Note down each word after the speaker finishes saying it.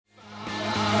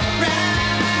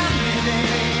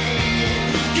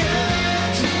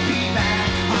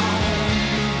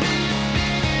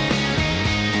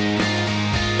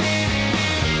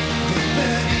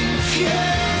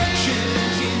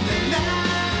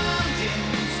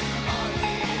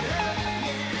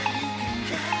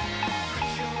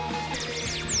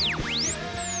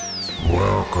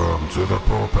Welcome to the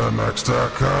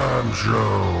PulpMX.com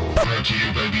show. Brought to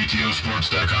you by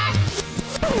BTOsports.com.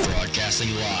 Broadcasting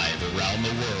live around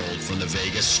the world from the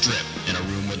Vegas Strip in a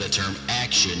room where the term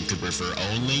action could refer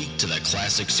only to the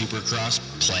classic Supercross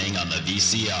playing on the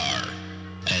VCR.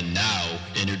 And now,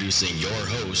 introducing your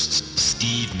hosts,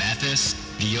 Steve Mathis,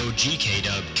 VOG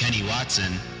K-Dub Kenny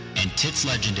Watson, and Tits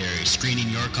Legendary, screening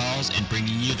your calls and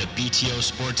bringing you the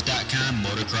BTOsports.com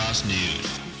motocross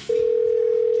news.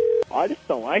 I just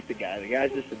don't like the guy. The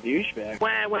guy's just a douchebag.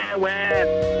 Wah, wah, wah.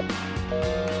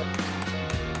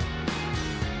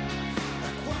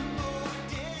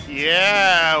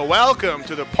 Yeah, welcome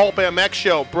to the Pulp MX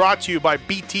Show, brought to you by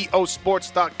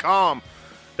BTOsports.com,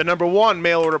 the number one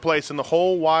mail order place in the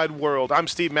whole wide world. I'm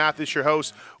Steve Mathis, your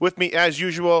host. With me, as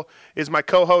usual, is my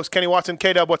co-host, Kenny Watson.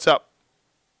 K-Dub, what's up?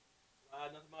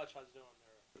 Nothing much.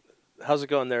 How's it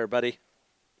going there, buddy?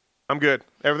 I'm good.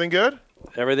 Everything good?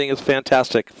 Everything is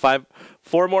fantastic. 4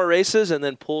 more races and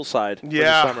then poolside for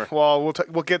the summer. Well,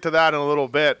 we'll get to that in a little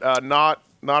bit. Not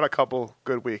a couple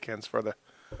good weekends for the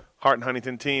Hart and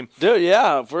Huntington team. Dude,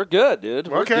 yeah, we're good, dude.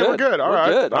 We're good. All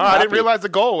right. Good. I didn't realize the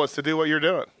goal was to do what you're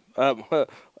doing. After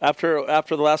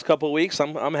the last couple of weeks,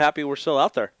 I'm happy we're still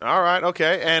out there. All right,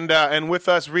 okay. And with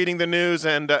us reading the news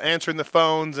and answering the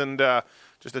phones and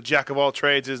just a jack of all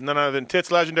trades is none other than Tits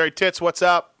Legendary. Tits, what's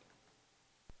up?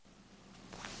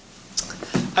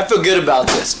 I feel good about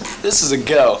this. This is a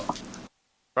go.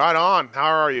 Right on. How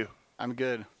are you? I'm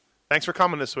good. Thanks for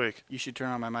coming this week. You should turn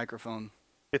on my microphone.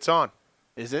 It's on.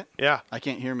 Is it? Yeah. I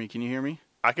can't hear me. Can you hear me?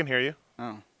 I can hear you.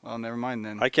 Oh, well, never mind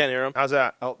then. I can't hear him. How's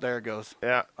that? Oh, there it goes.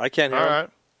 Yeah. I can't hear All him. right.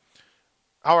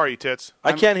 How are you, Tits?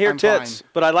 I can't hear I'm Tits, fine.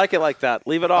 but I like it like that.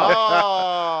 Leave it off.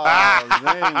 Oh,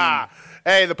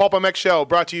 Hey, the Pulp MX Show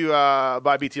brought to you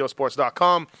by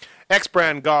BTOsports.com.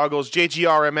 X-Brand Goggles,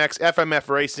 JGRMX, FMF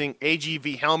Racing,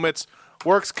 AGV Helmets,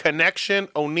 Works Connection,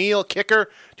 O'Neill Kicker,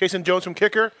 Jason Jones from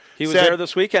Kicker. He was there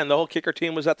this weekend. The whole Kicker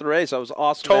team was at the race. It was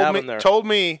awesome to have him there. Told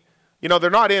me, they're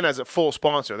not in as a full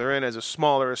sponsor. They're in as a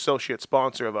smaller associate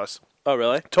sponsor of us. Oh,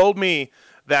 really? Told me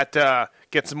that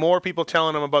gets more people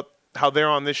telling him about how they're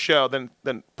on this show than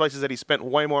places that he spent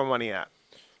way more money at.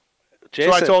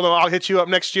 Jason, So I told him I'll hit you up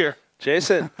next year.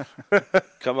 Jason,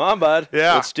 come on, bud.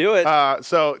 Yeah. Let's do it.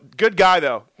 So good guy,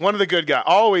 though. One of the good guys.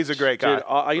 Always a great guy. Dude,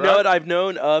 you know what? I've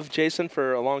known of Jason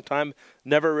for a long time.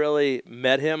 Never really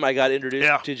met him. I got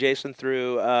introduced to Jason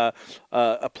through a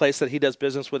place that he does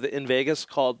business with in Vegas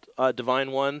called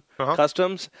Divine One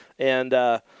Customs. And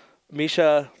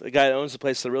Misha, the guy that owns the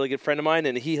place, is a really good friend of mine,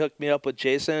 and he hooked me up with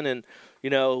Jason. And,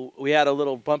 we had a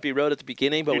little bumpy road at the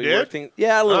beginning, but worked things.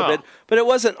 Yeah, a little bit. But it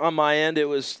wasn't on my end. It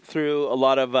was through a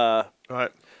lot of how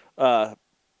am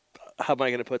I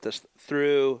going to put this?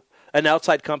 Through an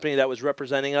outside company that was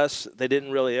representing us. They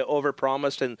didn't really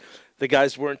overpromised, and the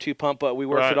guys weren't too pumped, but we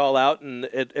worked it all out, and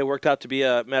it worked out to be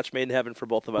a match made in heaven for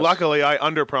both of us. Luckily, I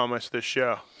underpromised this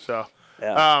show, so...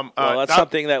 Yeah. Well, that's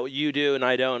something that you do and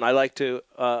I don't. I like to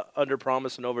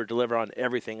underpromise and overdeliver on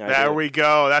everything I do. There we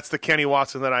go. That's the Kenny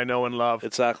Watson that I know and love.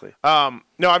 Exactly. No,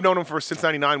 I've known him since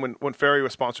 '99 when Ferry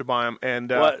was sponsored by him. And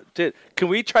can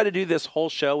we try to do this whole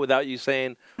show without you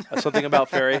saying something about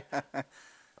Ferry?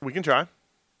 We can try.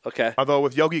 Okay. Although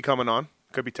with Yogi coming on,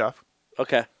 could be tough.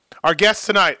 Okay. Our guest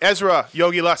tonight, Ezra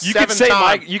Yogi Lusk. You could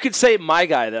say my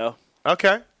guy though.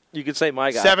 Okay. You could say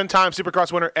my guy. 7-time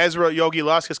Supercross winner Ezra Yogi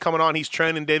Lusk is coming on. He's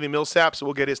training Davi Millsaps, so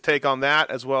we'll get his take on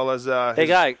that as well as Hey,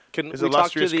 guy, can we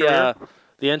talk to career?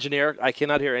 the engineer? I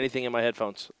cannot hear anything in my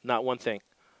headphones. Not one thing.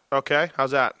 Okay.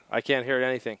 How's that? I can't hear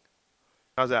anything.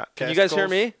 How's that? Can you guys hear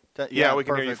me? Yeah, we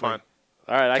can hear you fine.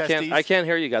 All right, I can't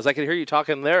hear you guys. I can hear you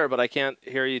talking there, but I can't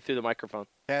hear you through the microphone.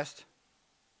 Test.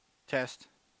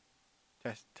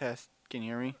 Can you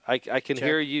hear me? I can Check.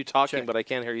 hear you talking, Check. but I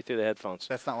can't hear you through the headphones.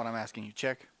 That's not what I'm asking you.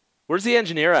 Check. Where's the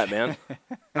engineer at, man?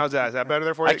 How's that? Is that better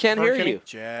there for you? I can't hear you.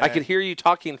 Check. I can hear you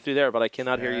talking through there, but I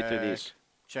cannot hear you through these.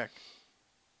 Check.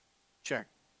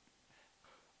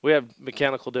 We have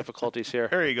mechanical difficulties here.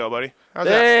 There you go, buddy. How's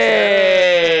Hey! that?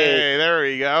 Hey, there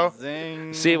you go.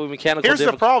 Zing. See, with mechanical Here's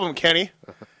the problem, Kenny.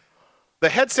 The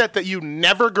headset that you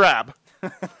never grab,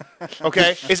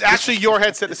 okay, is actually your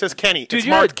headset that says Kenny. Dude, it's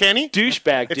you're marked a Kenny.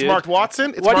 douchebag, dude. It's marked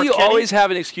Watson. It's Why do marked you Kenny. always have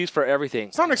an excuse for everything?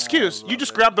 It's not an excuse. You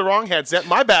just grabbed the wrong headset.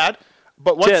 My bad.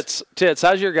 But what's Tits,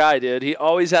 how's your guy, dude? He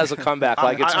always has a comeback.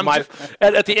 Like it's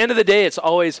at the end of the day, it's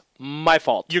always my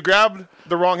fault. You grabbed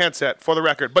the wrong headset, for the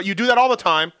record. But you do that all the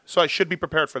time, so I should be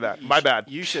prepared for that. My bad.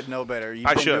 You should know better. You've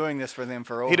I been should. doing this for them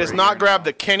for over He does a not year grab now.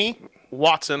 the Kenny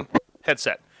Watson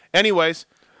headset. Anyways.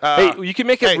 Hey, you can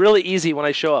make it really easy when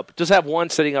I show up. Just have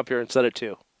one sitting up here instead of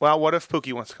two. Well, what if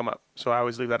Pookie wants to come up? So I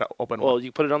always leave that open. Well,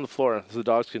 you put it on the floor so the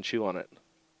dogs can chew on it.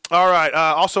 All right.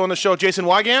 Also on the show, Jason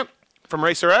Weigandt from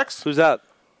Racer X. Who's that?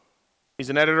 He's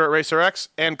an editor at Racer X.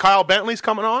 And Kyle Bentley's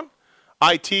coming on,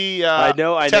 IT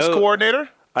test coordinator.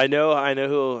 I know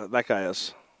who that guy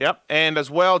is. Yep. And as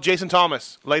well, Jason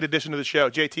Thomas, late addition to the show.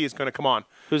 JT is going to come on.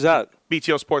 Who's that?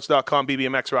 BTOsports.com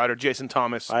BBMX rider, Jason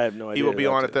Thomas. I have no idea. He will be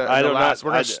on at the I don't last.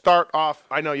 We're going to start off.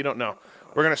 I know you don't know.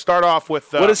 We're going to start off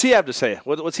with. What does he have to say?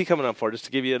 What's he coming on for? Just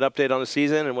to give you an update on the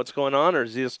season and what's going on, or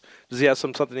does he have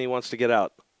something he wants to get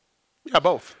out? Yeah,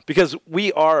 both. Because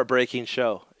we are a breaking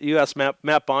show. You ask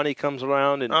Matt Bonney comes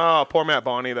around and poor Matt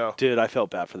Bonney though. Dude, I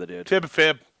felt bad for the dude.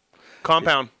 Fib,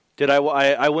 compound. Dude,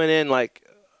 I went in like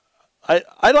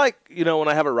I like when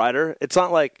I have a rider. It's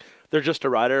not like they're just a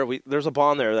rider. There's a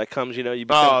bond there that comes. You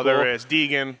become cool. There is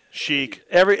Deegan, Sheik.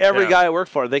 Every guy I work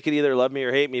for, they could either love me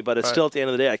or hate me, but it's still at the end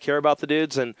of the day, I care about the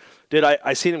dudes. And dude,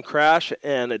 I seen him crash,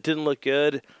 and it didn't look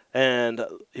good. And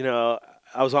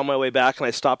I was on my way back, and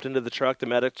I stopped into the truck, the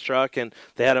medic's truck, and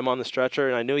they had him on the stretcher,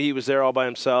 and I knew he was there all by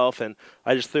himself, and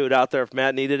I just threw it out there if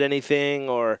Matt needed anything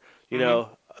or,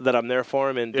 that I'm there for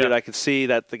him. And, dude, I could see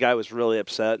that the guy was really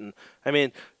upset. And, I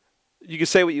mean, you can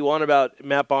say what you want about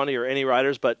Matt Bonney or any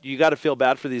riders, but you got to feel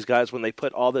bad for these guys when they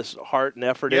put all this heart and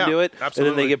effort into it, absolutely.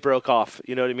 And then they get broke off.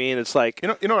 You know what I mean? It's like –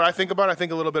 You know what I think about? I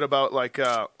think a little bit about, like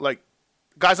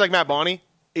guys like Matt Bonney,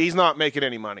 he's not making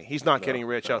any money. He's not getting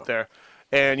rich out there.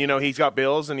 And, he's got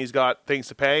bills and he's got things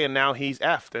to pay, and now he's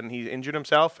effed and he's injured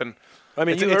himself. And I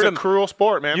mean, it's a cruel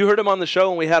sport, man. You heard him on the show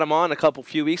when we had him on a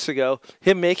few weeks ago.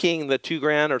 Him making the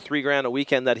 $2,000 or $3,000 a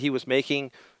weekend that he was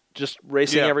making just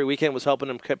racing every weekend was helping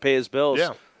him pay his bills.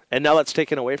 Yeah. And now that's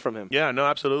taken away from him. Yeah, no,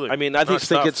 absolutely. I mean, I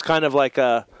think it's kind of like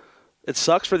it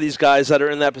sucks for these guys that are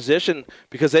in that position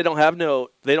because they don't have no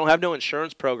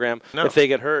insurance program if they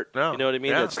get hurt. No. You know what I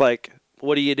mean? Yeah. It's like,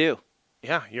 what do you do?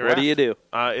 Yeah, you're What effed. do you do?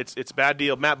 It's a bad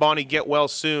deal. Matt Bonney, get well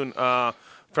soon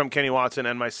from Kenny Watson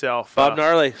and myself. Bob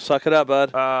Gnarly, suck it up,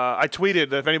 bud. I tweeted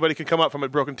that if anybody can come up from a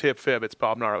broken tip fib, it's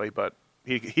Bob Gnarly, but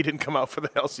he didn't come out for the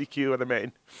LCQ or the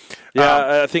main.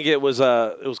 Yeah, I think it was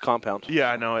compound.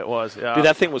 Yeah, I know it was. Dude,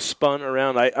 that thing was spun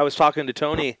around. I was talking to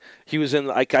Tony. He was in.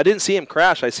 I didn't see him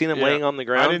crash. I seen him laying on the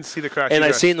ground. I didn't see the crash. And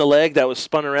I seen the leg that was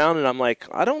spun around, and I'm like,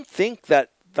 I don't think that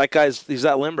he's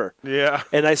that limber. Yeah.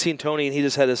 And I seen Tony, and he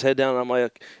just had his head down. And I'm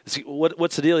like,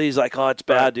 what's the deal? He's like, oh, it's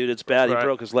bad, dude. It's bad. He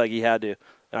broke his leg. He had to.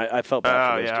 I felt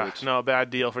bad for those dudes. No, bad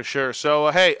deal for sure. So,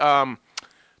 hey,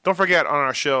 don't forget on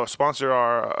our show,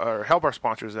 help our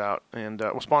sponsors out, and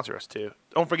will sponsor us too.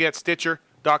 Don't forget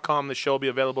Stitcher.com. The show will be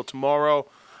available tomorrow.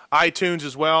 iTunes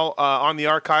as well on the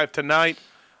archive tonight.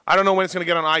 I don't know when it's going to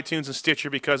get on iTunes and Stitcher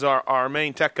because our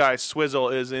main tech guy, Swizzle,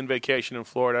 is in vacation in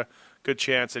Florida. Good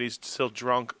chance that he's still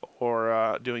drunk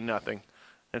or doing nothing.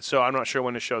 And so I'm not sure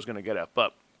when the show's going to get up.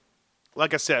 But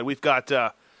like I said, we've got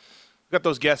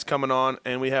those guests coming on,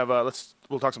 and we have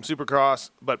we'll talk some Supercross.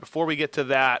 But before we get to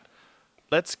that,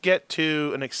 let's get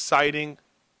to an exciting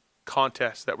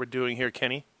contest that we're doing here,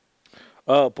 Kenny.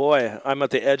 Oh, boy. I'm at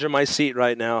the edge of my seat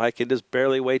right now. I can just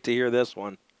barely wait to hear this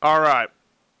one. All right.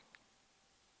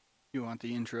 You want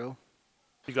the intro?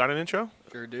 You got an intro?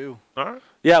 Sure do. All right.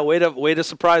 Yeah, way to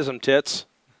surprise them, tits.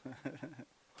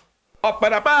 I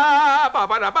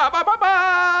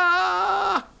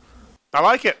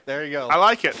like it. There you go. I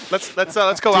like it. Let's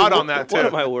go out on that too. What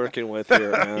am I working with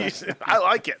here, man? I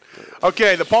like it.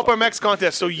 Okay, the Pulp MX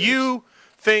contest. So you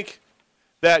think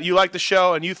that you like the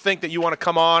show and you think that you want to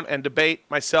come on and debate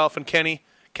myself and Kenneth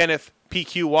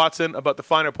PQ Watson about the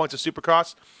finer points of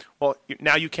Supercross? Well,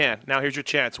 now you can. Now here's your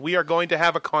chance. We are going to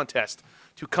have a contest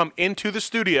to come into the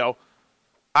studio,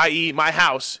 i.e. my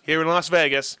house here in Las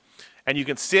Vegas, and you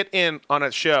can sit in on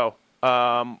a show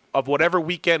of whatever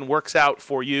weekend works out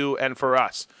for you and for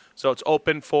us. So it's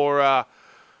open for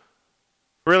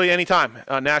really any time,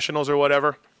 nationals or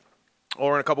whatever,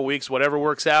 or in a couple weeks, whatever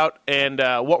works out. And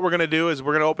what we're going to do is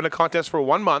we're going to open a contest for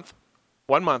 1 month.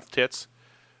 1 month, tits.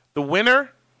 The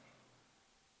winner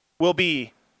will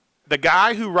be the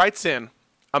guy who writes in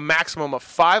a maximum of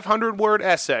 500-word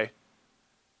essay,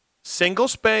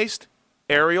 single-spaced,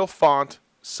 Arial font,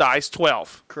 size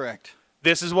 12. Correct.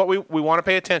 This is what we want to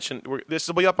pay attention. This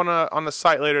will be up on the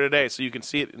site later today, so you can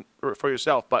see it for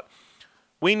yourself. But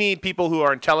we need people who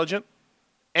are intelligent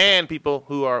and people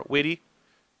who are witty.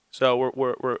 So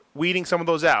we're weeding some of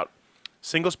those out.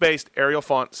 Single-spaced, Arial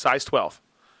font, size 12.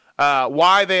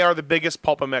 Why they are the biggest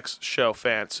Pulp MX show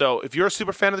fan. So if you're a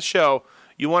super fan of the show,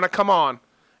 you want to come on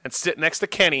and sit next to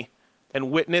Kenny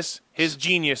and witness his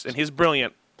genius and his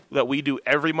brilliant that we do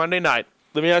every Monday night.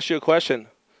 Let me ask you a question.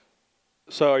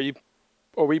 So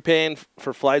are we paying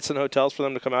for flights and hotels for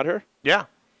them to come out here? Yeah.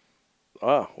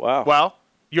 Oh, wow. Well,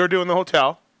 you're doing the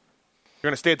hotel. You're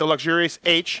going to stay at the luxurious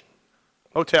H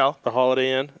hotel. The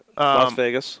Holiday Inn, Las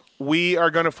Vegas. We are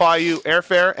going to fly you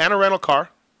airfare and a rental car.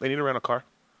 They need a rental car.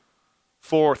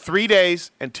 For 3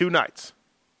 days and 2 nights.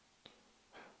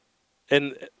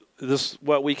 And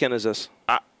what weekend is this?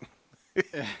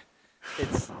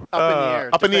 It's up in the air.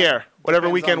 Up in the air. Whatever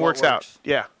Depends weekend on what works out.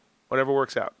 Yeah, whatever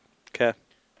works out. Okay.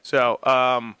 So,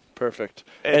 perfect.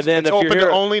 And then it's open to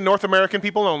only North American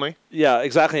people only. Yeah,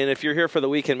 exactly. And if you're here for the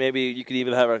weekend, maybe you could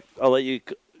even I'll let you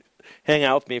hang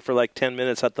out with me for like 10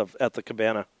 minutes at the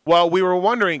cabana. Well, we were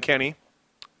wondering, Kenny,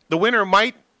 the winner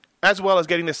might, as well as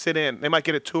getting to sit in, they might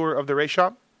get a tour of the race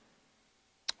shop.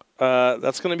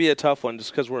 That's going to be a tough one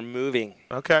just because we're moving.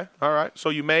 Okay, all right. So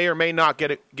you may or may not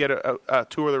get a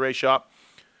tour of the race shop.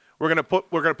 We're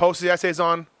gonna post the essays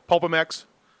on Pulp-MX.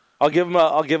 I'll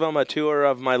give them a tour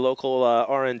of my local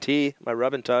R&T, my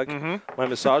rub and tug, my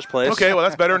massage place. Okay, well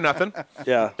that's better than nothing.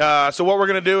 Yeah. So what we're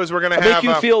gonna do is we're gonna make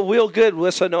you feel real good,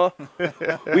 listener.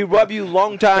 We rub you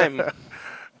long time.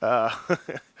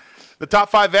 The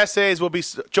top 5 essays will be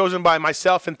chosen by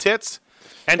myself and Tits.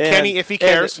 And Kenny, if he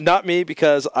cares. Not me,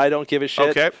 because I don't give a shit.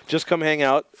 Okay. Just come hang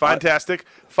out. Fantastic.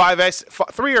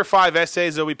 3 or 5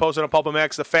 essays that will be posted on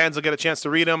Pulp-MX. The fans will get a chance to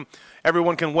read them.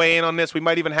 Everyone can weigh in on this. We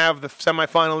might even have the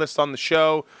semifinalists on the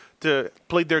show to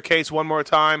plead their case one more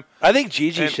time. I think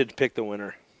Gigi should pick the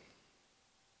winner.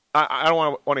 I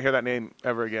don't want to hear that name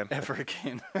ever again. Ever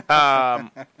again.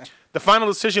 The final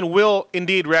decision will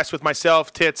indeed rest with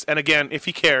myself, Tits, and again, if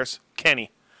he cares, Kenny.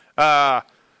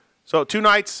 So 2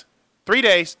 nights. 3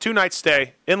 days, 2 nights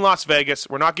stay in Las Vegas.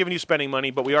 We're not giving you spending money,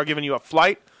 but we are giving you a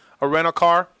flight, a rental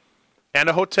car, and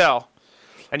a hotel.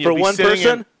 And you'll For be one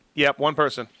person? Yep, one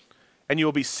person. And you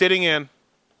will be sitting in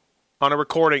on a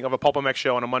recording of a Pulp-MX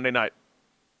show on a Monday night.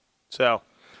 So,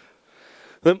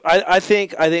 I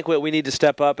think what we need to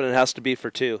step up, and it has to be for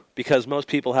 2, because most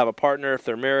people have a partner if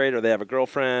they're married or they have a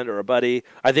girlfriend or a buddy.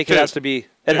 I think it has to be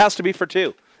for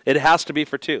 2. It has to be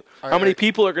for 2. How many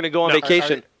people are going to go on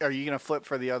vacation? Are you going to flip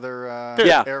for the other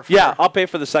airfare? Yeah, I'll pay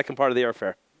for the second part of the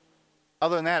airfare.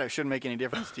 Other than that, it shouldn't make any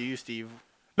difference to you, Steve.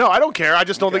 No, I don't care. I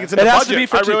just don't think it's in the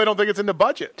budget. I really don't think it's in the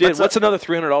budget. Dude, what's another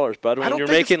 $300, bud? When you're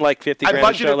making like $50,000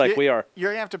 a show like we are.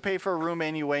 You're going to have to pay for a room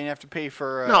anyway, and you have to pay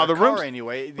for the car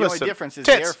anyway. The only difference is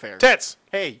the airfare. Tits.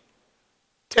 Hey.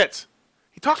 Tits.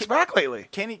 He talks back lately.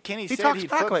 Kenny said he'd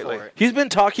flip for it. He's been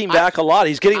talking back a lot.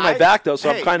 He's getting my back, though, so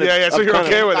I'm kind of... Yeah, so you're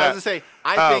okay with that. I was going to say,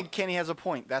 I think Kenny has a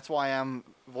point. That's why I'm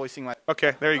voicing my...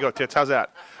 Okay, there you go, Tits. How's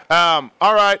that?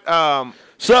 All right.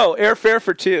 So, airfare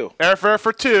for 2. Airfare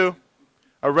for 2.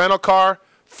 A rental car.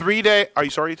 3 day... Are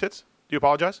you sorry, Tits? Do you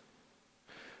apologize?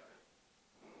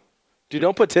 Dude,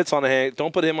 don't put Tits on a hang.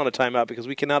 Don't put him on a timeout because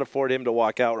we cannot afford him to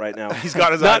walk out right now. He's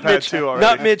got his iPad too already.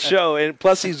 Not mid-show, and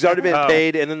plus he's already been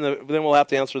paid, and then we'll have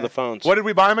to answer the phones. What did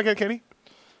we buy him again, Kenny?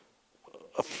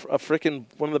 A freaking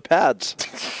one of the pads.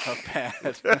 A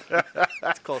pad.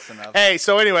 That's close enough. Hey,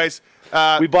 so anyways,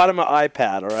 we bought him an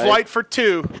iPad. All right. Flight for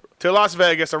 2 to Las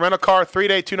Vegas. A rental car, 3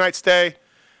 day, 2 night stay.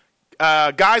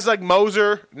 Guys like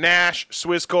Moser, Nash,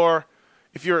 Swisscore.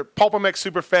 If you're a Pulp-MX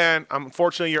super fan,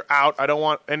 unfortunately you're out. I don't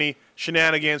want any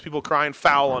shenanigans, people crying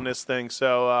foul on this thing.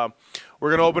 So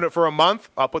we're going to open it for a month.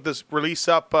 I'll put this release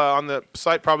up on the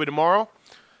site probably tomorrow.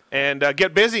 And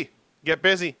get busy. Get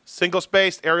busy.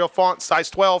 Single-spaced, Arial font, size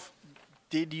 12.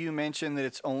 Did you mention that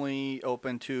it's only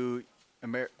open to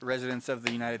residents of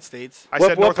the United States? I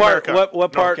said North America.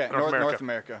 What part? Okay, North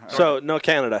America. So no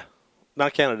Canada.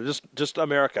 Not Canada, just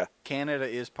America. Canada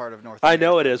is part of North America. I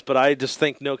know it is, but I just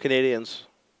think no Canadians.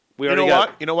 You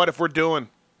know what? If we're doing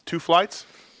 2 flights,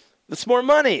 it's more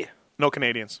money. No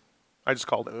Canadians. I just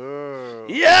called it. Ooh.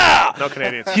 Yeah! No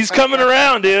Canadians. He's coming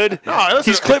around, dude. No,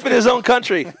 listen, he's clipping his own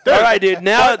country. Dude, all right, dude.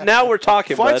 Now we're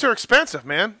talking. Flights are expensive,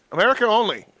 man. America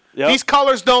only. Yep. These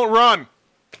colors don't run.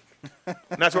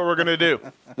 And that's what we're going to do.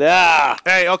 Yeah.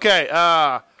 Hey, okay.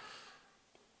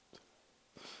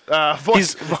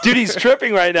 He's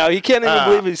tripping right now. He can't even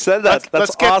believe he said that.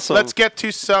 That's awesome. Let's get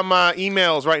to some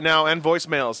emails right now and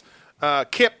voicemails.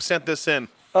 Kip sent this in.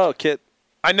 Oh, Kip.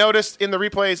 I noticed in the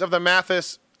replays of the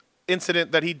Mathis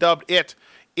incident that he dubbed it.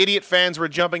 Idiot fans were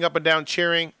jumping up and down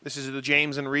cheering. This is the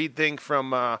James and Reed thing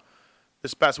from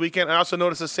this past weekend. I also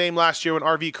noticed the same last year when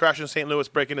RV crashed in St. Louis,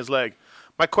 breaking his leg.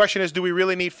 My question is, do we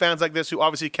really need fans like this who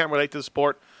obviously can't relate to the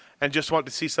sport and just want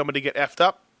to see somebody get effed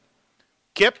up?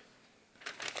 Kip?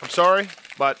 I'm sorry,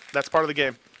 but that's part of the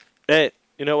game. Hey,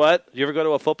 you know what? You ever go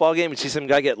to a football game and see some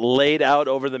guy get laid out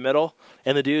over the middle,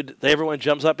 and everyone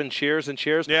jumps up and cheers?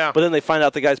 Yeah. But then they find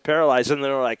out the guy's paralyzed, and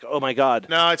they're like, "Oh my God!"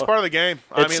 No, it's part of the game.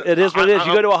 It is what it is.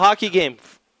 You go to a hockey game.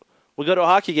 We go to a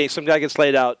hockey game. Some guy gets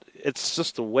laid out. It's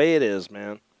just the way it is,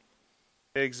 man.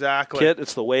 Exactly. Kid,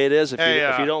 it's the way it is.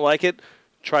 If you don't like it,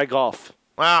 try golf.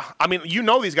 Well, I mean, you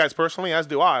know these guys personally, as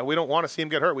do I. We don't want to see him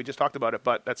get hurt. We just talked about it,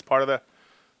 but that's part of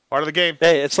the game.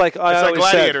 Hey, it's like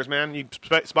gladiators, man. You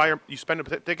spend a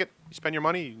ticket, you spend your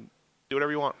money, you do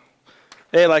whatever you want.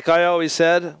 Hey, like I always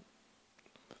said,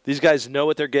 these guys know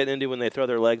what they're getting into when they throw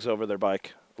their legs over their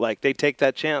bike. Like, they take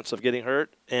that chance of getting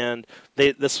hurt, and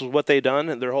this is what they've done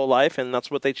in their whole life, and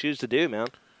that's what they choose to do, man.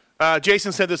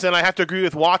 Jason said this, and I have to agree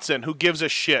with Watson. Who gives a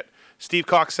shit? Steve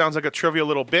Cox sounds like a trivial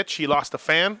little bitch. He lost a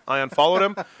fan. I unfollowed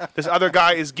him. This other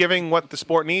guy is giving what the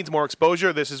sport needs, more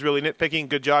exposure. This is really nitpicking.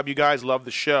 Good job, you guys. Love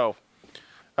the show.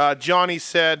 Johnny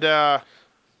said,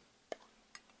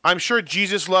 I'm sure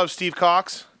Jesus loves Steve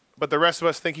Cox, but the rest of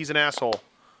us think he's an asshole.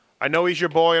 I know he's your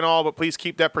boy and all, but please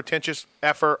keep that pretentious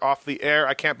effort off the air.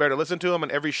 I can't bear to listen to him,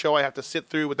 and every show I have to sit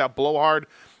through with that blowhard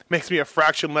makes me a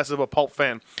fraction less of a Pulp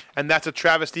fan. And that's a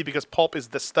travesty because Pulp is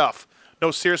the stuff. No,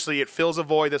 seriously, it fills a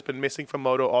void that's been missing from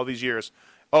Moto all these years.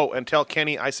 Oh, and tell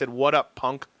Kenny I said, what up,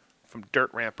 punk, from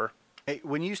Dirt Ramper. Hey,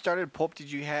 when you started Pulp,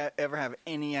 did you ever have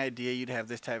any idea you'd have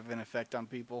this type of an effect on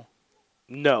people?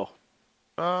 No.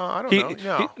 I don't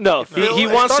know. He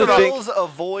wants to think. Fills a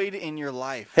void in your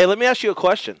life. Hey, let me ask you a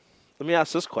question. Let me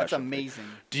ask this question. That's amazing.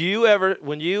 Do you ever,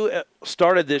 when you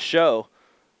started this show,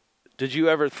 did you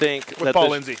ever think with Paul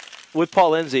Lindsay? With Paul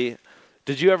Lindsay,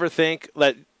 did you ever think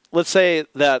that, let's say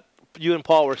that you and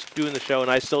Paul were doing the show and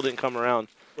I still didn't come around.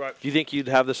 Right. Do you think you'd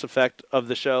have this effect of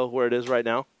the show where it is right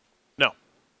now? No.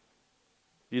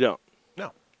 You don't?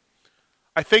 No.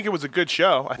 I think it was a good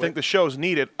show. I think the show's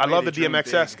needed. I love the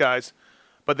DMXS guys,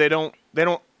 but they don't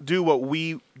do what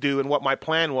we do and what my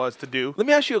plan was to do. Let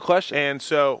me ask you a question. And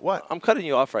so, what? I'm cutting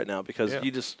you off right now because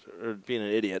you just are being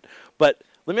an idiot. But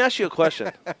let me ask you a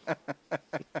question.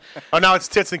 Oh, now it's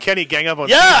Tits and Kenny gang up on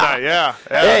Tuesday night. Yeah.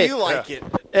 Hey, you like it.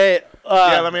 Hey,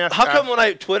 let me ask. How come when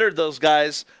I Twittered those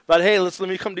guys about, hey, let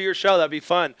me come to your show, that'd be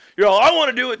fun. You're all, I want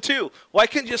to do it too. Why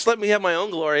can't you just let me have my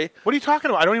own glory? What are you talking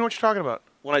about? I don't even know what you're talking about.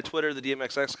 When I Twittered the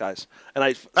DMXX guys, and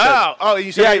I said,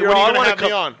 you said, you're all, I want to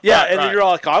come on. Yeah, and then you're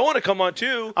all like, I want to come on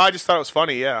too. I just thought it was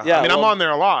funny. Yeah. I mean, I'm on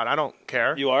there a lot. I don't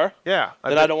care. You are? Yeah.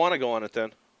 Then I don't want to go on it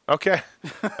then. Okay.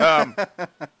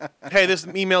 Hey, this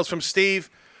email's from Steve.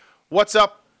 What's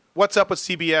up with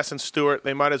CBS and Stewart?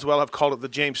 They might as well have called it the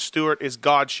James Stewart is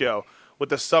God show with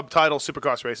the subtitle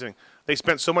Supercross Racing. They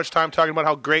spent so much time talking about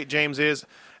how great James is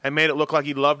and made it look like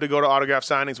he'd love to go to autograph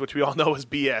signings, which we all know is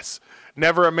BS.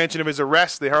 Never a mention of his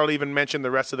arrest. They hardly even mentioned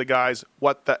the rest of the guys.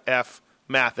 What the F,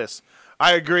 Mathis?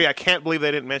 I agree. I can't believe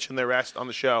they didn't mention the arrest on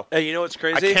the show. Hey, you know what's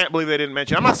crazy? I can't believe they didn't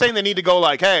mention. I'm not saying they need to go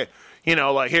like, hey,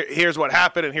 here's what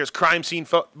happened and here's crime scene.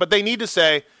 But they need to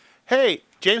say, hey,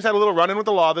 James had a little run-in with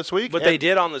the law this week. But they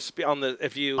did on the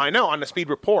if you. I know, on the speed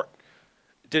report.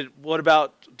 What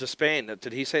about Despain?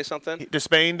 Did he say something?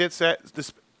 Despain did say.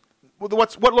 What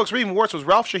looks even worse was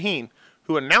Ralph Shaheen,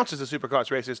 who announces the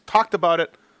Supercross races, talked about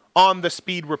it on the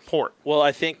speed report. Well,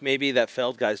 I think maybe that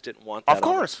Feld guys didn't want that. Of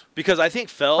course. Because I think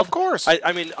Feld. Of course.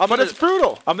 I mean, it's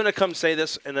brutal. I'm going to come say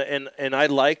this, and I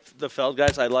like the Feld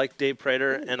guys. I like Dave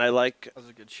Prater, and I like. That was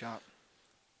a good shot.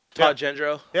 Todd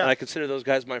Gendro. Yeah. And I consider those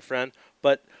guys my friend.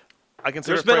 But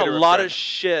there's been a lot of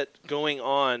shit going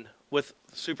on with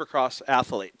Supercross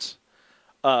athletes.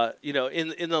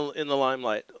 In the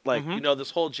limelight, like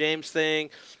this whole James thing,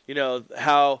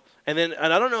 how, and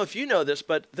I don't know if you know this,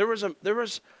 but there was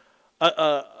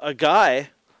a guy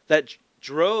that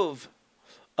drove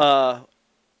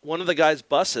one of the guy's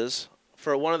buses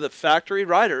for one of the factory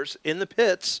riders in the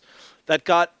pits that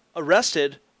got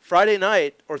arrested Friday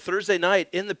night or Thursday night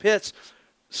in the pits.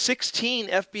 16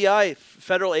 FBI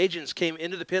federal agents came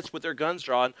into the pits with their guns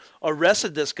drawn,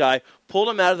 arrested this guy, pulled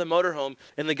him out of the motorhome,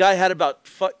 and the guy had about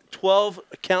 12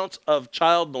 counts of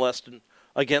child molesting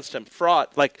against him, fraud.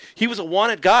 Like, he was a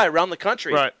wanted guy around the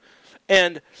country. Right.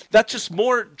 And that's just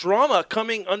more drama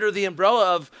coming under the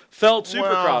umbrella of Feld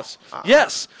Supercross.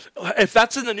 Yes. If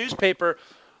that's in the newspaper,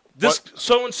 this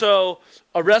so-and-so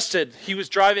arrested. He was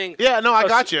driving. Yeah, no, I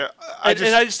got you. And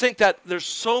I just think that there's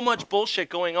so much bullshit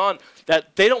going on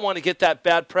that they don't want to get that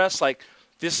bad press. Like,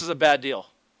 this is a bad deal.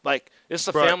 Like, this is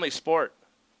a family sport.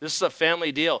 This is a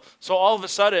family deal. So all of a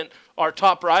sudden, our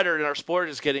top rider in our sport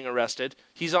is getting arrested.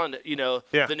 He's on,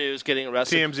 the news getting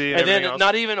arrested. TMZ and then else.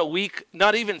 Not even a week,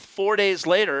 not even 4 days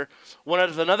later,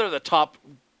 another of the top,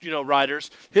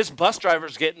 riders, his bus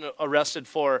driver's getting arrested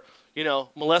for,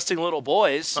 molesting little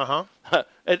boys. Uh-huh.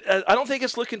 I don't think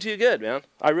it's looking too good, man.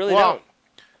 I really don't.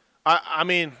 I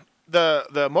mean, the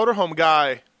motorhome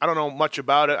guy, I don't know much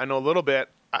about it. I know a little bit.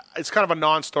 It's kind of a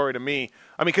non-story to me.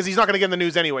 I mean, because he's not going to get in the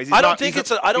news anyways. I don't think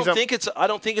it's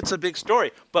a big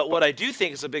story. But what I do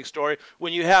think is a big story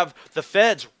when you have the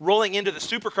feds rolling into the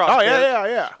Supercross. Oh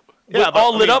yeah.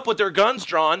 lit up with their guns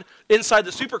drawn inside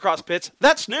the Supercross pits.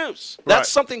 That's news. That's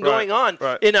something going on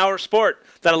in our sport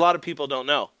that a lot of people don't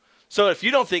know. So if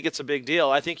you don't think it's a big deal,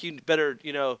 I think you better,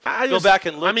 go back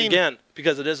and look again,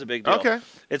 because it is a big deal. Okay.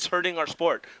 It's hurting our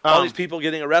sport. All these people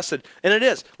getting arrested. And it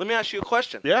is. Let me ask you a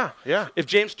question. Yeah. If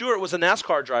James Stewart was a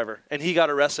NASCAR driver and he got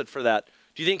arrested for that,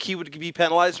 do you think he would be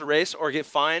penalized a race or get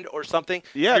fined or something?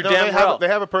 Yeah, they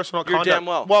have a personal conduct. You're damn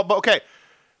well. Well, but okay.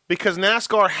 Because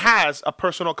NASCAR has a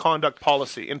personal conduct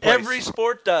policy in place. Every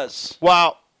sport does.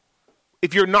 Well,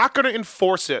 if you're not going to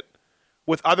enforce it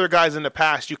with other guys in the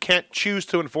past, you can't choose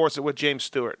to enforce it with James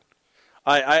Stewart.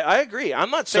 I agree.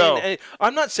 I'm not saying.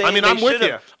 I'm not saying. I mean, I'm with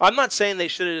you. I'm not saying they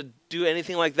should do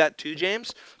anything like that to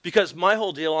James, because my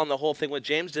whole deal on the whole thing with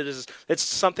James is it's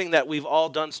something that we've all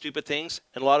done stupid things,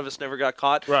 and a lot of us never got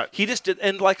caught. Right. He just did,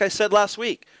 and like I said last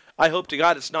week, I hope to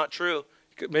God it's not true.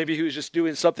 Maybe he was just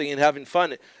doing something and having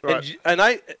fun. Right. And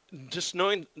I, just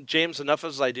knowing James enough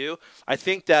as I do, I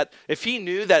think that if he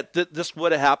knew that this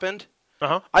would have happened,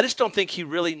 I just don't think he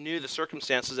really knew the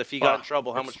circumstances. If he got in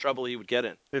trouble, how much trouble he would get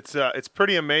in. It's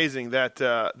pretty amazing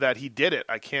that he did it.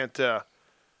 I can't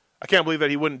believe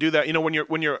that he wouldn't do that.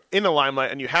 When you're in the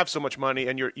limelight and you have so much money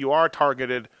and you are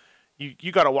targeted,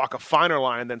 you got to walk a finer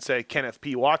line than say Kenneth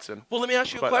P. Watson. Well, let me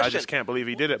ask you a question. I just can't believe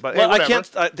he did it. But I can't.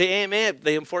 The AMA,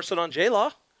 they enforce it on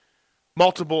J-Law.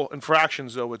 Multiple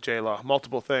infractions though with J-Law,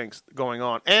 multiple things going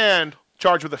on, and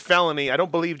charged with a felony. I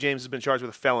don't believe James has been charged with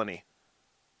a felony.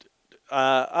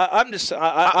 I'm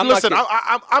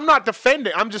not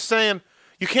defending. I'm just saying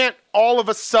you can't all of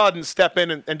a sudden step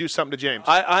in and do something to James.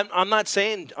 I'm not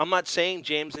saying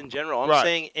James in general. I'm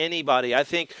saying anybody. I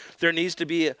think there needs to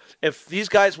be, if these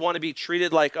guys want to be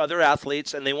treated like other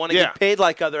athletes and they want to get paid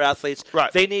like other athletes,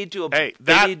 they need to obey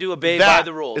by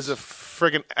the rules. That is a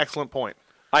friggin' excellent point.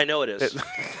 I know it is.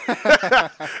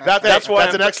 That's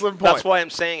an excellent point. That's why I'm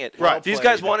saying it. Right. These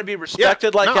guys want to be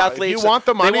respected like athletes. If you want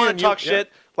the money, they want to talk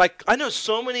shit. Like, I know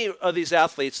so many of these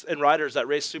athletes and riders that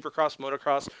race Supercross,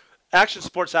 motocross, action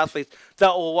sports athletes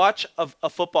that will watch a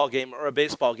football game or a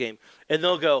baseball game, and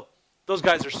they'll go, those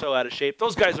guys are so out of shape.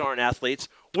 Those guys aren't athletes.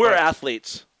 We're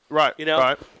athletes. Right.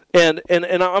 Right. And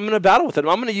I'm going to battle with it.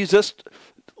 I'm going to use this.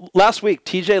 Last week,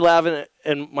 TJ Lavin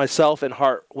and myself and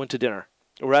Hart went to dinner.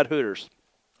 We're at Hooters.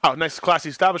 Oh, nice, classy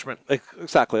establishment.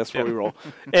 Exactly. That's where we roll.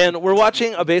 And we're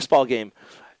watching a baseball game.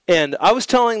 And I was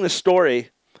telling the story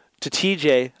to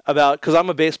TJ about, because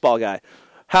I'm a baseball guy,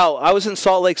 how I was in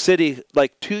Salt Lake City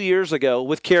like 2 years ago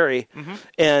with Kerry,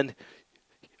 and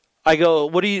I go,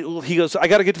 he goes, I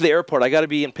got to get to the airport. I got to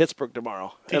be in Pittsburgh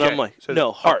tomorrow. TJ. And I'm like,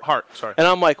 no, Hart. Sorry. And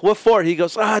I'm like, what for? He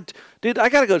goes, dude, I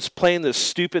got to go play in this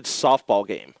stupid softball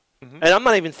game. And I'm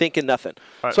not even thinking nothing.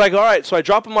 Right. So I go, all right. So I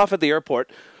drop him off at the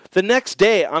airport. The next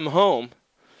day, I'm home,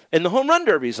 and the home run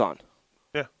derby's on.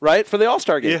 Yeah. Right? For the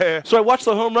All-Star game. Yeah. So I watch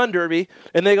the home run derby,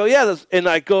 and they go, and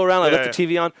I go around, I got the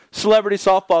TV on, celebrity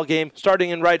softball game,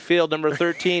 starting in right field, number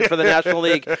 13 for the National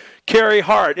League, Kerry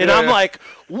Hart. And I'm like,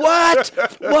 what?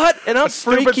 What? And I'm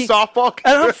freaking softball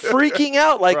and I'm freaking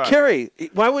out, like, Kerry,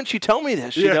 why wouldn't you tell me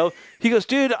this, you know? He goes,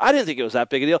 dude, I didn't think it was that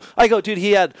big a deal. I go, dude,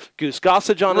 he had Goose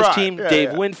Gossage on his team,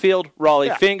 Dave Winfield,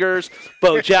 Raleigh Fingers,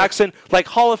 Bo Jackson, like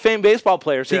Hall of Fame baseball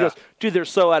players. He goes, dude, they're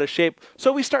so out of shape.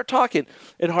 So we start talking.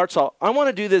 And Hart's all, I want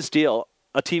to do this deal,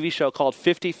 a TV show called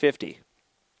 50-50.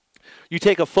 You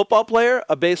take a football player,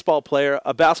 a baseball player,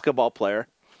 a basketball player,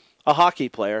 a hockey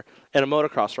player, and a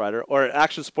motocross rider, or an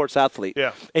action sports athlete,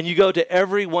 and you go to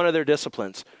every one of their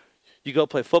disciplines. You go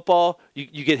play football.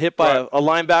 You get hit by a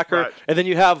linebacker, and then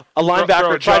you have a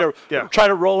linebacker try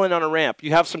to roll in on a ramp.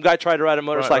 You have some guy try to ride a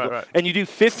motorcycle, and you do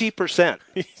 50%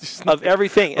 of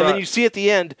everything, and then you see at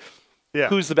the end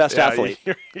who's the best athlete.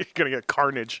 You're gonna get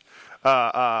carnage.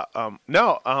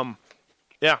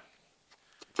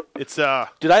 It's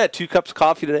Dude, I had 2 cups of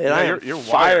coffee today, and you're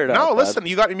fired up. No, listen,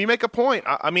 you make a point.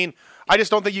 I mean, I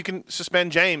just don't think you can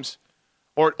suspend James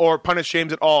or punish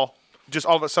James at all. Just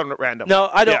all of a sudden at random. No,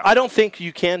 I don't. I don't think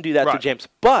you can do that to James.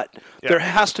 But there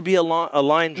has to be a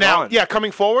line drawn. Now,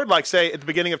 coming forward, like say at the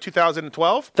beginning of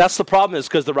 2012. That's the problem, is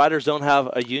because the riders don't have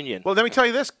a union. Well, let me tell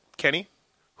you this, Kenny.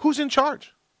 Who's in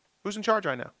charge? Who's in charge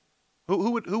right now?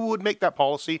 Who would make that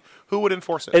policy? Who would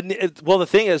enforce it? Well, the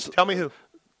thing is, tell me who.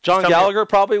 John Gallagher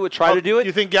probably would try to do it.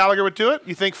 You think Gallagher would do it?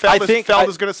 You think Feld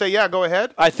is going to say, yeah, go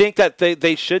ahead? I think that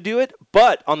they should do it.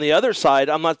 But on the other side,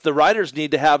 the riders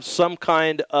need to have some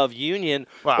kind of union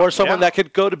or someone that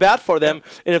could go to bat for them.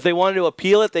 And if they wanted to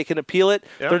appeal it, they can appeal it.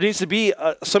 Yeah. There needs to be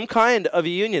some kind of a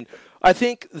union. I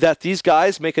think that these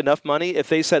guys make enough money if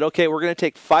they said, okay, we're going to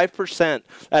take 5%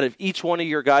 out of each one of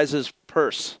your guys'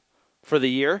 purse. for the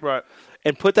year. Right.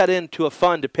 And put that into a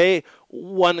fund to pay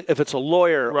one, if it's a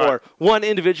lawyer or one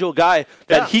individual guy,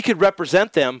 that he could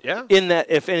represent them in that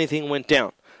if anything went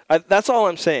down. That's all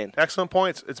I'm saying. Excellent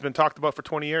points. It's been talked about for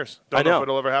 20 years. Don't know if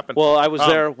it'll ever happen. Well, I was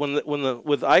there with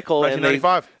Eichel,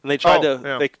 1995. and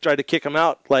they tried to kick him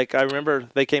out. Like, I remember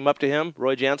they came up to him.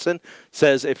 Roy Jansen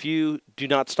says, "If you do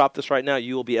not stop this right now,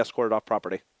 you will be escorted off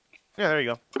property." Yeah, there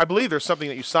you go. I believe there's something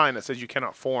that you sign that says you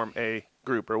cannot form a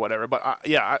group or whatever. But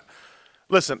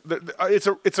listen,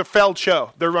 it's a failed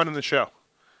show. They're running the show.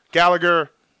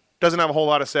 Gallagher doesn't have a whole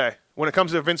lot to say. When it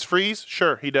comes to Vince Friese,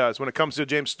 sure, he does. When it comes to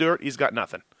James Stewart, he's got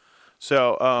nothing.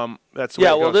 So that's the way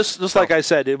it goes. This like I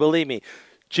said, believe me,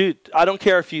 Jude, I don't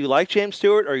care if you like James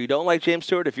Stewart or you don't like James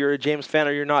Stewart, if you're a James fan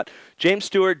or you're not. James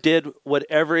Stewart did what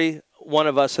every one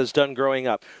of us has done growing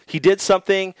up. He did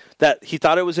something that he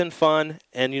thought it was in fun,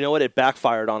 and you know what? It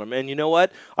backfired on him. And you know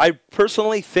what? I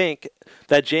personally think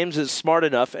that James is smart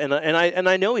enough, and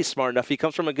I know he's smart enough. He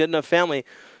comes from a good enough family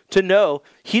to know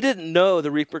he didn't know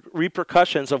the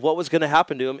repercussions of what was going to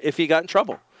happen to him if he got in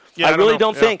trouble. Yeah, I really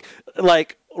don't think,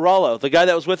 like Rollo, the guy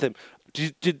that was with him,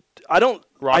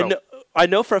 I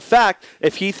know for a fact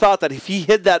if he thought that if he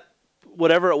hid that,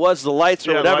 whatever it was, the lights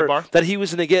or whatever, that he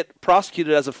was going to get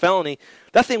prosecuted as a felony,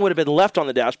 that thing would have been left on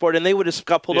the dashboard, and they would have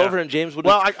got pulled over, and James would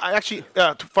have... Well, I actually,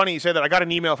 funny you say that. I got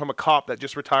an email from a cop that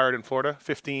just retired in Florida,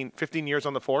 15 years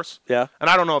on the force. Yeah. And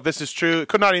I don't know if this is true. It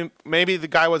could not even... Maybe the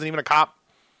guy wasn't even a cop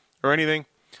or anything.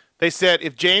 They said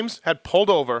if James had pulled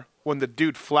over when the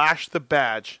dude flashed the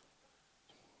badge,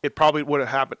 it probably would have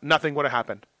happened. Nothing would have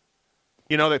happened.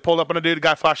 You know, they pulled up on a dude, the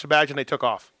guy flashed the badge, and they took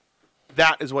off.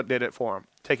 That is what did it for him,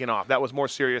 taking off. That was more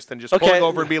serious than just pulling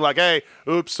over and be like, hey,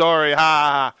 oops, sorry, ha,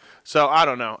 ha, ha. So, I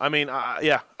don't know. I mean,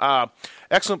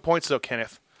 excellent points, though,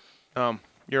 Kenneth.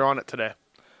 You're on it today.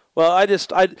 Well, I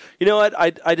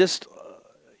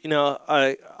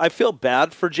feel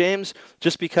bad for James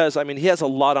just because, I mean, he has a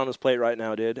lot on his plate right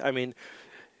now, dude. I mean,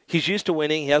 he's used to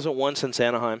winning. He hasn't won since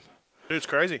Anaheim. Dude, it's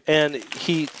crazy. And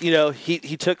he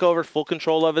took over full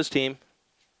control of his team.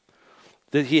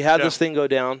 He had this thing go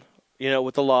down,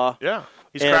 with the law. Yeah.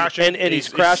 He's crashing. And he's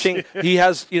crashing. He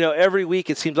has, every week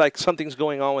it seems like something's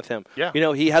going on with him. Yeah.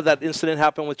 He had that incident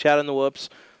happen with Chad and the Whoops,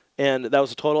 and that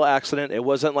was a total accident. It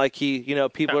wasn't like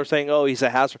people are saying, oh, he's a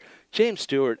hazard. James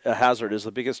Stewart, a hazard, is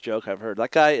the biggest joke I've heard.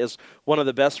 That guy is one of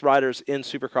the best riders in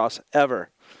Supercross ever.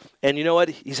 And you know what?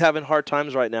 He's having hard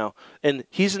times right now. And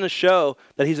he's in a show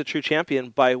that he's a true champion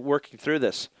by working through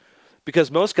this.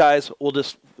 Because most guys will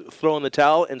just throw in the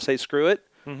towel and say, screw it.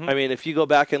 Mm-hmm. I mean, if you go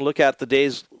back and look at the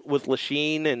days with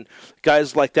Lachine and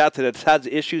guys like that have had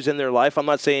issues in their life, I'm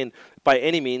not saying by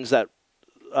any means that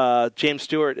James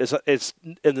Stewart is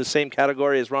in the same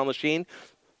category as Ron Lachine,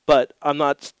 but I'm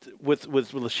not with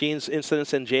Lachine's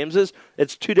incidents and James's.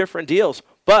 It's two different deals.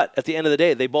 But at the end of the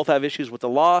day, they both have issues with the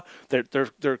law.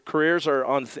 Their careers are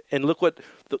on, and look what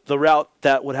the route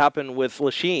that would happen with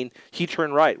Lachine. He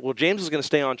turned right. Well, James is going to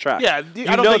stay on track. Yeah,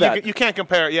 I don't think you can't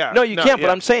compare it. Yeah, no, you can't. Yeah.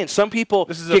 But I'm saying some people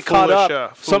get caught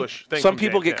up. Some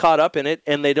people get caught up in it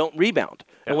and they don't rebound.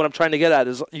 Yeah. And what I'm trying to get at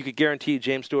is, you could guarantee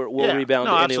James Stewart will rebound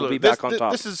and he'll be back on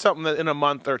top. This is something that in a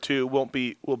month or two will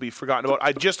be forgotten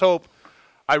about.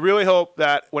 I really hope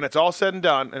that when it's all said and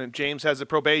done, and if James has a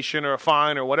probation or a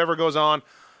fine or whatever goes on,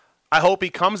 I hope he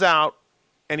comes out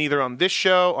and either on this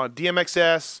show, on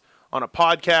DMXS, on a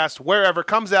podcast, wherever,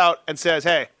 comes out and says,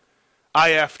 hey, I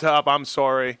effed up, I'm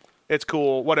sorry, it's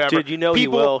cool, whatever. Dude, he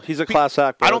will. He's a class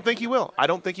act. Bro. I don't think he will.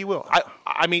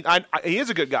 I mean, he is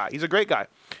a good guy. He's a great guy.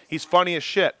 He's funny as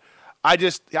shit. I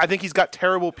think he's got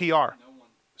terrible PR.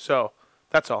 So,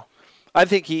 that's all. I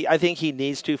think he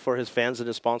needs to, for his fans and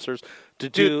his sponsors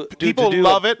people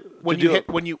love it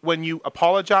when you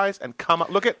apologize and come up.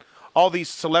 Look at all these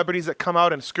celebrities that come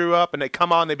out and screw up, and they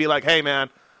come on and they be like, "Hey, man,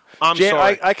 I'm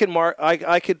sorry."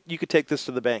 You could take this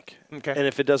to the bank. Okay. And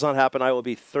if it does not happen, I will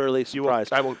be thoroughly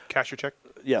surprised. I will cash your check.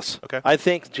 Yes. Okay. I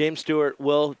think James Stewart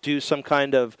will do some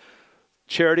kind of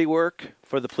charity work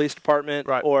for the police department,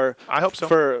 right, or I hope so.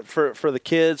 for the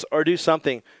kids, or do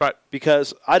something. Right.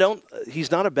 Because he's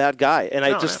not a bad guy, and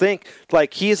I think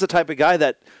like he is the type of guy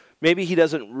that maybe he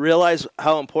doesn't realize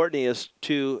how important he is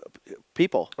to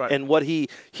people, right, and what he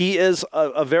is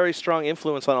a very strong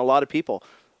influence on a lot of people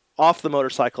off the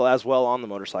motorcycle as well on the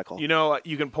motorcycle.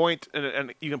 You can point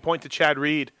to Chad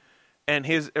Reed and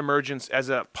his emergence as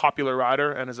a popular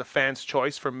rider and as a fan's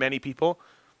choice for many people,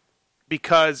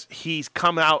 because he's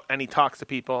come out and he talks to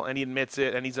people and he admits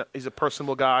it, and he's a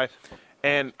personable guy.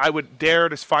 And I would dare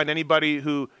to find anybody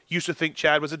who used to think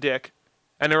Chad was a dick,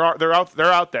 and they're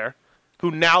out there,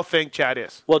 who now think Chad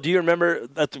is. Well, do you remember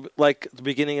at the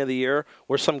beginning of the year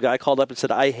where some guy called up and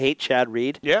said, I hate Chad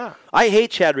Reed? Yeah. I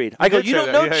hate Chad Reed. I go, you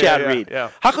don't know Chad Reed.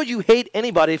 Yeah. How could you hate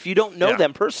anybody if you don't know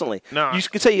them personally? No. You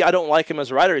could say, I don't like him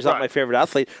as a writer. He's not my favorite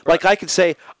athlete. Like I could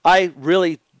say, I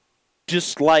really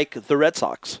dislike the Red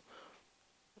Sox.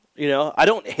 I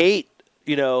don't hate,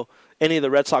 any of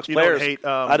the Red Sox players.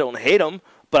 I don't hate them.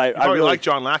 But I really like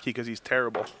John Lackey because he's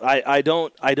terrible. I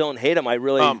don't hate him. I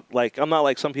really I'm not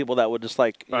like some people that would just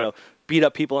beat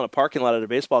up people in a parking lot at a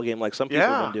baseball game like some people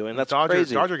have been doing. That's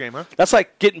crazy. Dodger game, huh? That's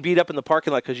like getting beat up in the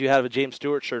parking lot because you have a James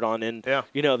Stewart shirt on and the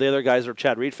other guys are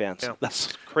Chad Reed fans. Yeah.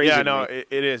 That's crazy. Yeah, no,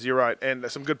 it is. You're right, and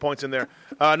some good points in there.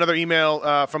 Another email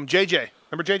from JJ.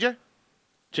 Remember JJ?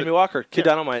 Jimmy Walker, Kid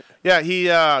Dynamite. Yeah, he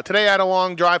today I had a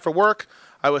long drive for work.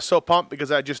 I was so pumped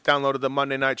because I just downloaded the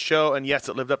Monday night show, and yes,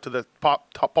 it lived up to the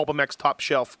Pulpamex top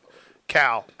shelf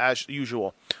Cal, as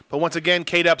usual. But once again,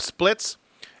 K-Dub splits,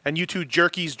 and you two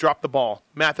jerkies dropped the ball.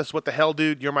 Mathis, what the hell,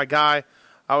 dude? You're my guy.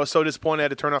 I was so disappointed I had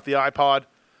to turn off the iPod.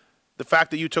 The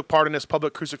fact that you took part in this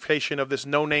public crucifixion of this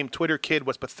no-name Twitter kid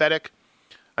was pathetic.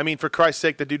 I mean, for Christ's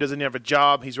sake, the dude doesn't have a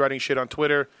job. He's writing shit on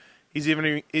Twitter. He's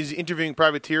interviewing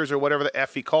privateers or whatever the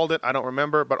F he called it. I don't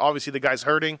remember, but obviously the guy's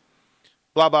hurting.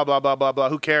 Blah, blah, blah, blah, blah, blah.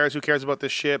 Who cares? Who cares about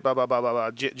this shit? Blah, blah, blah, blah,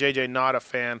 blah. JJ, not a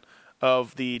fan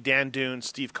of the Dan Dune,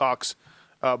 Steve Cox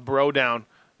bro down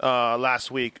last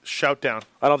week. Shout down.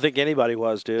 I don't think anybody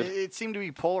was, dude. It seemed to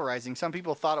be polarizing. Some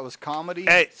people thought it was comedy.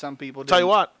 Hey, some people didn't. Tell you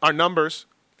what, our numbers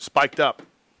spiked up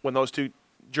when those two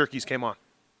jerkies came on.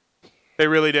 They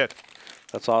really did.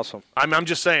 That's awesome. I'm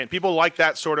just saying. People like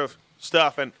that sort of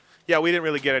stuff, and yeah, we didn't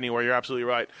really get anywhere. You're absolutely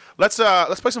right. Let's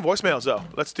play some voicemails though.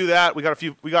 Let's do that. We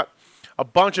got a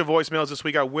bunch of voicemails this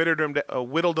week. I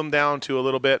whittled them down to a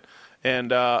little bit, and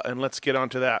let's get on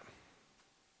to that.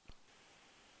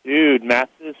 Dude,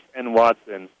 Mathis and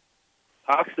Watson.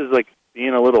 Cox is like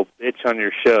being a little bitch on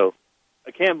your show.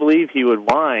 I can't believe he would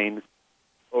whine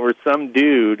over some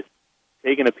dude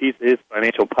taking a piece of his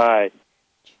financial pie.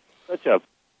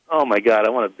 Oh my God, I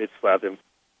want to bitch slap him.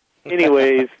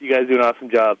 Anyways, you guys do an awesome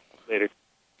job. Later.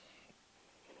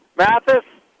 Mathis,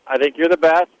 I think you're the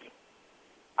best.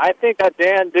 I think that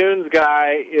Dan Dunes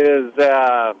guy is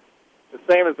the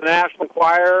same as the National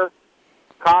Enquirer.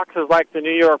 Cox is like the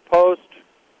New York Post.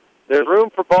 There's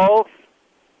room for both,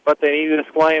 but they need to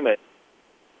disclaim it.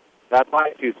 That's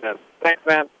my 2 cents. Thanks,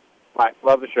 man. Bye.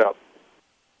 Love the show.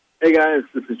 Hey, guys.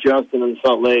 This is Justin in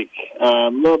Salt Lake.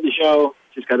 Love the show.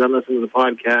 Just got done listening to the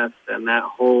podcast, and that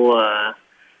whole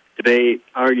debate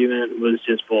argument was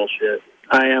just bullshit.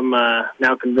 I am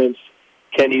now convinced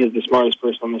Kenny is the smartest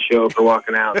person on the show for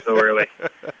walking out so early.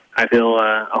 I feel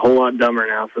a whole lot dumber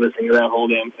now for listening to that whole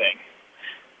damn thing.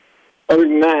 Other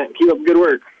than that, keep up the good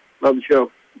work. Love the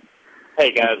show.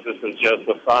 Hey, guys, this is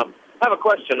Joseph. I have a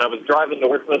question. I was driving to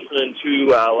work listening to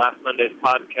last Monday's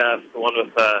podcast, the one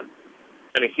with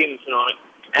Kenny Stevenson on it,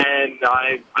 and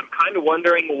I'm kind of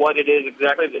wondering what it is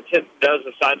exactly that Tits does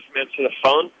aside from answer the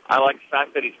phone. I like the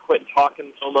fact that he's quit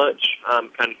talking so much.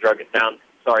 Kind of drug it down.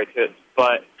 Sorry, Tits.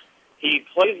 But he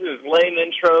plays his lame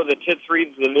intro, the Tits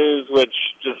reads the news, which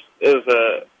just is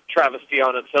a travesty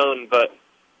on its own, but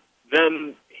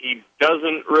then he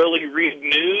doesn't really read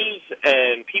news,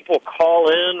 and people call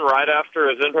in right after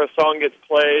his intro song gets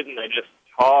played, and they just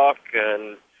talk,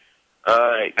 and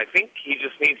I think he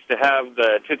just needs to have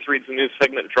the Tits Reads the News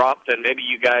segment dropped, and maybe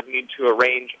you guys need to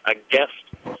arrange a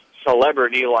guest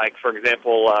celebrity, like, for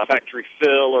example, Factory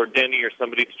Phil or Denny or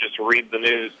somebody to just read the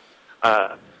news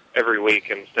every week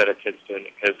instead of Tits doing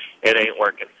it, because it ain't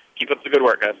working. Keep up the good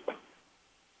work, guys.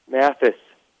 Mathis,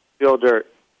 Bill Dirt.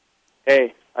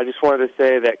 Hey, I just wanted to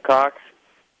say that Cox,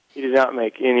 he did not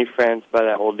make any friends by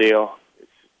that whole deal.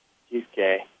 He's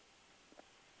gay.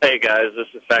 Hey guys, this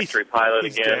is Factory Pilot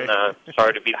again.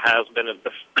 Sorry to be has-been of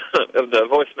the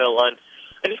voicemail line.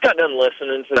 I just got done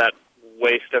listening to that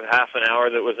waste of half an hour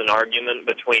that was an argument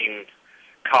between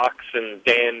Cox and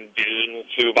Dan Dunes,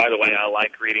 who, by the way, I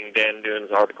like reading Dan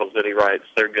Dunes' articles that he writes.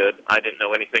 They're good. I didn't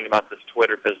know anything about this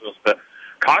Twitter business, but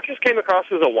Cox just came across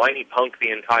as a whiny punk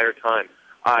the entire time.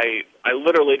 I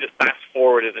literally just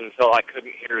fast-forwarded until I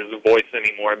couldn't hear his voice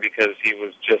anymore because he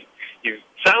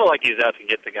sounded like he's out to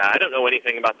get the guy. I don't know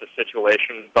anything about the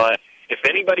situation, but if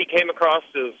anybody came across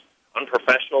as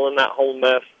unprofessional in that whole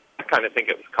mess, I kind of think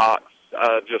it was Cox,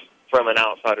 just from an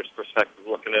outsider's perspective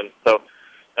looking in. So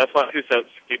that's my 2 cents.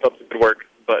 Keep up the good work,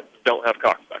 but don't have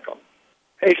Cox back on.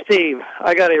 Hey, Steve,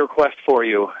 I got a request for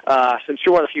you. Since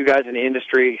you're one of the few guys in the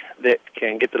industry that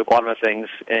can get to the bottom of things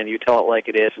and you tell it like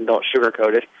it is and don't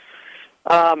sugarcoat it,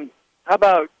 how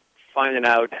about finding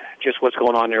out just what's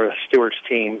going on there with Stewart's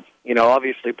team? You know,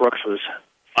 obviously Brooks was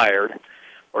fired,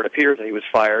 or it appears that he was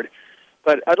fired.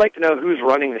 But I'd like to know who's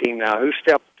running the team now. Who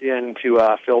stepped into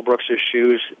Phil Brooks'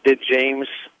 shoes? Did James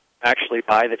actually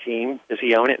buy the team? Does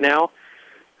he own it now?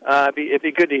 It'd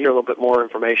be good to hear a little bit more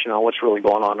information on what's really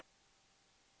going on.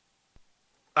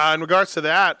 In regards to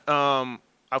that, from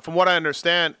what I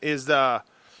understand, is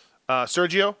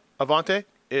Sergio Avante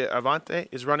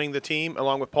is running the team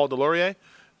along with Paul Delorier.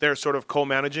 They're sort of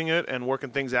co-managing it and working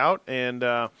things out. And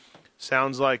it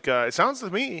sounds to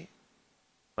me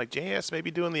like JS may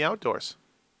be doing the outdoors.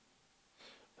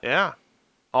 Yeah,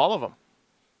 all of them.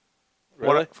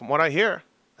 Really? From what I hear,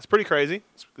 that's pretty crazy.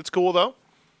 It's cool though.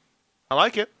 I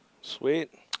like it.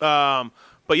 Sweet.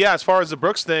 But yeah, as far as the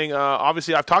Brooks thing,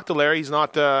 obviously I've talked to Larry. He's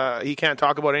not. He can't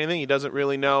talk about anything. He doesn't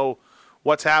really know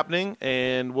what's happening,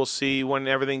 and we'll see when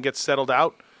everything gets settled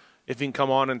out if he can come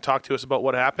on and talk to us about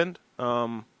what happened.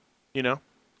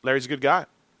 Larry's a good guy,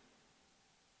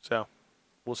 so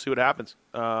we'll see what happens.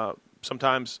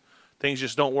 Sometimes things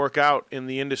just don't work out in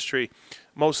the industry.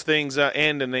 Most things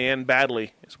end, and they end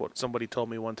badly, is what somebody told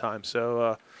me one time.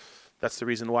 So that's the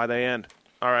reason why they end.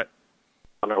 All right.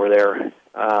 Over there.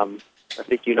 I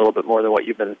think you know a little bit more than what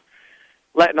you've been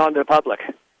letting on to the public.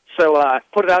 So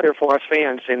put it out there for us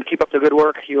fans, and keep up the good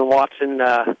work. You and Watson,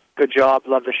 good job.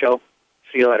 Love the show.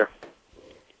 See you later.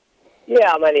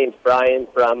 Yeah, my name's Brian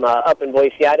from up in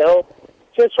Boise, Idaho.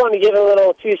 Just wanted to give a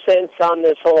little 2 cents on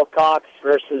this whole Cox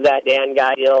versus that Dan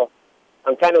guy deal.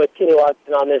 I'm kind of with Kenny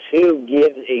Watson on this. Who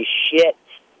gives a shit?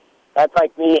 That's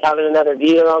like me having another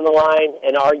dealer on the line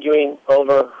and arguing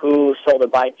over who sold a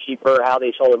bike cheaper, how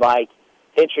they sold a bike.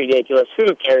 It's ridiculous.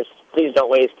 Who cares? Please don't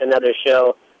waste another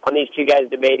show on these two guys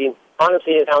debating.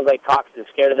 Honestly, it sounds like Cox is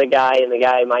scared of the guy, and the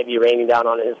guy might be raining down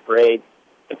on his parade.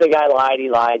 If the guy lied, he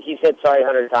lied. He said sorry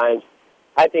 100 times.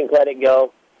 I think let it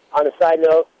go. On a side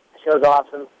note, the show's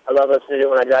awesome. I love listening to it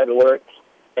when I drive to work.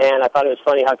 And I thought it was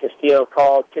funny how Castillo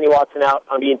called Kenny Watson out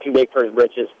on being too big for his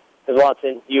britches. Because,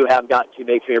 Watson, you have got too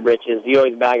big for your britches. You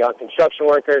always bag on construction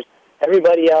workers.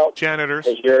 Everybody else, janitors,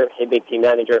 is you're a big team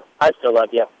manager. I still love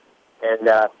you. And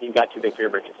you've got too big for your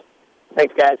britches.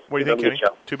 Thanks, guys. What do you think, Kenny?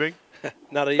 Too big?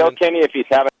 Not even. Tell Kenny if he's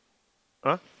having.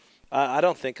 Huh? I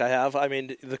don't think I have. I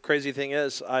mean, the crazy thing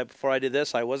is, before I did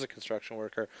this, I was a construction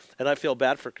worker, and I feel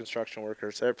bad for construction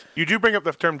workers. You do bring up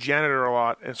the term janitor a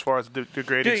lot as far as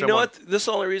degrading Dude, you know what? This is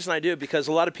the only reason I do, because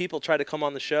a lot of people try to come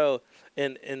on the show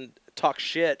and talk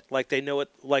shit like they know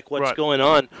what's right. going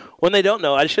on when they don't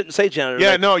know. I shouldn't say janitor.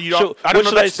 Yeah, no, you don't. I don't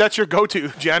know. That's your go-to,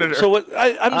 janitor. So what?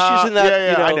 I'm just using that.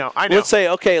 Yeah, you know, I know.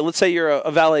 Let's say you're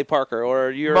a valet parker,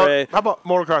 or you're How about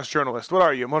motocross journalist? What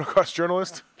are you, a motocross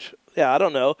journalist? Yeah, I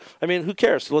don't know. I mean, who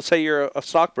cares? Let's say you're a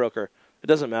stockbroker. It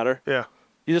doesn't matter. Yeah.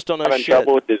 You just don't know having shit.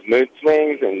 trouble with his mood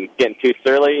swings and getting too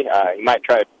surly. He might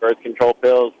try birth control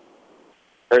pills.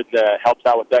 Heard that helps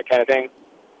out with that kind of thing.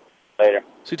 Later.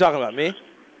 So you talking about me?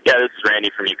 Yeah, this is Randy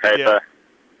from Ukaipa. Yeah.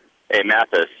 Hey,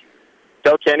 Mathis.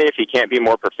 Tell Kenny if he can't be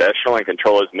more professional and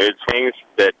control his mood swings,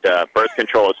 that birth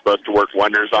control is supposed to work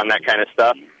wonders on that kind of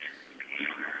stuff.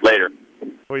 Later.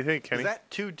 What do you think, Kenny? Is that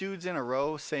two dudes in a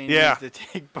row saying Yeah. he needs to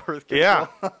take birth control?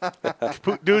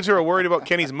 Yeah. Dudes who are worried about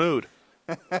Kenny's mood.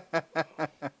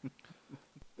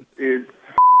 Dude,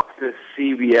 this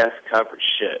CBS coverage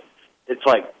shit. It's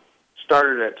like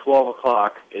started at 12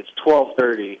 o'clock. It's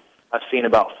 12:30. I've seen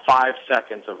about 5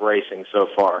 seconds of racing so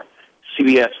far.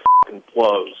 CBS fucking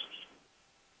blows.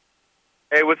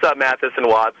 Hey, what's up, Mathis and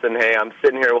Watson? Hey, I'm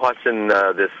sitting here watching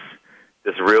this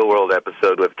Real World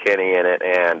episode with Kenny in it,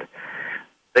 and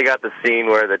they got the scene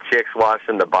where the chick's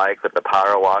washing the bike with the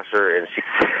power washer, and she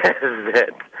says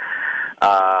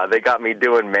that they got me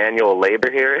doing manual labor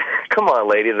here. Come on,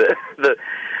 lady.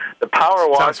 The power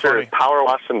washer is power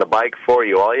washing the bike for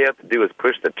you. All you have to do is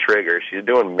push the trigger. She's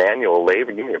doing manual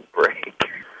labor. Give me a break.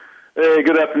 Hey,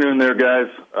 good afternoon there, guys.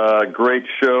 Great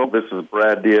show. This is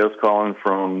Brad Diaz calling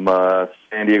from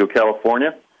San Diego,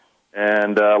 California.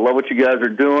 And love what you guys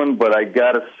are doing, but I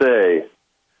got to say,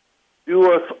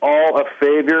 do us all a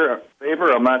favor.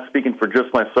 I'm not speaking for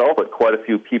just myself, but quite a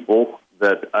few people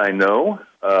that I know.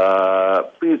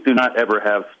 Please do not ever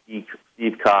have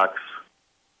Steve Cox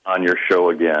on your show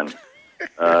again.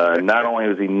 Not only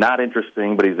is he not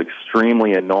interesting, but he's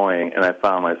extremely annoying, and I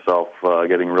found myself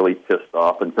getting really pissed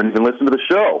off and couldn't even listen to the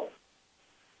show.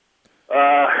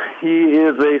 He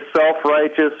is a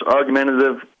self-righteous,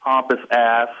 argumentative, pompous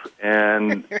ass,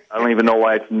 and I don't even know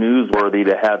why it's newsworthy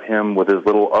to have him with his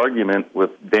little argument with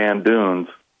Dan Dunes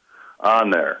on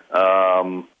there.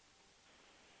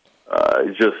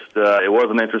 It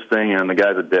wasn't interesting, and the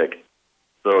guy's a dick.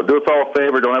 So do us all a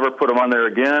favor, don't ever put him on there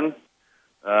again,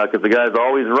 because the guy's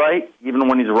always right, even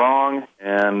when he's wrong,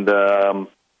 and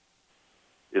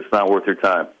it's not worth your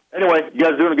time. Anyway, you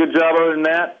guys doing a good job other than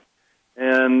that.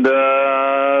 And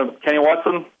Kenny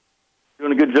Watson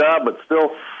doing a good job, but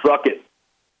still suck it.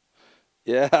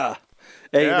 Yeah.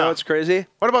 Hey, you know what's crazy?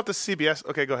 What about the CBS?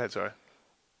 Okay, go ahead. Sorry.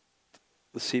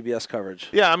 The CBS coverage.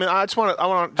 Yeah, I mean, I want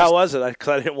to. How was it? Because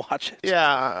I didn't watch it.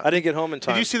 Yeah, I didn't get home in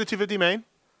time. Did you see the 250 main?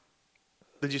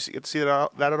 Did you get to see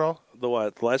that at all? The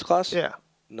what? The lights class? Yeah.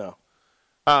 No.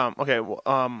 Okay. Well,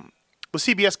 the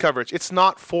CBS coverage. It's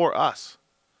not for us.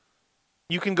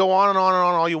 You can go on and on and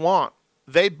on all you want.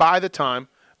 They buy the time.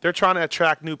 They're trying to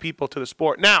attract new people to the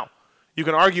sport. Now, you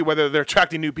can argue whether they're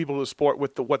attracting new people to the sport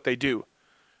with what they do.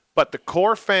 But the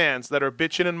core fans that are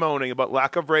bitching and moaning about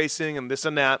lack of racing and this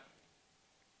and that,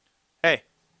 hey,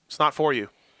 it's not for you.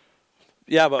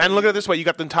 Yeah, but and look at it this way: you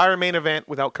got the entire main event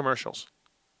without commercials.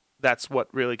 That's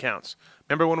what really counts.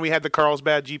 Remember when we had the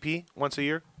Carlsbad GP once a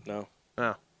year? No.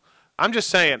 No. I'm just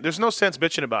saying, there's no sense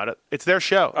bitching about it. It's their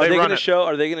show. Are they going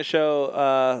to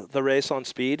show the race on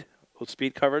speed? With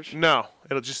speed coverage? No,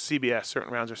 it'll just CBS.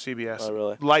 Certain rounds are CBS. Oh,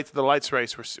 really? The lights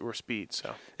race were speed.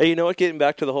 So. Hey, you know what? Getting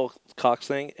back to the whole Cox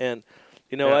thing, and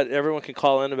you know what? Everyone can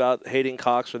call in about hating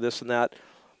Cox or this and that.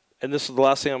 And this is the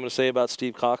last thing I'm going to say about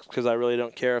Steve Cox because I really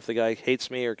don't care if the guy hates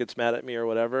me or gets mad at me or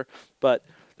whatever. But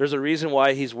there's a reason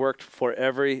why he's worked for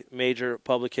every major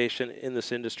publication in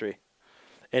this industry,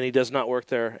 and he does not work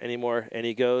there anymore. And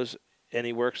he goes and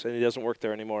he works and he doesn't work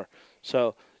there anymore.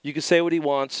 So. You can say what he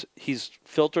wants. He's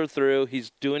filtered through.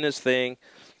 He's doing his thing.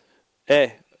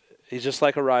 Hey, he's just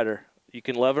like a rider. You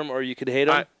can love him or you could hate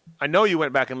him. I know you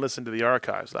went back and listened to the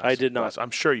archives last. I did not.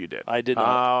 I'm sure you did. I did not.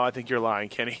 Oh, I think you're lying,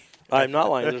 Kenny. I'm not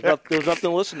lying. There's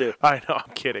nothing to listen to. I know.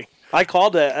 I'm kidding. I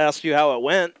called to ask you how it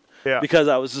went because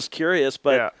I was just curious,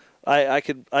 but I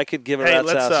could give a rat's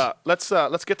ass.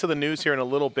 Let's get to the news here in a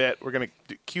little bit. We're going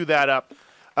to cue that up.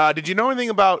 Did you know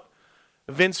anything about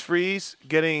Vince Friese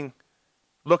getting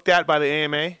looked at by the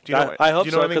AMA? Do you know, I hope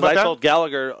do you know so, because I told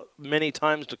Gallagher many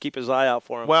times to keep his eye out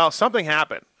for him. Well, something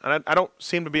happened, and I don't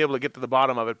seem to be able to get to the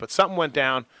bottom of it, but something went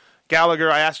down.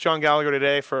 Gallagher, I asked John Gallagher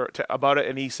today about it,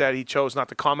 and he said he chose not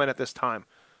to comment at this time.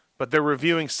 But they're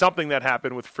reviewing something that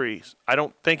happened with Friese. I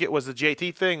don't think it was the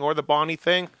JT thing or the Bonnie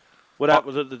thing. What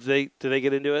happened? Did they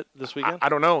get into it this weekend? I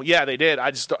don't know. Yeah, they did.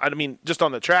 I mean, just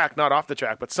on the track, not off the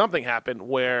track, but something happened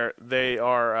where they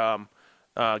are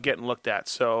getting looked at.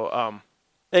 So.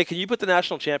 Hey, can you put the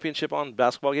national championship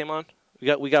basketball game on?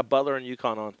 We got Butler and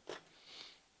UConn on.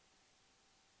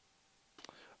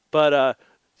 But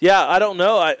I don't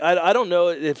know. I don't know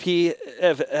if he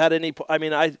have had any. I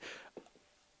mean, I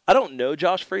don't know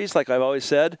Josh Friese like I've always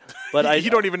said, but you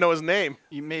don't even know his name.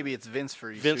 Maybe it's Vince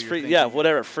Friese. Vince Friese, yeah,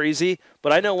 whatever, Friese.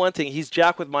 But I know one thing: he's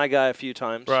jacked with my guy a few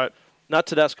times. Right. Not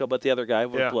Tedesco, but the other guy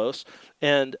with Blos,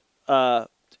 and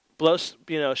Blos,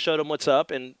 showed him what's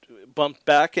up and bumped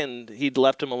back, and he'd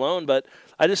left him alone. But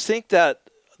I just think that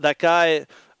guy,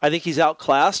 I think he's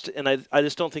outclassed, and I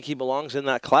just don't think he belongs in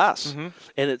that class. Mm-hmm.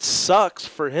 And it sucks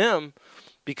for him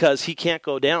because he can't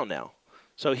go down now.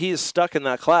 So he is stuck in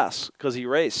that class because he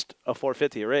raced a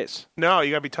 450 race. No,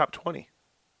 you got to be top 20.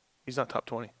 He's not top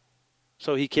 20.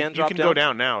 So he can drop down? You can go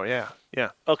down now, yeah.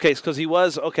 Okay, because he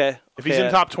was, okay. If he's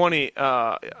in top 20,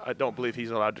 I don't believe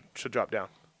he's allowed to drop down.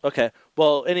 Okay.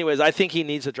 Well, anyways, I think he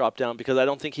needs to drop down because I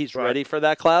don't think he's ready for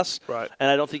that class. Right. And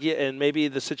I don't think and maybe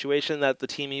the situation that the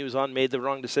team he was on made the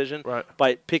wrong decision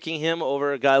by picking him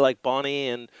over a guy like Bonnie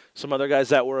and some other guys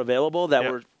that were available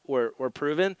that were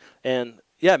proven. And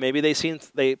yeah, maybe they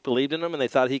believed in him and they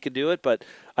thought he could do it. But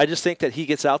I just think that he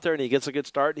gets out there and he gets a good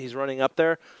start. And he's running up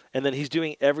there, and then he's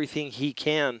doing everything he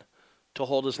can to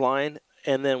hold his line.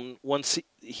 And then once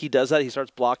he does that, he starts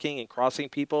blocking and crossing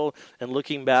people and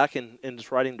looking back and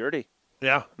just riding dirty.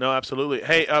 Yeah, no, absolutely.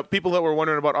 Hey, people that were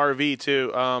wondering about RV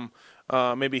too,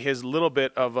 maybe his little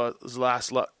bit of a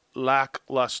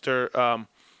lackluster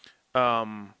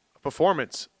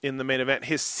performance in the main event.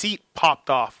 His seat popped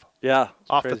off. Yeah,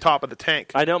 off crazy. The top of the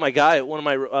tank. I know my guy, one of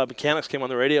my mechanics came on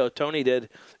the radio, Tony did,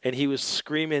 and he was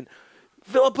screaming,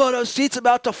 Villopoto's seat's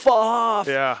about to fall off.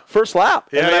 Yeah. First lap.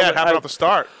 Yeah, it happened off the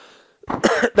start.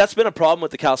 That's been a problem with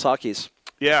the Kawasaki's.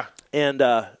 Yeah. And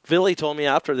Villy told me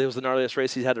after it was the gnarliest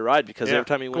race he's had to ride because every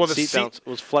time he went seat bounce, it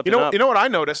was flipping up. You know what I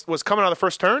noticed was coming out of the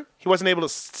first turn, he wasn't able to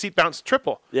seat bounce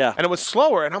triple. Yeah. And it was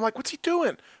slower, and I'm like, what's he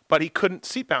doing? But he couldn't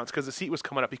seat bounce because the seat was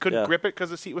coming up. He couldn't grip it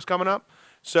because the seat was coming up.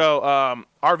 So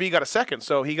RV got a second.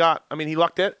 So he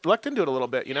lucked into it a little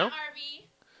bit, you know? RV.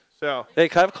 So. Hey,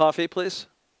 can I have coffee, please?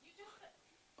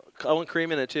 I want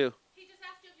cream in it, too. He just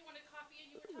asked you if you wanted coffee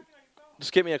and you were talking on your phone.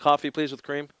 Just get me a coffee, please, with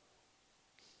cream.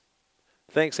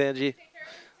 Thanks, Angie.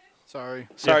 Sorry,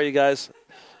 you guys.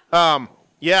 So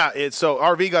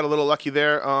RV got a little lucky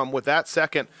there with that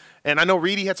second. And I know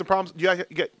Reedy had some problems.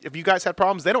 If you guys had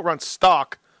problems, they don't run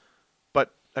stock.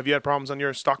 But have you had problems on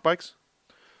your stock bikes?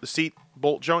 The seat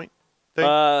bolt joint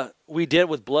thing? We did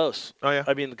with blows. Oh, yeah?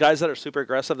 I mean, the guys that are super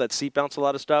aggressive, that seat bounce a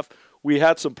lot of stuff, we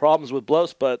had some problems with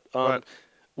blows, but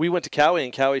we went to Cowie,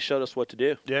 and Cowie showed us what to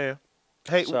do. Yeah.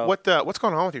 Hey, So- what's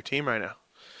going on with your team right now?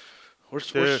 We're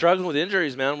struggling with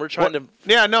injuries, man. We're trying to...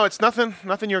 Yeah, no, it's nothing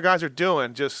your guys are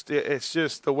doing. It's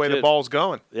just the way the ball's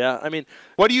going. Yeah, I mean...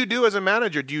 What do you do as a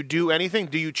manager? Do you do anything?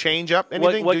 Do you change up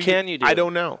anything? What can you do? I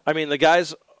don't know. I mean, the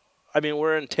guys... I mean,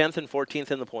 we're in 10th and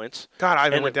 14th in the points. God,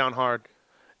 Ivan went down hard.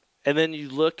 And then you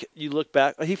look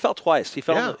back. He fell twice. He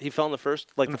fell in the first,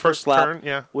 in the first lap turn,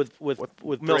 yeah. with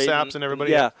Millsaps and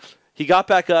everybody. Yeah. He got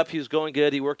back up. He was going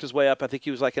good. He worked his way up. I think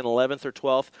he was like in 11th or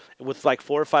 12th with like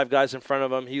 4 or 5 guys in front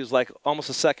of him. He was like almost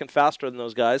a second faster than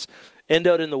those guys.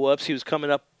 Endoed in the whoops. He was coming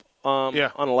up on a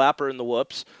lapper in the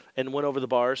whoops and went over the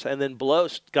bars. And then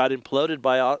Blows got imploded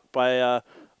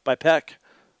by Peck.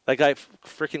 That guy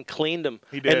freaking cleaned him.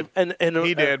 He did. And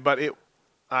he did, but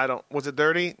was it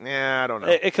dirty? Yeah, I don't know.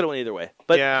 It could have went either way.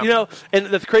 But, yeah. you know, and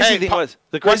the crazy thing was...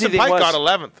 Weston Pike got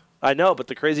 11th. I know, but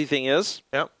the crazy thing is...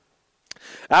 Yep.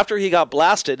 After he got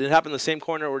blasted, it happened in the same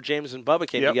corner where James and Bubba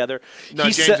came together. No,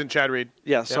 James and Chad Reed.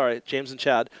 Yeah, sorry, James and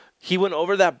Chad. He went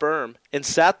over that berm and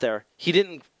sat there. He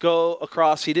didn't go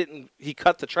across. He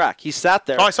cut the track. He sat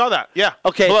there. Oh, I saw that. Yeah.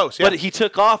 Okay, Close, yeah. but he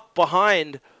took off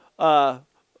behind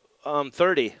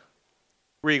 30.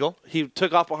 Regal. He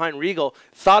took off behind Regal,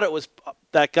 thought it was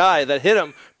that guy that hit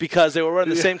him because they were wearing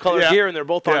the same color gear and they're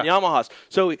both on Yamahas.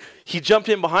 So he jumped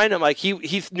in behind him like he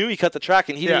knew he cut the track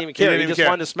and he didn't even care. He just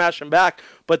wanted to smash him back.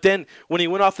 But then when he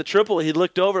went off the triple, he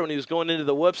looked over when he was going into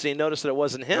the whoops and he noticed that it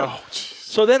wasn't him. Oh,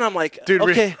 so then I'm like, dude,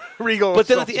 okay. Regal. But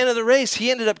then at the end of the race,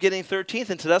 he ended up getting 13th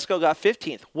and Tedesco got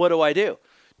 15th. What do I do?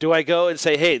 Do I go and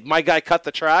say, hey, my guy cut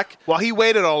the track? Well, he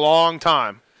waited a long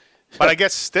time. But I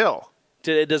guess still.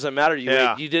 It doesn't matter.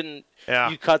 You didn't. Yeah.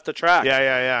 You cut the track.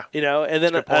 Yeah. You know, and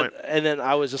then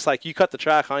I was just like, you cut the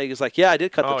track, huh? He was like, yeah, I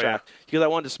did cut the track. Because I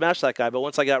wanted to smash that guy, but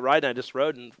once I got riding, I just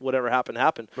rode and whatever happened,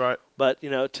 happened. Right. But, you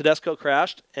know, Tedesco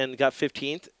crashed and got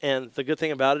 15th, and the good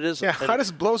thing about it is... Yeah, how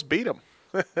does Blows beat him?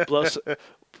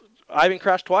 Ivan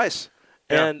crashed twice.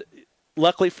 Yeah. And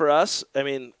luckily for us, I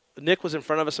mean, Nick was in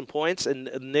front of us in points, and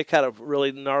Nick had a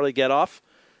really gnarly get-off.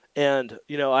 And,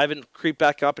 you know, Ivan creeped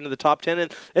back up into the top 10.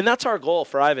 And that's our goal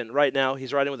for Ivan right now.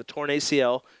 He's riding with a torn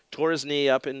ACL, tore his knee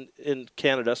up in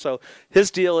Canada. So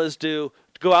his deal is to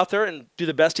go out there and do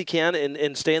the best he can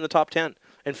and stay in the top 10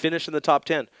 and finish in the top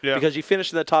 10. Yeah. Because you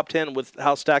finish in the top 10 with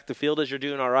how stacked the field is, you're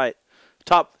doing all right.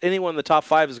 Anyone in the top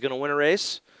 5 is going to win a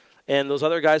race, and those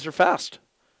other guys are fast.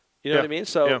 You know what I mean?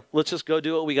 So let's just go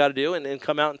do what we got to do and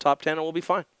come out in top 10, and we'll be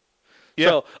fine. Yeah.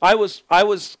 So I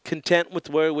was content with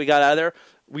where we got out of there.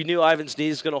 We knew Ivan's knee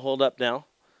is going to hold up now.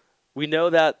 We know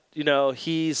that, you know,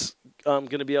 he's going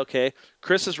to be okay.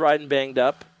 Chris is riding banged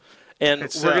up, and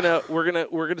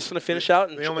we're just gonna finish out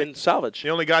and salvage. The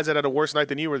only guys that had a worse night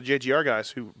than you were the JGR guys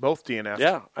who both DNF'd.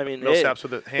 Yeah, I mean, Millsaps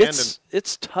with a hand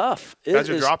it's tough. Guys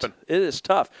are dropping. It is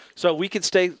tough. So we can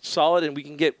stay solid and we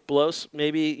can get Blows.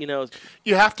 Maybe, you know,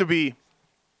 you have to be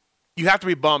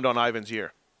bummed on Ivan's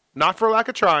year, not for lack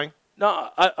of trying. No,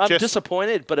 I'm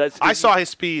disappointed, but I saw his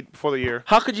speed before the year.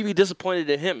 How could you be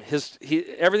disappointed in him?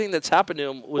 Everything that's happened to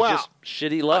him was just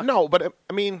shitty luck. No, but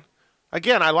I mean,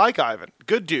 again, I like Ivan.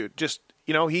 Good dude. Just,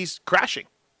 you know, he's crashing.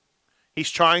 He's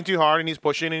trying too hard, and he's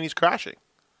pushing, and he's crashing.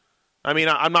 I mean,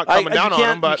 I'm not coming down on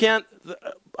him, but...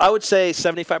 I would say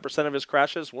 75% of his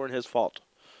crashes weren't his fault,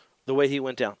 the way he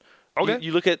went down. Okay.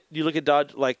 You look at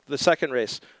Dodge, like the second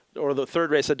race, or the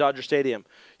third race at Dodger Stadium.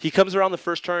 He comes around the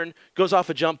first turn, goes off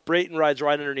a jump, Brayton rides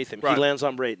right underneath him. Right. He lands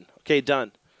on Brayton. Okay,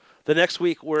 done. The next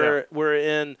week, we're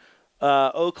in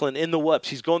Oakland in the whoops.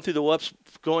 He's going through the whoops,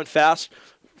 going fast.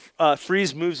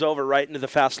 Friese moves over right into the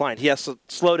fast line. He has to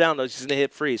slow down, though. He's going to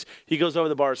hit Friese. He goes over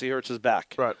the bars. He hurts his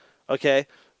back. Right. Okay?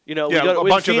 You know, a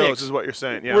bunch of those is what you're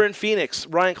saying. Yeah. We're in Phoenix.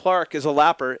 Ryan Clark is a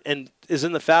lapper and is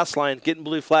in the fast line, getting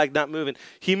blue flag, not moving.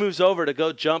 He moves over to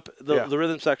go jump the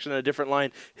rhythm section in a different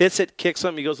line, hits it, kicks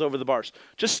him, he goes over the bars.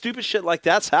 Just stupid shit like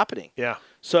that's happening. Yeah.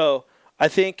 So I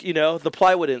think, you know, the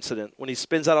plywood incident, when he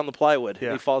spins out on the plywood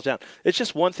and he falls down. It's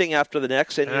just one thing after the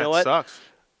next, and you know what? It sucks.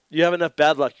 You have enough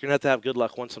bad luck. You're going to have good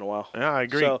luck once in a while. Yeah, I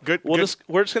agree. So we're just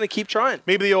going to keep trying.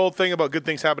 Maybe the old thing about good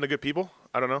things happen to good people.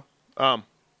 I don't know.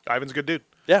 Ivan's a good dude.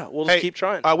 Yeah, we'll just keep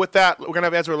trying. With that, we're going to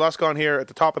have Ezra Lusk on here at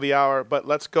the top of the hour, but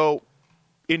let's go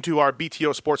into our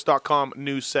BTOsports.com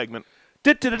news segment.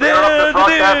 Gayest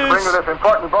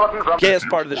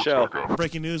part of the show.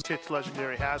 Breaking news. Tits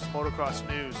legendary has motocross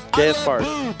news. Gayest part.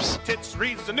 Tits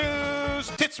reads the news.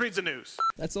 Tits reads the news.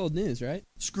 That's old news, right?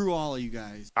 Screw all of you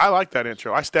guys. I like that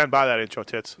intro. I stand by that intro,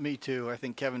 Tits. Me too. I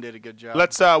think Kevin did a good job.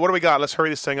 Let's. What do we got? Let's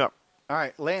hurry this thing up. All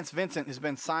right. Lance Vincent has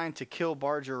been signed to Kill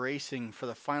Barger Racing for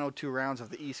the final 2 rounds of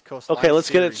the East Coast Okay, Live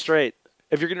let's get it Series. straight.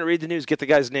 If you're going to read the news, get the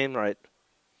guy's name right.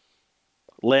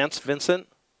 Lance Vincent?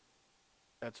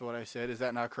 That's what I said. Is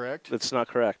that not correct? That's not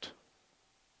correct.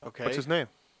 Okay. What's his name?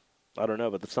 I don't know,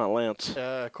 but that's not Lance.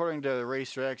 According to the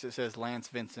Racetracks, it says Lance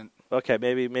Vincent. Okay,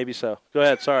 maybe so. Go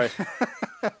ahead. Sorry.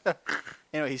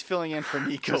 Anyway, he's filling in for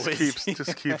Nico.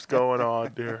 Just keeps going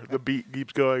on, dear. The beat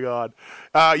keeps going on.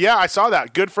 Yeah, I saw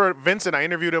that. Good for Vincent. I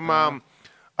interviewed him in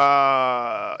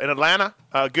Atlanta.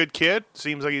 Good kid.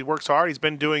 Seems like he works hard. He's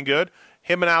been doing good.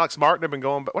 Him and Alex Martin have been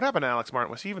going. But what happened to Alex Martin?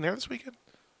 Was he even there this weekend?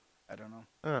 I don't know.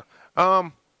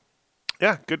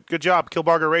 Yeah, good job,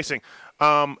 Kilbarger Racing.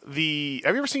 Have you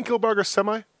ever seen Kilbarger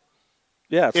semi?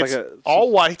 Yeah, it's it's like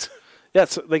all white. Yeah,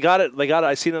 they got it.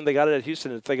 I seen them. They got it at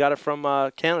Houston. They got it from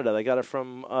Canada. They got it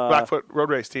from Blackfoot Road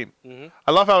Race team. Mm-hmm.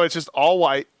 I love how it's just all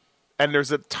white, and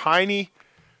there's a tiny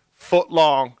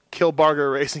foot-long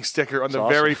Kilbarger Racing sticker on the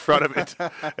very front of it,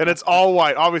 and it's all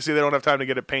white. Obviously, they don't have time to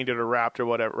get it painted or wrapped or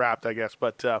whatever, I guess.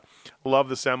 But love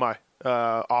the semi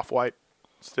off-white.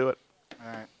 Let's do it. All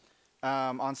right.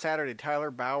 On Saturday, Tyler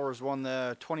Bowers won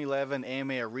the 2011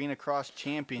 AMA Arena Cross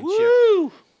Championship.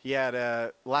 Woo! He had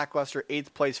a lackluster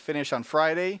 8th place finish on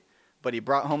Friday, but he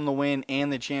brought home the win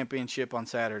and the championship on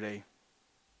Saturday.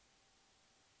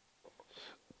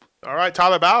 All right,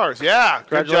 Tyler Bowers. Yeah,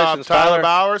 good job, Tyler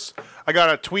Bowers. I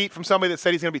got a tweet from somebody that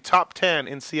said he's going to be top 10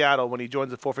 in Seattle when he joins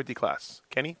the 450 class.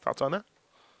 Kenny, thoughts on that?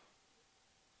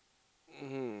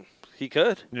 He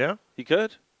could. Yeah? He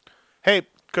could. Hey,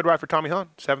 good ride for Tommy Hahn,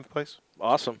 7th place.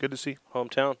 Awesome. Good to see.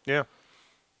 Hometown. Yeah.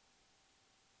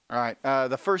 All right.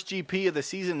 The first GP of the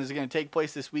season is going to take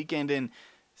place this weekend in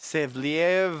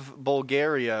Sevliev,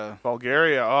 Bulgaria.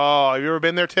 Bulgaria. Oh, have you ever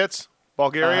been there, Tits?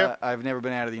 Bulgaria? I've never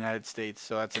been out of the United States,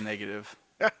 so that's a negative.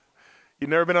 You've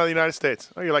never been out of the United States.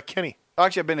 Oh, you're like Kenny.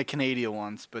 Actually, I've been to Canada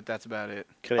once, but that's about it.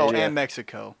 Canada. Oh, and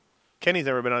Mexico. Kenny's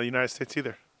never been out of the United States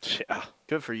either. Yeah.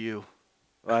 Good for you.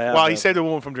 Well, he saved a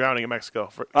woman from drowning in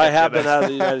Mexico. I have been out of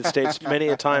the United States many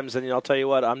a times, and I'll tell you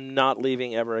what, I'm not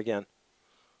leaving ever again.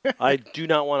 I do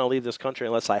not want to leave this country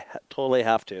unless I totally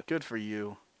have to. Good for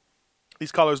you.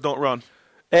 These colors don't run.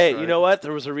 Hey, you know what?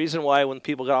 There was a reason why when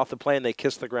people got off the plane, they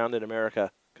kissed the ground in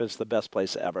America, because it's the best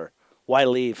place ever. Why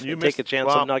leave and take a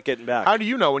chance of not getting back? How do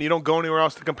you know when you don't go anywhere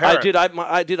else to compare?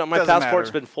 I did. My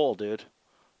passport's been full, dude.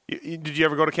 Did you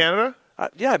ever go to Canada?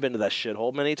 Yeah, I've been to that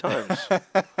shithole many times.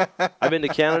 I've been to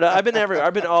Canada. I've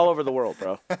been all over the world,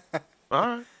 bro. All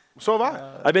right. So have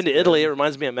I. I've been to Italy. It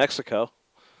reminds me of Mexico.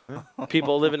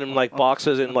 People living in like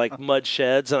boxes in like mud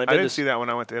sheds. And I didn't see that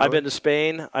when I went to Italy. I've been to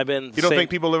Spain. You don't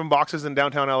think people live in boxes in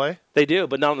downtown LA? They do,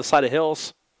 but not on the side of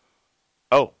hills.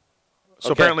 Oh.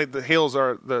 So apparently the hills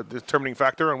are the determining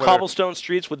factor. And cobblestone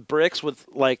streets with bricks with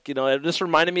it just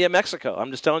reminded me of Mexico. I'm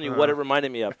just telling you what it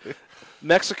reminded me of.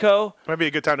 Mexico. Might be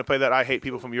a good time to play that I hate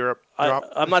people from Europe drop.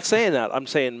 I'm not saying that. I'm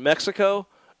saying Mexico,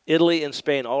 Italy, and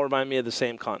Spain all remind me of the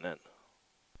same continent.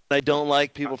 I don't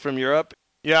like people from Europe.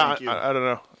 Yeah, I don't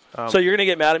know. So you're going to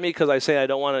get mad at me because I say I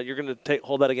don't want to. You're going to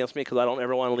hold that against me because I don't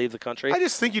ever want to leave the country. I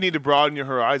just think you need to broaden your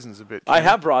horizons a bit. I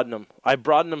have broadened them. I've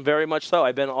broadened them very much so.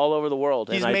 I've been all over the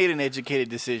world. He's made an educated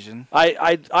decision.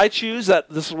 I choose that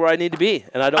this is where I need to be,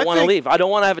 and I don't want to leave. I don't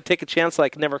want to have to take a chance that I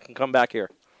never can come back here.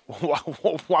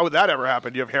 Why would that ever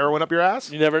happen? Do you have heroin up your ass?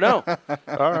 You never know.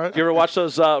 All right. You ever watch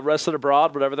those Arrested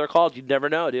Abroad, whatever they're called? You never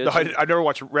know, dude. No, I never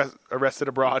watched Arrested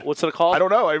Abroad. What's it called? I don't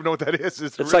know. I don't even know what that is.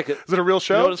 Is it a real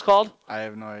show? You know what it's called? I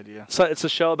have no idea. So it's a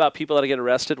show about people that get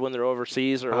arrested when they're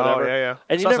overseas or whatever. Oh, yeah.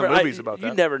 And you never movies about that.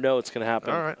 You never know what's going to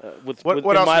happen. All right. What else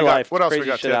in my life, what else crazy we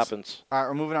got, shit happens. All right,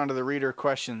 we're moving on to the reader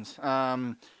questions.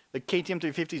 The KTM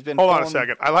 350 has been. Hold on a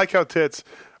second. I like how Tits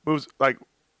moves. Like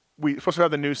we supposed to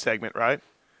have the news segment, right?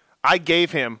 I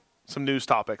gave him some news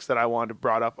topics that I wanted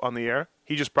brought up on the air.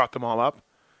 He just brought them all up.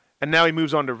 And now he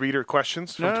moves on to reader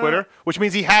questions from Twitter, which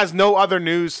means he has no other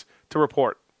news to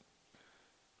report.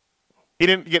 He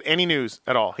didn't get any news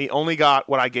at all. He only got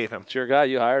what I gave him. It's your guy.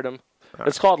 You hired him.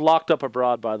 It's called Locked Up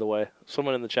Abroad, by the way.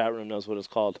 Someone in the chat room knows what it's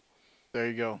called. There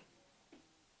you go.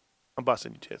 I'm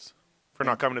busting you, Tits, for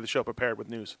not coming to the show prepared with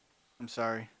news. I'm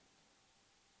sorry.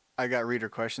 I got reader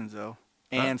questions, though,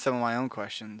 and some of my own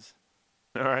questions.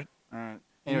 All right. All right.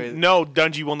 Anyway, no,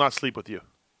 Dungy will not sleep with you.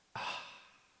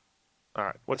 All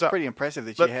right. What's It's up? pretty impressive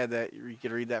that you had that. You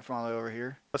could read that from all the way over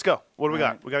here. Let's go. What do we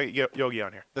got? Right. We got to get Yogi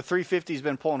on here. The 350's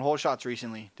been pulling hole shots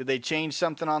recently. Did they change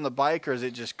something on the bike, or is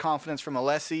it just confidence from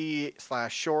Alessi /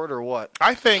 short, or what?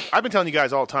 I think I've been telling you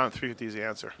guys all the time 350 is the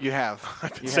answer. You have.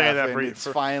 I've been saying that for it's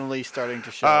finally starting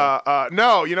to show.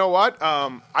 No, you know what?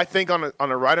 I think on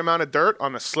a right amount of dirt,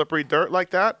 on a slippery dirt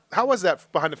like that. How was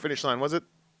that behind the finish line? Was it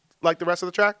like the rest of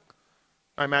the track?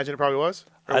 I imagine it probably was.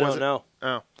 Or I was don't know.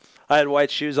 Oh. I had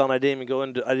white shoes on. I didn't even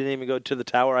go to the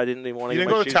tower. I didn't even want to. You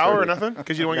didn't go to the tower or nothing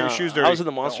because you didn't want to get your shoes dirty. I was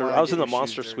in the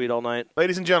monster suite all night.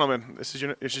 Ladies and gentlemen, this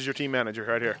is your team manager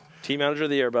right here. Team manager of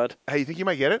the year, bud. Hey, you think you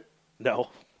might get it? No.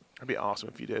 That'd be awesome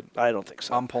if you did. I don't think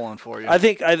so. I'm pulling for you. I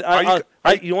think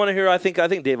you want to hear? I think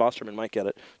Dave Osterman might get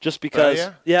it just because.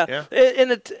 Yeah.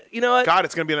 And it, you know what? God,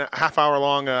 it's going to be a half-hour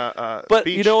long But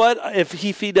speech. you know what? If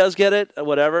he does get it,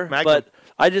 whatever. Magnum. But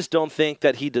I just don't think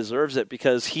that he deserves it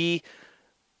because he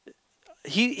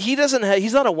doesn't have,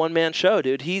 he's not a one-man show,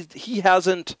 dude. He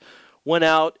hasn't went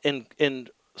out and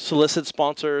solicited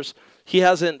sponsors. He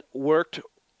hasn't worked,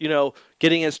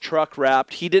 getting his truck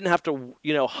wrapped. He didn't have to,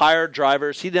 hire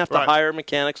drivers. He didn't have to hire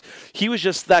mechanics. He was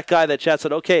just that guy that Chad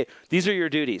said, okay, these are your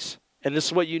duties, and this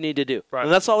is what you need to do. Right.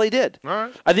 And that's all he did. All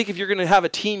right. I think if you're going to have a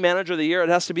team manager of the year, it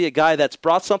has to be a guy that's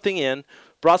brought something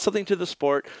to the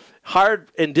sport,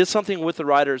 hired and did something with the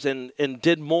riders and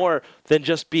did more than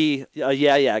just be a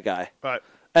yeah guy. Right.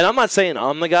 And I'm not saying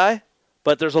I'm the guy,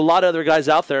 but there's a lot of other guys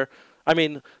out there. I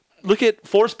mean, look at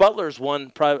Forrest Butler's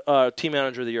won team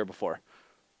manager of the year before.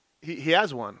 He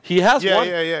has one. He has one.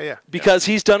 Yeah. Because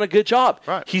he's done a good job.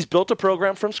 Right. He's built a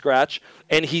program from scratch,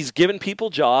 and he's given people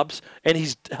jobs, and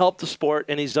he's helped the sport,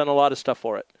 and he's done a lot of stuff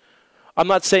for it. I'm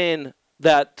not saying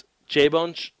that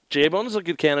J-Bone is a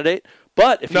good candidate,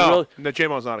 but if no,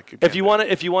 J-Bone's not a good candidate.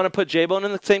 If you want to put J-Bone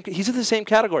in the same, he's in the same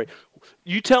category.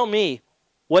 You tell me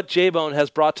what J-Bone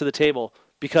has brought to the table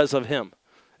because of him.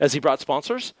 Has he brought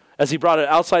sponsors? Has he brought an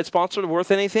outside sponsor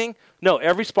worth anything? No,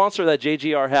 every sponsor that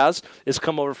JGR has is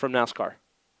come over from NASCAR.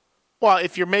 Well,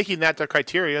 if you're making that the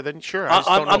criteria, then sure.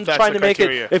 I'm trying to make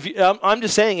it. I'm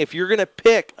just saying, if you're going to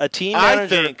pick a team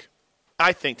manager,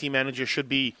 I think team manager should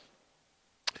be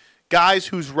guys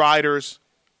whose riders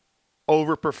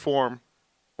overperform,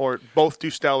 or both do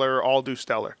stellar, or all do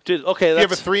stellar. Dude, okay, if you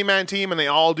have a 3-man team and they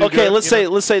all do. Okay, good,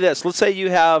 let's say this. Let's say you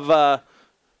have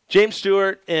James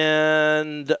Stewart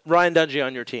and Ryan Dungey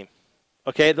on your team.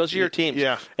 Okay, those are your teams.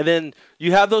 Yeah. And then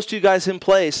you have those two guys in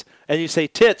place, and you say,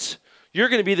 Tits, you're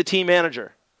going to be the team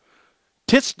manager.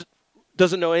 Tits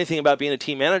doesn't know anything about being a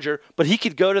team manager, but he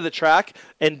could go to the track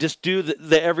and just do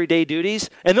the everyday duties,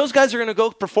 and those guys are going to go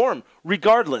perform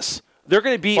regardless. They're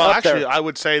going to be up there. Actually, I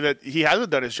would say that he hasn't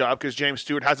done his job because James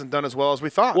Stewart hasn't done as well as we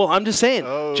thought. Well, I'm just saying.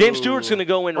 James Stewart's going to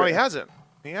go in. Well, he hasn't.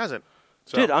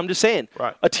 So. Dude, I'm just saying.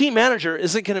 Right. A team manager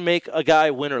isn't going to make a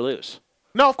guy win or lose.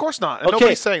 No, of course not. And okay,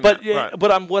 nobody's saying but, that. Right.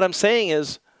 But what I'm saying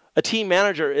is a team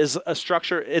manager is a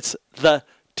structure. It's the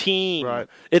team. Right.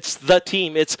 It's the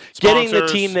team. It's Sponsors, getting the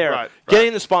team there, right.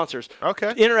 getting the sponsors,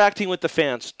 okay, interacting with the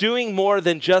fans, doing more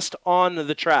than just on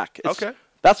the track. Okay.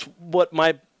 That's what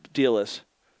my deal is.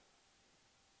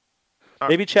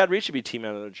 Maybe Chad Reed should be team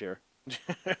manager.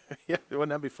 Yeah, wouldn't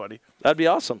that be funny? That'd be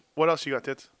awesome. What else you got,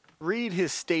 Tits? Reed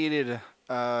has stated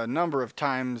a number of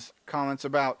times comments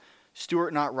about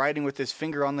Stewart not riding with his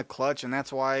finger on the clutch, and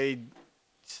that's why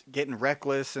it's getting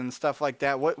reckless and stuff like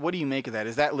that. What do you make of that?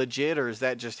 Is that legit, or is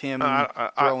that just him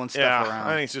throwing stuff around?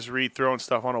 I think it's just Reed throwing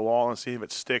stuff on a wall and see if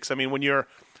it sticks. I mean, when you're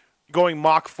going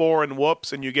Mach 4 and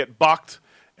whoops, and you get bucked,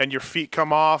 and your feet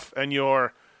come off, and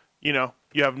you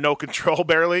have no control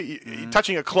barely,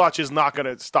 touching a clutch is not going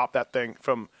to stop that thing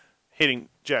from hitting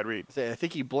Chad Reed. I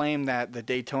think he blamed the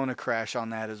Daytona crash on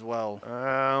that as well.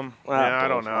 I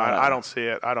don't know. I don't see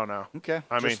it. I don't know. Okay.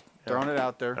 I mean, throwing it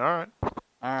out there. All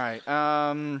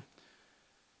right.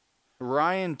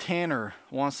 Ryan Tanner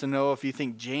wants to know if you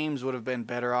think James would have been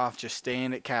better off just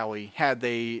staying at Cowie had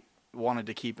they wanted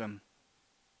to keep him.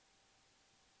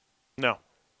 No.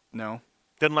 No?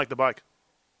 Didn't like the bike.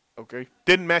 Okay.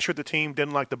 Didn't mesh with the team,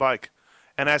 didn't like the bike.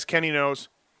 And as Kenny knows,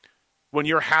 when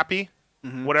you're happy,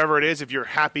 whatever it is, if you're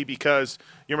happy because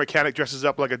your mechanic dresses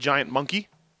up like a giant monkey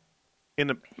in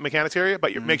the mechanics area,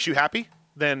 but it makes you happy,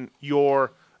 then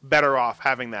you're better off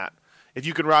having that. If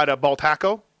you can ride a Bull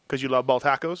Taco, because you love Bull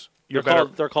Tacos, you're better.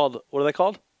 They're called, what are they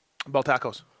called? Bull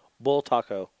Tacos. Bull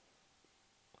Taco.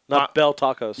 Not Bell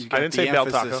Tacos. You got I didn't say Bell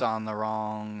emphasis Taco. on the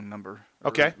wrong number.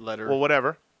 Okay. Letter. Well,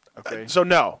 whatever. Okay. So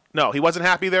no, he wasn't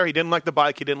happy there. He didn't like the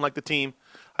bike. He didn't like the team.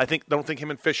 Don't think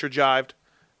him and Fisher jived,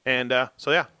 and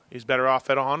he's better off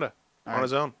at a Honda on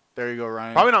his own. There you go,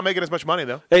 Ryan. Probably not making as much money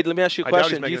though. Hey, let me ask you a I doubt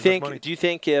question. he's Do making as much money. you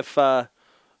think if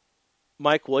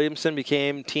Mike Williamson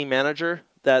became team manager,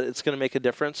 that it's going to make a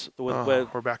difference. With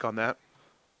we're back on that.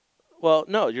 Well,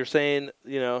 no, you're saying,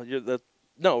 no,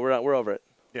 we're not. We're over it.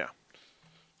 Yeah.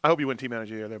 I hope you win team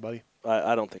manager there, buddy.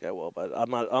 I don't think I will, but I'm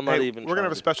not even. We're gonna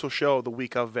have a special show the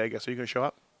week of Vegas. Are you gonna show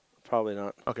up? Probably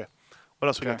not. Okay. What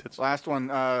else we got, Tits? Last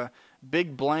one.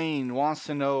 Big Blaine wants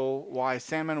to know why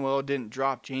San Manuel didn't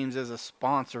drop James as a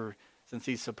sponsor since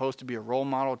he's supposed to be a role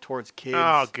model towards kids.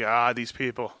 Oh, God, these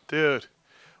people. Dude.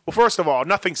 Well, first of all,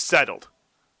 nothing's settled.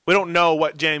 We don't know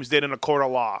what James did in a court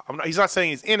of law. He's not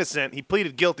saying he's innocent. He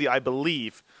pleaded guilty, I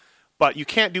believe. But you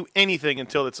can't do anything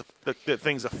until the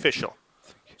thing's official.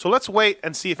 So let's wait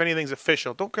and see if anything's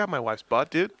official. Don't grab my wife's butt,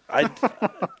 dude.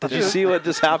 Did you see what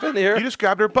just happened here? You just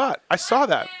grabbed her butt. I saw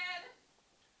that.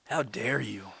 How dare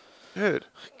you? Dude.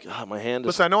 God, my hand is...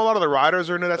 Listen, I know a lot of the riders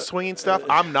are into that swinging stuff.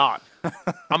 I'm not.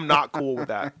 I'm not cool with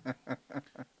that.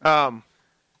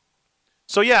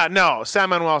 So, yeah, no, San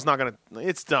Manuel's not going to...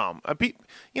 It's dumb.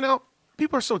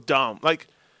 People are so dumb. Like,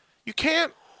 you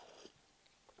can't...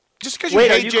 Just because you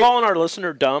Wait, hate are you calling our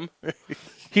listener dumb?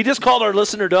 He just called our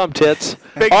listener dumb, Tits.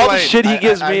 All the shit he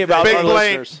gives me about our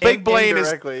listeners. Big Blaine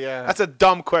is... Yeah. That's a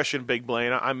dumb question, Big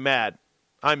Blaine. I'm mad.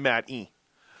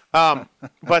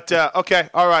 But, okay,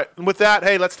 all right. And with that,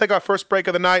 hey, let's take our first break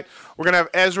of the night. We're going to have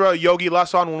Ezra Yogi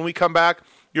Lusk on when we come back.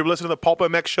 You're listening to the Pulp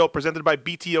MX Show presented by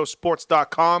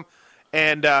BTOsports.com.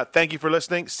 And thank you for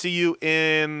listening. See you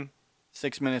in...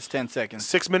 6 minutes, 10 seconds.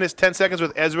 6 minutes, 10 seconds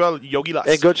with Ezra Yogi Lusk.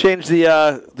 Hey, go change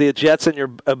the jets in your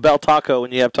Bel Taco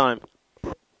when you have time.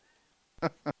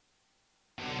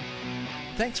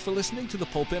 Thanks for listening to the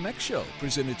Pulp MX Show,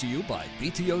 presented to you by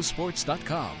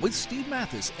BTOsports.com with Steve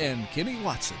Mathis and Kenny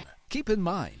Watson. Keep in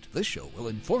mind, this show will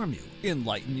inform you,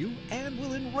 enlighten you, and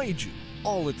will enrage you,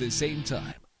 all at the same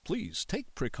time. Please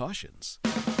take precautions.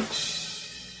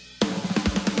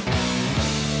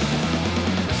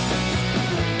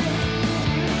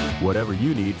 Whatever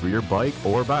you need for your bike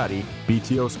or body,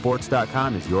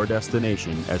 BTOsports.com is your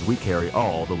destination as we carry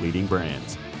all the leading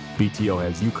brands. BTO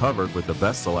has you covered with the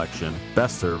best selection,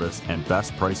 best service, and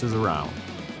best prices around.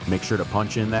 Make sure to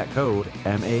punch in that code,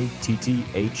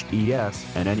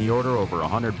 MATTHES, and any order over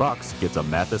 $100 gets a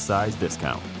Mathis-size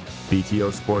discount.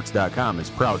 BTOsports.com is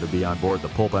proud to be on board the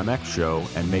Pulp MX Show,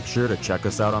 and make sure to check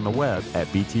us out on the web at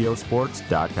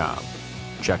BTOsports.com.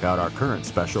 Check out our current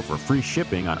special for free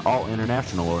shipping on all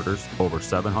international orders over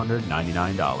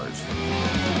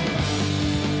 $799.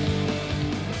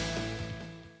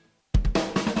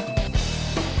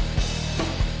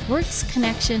 Works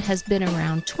Connection has been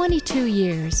around 22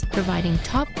 years, providing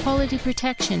top quality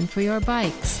protection for your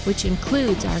bikes, which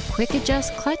includes our quick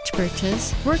adjust clutch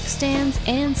perches, work stands,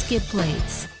 and skid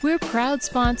plates. We're proud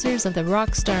sponsors of the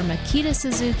rockstar Makita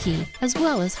Suzuki, as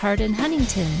well as Hardin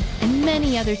Huntington, and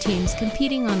many other teams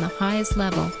competing on the highest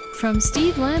level. From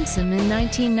Steve Lamson in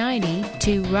 1990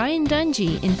 to Ryan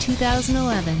Dungey in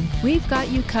 2011, we've got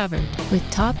you covered with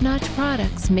top-notch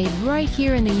products made right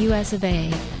here in the US of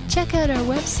A. Check out our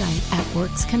website at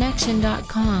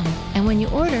worksconnection.com, and when you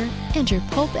order, enter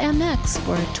PulpMX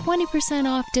for a 20%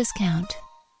 off discount.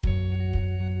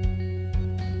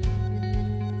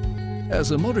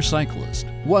 As a motorcyclist,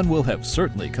 one will have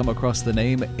certainly come across the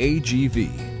name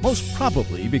AGV, most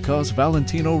probably because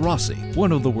Valentino Rossi,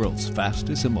 one of the world's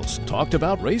fastest and most talked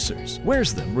about racers,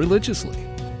 wears them religiously.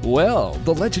 Well,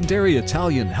 the legendary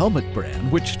Italian helmet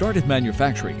brand, which started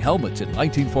manufacturing helmets in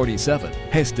 1947,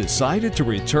 has decided to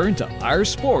return to our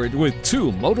sport with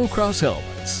two motocross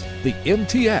helmets, the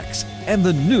MTX and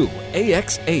the new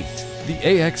AX8. The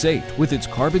AX8, with its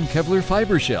carbon Kevlar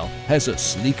fiber shell, has a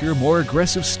sleeker, more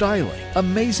aggressive styling,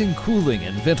 amazing cooling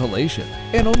and ventilation,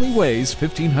 and only weighs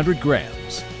 1,500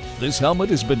 grams. This helmet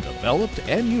has been developed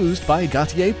and used by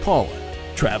Gautier Paulin,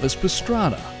 Travis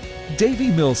Pastrana,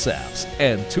 Davi Millsaps,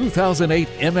 and 2008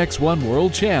 MX1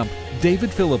 World Champ David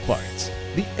Philipparts.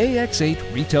 The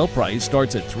AX8 retail price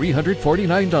starts at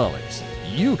 $349.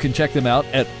 You can check them out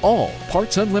at all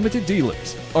Parts Unlimited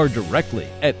dealers or directly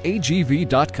at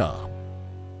agv.com.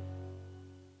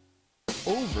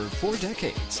 Over 4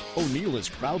 decades, O'Neill is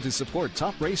proud to support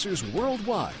top racers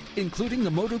worldwide, including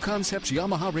the Moto Concepts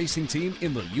Yamaha racing team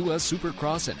in the U.S.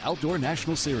 Supercross and Outdoor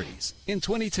National Series. In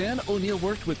 2010, O'Neill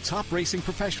worked with top racing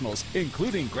professionals,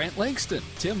 including Grant Langston,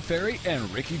 Tim Ferry, and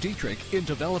Ricky Dietrich, in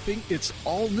developing its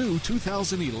all-new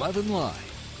 2011 line.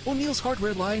 O'Neill's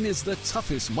hardware line is the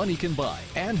toughest money can buy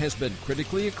and has been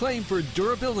critically acclaimed for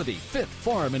durability, fit,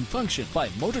 form, and function by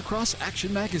Motocross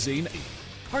Action Magazine.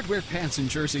 Hardware pants and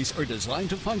jerseys are designed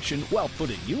to function while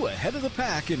putting you ahead of the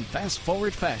pack in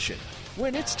fast-forward fashion.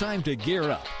 When it's time to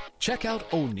gear up, check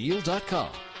out O'Neill.com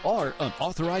or an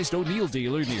authorized O'Neill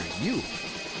dealer near you.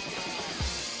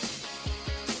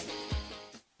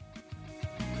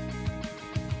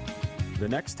 The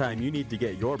next time you need to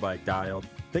get your bike dialed,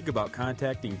 think about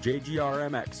contacting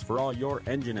JGRMX for all your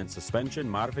engine and suspension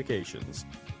modifications.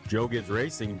 Joe Gibbs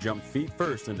Racing jumped feet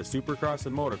first into Supercross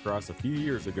and Motocross a few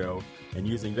years ago, and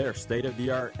using their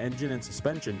state-of-the-art engine and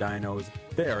suspension dynos,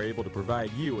 they are able to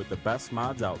provide you with the best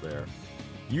mods out there.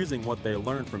 Using what they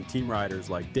learned from team riders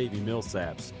like Davi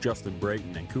Millsaps, Justin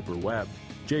Brayton, and Cooper Webb,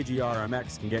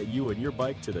 JGRMX can get you and your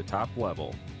bike to the top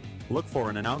level. Look for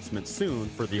an announcement soon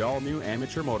for the all-new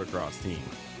amateur motocross team.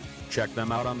 Check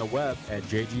them out on the web at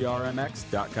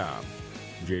jgrmx.com.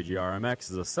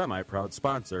 JGRMX is a semi-proud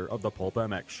sponsor of the Pulp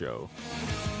MX Show.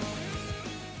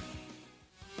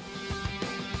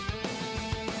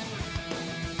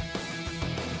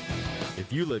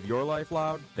 If you live your life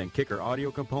loud, then Kicker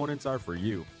Audio Components are for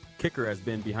you. Kicker has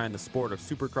been behind the sport of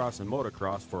Supercross and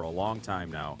Motocross for a long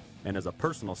time now, and is a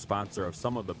personal sponsor of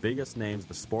some of the biggest names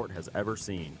the sport has ever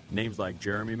seen. Names like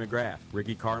Jeremy McGrath,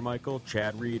 Ricky Carmichael,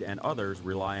 Chad Reed, and others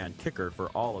rely on Kicker for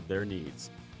all of their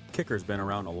needs. Kicker's been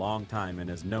around a long time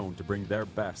and is known to bring their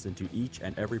best into each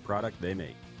and every product they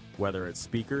make. Whether it's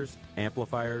speakers,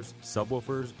 amplifiers,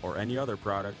 subwoofers, or any other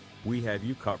product, we have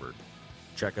you covered.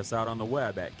 Check us out on the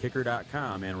web at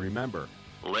kicker.com, and remember,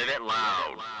 live it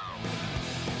loud.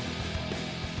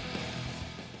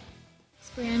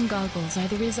 Brand goggles are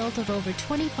the result of over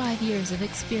 25 years of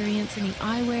experience in the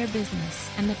eyewear business,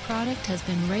 and the product has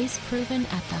been race-proven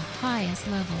at the highest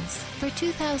levels. For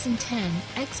 2010,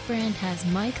 X-Brand has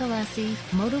Mike Alessi,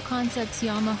 Moto Concepts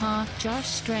Yamaha, Josh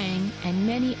Strang, and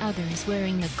many others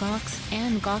wearing the Gox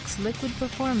and Gox Liquid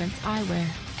Performance eyewear.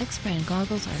 X-Brand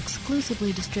goggles are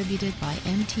exclusively distributed by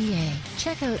MTA.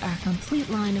 Check out our complete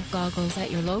line of goggles at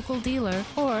your local dealer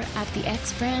or at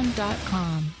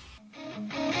thexbrand.com.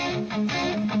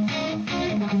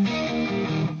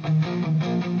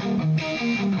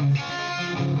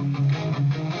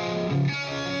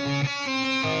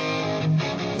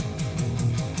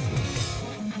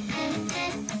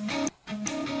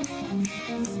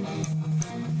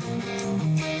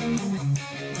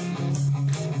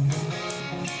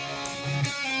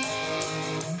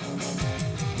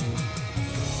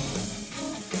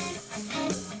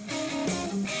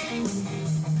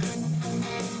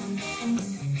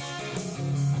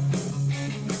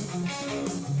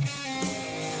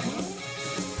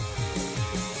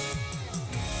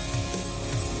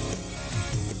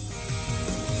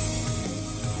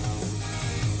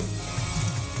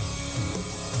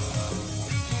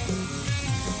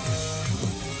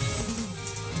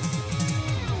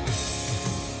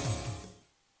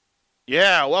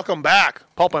 Yeah, welcome back.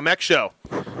 Pulp MX Show.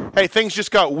 Hey, things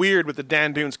just got weird with the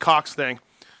Dan Dunes Cox thing.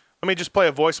 Let me just play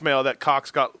a voicemail that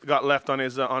Cox got left on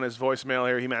his voicemail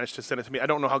here. He managed to send it to me. I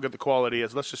don't know how good the quality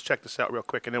is. Let's just check this out real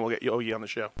quick, and then we'll get Yogi on the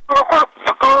show.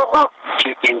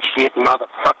 Chicken shit,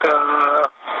 motherfucker.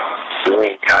 You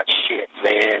ain't got shit,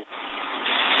 man.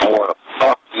 I want to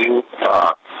fuck you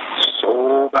up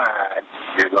so bad,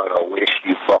 you're going to wish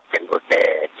you fucking were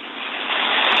dead.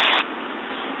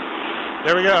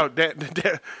 There we go.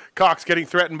 Cox getting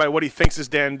threatened by what he thinks is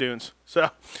Dan Dunes. So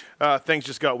things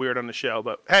just got weird on the show.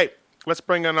 But, hey, let's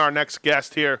bring in our next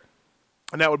guest here.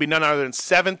 And that would be none other than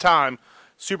 7-time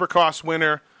Supercross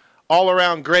winner,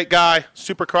 all-around great guy,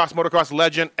 Supercross, motocross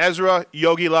legend, Ezra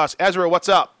Yogi Lusk. Ezra, what's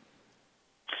up?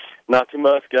 Not too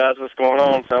much, guys. What's going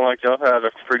on? Sound like y'all had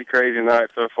a pretty crazy night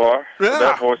so far. Yeah.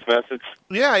 That voice message.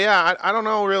 Yeah. I don't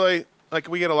know, really. Like,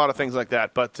 we get a lot of things like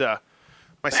that. But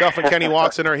myself and Kenny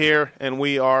Watson are here, and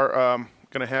we are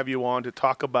going to have you on to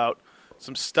talk about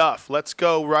some stuff. Let's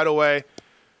go right away.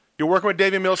 You're working with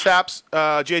Davi Millsaps,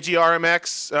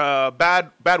 JGRMX.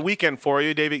 Bad weekend for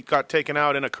you. Davey got taken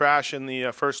out in a crash in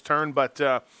the first turn, but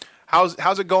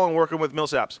how's it going working with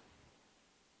Millsaps?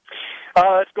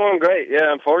 It's going great.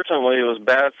 Yeah, unfortunately, it was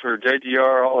bad for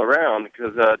JGR all around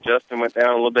because Justin went down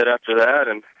a little bit after that,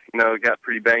 and got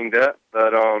pretty banged up.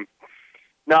 But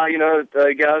no,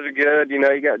 the guys are good.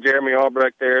 You got Jeremy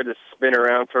Albrecht there that's been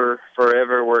around for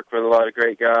forever, worked with a lot of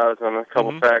great guys on a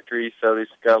couple factories, so he's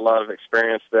got a lot of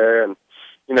experience there. And,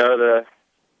 the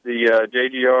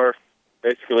JGR,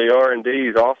 basically R&D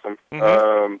is awesome.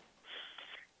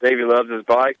 Davey loves his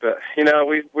bike, but,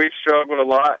 we've struggled a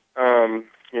lot.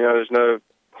 There's no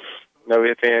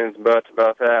ifs, ands, and buts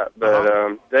about that.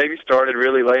 But Davey started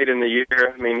really late in the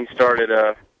year. I mean, he started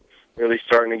really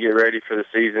starting to get ready for the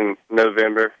season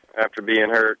November after being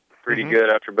hurt pretty good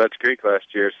after Butts Creek last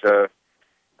year. So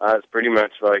it's pretty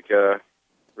much like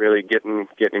really getting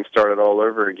him started all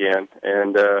over again.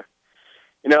 And, I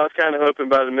was kind of hoping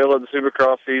by the middle of the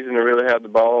Supercross season to really have the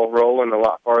ball rolling a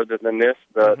lot farther than this.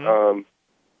 But,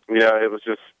 it was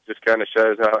just kind of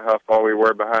shows how far we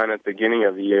were behind at the beginning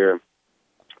of the year.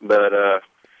 But,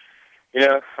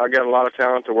 I got a lot of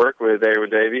talent to work with there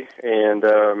with Davey, and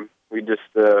we're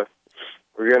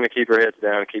going to keep our heads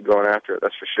down and keep going after it.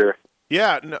 That's for sure.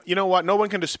 Yeah, no, you know what? No one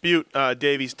can dispute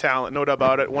Davey's talent, no doubt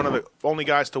about it. One of the only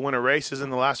guys to win a races in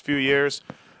the last few years.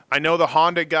 I know the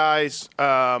Honda guys,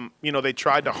 they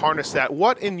tried to harness that.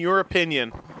 What, in your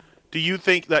opinion, do you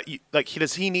think that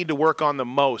does he need to work on the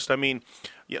most? I mean,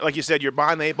 like you said, you're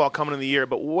behind the 8 ball coming in the year,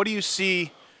 but what do you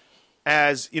see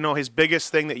as his biggest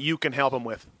thing that you can help him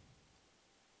with?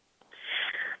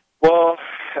 Well,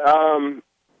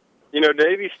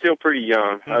 Davey's still pretty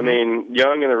young. Mm-hmm. I mean,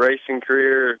 young in the racing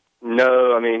career.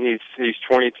 No, I mean he's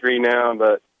 23 now,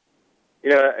 but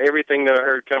everything that I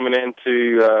heard coming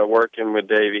into working with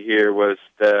Davey here was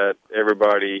that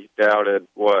everybody doubted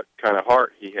what kind of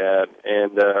heart he had,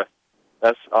 and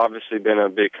that's obviously been a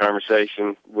big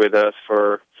conversation with us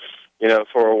for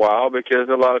a while, because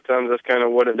a lot of times that's kind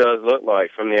of what it does look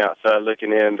like from the outside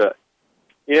looking in. But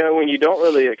when you don't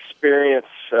really experience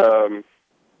the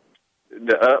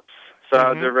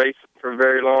upsides of racing for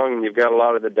very long, and you've got a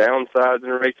lot of the downsides in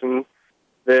racing,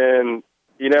 then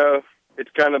it's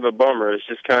kind of a bummer. It's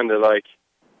just kind of like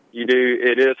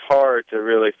it is hard to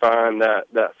really find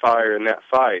that fire in that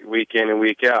fight week in and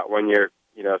week out when you're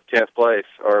 10th place,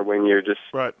 or when you're just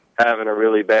having a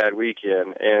really bad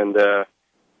weekend. And the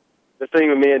thing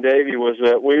with me and Davey was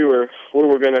that we were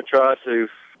going to try to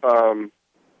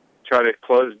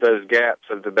close those gaps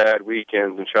of the bad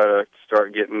weekends and try to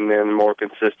start getting in more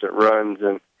consistent runs.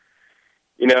 And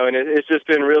and it's just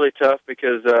been really tough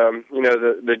because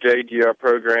the JGR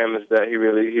program is that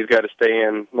he's got to stay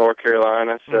in North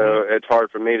Carolina, so it's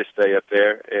hard for me to stay up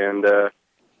there, and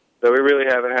so we really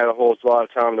haven't had a whole lot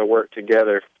of time to work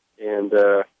together. And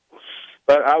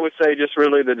but I would say just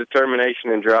really the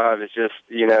determination and drive is just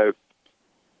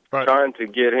trying to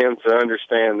get him to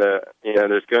understand that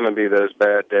there's going to be those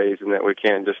bad days, and that we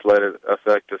can't just let it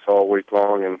affect us all week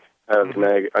long and have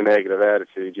a negative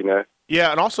attitude.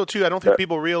 Yeah, and also, too, I don't think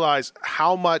people realize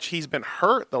how much he's been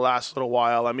hurt the last little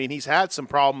while. I mean, he's had some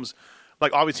problems,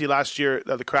 like obviously last year,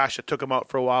 the crash that took him out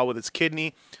for a while with his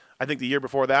kidney. I think the year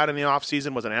before that in the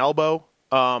offseason was an elbow.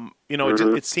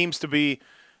 It seems to be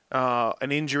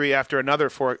an injury after another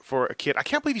for a kid. I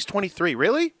can't believe he's 23.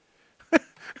 Really?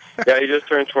 Yeah, he just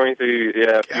turned 23,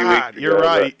 a few weeks ago. You're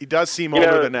right. He does seem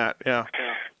older than that, yeah.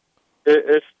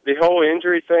 It's the whole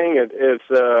injury thing. It's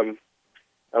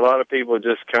a lot of people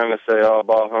just kind of say, "Oh,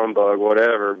 ball humbug,"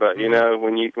 whatever. But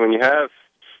when you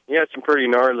had some pretty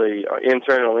gnarly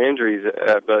internal injuries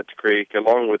at Butts Creek,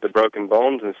 along with the broken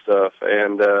bones and stuff,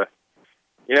 and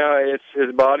it's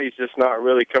his body's just not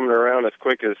really coming around as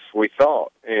quick as we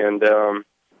thought, and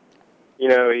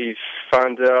he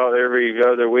finds out every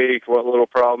other week what little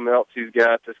problem else he's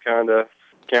got that's kind of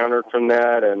countered from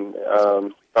that, and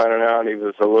finding out he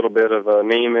was a little bit of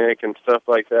anemic and stuff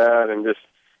like that, and just.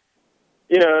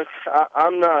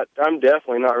 I'm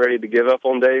definitely not ready to give up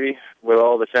on Davey with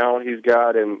all the talent he's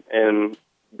got and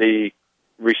the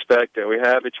respect that we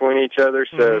have between each other.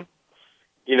 So,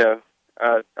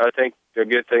 I think a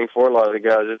good thing for a lot of the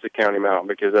guys is to count him out,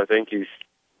 because I think he's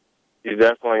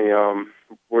definitely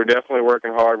we're definitely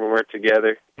working hard when we're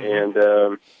together, and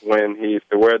when the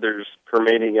weather's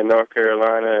permitting in North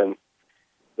Carolina and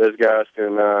those guys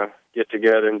can get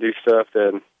together and do stuff,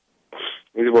 then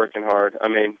he's working hard. I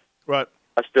mean, right.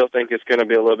 I still think it's going to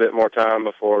be a little bit more time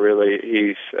before really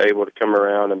he's able to come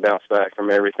around and bounce back from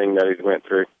everything that he's went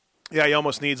through. Yeah, he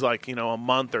almost needs a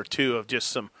month or two of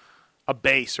just a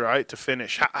base, right, to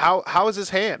finish. How is his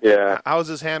hand? Yeah. How is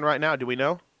his hand right now? Do we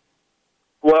know?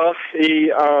 Well,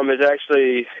 he is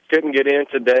actually couldn't get in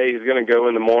today. He's going to go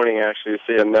in the morning actually to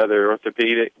see another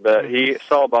orthopedic, but he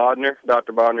saw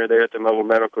Dr. Bodner there at the mobile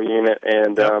medical unit,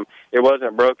 and it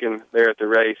wasn't broken there at the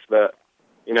race, but.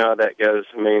 You know how that goes.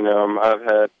 I mean,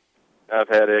 I've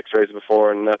had X-rays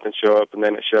before and nothing show up, and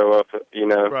then it show up,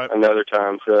 another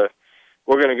time. So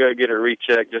we're going to go get it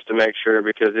rechecked just to make sure,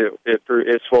 because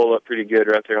it swelled up pretty good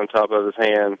right there on top of his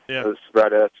hand. Yeah. It was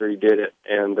right after he did it,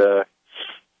 and so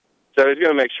he's going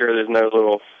to make sure there's no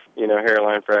little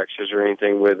hairline fractures or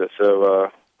anything with it, so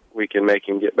we can make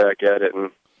him get back at it and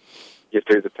get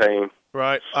through the pain.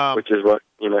 Right, which is what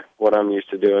I'm used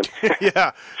to doing.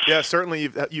 yeah, certainly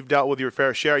you've dealt with your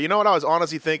fair share. You know what I was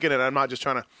honestly thinking, and I'm not just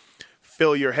trying to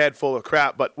fill your head full of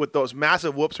crap, but with those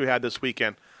massive whoops we had this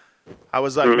weekend, I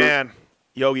was like, man,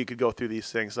 Yogi could go through these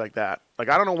things like that. Like,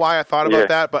 I don't know why I thought about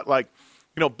that, but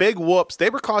big whoops, they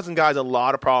were causing guys a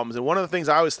lot of problems. And one of the things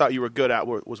I always thought you were good at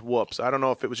was whoops. I don't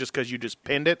know if it was just because you just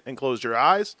pinned it and closed your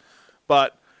eyes,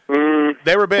 but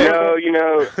they were big.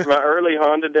 No, my early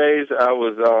Honda days, I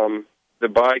was the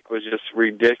bike was just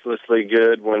ridiculously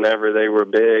good whenever they were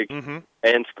big.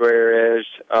 and square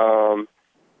edged.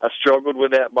 I struggled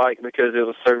with that bike because it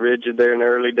was so rigid there in the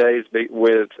early days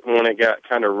with when it got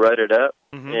kind of rutted up.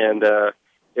 Mm-hmm. And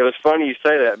it was funny you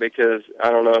say that because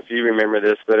I don't know if you remember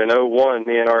this, but in 2001,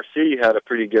 me and RC had a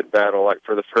pretty good battle, like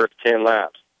for the first 10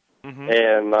 laps. Mm-hmm.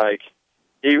 And like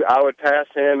I would pass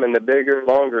him in the bigger,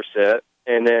 longer set,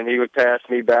 and then he would pass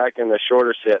me back in the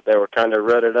shorter set that were kind of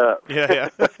rutted up. Yeah.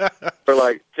 For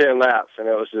like 10 laps, and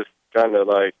it was just kind of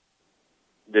like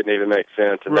didn't even make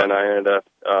sense. And then I ended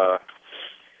up.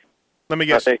 Let me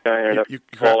guess. I think I ended up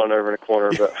falling over in a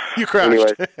corner, but you crashed.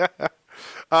 Anyway.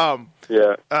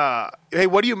 Yeah. Hey,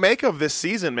 what do you make of this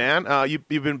season, man? You've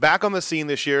been back on the scene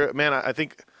this year, man. I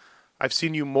think I've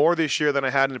seen you more this year than I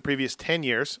had in the previous 10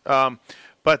 years.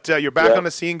 But you're back on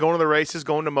the scene, going to the races,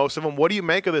 going to most of them. What do you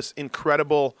make of this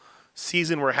incredible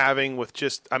season we're having with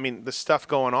just, I mean, the stuff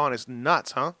going on is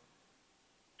nuts, huh?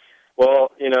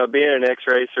 Well, being an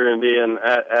ex-racer and being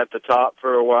at the top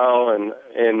for a while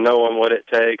and knowing what it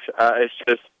takes, it's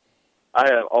just, I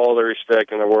have all the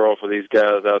respect in the world for these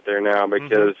guys out there now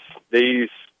because these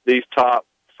top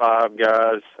 5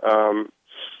 guys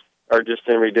are just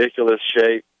in ridiculous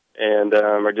shape and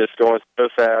are just going so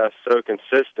fast, so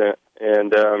consistent,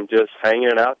 and just hanging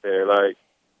it out there. Like,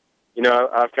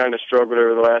 I've kind of struggled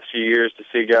over the last few years to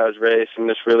see guys race and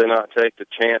just really not take the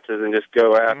chances and just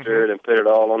go after it and put it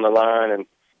all on the line.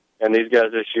 And these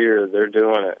guys this year, they're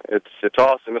doing it. It's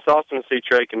awesome. It's awesome to see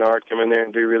Trey Kennard come in there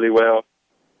and do really well.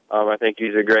 I think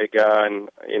he's a great guy, and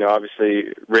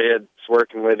obviously Red's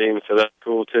working with him, so that's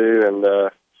cool too. And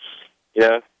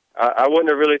I wouldn't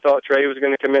have really thought Trey was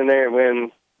going to come in there and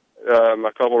win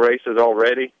a couple races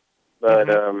already, but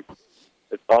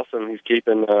it's awesome. He's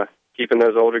keeping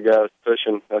those older guys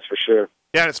pushing, that's for sure.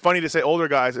 Yeah, and it's funny to say older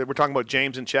guys. We're talking about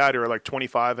James and Chad, who are like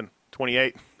 25 and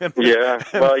 28. Yeah,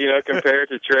 well, compared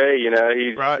to Trey,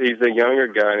 he's the younger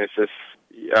guy, and it's just,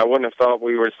 I wouldn't have thought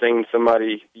we were seeing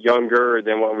somebody younger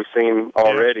than what we've seen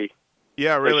already.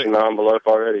 Yeah, really. Pushing the envelope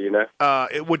already,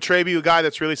 Would Trey be a guy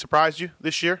that's really surprised you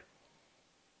this year?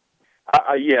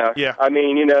 Yeah. I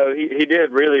mean, he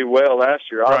did really well last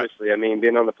year, obviously. Right. I mean,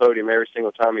 being on the podium every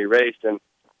single time he raced, and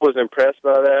was impressed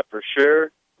by that for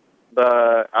sure.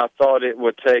 But I thought it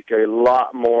would take a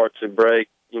lot more to break,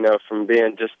 from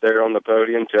being just there on the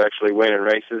podium to actually winning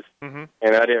races. Mm-hmm.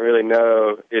 And I didn't really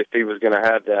know if he was going to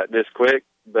have that this quick,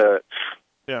 but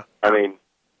I mean,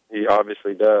 he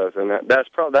obviously does, and that's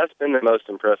been the most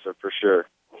impressive for sure.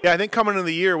 Yeah, I think coming into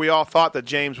the year, we all thought that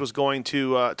James was going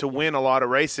to win a lot of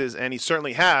races, and he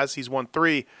certainly has. He's won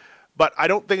 3, but I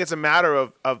don't think it's a matter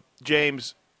of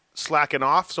James slacking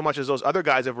off so much as those other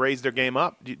guys have raised their game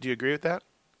up. Do you agree with that?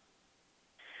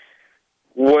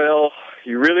 Well,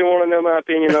 you really want to know my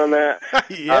opinion on that?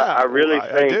 Yeah, I really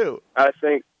think. I do. I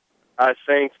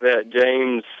think that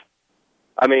James.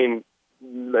 I mean,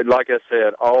 like I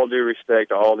said, all due respect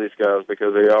to all these guys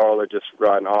because they all are just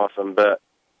riding awesome. But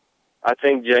I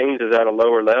think James is at a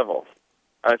lower level.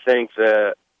 I think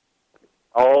that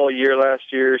all year last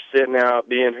year, sitting out,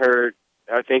 being hurt.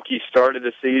 I think he started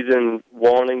the season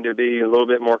wanting to be a little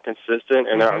bit more consistent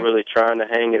and not really trying to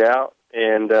hang it out.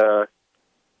 And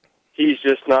he's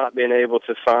just not been able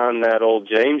to find that old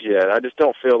James yet. I just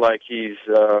don't feel like he's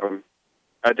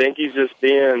I think he's just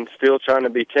still trying to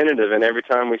be tentative, and every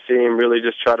time we see him really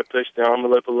just try to push the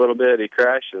envelope a little bit, he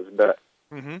crashes. But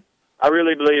I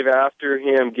really believe after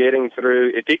him getting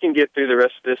through, if he can get through the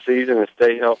rest of this season and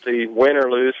stay healthy, win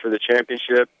or lose for the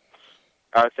championship,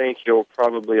 I think he'll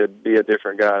probably be a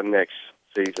different guy next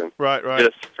season. Right.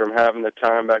 Just from having the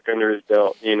time back under his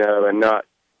belt, and not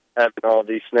having all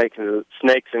these snakes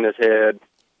in his head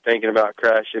thinking about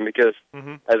crashing because,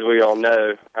 as we all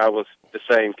know, I was the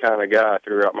same kind of guy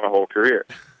throughout my whole career.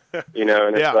 And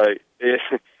it's like,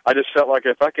 I just felt like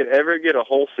if I could ever get a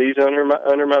whole season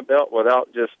under my belt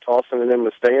without just tossing it in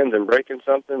the stands and breaking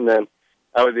something, then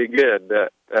I would be good.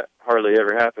 That hardly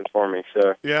ever happens for me.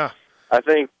 So I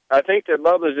think that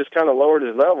Bubba's just kind of lowered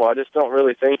his level. I just don't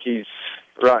really think he's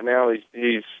going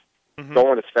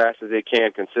as fast as he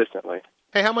can consistently.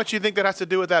 Hey, how much do you think that has to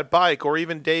do with that bike, or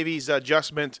even Davi's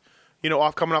adjustment?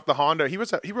 Coming off the Honda. He rode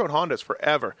Hondas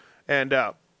forever, and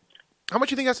how much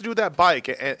do you think has to do with that bike?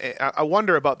 And I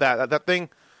wonder about that. That thing.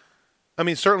 I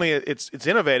mean, certainly it's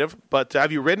innovative, but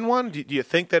have you ridden one? Do you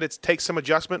think that it takes some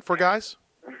adjustment for guys?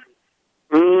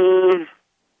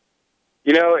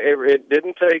 It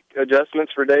didn't take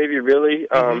adjustments for Davey, really.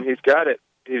 He's got it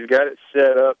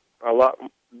set up a lot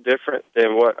different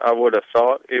than what I would have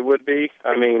thought it would be.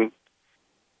 I mean,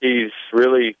 he's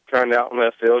really kind of out in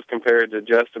left field compared to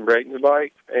Justin Brayton's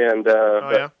bike, and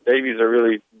but Davey's a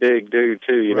really big dude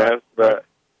too, you know. But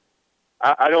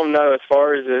I don't know as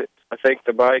far as it. I think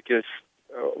the bike is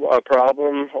a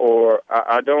problem, or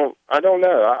I don't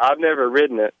know. I've never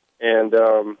ridden it, and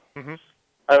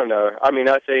I don't know. I mean,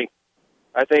 I think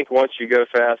once you go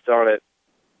fast on it,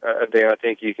 then I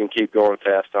think you can keep going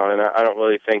fast on it. I don't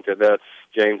really think that that's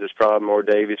James's problem or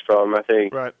Davy's problem. I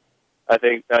think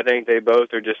they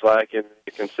both are just lacking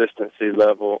the consistency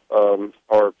level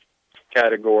or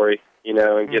category, you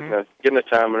know, and getting the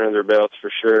time under their belts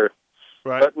for sure.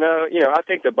 Right. But no, you know, I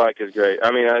think the bike is great.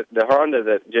 I mean, the Honda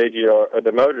that JGR,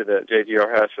 the motor that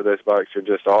JGR has for those bikes are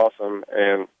just awesome.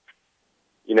 And,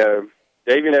 you know,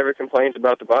 Davey never complains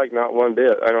about the bike, not one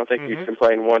bit. I don't think he's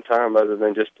complained one time other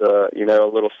than just, you know,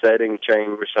 a little setting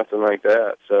change or something like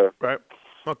that. So. Right.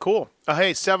 Oh, cool.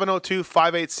 Hey,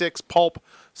 702-586-PULP,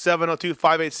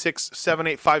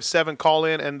 702-586-7857. Call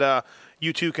in, and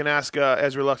you too can ask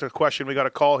Ezra Lusk a question. We got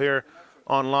a call here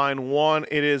on line 1.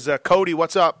 It is Cody.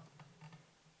 What's up?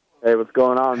 Hey, what's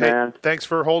going on, man? Thanks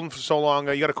for holding for so long.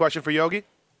 You got a question for Yogi?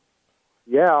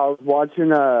 Yeah, I was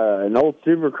watching an old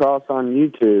Supercross on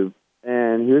YouTube,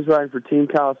 and he was riding for Team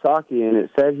Kawasaki, and it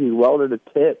said he welded a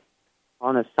tip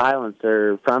on a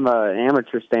silencer. From an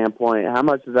amateur standpoint, how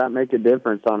much does that make a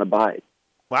difference on a bike?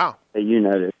 Wow. That you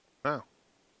noticed? Wow.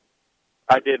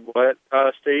 I did what,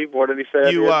 Steve? What did he say?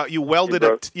 You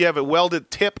welded you have a welded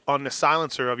tip on the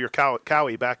silencer of your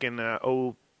Cowie back in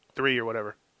 03 or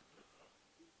whatever.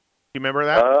 You remember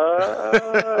that?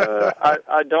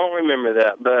 I don't remember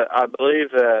that, but I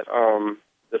believe that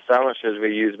the silencers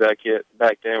we used back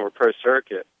then were Pro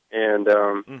Circuit, and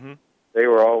they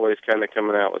were always kind of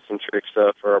coming out with some trick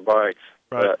stuff for our bikes.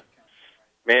 Right. But,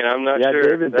 man, I'm not sure.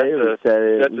 David Davis said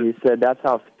it. He said that's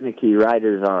how finicky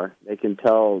riders are. They can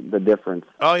tell the difference.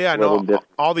 Oh, yeah, no,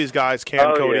 all these guys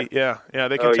can, Cody. Yeah,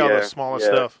 they can tell the smallest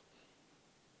stuff.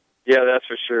 Yeah, that's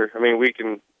for sure. I mean, we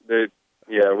can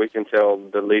tell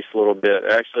the least little bit.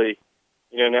 Actually,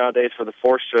 you know, nowadays for the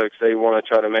 4-strokes, they want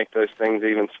to try to make those things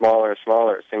even smaller and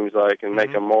smaller, it seems like, and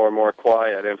make them more and more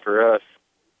quiet. And for us,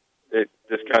 it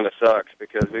just kind of sucks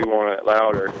because we want it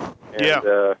louder.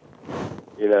 And,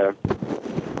 you know.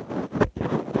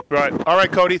 Right. All right,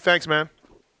 Cody. Thanks, man.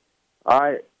 All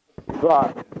right.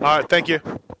 All right. Thank you.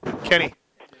 Kenny,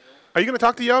 are you going to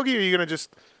talk to Yogi, or are you going to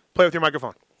just play with your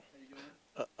microphone?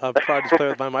 I'll probably just play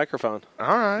with my microphone.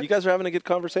 All right. You guys are having a good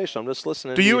conversation. I'm just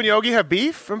listening. Do you and Yogi have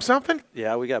beef from something?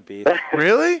 Yeah, we got beef.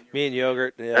 Really? Me and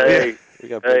Yogurt. Yeah. Hey, we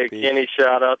got hey, beef. Kenny,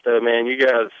 shout out though, man. You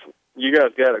guys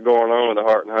got it going on with the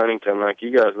Hart and Huntington. Like,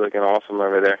 you guys looking awesome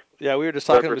over there. Yeah, we were just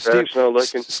talking to Steve.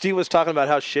 Steve was talking about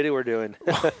how shitty we're doing.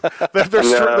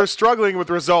 they're struggling with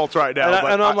results right now.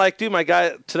 And I'm like, dude, my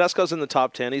guy Tedesco's in the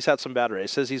top 10. He's had some bad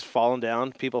races. He's fallen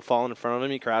down. People falling in front of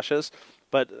him. He crashes.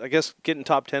 But I guess getting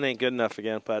top 10 ain't good enough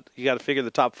again. But you got to figure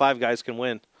the top 5 guys can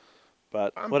win.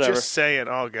 But I'm whatever. just saying.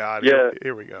 Oh God. Yeah.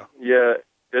 Here we go. Yeah,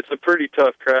 it's a pretty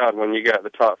tough crowd when you got the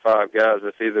top 5 guys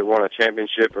that's either won a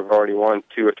championship or have already won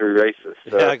 2 or 3 races.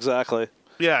 So yeah, exactly.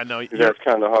 Yeah, no, that's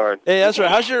kind of hard. Hey,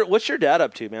 Ezra, what's your dad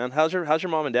up to, man? How's your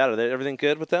mom and dad? Are they everything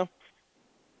good with them?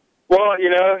 Well, you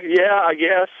know, yeah, I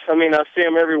guess. I mean, I see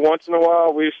them every once in a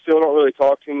while. We still don't really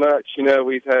talk too much. You know,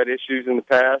 we've had issues in the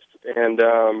past, and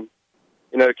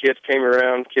you know, kids came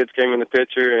in the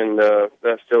picture, and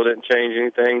that still didn't change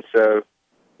anything. So,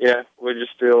 yeah, we're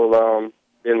just still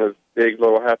in the big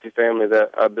little happy family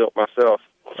that I built myself.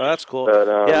 Oh, that's cool. But,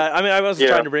 yeah, I mean, I wasn't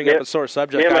trying to bring up a sore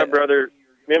subject. Me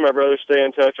and my brother stay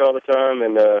in touch all the time,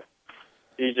 and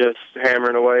he's just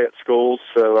hammering away at schools.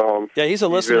 So yeah, he's a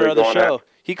listener really of the show.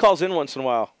 He calls in once in a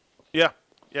while. Yeah.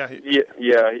 He's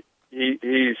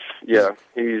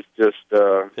just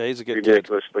he's a good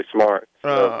ridiculously smart.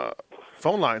 So.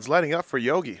 Phone lines lighting up for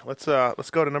Yogi. Let's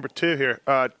go to number 2 here.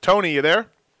 Tony, you there?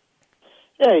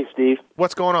 Hey, Steve.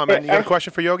 What's going on, man? You got a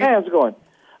question for Yogi? Hey, how's it going?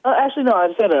 Actually, no. I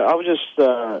was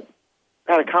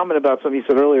had a comment about something you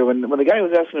said earlier when the guy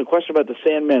was asking a question about the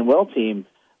San Manuel team.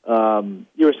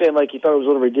 You were saying like you thought it was a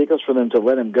little ridiculous for them to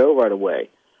let him go right away.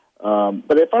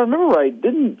 But if I remember right,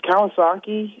 didn't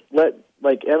Kawasaki let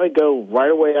Emmett go right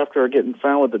away after getting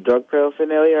found with the drug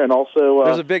paraphernalia? And also,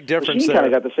 there's a big difference there. He kind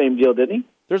of got the same deal, didn't he?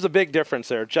 There's a big difference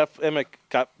there. Jeff Emmett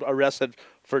got arrested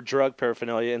for drug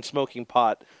paraphernalia and smoking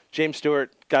pot. James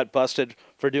Stewart got busted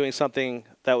for doing something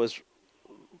that was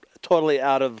totally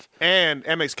out of. And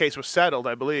Emmett's case was settled,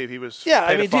 I believe. He was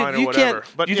paid a fine or whatever.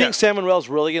 Do you think Sam Manuel's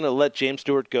really going to let James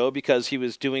Stewart go because he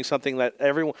was doing something that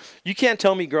everyone? You can't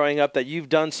tell me growing up that you've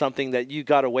done something that you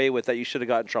got away with that you should have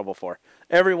got in trouble for.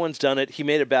 Everyone's done it. He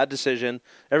made a bad decision.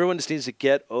 Everyone just needs to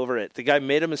get over it. The guy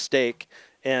made a mistake.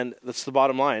 And that's the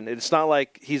bottom line. It's not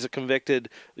like he's a convicted,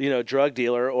 drug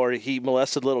dealer or he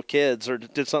molested little kids or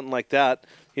did something like that.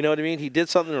 You know what I mean? He did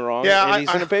something wrong, and he's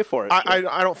going to pay for it.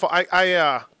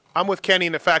 I'm with Kenny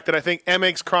in the fact that I think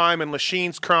Emmig's crime and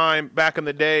Lacheyne's crime back in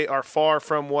the day are far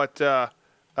from what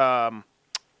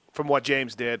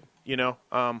James did. You know.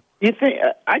 You think?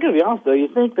 I gotta be honest though. You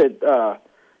think that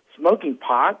smoking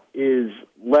pot is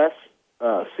less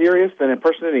serious than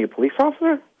impersonating a police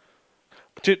officer?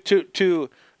 No,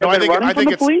 I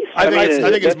think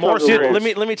it's more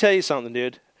serious. Let me tell you something,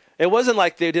 dude. It wasn't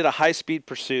like they did a high-speed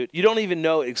pursuit. You don't even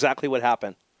know exactly what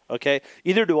happened, okay?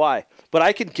 Either do I. But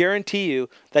I can guarantee you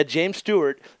that James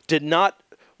Stewart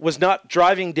was not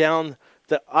driving down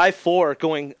the I-4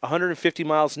 going 150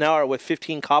 miles an hour with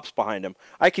 15 cops behind him.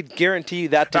 I could guarantee you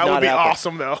that did not happen. That would be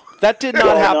awesome, though. That did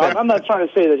not happen. No, I'm not trying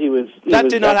to say that he was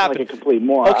did not happen. Like a complete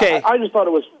moron. Okay. I just thought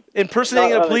it was...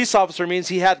 Impersonating a police officer means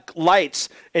he had lights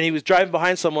and he was driving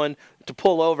behind someone to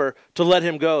pull over to let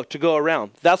him go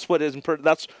around. That's what is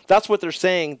that's what they're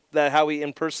saying, that how he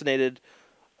impersonated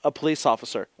a police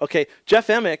officer. Okay, Jeff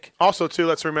Emig. Also, too,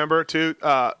 let's remember too,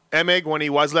 Emig when he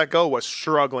was let go was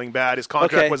struggling bad. His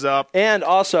contract was up, and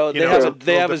also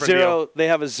they have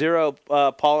a zero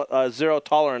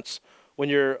tolerance when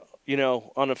you're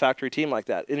on a factory team like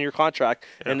that in your contract,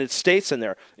 and it states in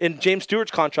there. In James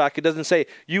Stewart's contract, it doesn't say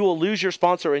you will lose your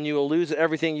sponsor and you will lose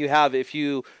everything you have if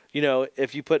you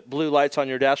put blue lights on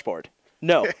your dashboard.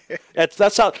 No,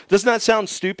 that's how. Doesn't that sound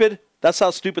stupid? That's how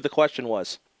stupid the question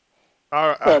was.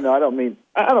 No, I don't mean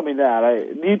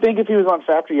that. Do you think if he was on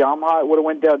factory Yamaha, it would have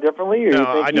went down differently, or do you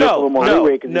think he was a little more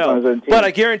leeway because he's on his own team? But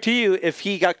I guarantee you, if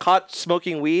he got caught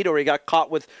smoking weed or he got caught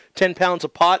with 10 pounds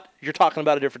of pot, you're talking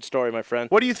about a different story, my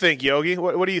friend. What do you think, Yogi?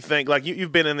 What do you think? Like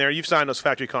you've been in there, you've signed those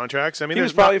factory contracts. I mean, he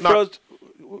was probably froze.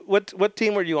 What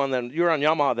team were you on then? You were on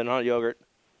Yamaha then, huh, Yogurt?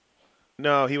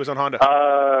 No, he was on Honda.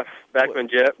 Back when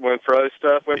Froze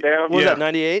stuff went down. What was that,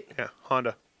 98? Yeah,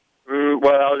 Honda.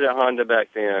 Well, I was at Honda back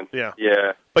then. Yeah.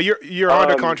 But your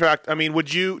Honda contract, I mean,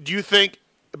 do you think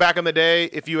back in the day,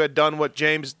 if you had done what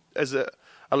James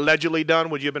allegedly done,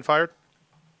 would you have been fired?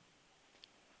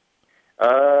 I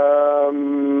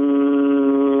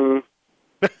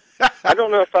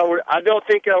don't know if I would. I don't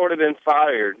think I would have been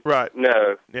fired. Right.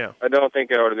 No. Yeah. I don't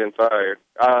think I would have been fired.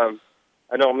 I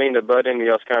don't mean to butt into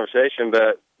y'all's conversation,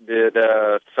 but did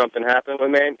something happen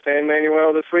with Fan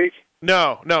Manuel this week?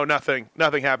 No, nothing.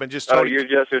 Nothing happened. Just Tony. You're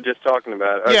just talking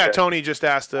about it. Okay. Yeah, Tony just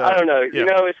asked. I don't know.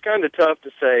 Yeah. It's kind of tough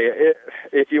to say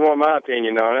if you want my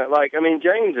opinion on it. Like, I mean,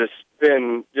 James has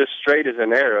been just straight as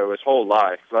an arrow his whole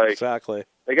life. Like, exactly.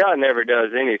 The guy never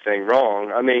does anything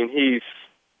wrong. I mean, he's,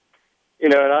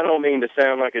 and I don't mean to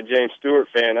sound like a James Stewart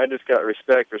fan. I just got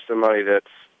respect for somebody that's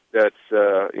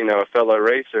a fellow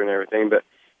racer and everything. But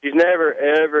he's never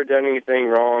ever done anything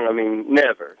wrong. I mean,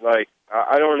 never. Like,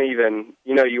 I don't even,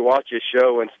 you watch his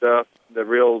show and stuff, the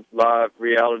real live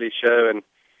reality show, and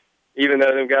even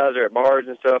though them guys are at bars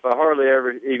and stuff, I hardly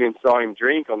ever even saw him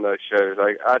drink on those shows.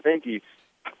 Like, I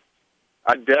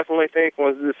definitely think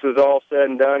once this is all said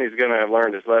and done, he's going to have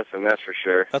learned his lesson, that's for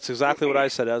sure. That's exactly what I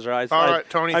said, Ezra. All right,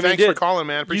 Tony, thanks for calling,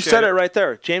 man. Appreciate it. You said it right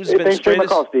there. James has been straight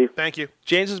as Thank you.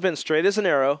 James has been straight as an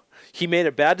arrow. He made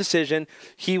a bad decision.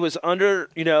 He was under,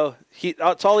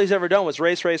 that's all he's ever done was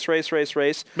race.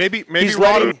 Maybe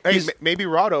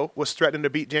Rado was threatening to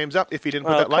beat James up if he didn't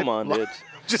put that light. Come on, dude.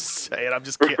 Just saying. I'm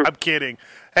kidding.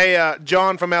 Hey,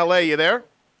 John from LA, you there?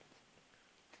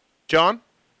 John?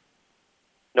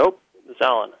 Nope. It's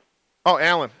Alan. Oh,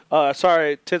 Alan.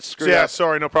 Sorry, Tits screwed up. Yeah,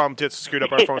 sorry, no problem. Tits screwed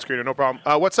up our phone screwed up, no problem.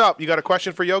 What's up? You got a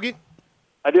question for Yogi?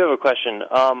 I do have a question.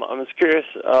 I'm just curious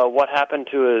what happened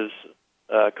to his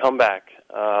comeback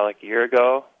like a year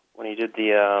ago when he did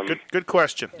the... Good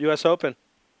question. U.S. Open.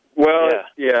 Well,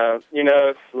 yeah,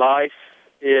 life,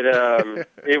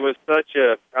 it was such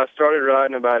a... I started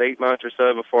riding about 8 months or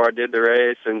so before I did the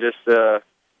race, and just...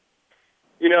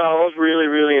 I was really,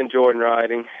 really enjoying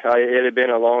riding. It had been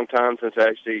a long time since I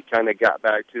actually kind of got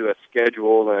back to a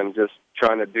schedule and just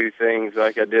trying to do things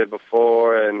like I did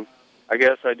before. And I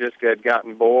guess I just had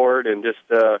gotten bored and just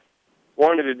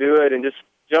wanted to do it and just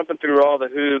jumping through all the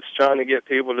hoops, trying to get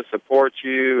people to support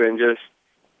you and just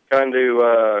kind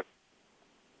of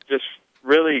just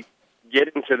really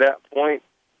getting to that point.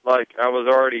 Like, I was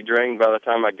already drained by the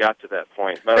time I got to that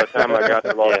point, by the time I got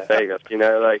to Las Vegas, you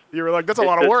were like, that's a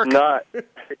lot of work.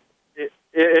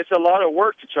 It's a lot of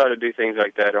work to try to do things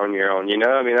like that on your own,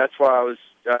 I mean, that's why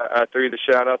I threw the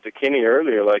shout out to Kenny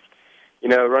earlier, like,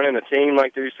 running a team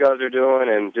like these guys are doing,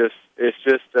 and it's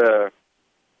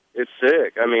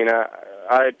sick. I mean,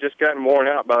 I had just gotten worn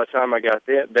out by the time I got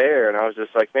there, and I was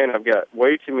just like, man, I've got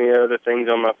way too many other things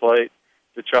on my plate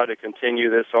to try to continue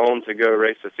this on to go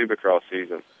race the Supercross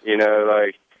season.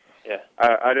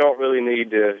 I don't really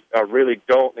I really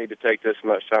don't need to take this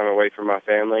much time away from my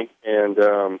family. And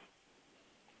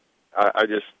I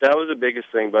just that was the biggest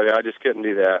thing, buddy. I just couldn't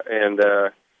do that, and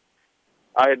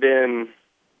I had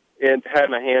had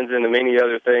my hands into many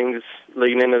other things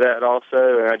leading into that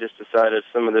also, and I just decided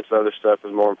some of this other stuff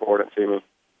was more important to me.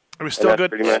 It was still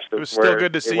good. It was still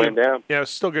good to see you. Down. Yeah, it was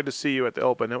still good to see you at the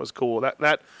Open. It was cool.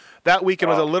 That weekend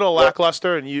was a little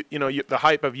lackluster, and the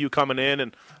hype of you coming in,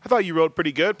 and I thought you rode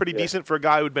pretty good, pretty decent for a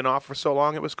guy who'd been off for so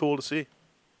long. It was cool to see.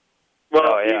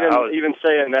 Well, even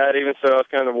saying that, even so, I was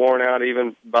kind of worn out.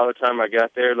 Even by the time I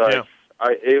got there,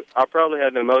 I probably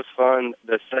had the most fun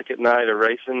the second night of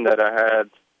racing that I had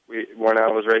when I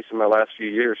was racing my last few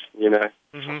years.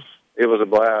 Mm-hmm. It was a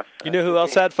blast. You know who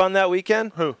else had fun that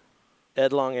weekend? Who?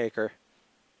 Ed Longacre.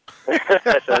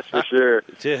 That's for sure.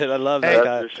 Dude, I love that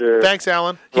guy. That's for sure. Thanks,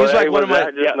 Alan. He was like one of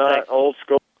my. Just not old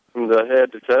school from the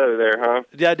head to toe there, huh?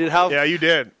 Yeah, dude. Yeah, you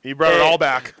did. You brought it all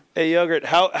back. Hey, Yogurt.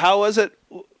 How was it?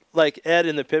 Like Ed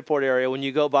in the pit board area, when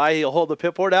you go by, he'll hold the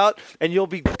pit board out, and you'll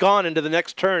be gone into the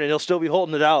next turn, and he'll still be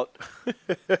holding it out.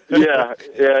 yeah,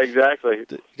 exactly.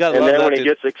 And then when he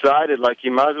gets excited,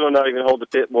 you might as well not even hold the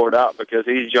pit board out because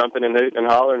he's jumping and hooting and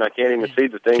hollering. I can't even see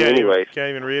the thing anyway. Can't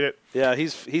even read it. Yeah,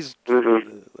 he's.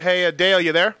 Mm-hmm. Hey, Dale,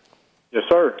 you there? Yes,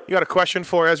 sir. You got a question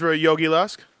for Ezra Yogi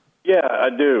Lusk? Yeah, I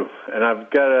do, and I've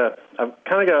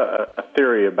kind of got a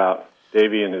theory about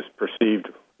Davey and his perceived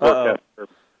work ethic, or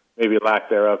maybe lack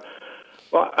thereof.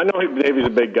 Well, I know Davey's a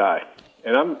big guy,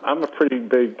 and I'm a pretty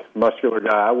big, muscular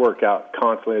guy. I work out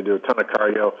constantly. I do a ton of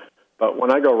cardio. But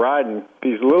when I go riding,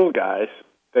 these little guys,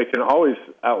 they can always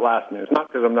outlast me. It's not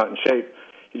because I'm not in shape.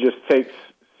 He just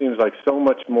seems like so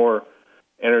much more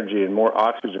energy and more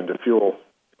oxygen to fuel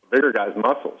bigger guys'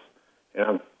 muscles. And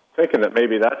I'm thinking that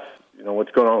maybe that's,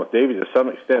 what's going on with Davey to some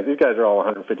extent. These guys are all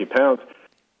 150 pounds.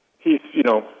 He's,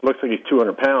 looks like he's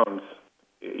 200 pounds.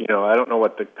 I don't know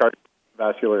what the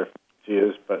cardiovascular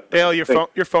is, but Dale, your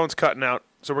phone's cutting out,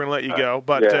 so we're gonna let you go.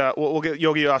 But we'll get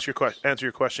Yogi to answer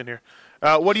your question here.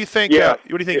 What do you think? What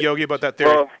do you think, Yogi, about that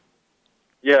theory? Well,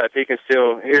 yeah, if he can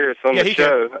still hear us on the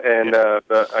show, and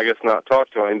but I guess not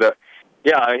talk to him. But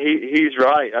yeah, he's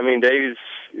right. I mean, Dave's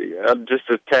just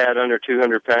a tad under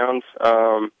 200 pounds.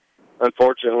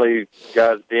 Unfortunately,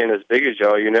 guys being as big as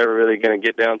y'all, you're never really going to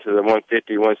get down to the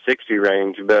 150, 160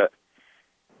 range. But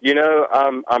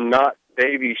I'm not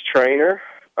Davey's trainer.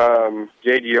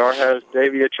 JGR has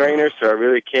Davey a trainer, so I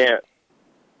really can't.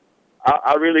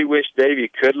 I really wish Davey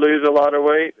could lose a lot of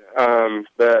weight,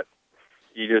 but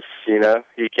he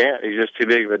can't. He's just too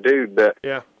big of a dude. But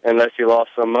unless he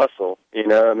lost some muscle,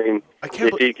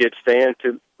 if he could stand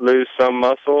to lose some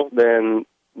muscle, then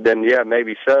yeah,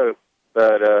 maybe so.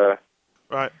 But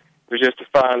right. There's just a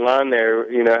fine line there,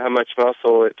 how much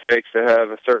muscle it takes to have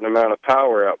a certain amount of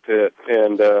power output,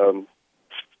 and to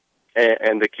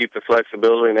keep the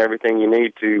flexibility and everything you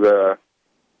need to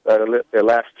that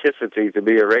elasticity to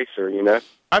be a racer.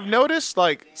 I've noticed,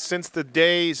 since the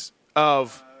days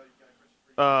of,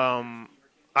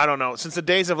 since the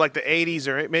days of the 80s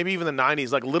or maybe even the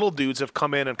 90s, little dudes have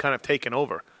come in and kind of taken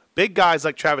over. Big guys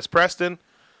like Travis Preston,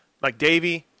 like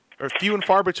Davey, are few and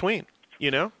far between.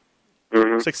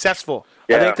 Mm-hmm. Successful.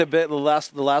 Yeah. I think the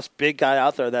last big guy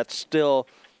out there that's still,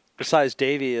 besides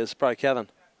Davey, is probably Kevin.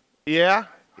 Yeah,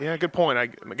 good point. I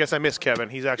guess I missed Kevin.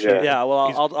 He's actually... Yeah,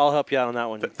 well, I'll help you out on that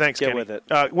one. Thanks, Get Kenny. with it.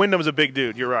 Wyndham's a big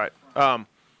dude. You're right.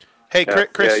 Hey, Chris,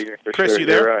 Chris, you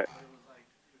there? You're right.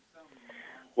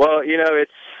 Well,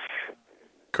 it's...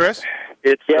 Chris?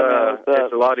 It's a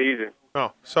lot easier.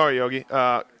 Oh, sorry, Yogi.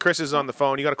 Chris is on the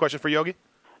phone. You got a question for Yogi?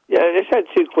 Yeah, I just had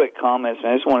two quick comments,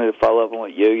 man. I just wanted to follow up on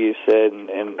what Yogi said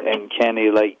and Kenny.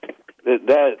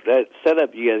 That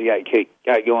setup you guys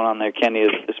got going on there, Kenny,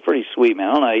 is pretty sweet, man.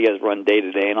 I don't know how you guys run day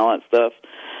to day and all that stuff,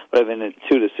 but I've been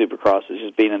to the Supercrosses,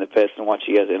 just being in the pits and watch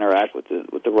you guys interact with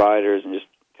the riders and just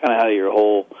kind of how your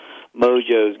whole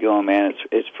mojo's going, man.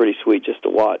 It's pretty sweet just to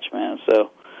watch, man.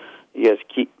 So you guys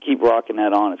keep rocking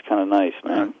that on. It's kind of nice,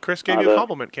 man. Chris gave you a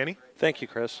compliment, Kenny. Thank you,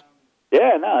 Chris.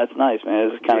 Yeah, no, it's nice,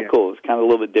 man. It's kind of cool. It's kind of a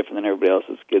little bit different than everybody else.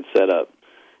 It's a good setup.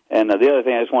 And the other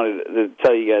thing I just wanted to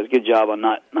tell you guys, good job on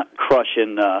not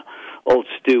crushing old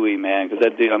Stewie, man, because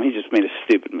that dude, he just made a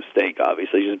stupid mistake,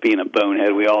 obviously, just being a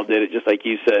bonehead. We all did it, just like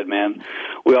you said, man.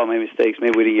 We all made mistakes.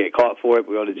 Maybe we didn't get caught for it,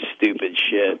 but we all did stupid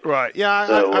shit. Right, yeah,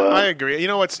 so, I agree.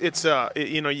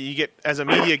 You get, as a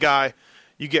media guy,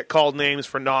 you get called names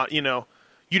for not, you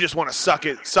just want to suck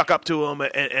up to them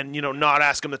and not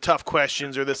ask them the tough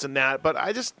questions or this and that. But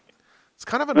it's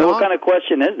kind of a what kind of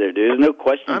question is there, dude? There's no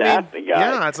question to ask the guy.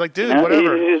 Yeah, it's like, dude,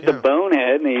 whatever. He's just a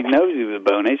bonehead, and he knows he was a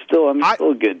bonehead. Still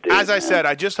a good dude. As I said,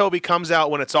 I just hope he comes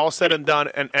out when it's all said and done,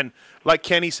 and like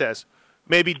Kenny says,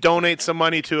 maybe donate some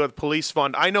money to a police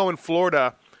fund. I know in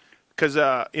Florida, because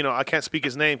I can't speak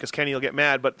his name because Kenny will get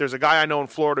mad. But there's a guy I know in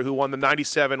Florida who won the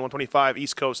 '97 125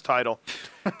 East Coast title,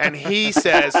 and he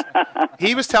says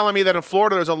he was telling me that in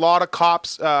Florida there's a lot of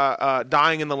cops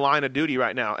dying in the line of duty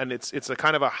right now, and it's a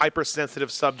kind of a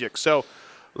hypersensitive subject. So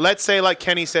let's say, like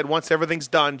Kenny said, once everything's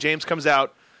done, James comes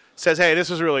out, says, "Hey, this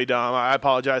was really dumb. I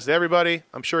apologize to everybody."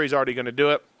 I'm sure he's already going to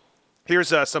do it.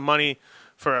 Here's some money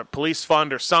for a police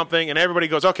fund or something, and everybody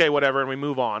goes, okay, whatever, and we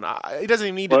move on. He doesn't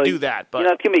even need to do that. But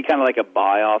it's going to be kind of like a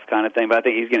buy-off kind of thing, but I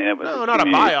think he's going to end up with not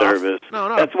a buy-off. Service. No.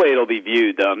 That's the way it'll be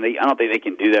viewed, though. I don't think they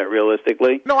can do that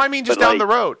realistically. No, I mean just down the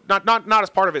road, not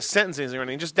as part of his sentencing or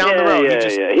anything, just down the road.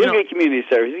 He'll get community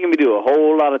service. He's going to be doing a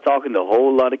whole lot of talking to a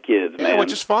whole lot of kids, man.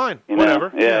 Which is fine.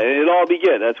 Whatever. Yeah, it'll all be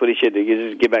good. That's what he should do.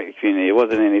 Just get back to the community. It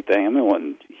wasn't anything. It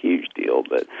wasn't a huge deal,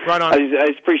 but right on. I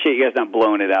just appreciate you guys not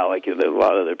blowing it out like a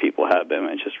lot of other people have been.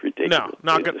 It's just ridiculous.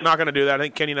 No. Not going to do that. I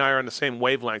think Kenny and I are on the same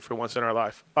wavelength for once in our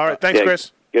life. All right, thanks,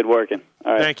 Chris. Good working.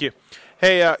 All right. Thank you.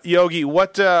 Hey, Yogi,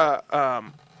 what?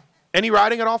 Any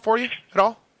riding at all for you at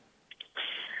all?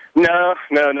 No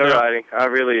riding. I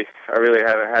really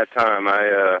haven't had time.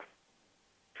 I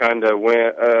kind of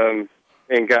went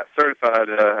and got certified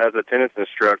as a tennis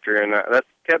instructor, and that's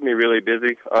kept me really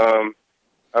busy.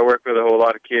 I work with a whole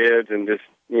lot of kids, and just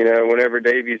whenever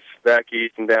Davy's back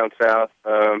east and down south.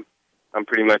 I'm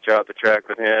pretty much out the track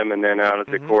with him, and then out at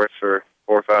the course for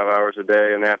 4 or 5 hours a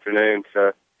day in the afternoon.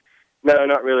 So, no,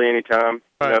 not really any time.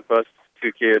 Right. Plus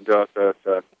 2 kids also.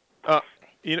 So.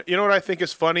 You know what I think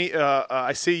is funny?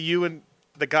 I see you and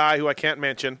the guy who I can't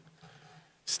mention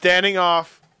standing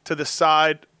off to the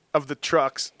side of the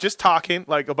trucks, just talking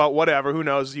like about whatever. Who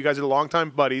knows? You guys are longtime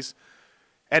buddies,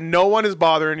 and no one is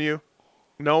bothering you.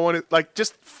 No one is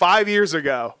just 5 years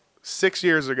ago, 6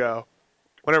 years ago,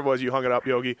 whatever it was, you hung it up,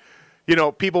 Yogi.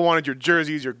 People wanted your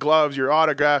jerseys, your gloves, your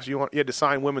autographs. You had to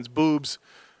sign women's boobs,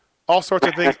 all sorts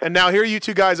of things. And now here you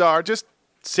two guys are just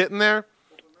sitting there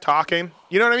talking.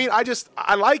 You know what I mean?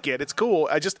 I like it. It's cool.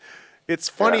 It's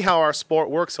funny how our sport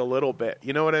works a little bit.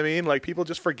 You know what I mean? Like people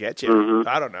just forget you. Mm-hmm.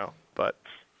 I don't know, but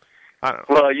I don't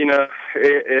know. Well,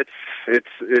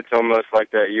 it's almost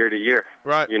like that year to year.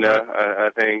 Right. I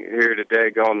think here today,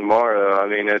 gone tomorrow. I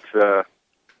mean, it's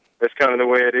kind of the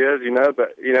way it is.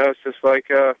 But it's just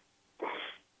like.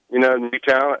 New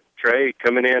talent, trade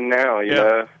coming in now, you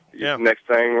know. Next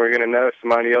thing we're going to know,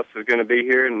 somebody else is going to be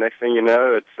here, and next thing you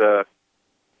know, it's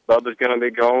Bubba's going to be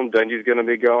gone, Dungy's going to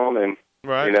be gone, and,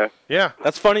 Yeah.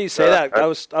 That's funny you say that. I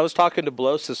was talking to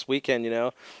Blows this weekend,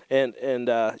 and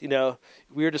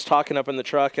we were just talking up in the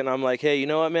truck, and I'm like, hey, you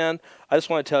know what, man? I just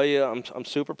want to tell you I'm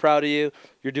super proud of you.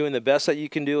 You're doing the best that you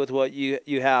can do with what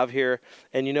you have here,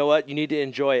 and you know what? You need to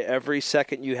enjoy every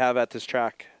second you have at this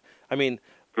track. I mean,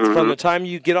 from the time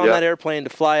you get on that airplane to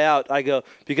fly out, I go,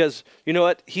 because you know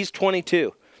what? He's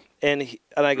 22. And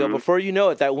I go, before you know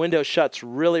it, that window shuts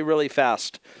really, really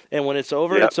fast. And when it's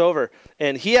over, it's over.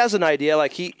 And he has an idea.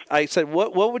 I said,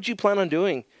 what would you plan on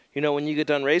doing, when you get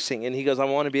done racing? And he goes, I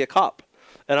want to be a cop.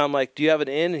 And I'm like, do you have an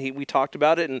in? And we talked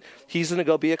about it, and he's going to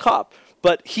go be a cop.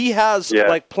 But he has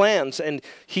plans, and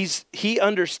he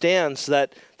understands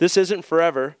that this isn't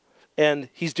forever. And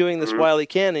he's doing this while he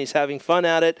can, and he's having fun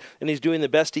at it, and he's doing the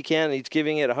best he can, and he's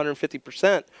giving it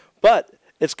 150%. But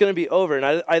it's going to be over.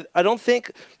 And I don't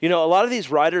think, a lot of these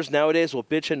riders nowadays will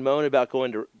bitch and moan about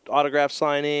going to autograph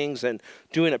signings and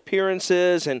doing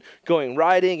appearances and going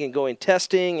riding and going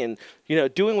testing and,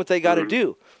 doing what they got to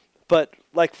do. But,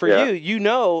 for you,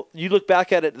 you look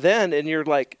back at it then, and you're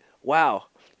like, wow,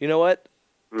 you know what?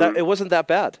 It wasn't that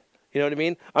bad. You know what I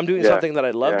mean? I'm doing something that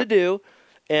I love to do.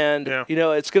 And,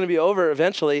 it's going to be over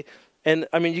eventually. And,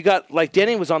 I mean, you got,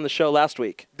 Danny was on the show last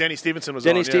week. Danny Stevenson was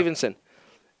Danny Stevenson.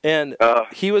 And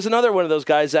he was another one of those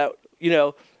guys that,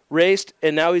 raced,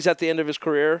 and now he's at the end of his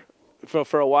career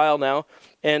for a while now.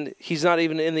 And he's not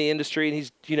even in the industry. And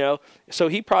he's, so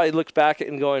he probably looks back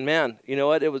and going, man, you know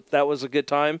what? That was a good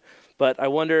time. But I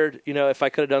wondered, if I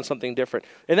could have done something different.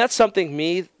 And that's something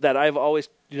that I've always,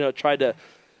 tried to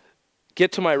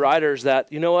get to my riders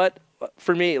that, you know what?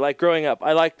 For me, growing up,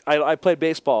 I played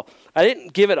baseball. I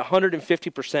didn't give it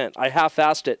 150%. I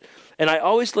half-assed it, and I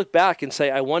always look back and say,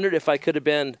 I wondered if I could have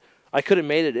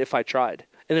made it if I tried.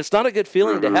 And it's not a good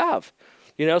feeling to have,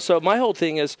 So my whole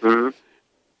thing is,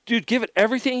 dude, give it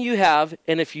everything you have,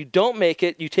 and if you don't make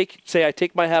it, I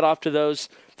take my hat off to those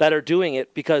that are doing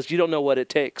it because you don't know what it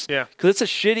takes. Yeah. Because it's a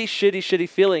shitty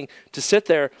feeling to sit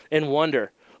there and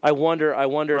wonder. I wonder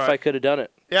if I could have done it.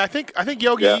 Yeah, I think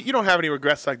Yogi, you don't have any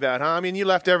regrets like that, huh? I mean, you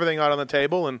left everything out on the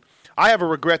table, and I have a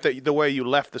regret that the way you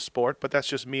left the sport, but that's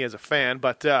just me as a fan.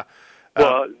 But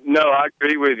Well, no, I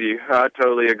agree with you. I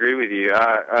totally agree with you.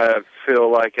 I feel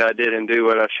like I didn't do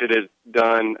what I should have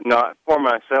done, not for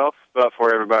myself, but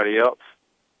for everybody else.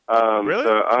 Really?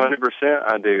 So 100%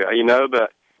 I do.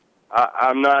 But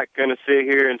I'm not going to sit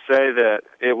here and say that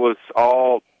it was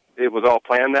all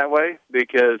planned that way,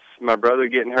 because my brother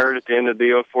getting hurt at the end of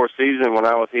the 04 season when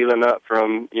I was healing up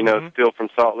from, still from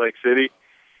Salt Lake City,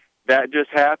 that just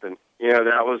happened.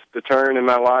 That was the turn in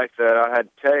my life that I had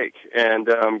to take. And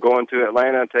going to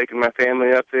Atlanta, taking my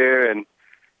family up there and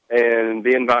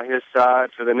being by his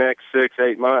side for the next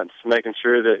 6-8 months, making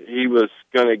sure that he was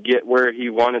going to get where he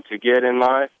wanted to get in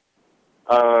life.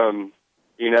 I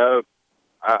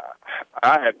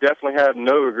have definitely had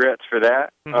no regrets for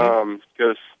that,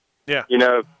 because,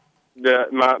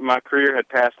 my career had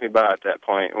passed me by at that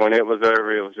point. When it was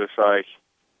over, it was just like,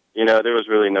 there was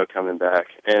really no coming back,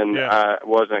 and I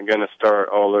wasn't going to start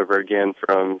all over again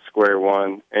from square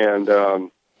one. And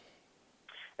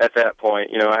at that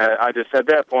point, I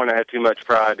had too much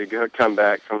pride to come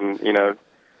back from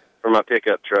my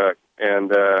pickup truck.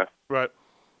 And right.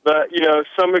 But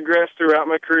some regrets throughout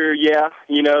my career,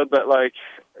 but like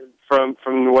from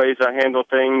the ways I handle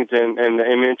things and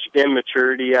the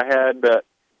immaturity I had, but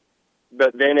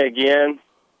then again,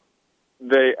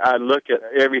 I look at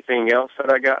everything else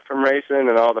that I got from racing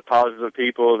and all the positive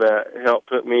people that helped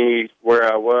put me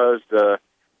where I was, the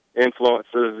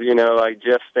influences, like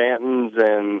Jeff Stanton's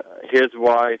and his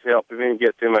wife helped me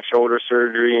get through my shoulder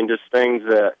surgery, and just things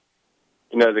that,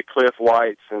 the Cliff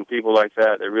Whites and people like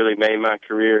that really made my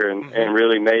career and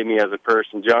really made me as a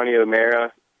person. Johnny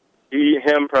O'Mara,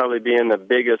 him probably being the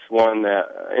biggest one that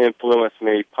influenced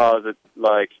me positive,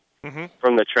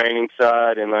 from the training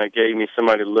side, and gave me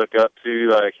somebody to look up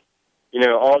to,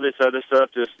 all this other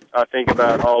stuff. Just I think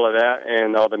about all of that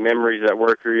and all the memories that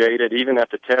were created, even at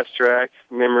the test track,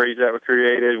 memories that were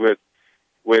created with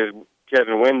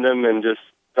Kevin Windham, and just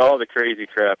all the crazy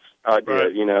crap I did.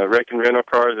 Right. Wrecking rental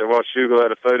cars at Walt Schugel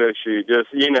at a photo shoot. Just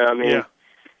it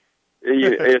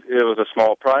was a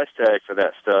small price tag for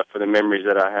that stuff, for the memories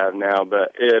that I have now,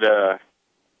 but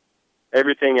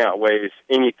everything outweighs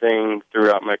anything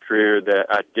throughout my career that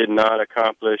I did not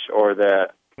accomplish, or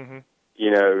that,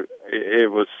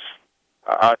 it was,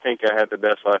 I think I had the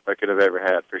best life I could have ever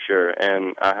had, for sure.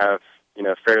 And I have,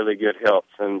 fairly good health,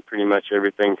 and pretty much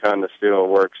everything kind of still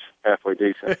works halfway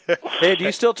decent. Hey, do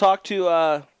you still talk to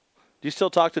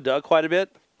Doug quite a bit?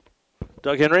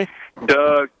 Doug Henry?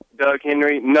 Doug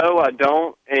Henry? No, I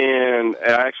don't, and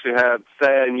I actually have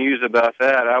sad news about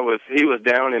that. He was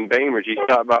down in Bainbridge. He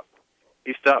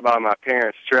stopped by my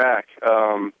parents' track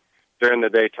during the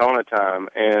Daytona time,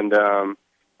 and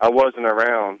I wasn't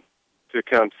around to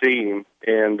come see him.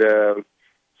 And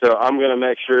so I'm going to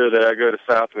make sure that I go to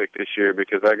Southwick this year,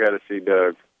 because I got to see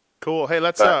Doug. Cool. Hey,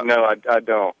 let's. No, I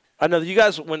don't. I know that you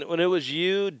guys, when it was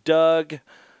you, Doug,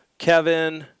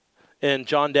 Kevin, and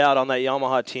John Dowd on that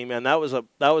Yamaha team, man,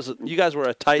 you guys were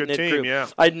a tight knit crew. Yeah.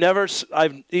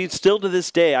 Still to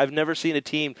this day, I've never seen a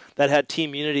team that had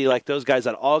team unity like those guys,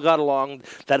 that all got along,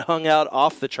 that hung out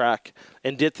off the track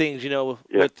and did things,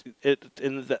 with it.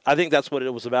 And I think that's what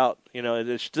it was about.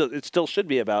 It still should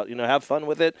be about. Have fun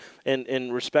with it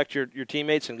and respect your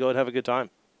teammates and go and have a good time.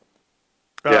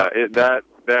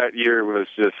 That year was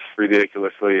just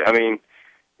ridiculously. I mean,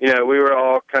 we were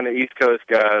all kind of East Coast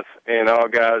guys, and all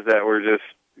guys that were just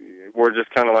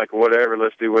kind of like, whatever,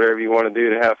 let's do whatever you want to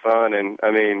do to have fun. And I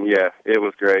mean, it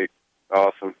was great.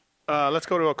 Awesome. Let's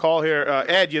go to a call here.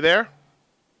 Ed, you there?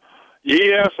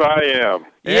 Yes, I am.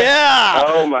 Yeah.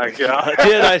 Oh my God.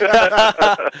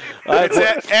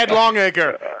 It's Ed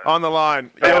Longacre on the line.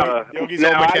 Yogi's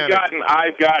now old mechanic.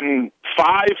 I've gotten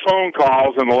 5 phone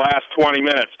calls in the last 20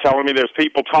 minutes telling me there's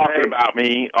people talking about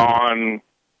me on.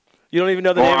 You don't even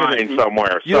know the name of it.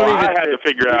 Somewhere. So I had to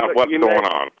figure out what's going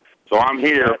on. So I'm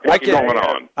here. What's going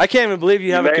on? I can't even believe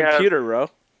you have a computer, bro.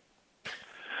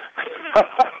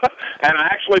 And I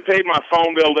actually paid my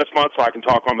phone bill this month so I can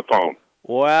talk on the phone.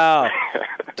 Wow.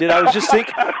 Dude, I was just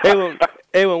thinking,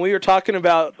 when we were talking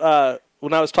about,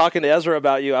 when I was talking to Ezra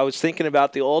about you, I was thinking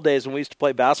about the old days when we used to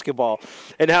play basketball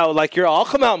and how, I'll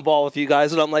come out and ball with you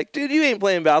guys. And I'm like, dude, you ain't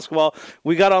playing basketball.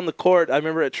 We got on the court, I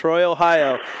remember at Troy,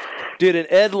 Ohio. Dude, and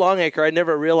Ed Longacre, I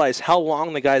never realized how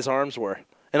long the guy's arms were.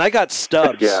 And I got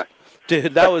stubs. Yeah.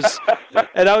 Dude, that was,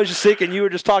 and I was just thinking, you were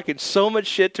just talking so much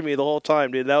shit to me the whole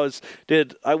time, dude. Man, those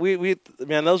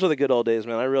were the good old days,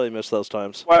 man. I really miss those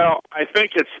times. Well, I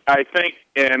think,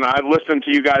 and I listened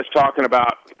to you guys talking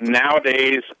about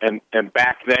nowadays and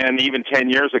back then, even 10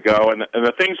 years ago, and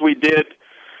the things we did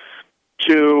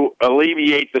to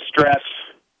alleviate the stress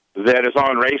that is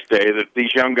on race day that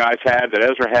these young guys had, that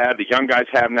Ezra had, the young guys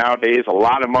have nowadays, a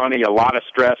lot of money, a lot of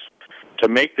stress to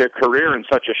make their career in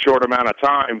such a short amount of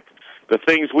time. The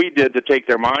things we did to take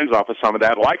their minds off of some of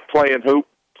that, like playing hoop,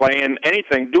 playing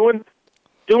anything, doing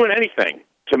anything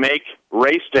to make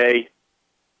race day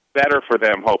better for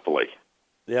them, hopefully.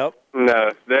 Yep. No,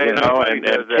 they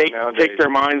and take their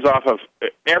minds off of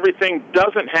everything.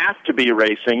 Doesn't have to be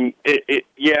racing.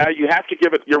 Yeah, you have to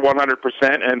give it your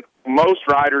 100%, and most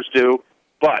riders do.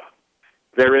 But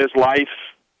there is life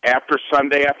after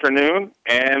Sunday afternoon,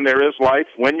 and there is life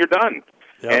when you're done.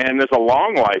 Yep. And there's a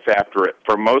long life after it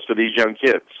for most of these young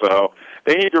kids. So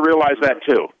they need to realize that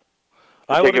too.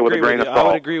 I would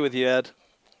agree with you, Ed.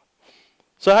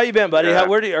 So how you been, buddy? Yeah.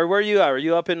 Where are you at? Are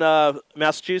you up in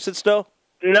Massachusetts still?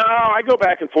 No, I go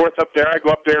back and forth up there. I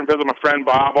go up there and visit my friend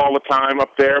Bob all the time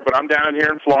up there. But I'm down here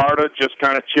in Florida, just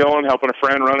kind of chilling, helping a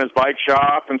friend run his bike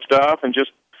shop and stuff, and just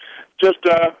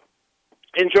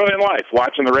enjoying life,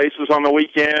 watching the races on the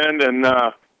weekend, and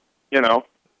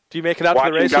Do you make it out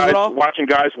to the races at all? Watching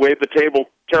guys wave the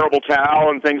terrible towel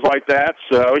and things like that.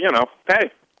 So hey.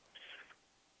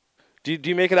 Do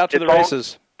you make it out to the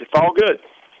races? It's all good.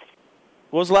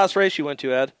 What was the last race you went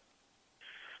to, Ed?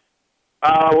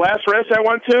 Last race I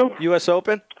went to? U.S.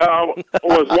 Open?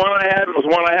 Was one I had.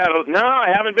 No, I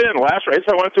haven't been. Last race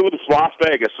I went to was Las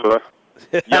Vegas with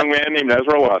a young man named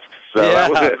Ezra Lusk. So that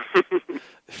was it.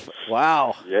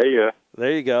 Wow. Yeah.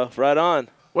 There you go. Right on.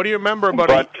 What do you remember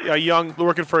about a young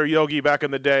working for Yogi back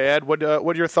in the day, Ed? What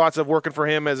are your thoughts of working for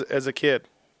him as a kid?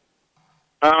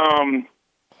 A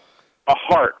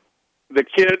heart. The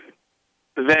kid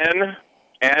then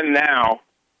and now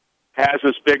has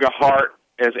as big a heart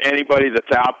as anybody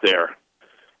that's out there.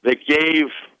 That gave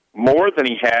more than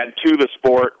he had to the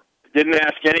sport, didn't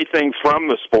ask anything from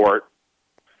the sport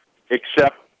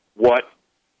except what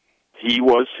he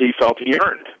felt he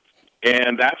earned.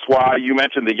 And that's why you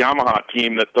mentioned the Yamaha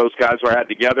team that those guys had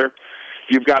together.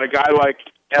 You've got a guy like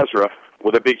Ezra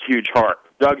with a big, huge heart,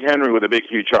 Doug Henry with a big,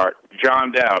 huge heart,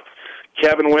 John Dowd,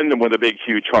 Kevin Windham with a big,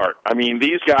 huge heart. I mean,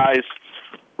 these guys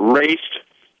raced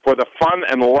for the fun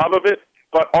and love of it,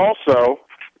 but also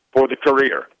for the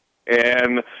career.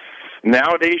 And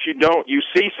nowadays you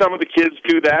see some of the kids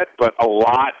do that, but a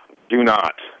lot do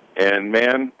not. And,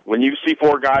 man, when you see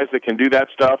four guys that can do that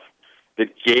stuff, that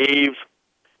gave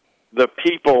the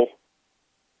people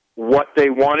what they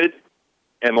wanted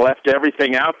and left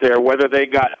everything out there, whether they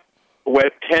got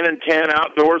 10 and 10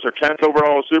 outdoors or 10th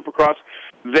overall Supercross,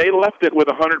 they left it with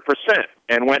 100%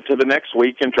 and went to the next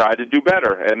week and tried to do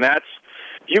better. And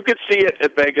you could see it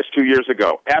at Vegas 2 years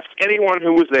ago. Ask anyone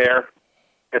who was there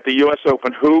at the U.S.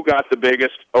 Open who got the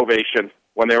biggest ovation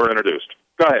when they were introduced.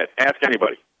 Go ahead. Ask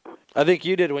anybody. I think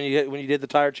you did when you did the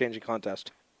tire changing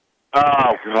contest.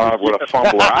 Oh, God, what a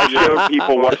fumbler. I showed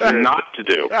people what not to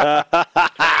do. But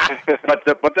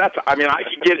that's, I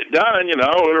could get it done,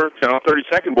 or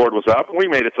 30-second board was up, and we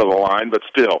made it to the line, but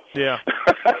still. Yeah.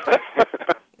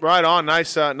 Right on.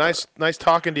 Nice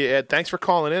talking to you, Ed. Thanks for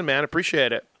calling in, man.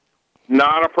 Appreciate it.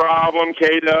 Not a problem,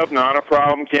 K-Dub. Not a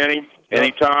problem, Kenny.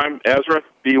 Anytime. Ezra,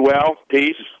 be well.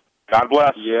 Peace. God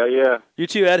bless. Yeah. You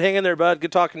too, Ed. Hang in there, bud.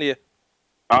 Good talking to you.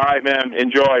 All right, man.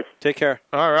 Enjoy. Take care.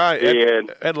 All right.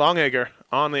 Ed Longhager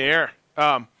on the air.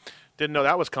 Didn't know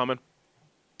that was coming.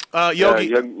 Yogi.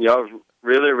 Y'all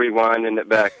really rewinding it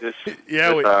back this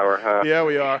hour, huh? Yeah,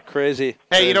 we are. Crazy.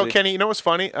 Hey, Kenny, what's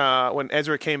funny? When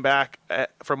Ezra came back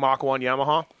from Mach 1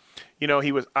 Yamaha,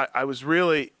 I was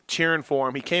really cheering for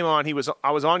him. He came on.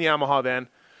 I was on Yamaha then.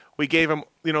 We gave him,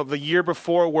 the year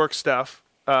before work stuff.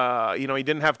 He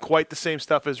didn't have quite the same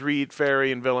stuff as Reed,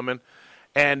 Ferry, and Villeman.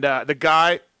 And the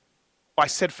guy, I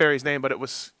said Ferry's name, but it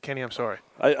was Kenny. I'm sorry.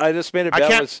 I just made a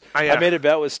bet. I made a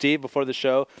bet with Steve before the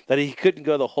show that he couldn't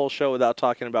go the whole show without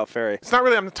talking about Ferry. It's not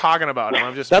really I'm talking about him.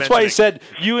 I'm just. That's why he said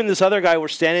you and this other guy were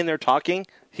standing there talking.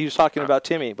 He was talking about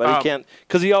Timmy, but he can't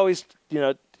because he always, you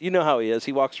know how he is.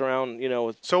 He walks around,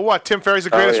 with. So what? Tim Ferry's the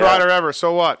greatest rider ever.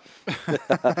 So what?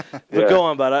 But go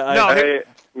on, bud. Hey,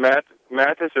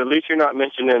 Mathis, at least you're not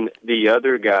mentioning the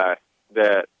other guy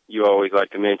that you always like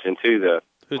to mention too, though.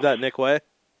 Who's that? Nick Way?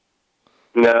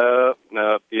 No,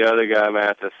 the other guy,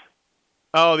 Mathis.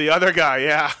 Oh, the other guy,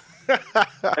 yeah.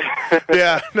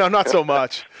 Yeah, no, not so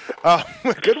much.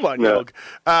 Good one, Yog.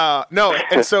 No,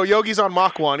 and so Yogi's on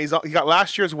Mach 1. He got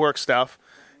last year's work stuff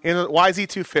in the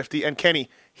YZ250, and Kenny,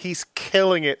 he's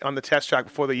killing it on the test track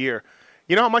before the year.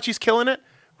 You know how much he's killing it?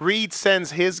 Reed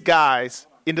sends his guys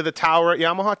into the tower at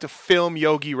Yamaha to film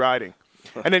Yogi riding.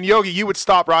 And then Yogi, you would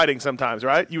stop riding sometimes,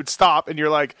 right? You would stop, and you're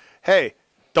like, hey,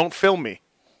 don't film me.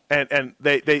 And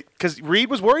they because Reed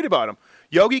was worried about him.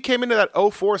 Yogi came into that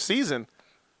 04 season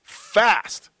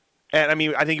fast. And I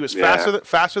mean, I think he was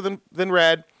faster than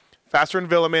Red, faster than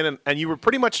Villeman, and you were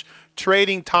pretty much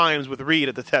trading times with Reed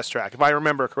at the test track, if I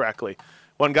remember correctly.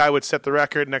 One guy would set the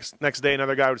record, next day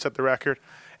another guy would set the record.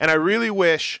 And I really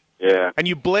wish, and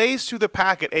you blazed through the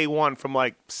pack at A1 from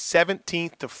like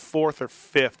 17th to 4th or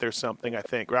 5th or something, I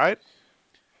think, right?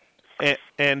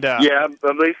 And I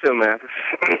believe so, man.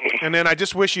 And then I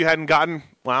just wish you hadn't gotten,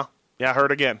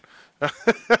 hurt again. Man,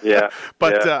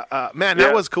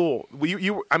 that was cool.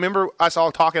 I remember us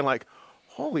all talking like,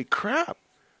 holy crap,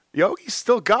 Yogi's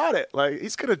still got it. Like,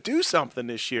 he's going to do something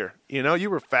this year. You know,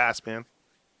 you were fast, man.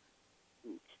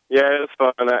 Yeah, it was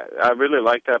fun. I really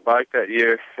liked that bike that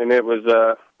year, and it was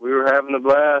we were having a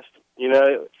blast. You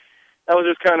know, that was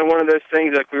just kind of one of those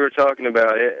things like we were talking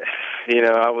about.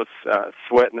 I was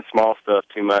sweating the small stuff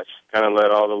too much. Kind of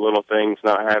let all the little things,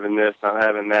 not having this, not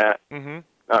having that,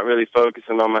 not really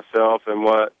focusing on myself and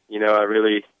what I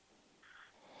really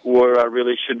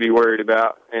should be worried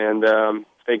about, and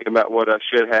thinking about what I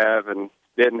should have and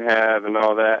didn't have and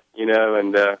all that.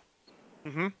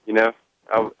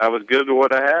 I was good with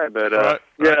what I had, but I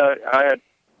had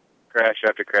crash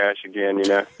after crash again.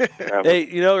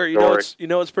 Hey,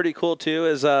 what's pretty cool too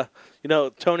is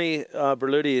Tony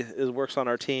Berluti works on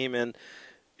our team, and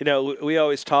we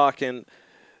always talk, and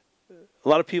a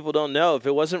lot of people don't know, if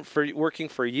it wasn't for working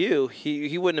for you,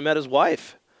 he wouldn't have met his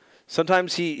wife.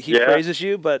 Sometimes he praises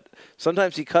you, but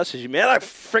sometimes he cusses you. Man, I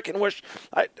freaking wish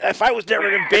if I was never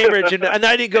in Bainbridge and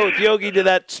I didn't go with Yogi to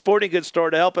that sporting goods store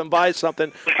to help him buy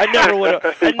something, I never would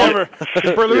have.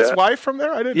 Is Berlut's wife from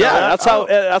there? I didn't know that.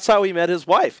 That's how he met his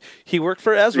wife. He worked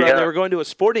for Ezra, and they were going to a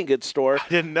sporting goods store. I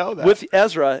didn't know that. With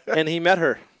Ezra, and he met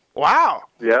her. Wow.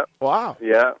 Yeah. Wow.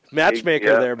 Yeah.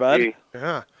 Matchmaker there, bud. He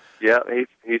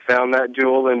found that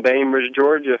jewel in Bainbridge,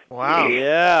 Georgia. Wow.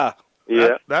 Yeah.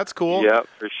 Yeah, that's cool. Yeah,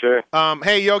 for sure.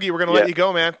 Hey, Yogi, we're going to let you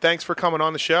go, man. Thanks for coming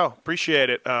on the show. Appreciate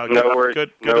it. No worries.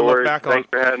 Good to look back on. Thanks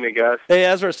for having me, guys. Hey,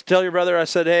 Ezra, tell your brother I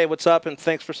said, hey, what's up, and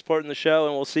thanks for supporting the show,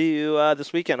 and we'll see you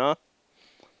this weekend, huh?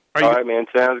 All right, man.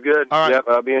 Sounds good. All right. Yep,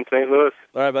 I'll be in St. Louis.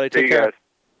 All right, buddy. See Take you care.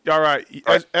 Guys. All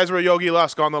right. Ezra Yogi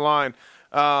Lusk on the line.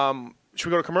 Should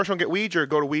we go to commercial and get Weege, or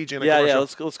go to Weege and a commercial? Yeah.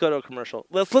 Let's go to a commercial.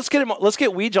 Let's get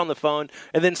Weege on the phone,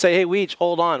 and then say, hey, Weege,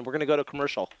 hold on. We're going to go to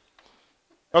commercial.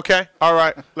 Okay. All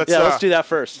right. Let's do that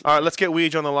first. All right. Let's get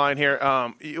Weege on the line here.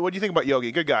 What do you think about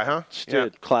Yogi? Good guy, huh?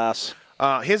 Dude, class.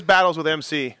 His battles with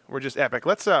MC were just epic.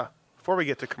 Let's before we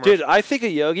get to commercial. Dude, I think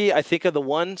of Yogi. I think of the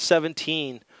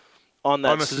 117 on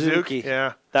the Suzuki.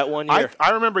 Yeah. That 1 year.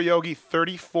 I remember Yogi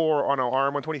 34 on an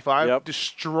RM125,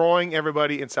 destroying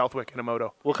everybody in Southwick in a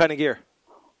moto. What kind of gear?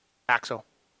 Axle.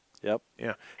 Yep.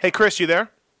 Yeah. Hey, Chris, you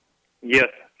there? Yes.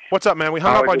 What's up, man? We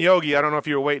hung up on Yogi. I don't know if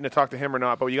you were waiting to talk to him or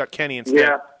not, but you got Kenny instead.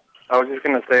 Yeah. I was just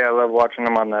going to say I love watching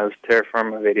him on those Terra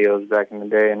Firma videos back in the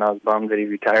day, and I was bummed that he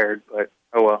retired, but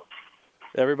oh well.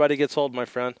 Everybody gets old, my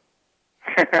friend.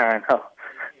 I know.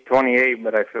 28,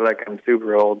 but I feel like I'm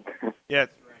super old. Yeah,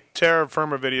 Terra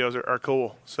Firma videos are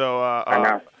cool. So, I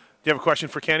know. Do you have a question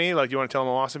for Kenny? Like, do you want to tell him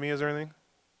how awesome he is or anything?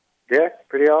 Yeah,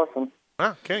 pretty awesome.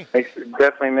 Ah, Kenny.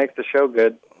 Definitely makes the show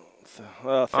good.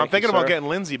 I'm thinking about getting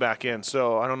Lindsay back in,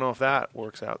 so I don't know if that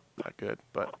works out that good.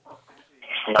 But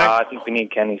no, I think we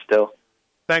need Kenny still.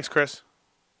 Thanks, Chris.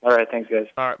 All right, thanks, guys.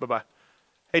 All right, bye-bye.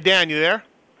 Hey, Dan, you there?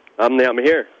 I'm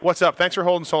here. What's up? Thanks for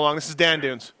holding so long. This is Dan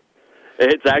Dunes.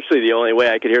 It's actually the only way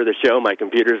I could hear the show. My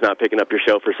computer's not picking up your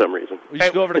show for some reason. We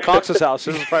should go over to Cox's house.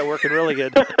 This is probably working really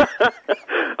good.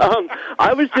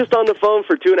 I was just on the phone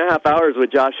for 2.5 hours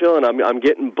with Josh Hill, and I'm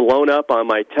getting blown up on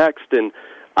my text, and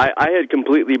I had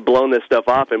completely blown this stuff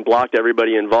off and blocked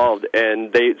everybody involved.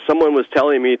 And someone was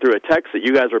telling me through a text that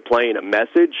you guys were playing a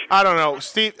message. I don't know,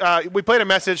 Steve. We played a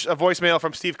voicemail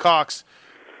from Steve Cox,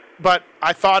 but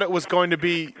I thought it was going to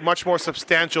be much more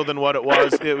substantial than what it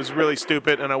was. It was really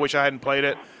stupid, and I wish I hadn't played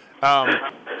it.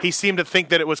 He seemed to think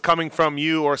that it was coming from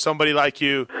you or somebody like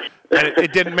you, and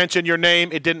it didn't mention your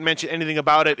name. It didn't mention anything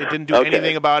about it. It didn't do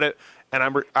anything about it,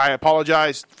 and I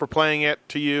apologize for playing it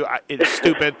to you. It's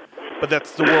stupid, but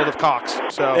that's the world of Cox.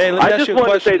 So hey, I just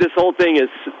want to say this whole thing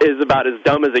is about as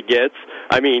dumb as it gets.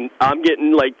 I mean, I'm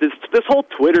getting like this whole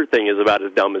Twitter thing is about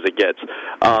as dumb as it gets.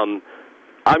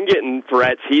 I'm getting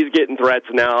threats. He's getting threats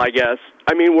now, I guess.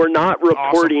 I mean, we're not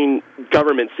reporting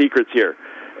government secrets here.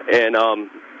 And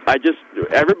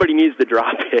everybody needs to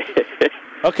drop it.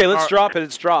 Okay, let's drop it.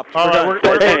 It's dropped. All right,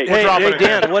 we're hey,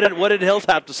 Dan, what did Hill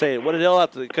have to say? What did Hill have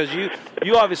to? Because you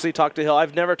obviously talked to Hill.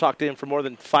 I've never talked to him for more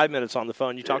than 5 minutes on the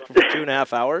phone. You talked for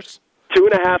 2.5 hours?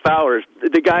 2.5 hours.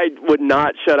 The guy would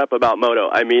not shut up about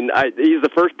moto. I mean, he's the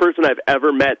first person I've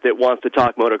ever met that wants to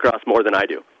talk motocross more than I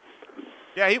do.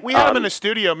 Yeah, we had him in the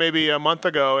studio maybe a month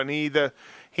ago, and he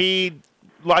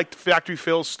liked Factory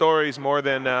Phil's stories more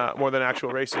than actual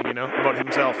racing, about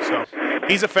himself. So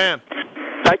he's a fan.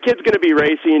 That kid's going to be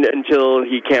racing until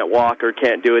he can't walk or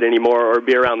can't do it anymore or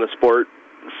be around the sport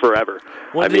forever.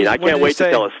 I can't wait to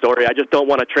tell a story. I just don't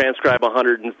want to transcribe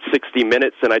 160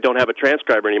 minutes, and I don't have a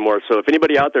transcriber anymore. So if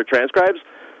anybody out there transcribes,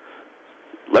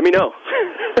 let me know.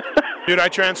 Dude, I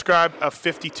transcribed a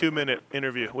 52-minute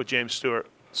interview with James Stewart.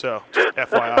 So, just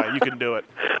FYI, you can do it.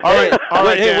 All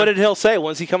right. Hey, what did Hill say?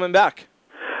 When's he coming back?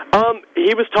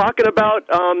 He was talking about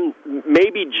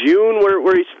maybe June,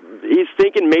 where he's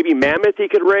thinking maybe Mammoth he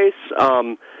could race.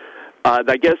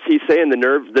 I guess he's saying the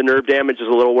nerve damage is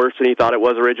a little worse than he thought it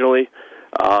was originally.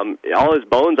 All his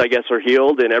bones, I guess, are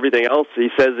healed, and everything else. He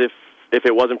says if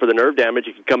it wasn't for the nerve damage,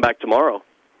 he could come back tomorrow.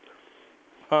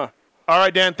 Huh. All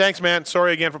right, Dan. Thanks, man.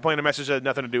 Sorry again for playing a message that had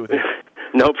nothing to do with you.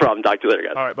 No problem. Talk to you later,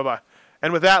 guys. All right. Bye-bye.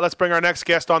 And with that, let's bring our next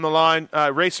guest on the line,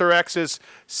 Racer X's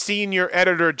senior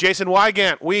editor, Jason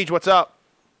Weigandt. Weege, what's up?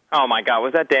 Oh, my God.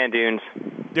 Was that Dan Dunes?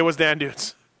 It was Dan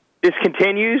Dunes. This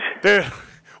continues? Dude,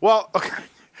 well, okay.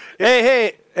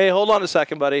 Hey, hold on a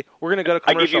second, buddy. We're going to go to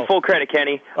commercial. I give you full credit,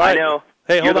 Kenny. Right. I know.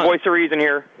 Hey, You're the voice of reason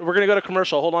here. We're going to go to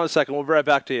commercial. Hold on a second. We'll be right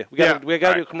back to you. We got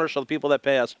to do a commercial, the people that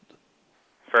pay us.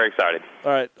 Very excited.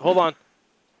 All right, hold on.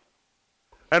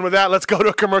 And with that, let's go to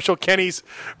a commercial. Kenny's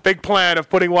big plan of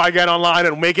putting Weigandt online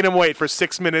and making him wait for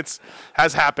 6 minutes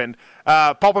has happened.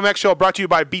 Pulp MX Show brought to you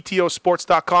by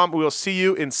BTOsports.com. We will see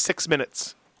you in 6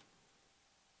 minutes.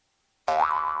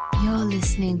 You're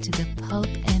listening to the Pulp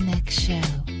MX Show,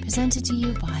 presented to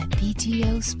you by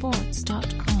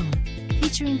BTOsports.com,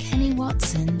 featuring Kenny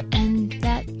Watson and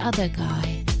that other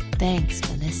guy. Thanks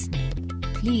for listening.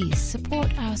 Please support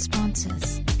our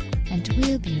sponsors, and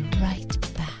we'll be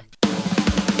right back.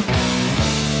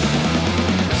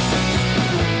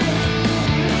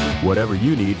 Whatever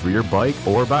you need for your bike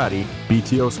or body,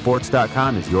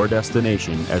 BTOsports.com is your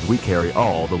destination as we carry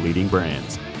all the leading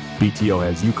brands. BTO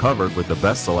has you covered with the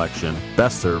best selection,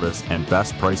 best service, and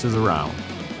best prices around.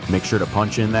 Make sure to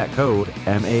punch in that code,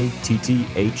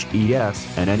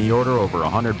 MATTHES, and any order over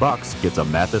 $100 gets a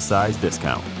Mathis-size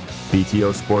discount.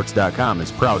 BTOsports.com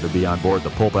is proud to be on board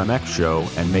the Pulp MX Show,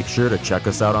 and make sure to check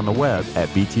us out on the web at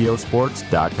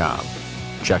BTOsports.com.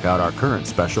 Check out our current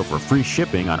special for free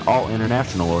shipping on all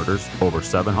international orders over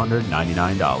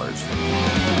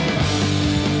 $799.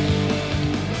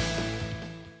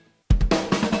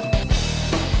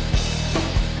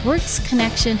 Works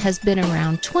Connection has been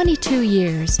around 22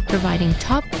 years, providing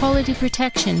top quality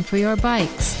protection for your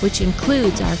bikes, which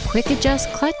includes our quick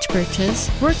adjust clutch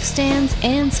perches, work stands,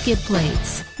 and skid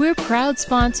plates. We're proud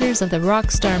sponsors of the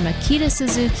rockstar Makita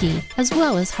Suzuki, as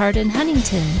well as Hardin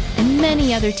Huntington, and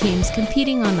many other teams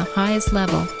competing on the highest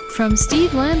level. From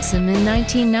Steve Lamson in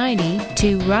 1990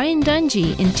 to Ryan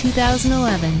Dungey in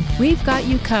 2011, we've got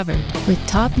you covered with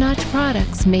top-notch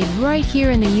products made right here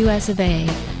in the US of A.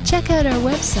 Check out our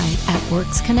website at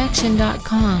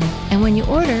worksconnection.com, and when you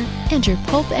order, enter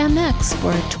Pulp MX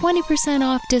for a 20%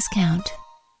 off discount.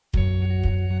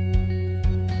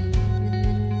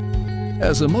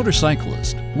 As a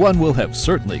motorcyclist, one will have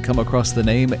certainly come across the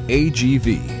name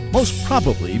AGV, most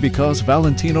probably because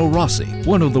Valentino Rossi,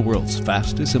 one of the world's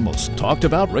fastest and most talked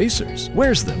about racers,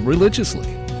 wears them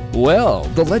religiously. Well,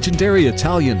 the legendary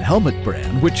Italian helmet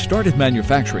brand, which started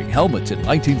manufacturing helmets in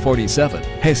 1947,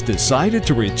 has decided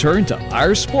to return to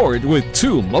our sport with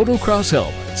two motocross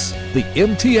helmets, the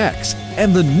MTX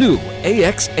and the new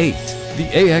AX8. The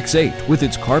AX8, with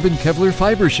its carbon Kevlar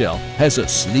fiber shell, has a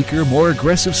sleeker, more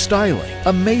aggressive styling,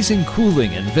 amazing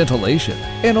cooling and ventilation,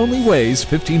 and only weighs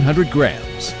 1,500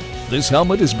 grams. This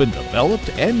helmet has been developed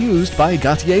and used by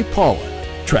Gautier Paulin,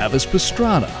 Travis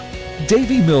Pastrana,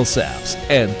 Davi Millsaps,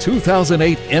 and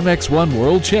 2008 MX1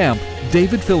 World Champ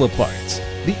David Philipparts.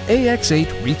 The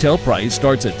AX8 retail price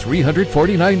starts at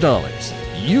 $349.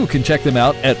 You can check them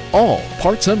out at all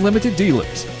Parts Unlimited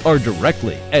dealers or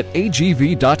directly at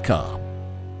agv.com.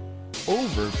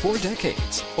 Over 4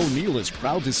 decades, O'Neill is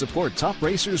proud to support top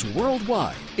racers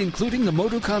worldwide, including the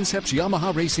Moto Concepts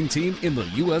Yamaha racing team in the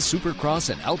U.S.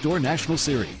 Supercross and Outdoor National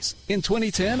Series. In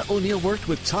 2010, O'Neill worked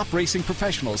with top racing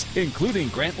professionals, including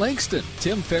Grant Langston,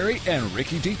 Tim Ferry, and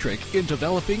Ricky Dietrich, in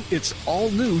developing its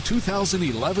all-new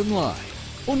 2011 line.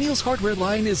 O'Neill's hardware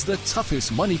line is the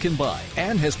toughest money can buy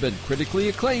and has been critically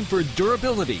acclaimed for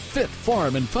durability, fit,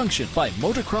 form, and function by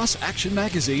Motocross Action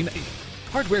Magazine.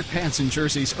 Hardware pants and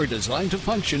jerseys are designed to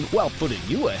function while putting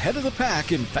you ahead of the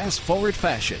pack in fast-forward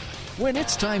fashion. When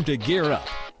it's time to gear up,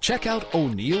 check out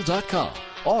O'Neill.com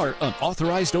or an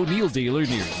authorized O'Neill dealer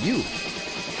near you.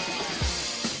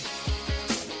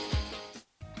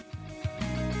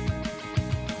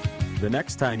 The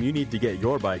next time you need to get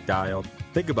your bike dialed,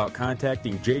 think about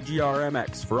contacting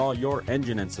JGRMX for all your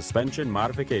engine and suspension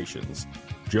modifications.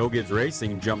 Joe Gibbs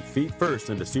Racing jumped feet first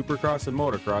into Supercross and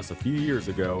Motocross a few years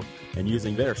ago, and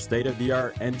using their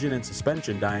state-of-the-art engine and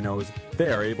suspension dynos,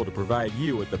 they are able to provide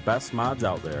you with the best mods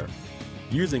out there.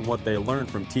 Using what they learned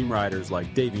from team riders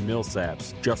like Davi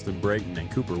Millsaps, Justin Brayton,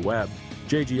 and Cooper Webb,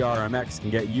 JGRMX can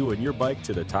get you and your bike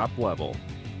to the top level.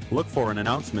 Look for an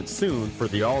announcement soon for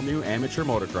the all-new amateur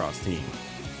motocross team.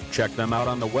 Check them out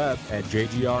on the web at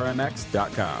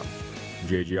jgrmx.com.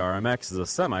 JGRMX is a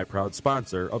semi-proud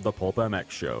sponsor of the Pulp MX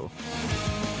Show.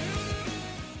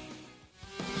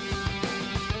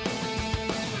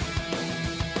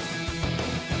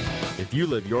 If you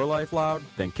live your life loud,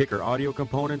 then Kicker audio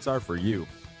components are for you.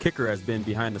 Kicker has been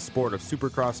behind the sport of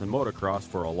Supercross and Motocross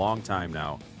for a long time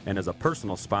now, and is a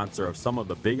personal sponsor of some of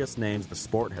the biggest names the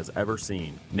sport has ever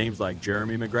seen. Names like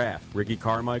Jeremy McGrath, Ricky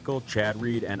Carmichael, Chad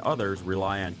Reed, and others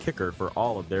rely on Kicker for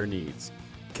all of their needs.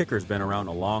 Kicker's been around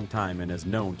a long time and is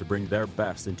known to bring their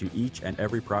best into each and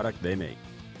every product they make.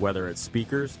 Whether it's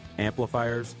speakers,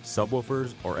 amplifiers,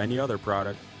 subwoofers, or any other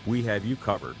product, we have you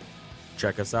covered.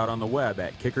 Check us out on the web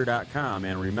at kicker.com,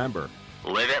 and remember,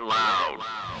 Live it loud.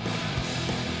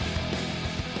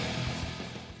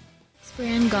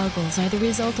 Brand goggles are the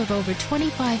result of over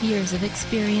 25 years of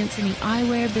experience in the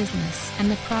eyewear business,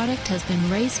 and the product has been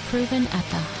race-proven at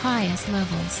the highest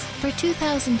levels. For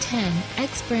 2010,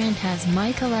 X-Brand has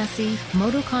Mike Alessi,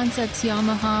 Moto Concepts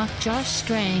Yamaha, Josh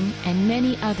Strang, and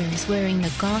many others wearing the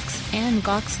Gox and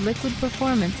Gox Liquid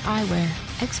Performance eyewear.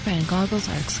 X-Brand goggles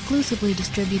are exclusively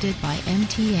distributed by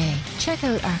MTA. Check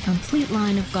out our complete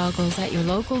line of goggles at your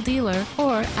local dealer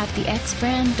or at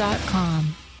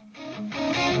thexbrand.com.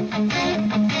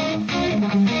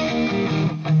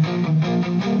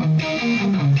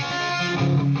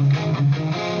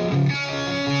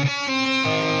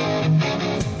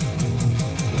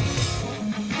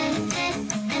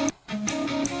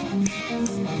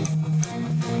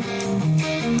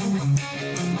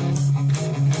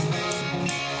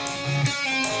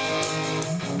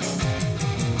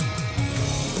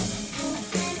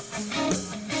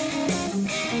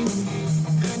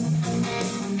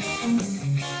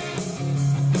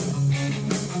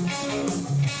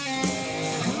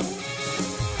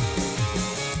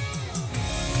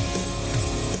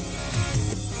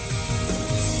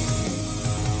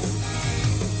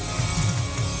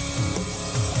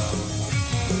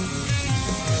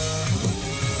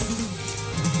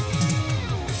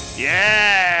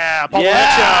 Yeah, Pulp MX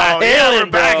Show. Yeah, we're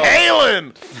back.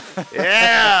 Halen.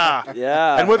 Yeah.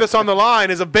 Yeah. And with us on the line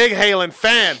is a big Halen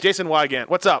fan, Jason Weigandt.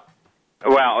 What's up?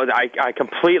 Well, I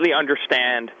completely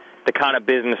understand the kind of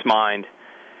business mind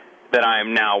that I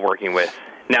am now working with.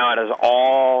 Now it has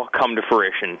all come to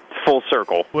fruition, full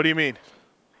circle. What do you mean?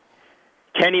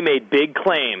 Kenny made big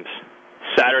claims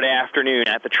Saturday afternoon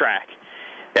at the track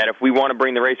that if we want to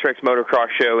bring the Racetracks Motocross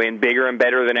Show in bigger and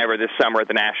better than ever this summer at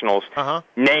the Nationals,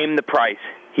 name the price.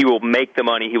 He will make the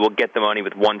money. He will get the money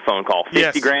with one phone call.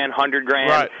 50 grand, 100 grand,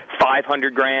 right.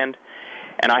 500 grand.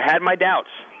 And I had my doubts.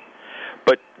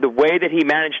 But the way that he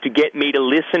managed to get me to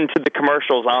listen to the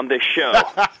commercials on this show,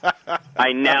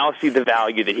 I now see the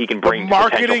value that he can bring to potential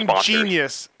marketing sponsors.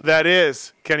 genius that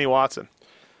is Kenny Watson.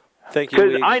 Thank you.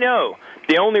 Because I know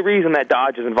the only reason that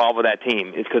Dodge is involved with that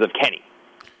team is because of Kenny.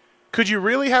 Could you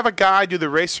really have a guy do the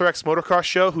Racer-X Motocross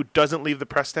Show who doesn't leave the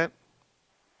press tent?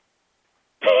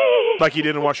 Like he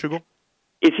did in Washougal?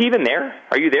 Is he even there?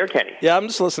 Are you there, Kenny? Yeah, I'm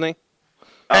just listening.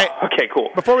 Hey, okay, cool.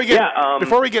 Before we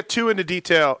get too into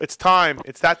detail, it's time.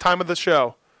 It's that time of the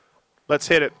show. Let's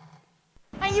hit it.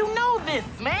 And you know this,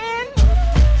 man.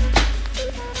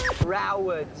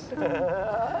 Rowards.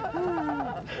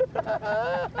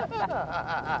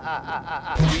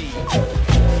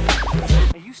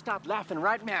 Hey, you stop laughing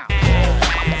right now.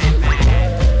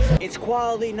 It's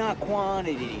quality, not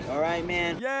quantity. All right,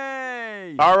 man?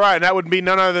 Yay! All right, that would be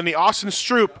none other than the Austin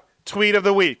Stroop tweet of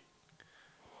the week.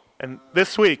 And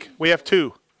this week, we have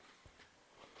two.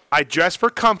 I dress for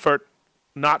comfort,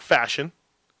 not fashion.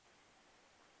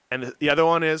 And the other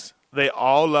one is, they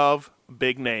all love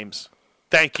big names.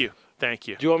 Thank you. Thank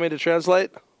you. Do you want me to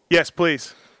translate? Yes,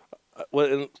 please.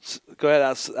 Go ahead,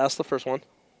 ask the first one.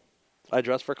 I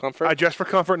dress for comfort? I dress for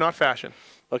comfort, not fashion.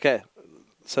 Okay.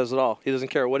 Says it all. He doesn't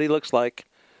care what he looks like.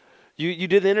 You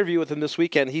did an interview with him this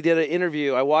weekend. He did an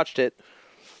interview, I watched it,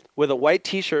 with a white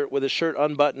T-shirt with his shirt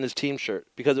unbuttoned, his team shirt,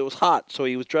 because it was hot, so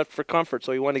he was dressed for comfort,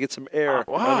 so he wanted to get some air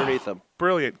underneath him.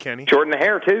 Brilliant, Kenny. Shortened the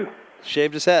hair, too.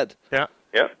 Shaved his head. Yeah.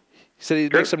 Yep. He said he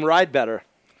makes him ride better.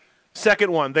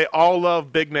 Second one, they all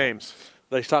love big names.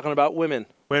 He's talking about women.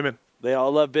 Women. They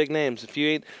all love big names. If you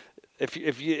ain't,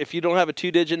 If you don't have a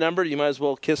 2-digit number, you might as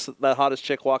well kiss that hottest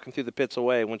chick walking through the pits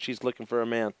away when she's looking for a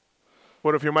man.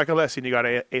 What if you're Michael Lessie and you got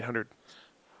 800?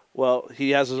 Well,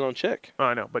 he has his own chick. Oh,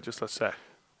 I know, but just let's say.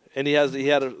 And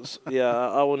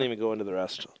I won't even go into the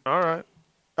rest. All right.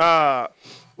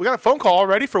 We got a phone call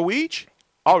already for Weege?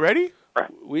 Already?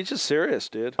 Weege is serious,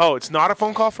 dude. Oh, it's not a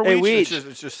phone call for Weege?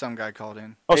 It's just some guy called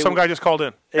in. Oh, some guy just called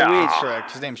in. Hey, Weege.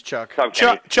 Correct. His name's Chuck.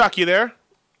 Chuck, you there?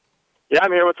 Yeah,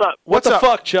 I'm here. What's up? What the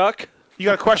fuck, Chuck? You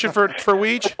got a question for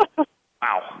Weege?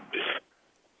 Wow.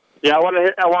 Yeah, I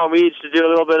want Weege to do a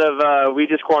little bit of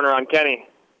Weege's corner on Kenny.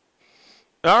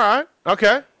 All right.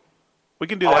 Okay. We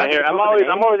can do that. I'm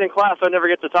always in class, so I never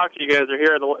get to talk to you guys or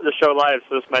hear the show live,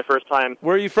 so this is my first time.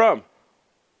 Where are you from?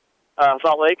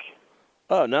 Salt Lake.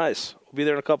 Oh, nice. We'll be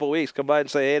there in a couple of weeks. Come by and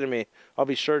say hey to me. I'll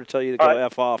be sure to tell you to go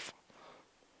F off.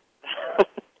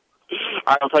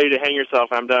 I'll tell you to hang yourself.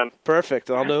 I'm done. Perfect.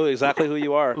 I'll know exactly who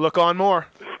you are. Look on more.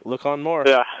 Look on more.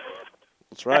 Yeah.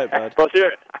 That's right, bud. Let's hear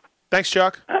it. Thanks,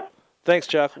 Chuck. Thanks,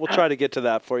 Chuck. We'll try to get to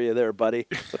that for you there, buddy.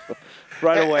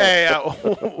 Right away. Hey,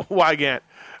 Weigandt.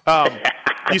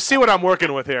 You see what I'm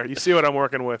working with here.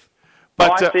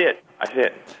 But, I see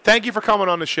it. Thank you for coming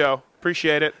on the show.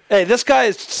 Appreciate it. Hey, this guy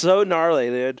is so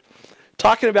gnarly, dude.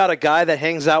 Talking about a guy that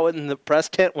hangs out in the press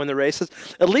tent when the races.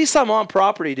 At least I'm on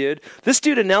property, dude. This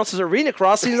dude announces arena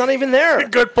cross. He's not even there.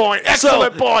 Good point.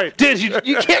 Excellent point. Dude,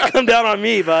 you can't come down on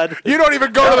me, bud. You don't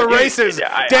even go to the races.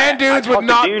 Dan Dunes would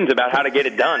not. I talked to Dunes about how to get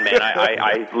it done, man.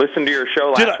 I listened to your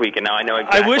show last week, and now I know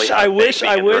exactly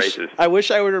I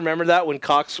wish I would remember that when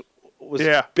Cox was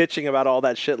bitching about all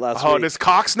that shit last week. Oh, does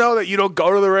Cox know that you don't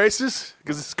go to the races?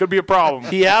 Because this could be a problem.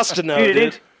 He has to know,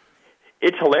 dude.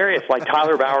 It's hilarious. Like,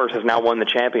 Tyler Bowers has now won the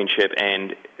championship,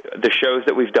 and the shows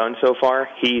that we've done so far,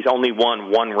 he's only won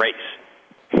one race.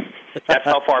 That's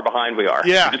how far behind we are.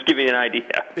 Yeah. Just give you an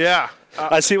idea. Yeah.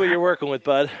 I see what you're working with,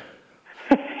 bud.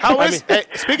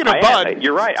 Speaking of Bud.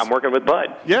 You're right. I'm working with Bud.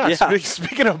 Yeah.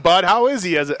 Speaking of Bud, how is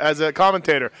he as a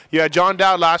commentator? You had John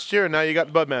Dowd last year, and now you got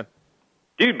Budman.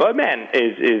 Dude, Budman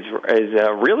is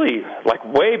really, like,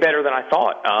 way better than I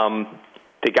thought.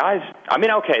 The guys,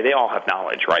 okay, they all have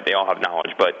knowledge, right? They all have knowledge,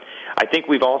 but I think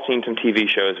we've all seen some TV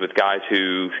shows with guys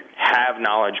who have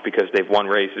knowledge because they've won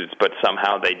races, but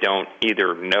somehow they don't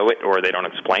either know it or they don't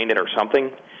explain it or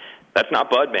something. That's not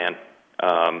Bud, man.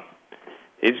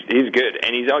 He's good,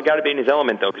 and he's got to be in his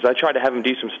element, though, because I tried to have him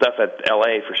do some stuff at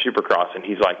L.A. for Supercross, and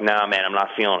he's like, nah, man, I'm not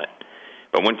feeling it.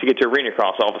 But once you get to Arena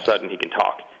Cross, all of a sudden he can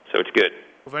talk, so it's good.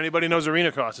 If anybody knows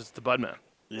Arena Cross, it's the Budman.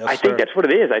 Yes, I think that's what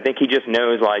it is. I think he just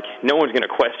knows, like, no one's going to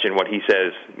question what he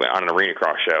says on an Arena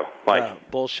Cross show. Like,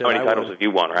 bullshit. How many titles have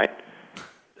you won, right?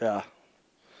 Yeah.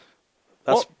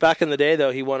 That's back in the day,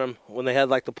 though. He won them when they had,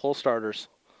 like, the pull starters.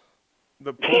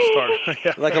 The pull starter.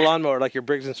 Yeah. Like a lawnmower, like your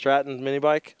Briggs & Stratton mini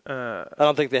bike. I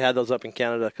don't think they had those up in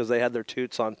Canada because they had their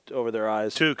toots on over their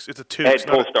eyes. Toques. It's a toque. They had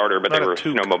pull starter, but they were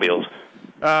snowmobiles.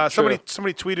 Somebody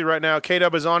tweeted right now,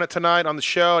 K-Dub is on it tonight on the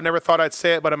show. I never thought I'd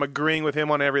say it, but I'm agreeing with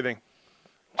him on everything.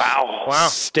 Wow.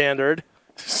 Standard.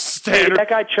 Hey, did that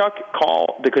guy Chuck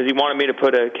call because he wanted me to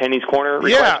put a Kenny's Corner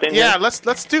request in? Yeah,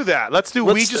 let's do that. Let's do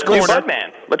Weege's Corner.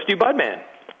 Let's do Budman.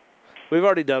 We've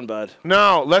already done Bud.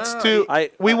 No, let's do.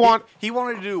 He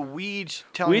wanted to do Weege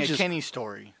telling a Kenny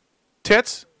story.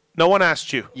 Tits? No one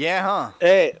asked you. Yeah, huh?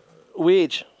 Hey,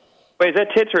 Weege. Wait, is that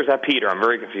Tits or is that Peter? I'm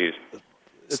very confused.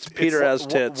 It's Peter as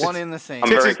Tits. One in the same. I'm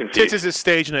very confused. Tits is his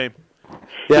stage name.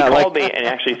 Yeah, he called me and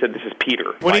actually said this is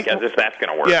Peter, as if that's going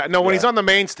to work. Yeah, no, when he's on the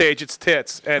main stage, it's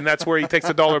Tits, and that's where he takes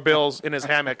the dollar bills in his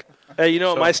hammock. Hey, you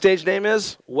know what my stage name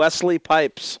is? Wesley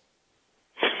Pipes.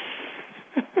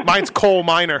 Mine's Coal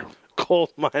Miner. Coal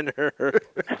Miner.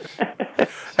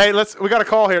 Hey, we got a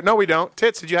call here. No, we don't.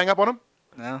 Tits, did you hang up on him?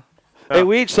 No. Hey,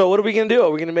 Weege, so what are we going to do?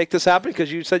 Are we going to make this happen? Because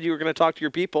you said you were going to talk to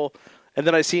your people, and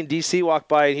then I seen DC walk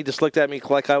by, and he just looked at me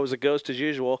like I was a ghost as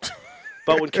usual.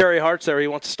 But when Kerry Hart's there, he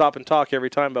wants to stop and talk every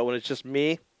time. But when it's just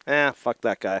me, fuck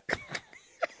that guy.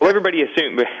 Well, everybody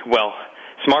assumed,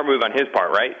 smart move on his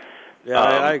part, right? Yeah,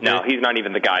 I agree. No, he's not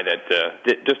even the guy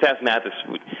that just ask Mathis.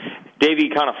 Davey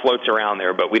kind of floats around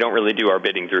there, but we don't really do our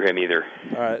bidding through him either.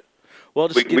 All right. Well,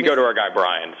 we go to our guy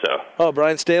Brian. So. Oh,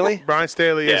 Brian Staley? Brian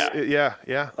Staley is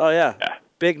Oh, yeah.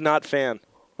 Big not fan.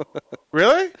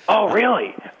 Really? Oh,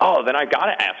 really? Oh, then I got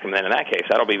to ask him then in that case.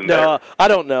 That'll be even better. No, I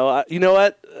don't know. You know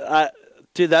what?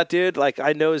 Dude, that dude, like,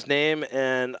 I know his name,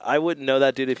 and I wouldn't know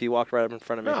that dude if he walked right up in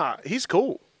front of me. Nah, he's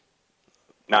cool.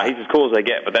 Nah, he's as cool as they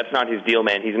get, but that's not his deal,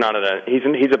 man. He's not he's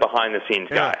a behind-the-scenes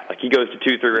guy. Like, he goes to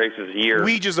 2-3 races a year.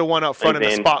 We just the one up front in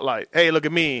the spotlight. Hey, look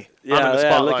at me. I'm in the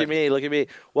spotlight. Look at me.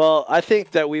 Well, I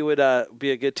think that we would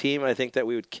be a good team. I think that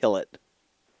we would kill it.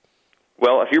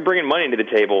 Well, if you're bringing money to the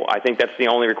table, I think that's the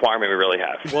only requirement we really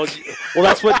have. Well,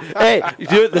 that's what. Hey,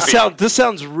 dude, this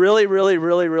sounds really, really,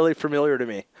 really, really familiar to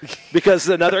me, because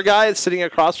another guy sitting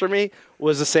across from me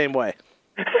was the same way.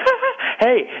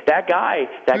 Hey, that guy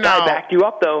backed you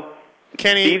up though.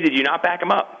 Kenny, Steve, did you not back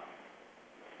him up?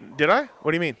 Did I?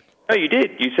 What do you mean? No, you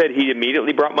did. You said he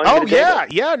immediately brought money to the table.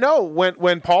 Yeah. No,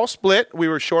 when Paul split, we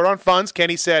were short on funds.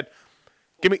 Kenny said,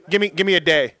 "Give me a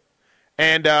day,"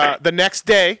 and the next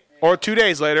day or 2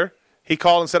 days later, he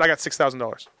called and said, "I got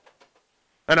 $6,000,"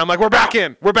 and I'm like, "We're back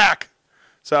in. We're back."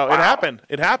 So It happened.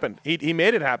 It happened. He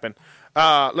made it happen.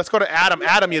 Let's go to Adam.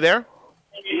 Adam, you there?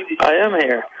 I am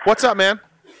here. What's up, man?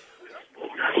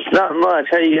 Not much.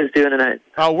 How you guys doing tonight?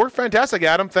 We're fantastic,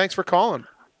 Adam. Thanks for calling.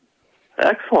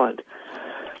 Excellent.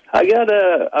 I got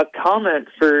a comment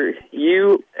for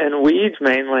you and Weege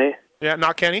mainly. Yeah,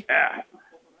 not Kenny?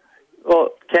 Well,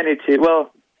 Kenny too.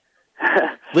 Well,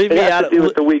 leave it me has out to do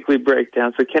with the weekly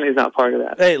breakdown, so Kenny's not part of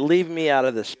that. Hey, leave me out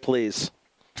of this, please.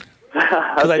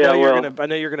 Because Okay, I know well,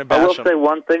 you're gonna I will bash him. say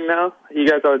one thing though. You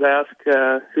guys always ask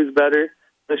who's better.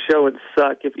 The show would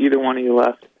suck if either one of you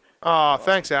left. Oh,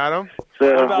 thanks, Adam.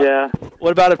 So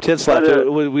What about if Tits left?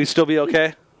 But, Would we still be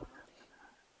okay?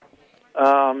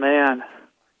 Oh man,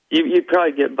 you'd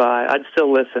probably get by. I'd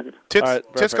still listen.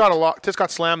 Tits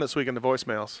got slammed this week in the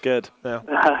voicemails. Good. Yeah.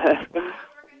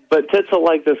 But Tits will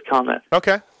like this comment.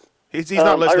 Okay. He's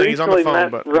not listening. He's on the phone. I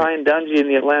recently met Ryan Dungey in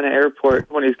the Atlanta airport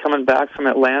when he's coming back from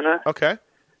Atlanta. Okay.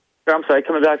 Or, I'm sorry,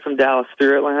 coming back from Dallas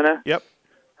through Atlanta. Yep.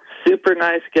 Super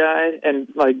nice guy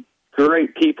and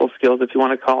great people skills, if you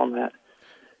want to call him that.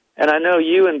 And I know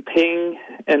you and Ping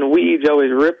and Weege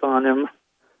always rip on him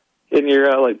in your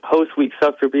post-week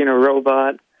stuff for being a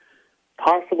robot.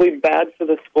 Possibly bad for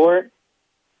the sport.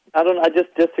 I don't know. I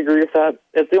just disagree with that.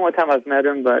 It's the only time I've met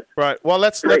him, but right. Well,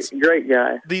 great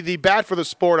guy. The bad for the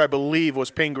sport, I believe, was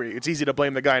Pingree. It's easy to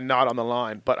blame the guy not on the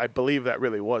line, but I believe that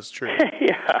really was true.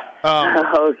 Okay,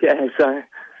 sorry.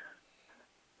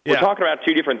 We're talking about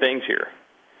two different things here.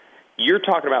 You're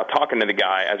talking about talking to the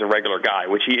guy as a regular guy,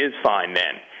 which he is fine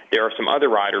then. There are some other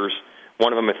riders,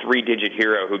 one of them a 3-digit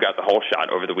hero who got the whole shot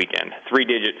over the weekend.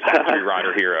 3-digit century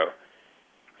rider hero.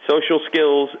 Social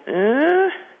skills,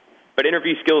 but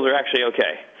interview skills are actually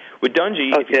okay. With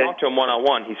Dungey, if you talk to him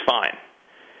one-on-one, he's fine.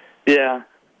 Yeah.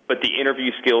 But the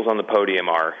interview skills on the podium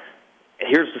are,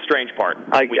 here's the strange part.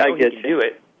 I get you. He can do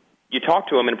it. You talk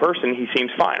to him in person, he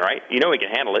seems fine, right? You know he can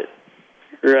handle it.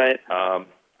 Right.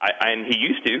 And he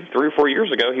used to. 3 or 4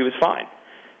 years ago, he was fine.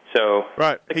 So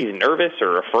if he's nervous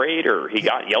or afraid or he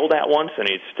got yelled at once and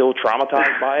he's still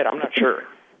traumatized by it, I'm not sure.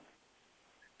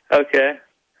 Okay.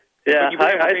 Yeah,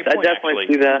 I definitely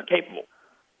see that.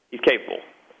 He's capable.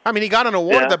 I mean, he got an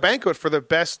award at the banquet for the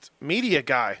best media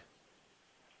guy.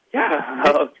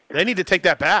 Yeah. They need to take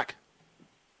that back.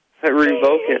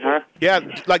 Revoke it, huh? Yeah,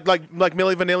 like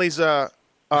Milli Vanilli's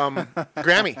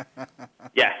Grammy.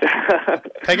 Yeah.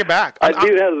 Take it back. I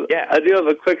do have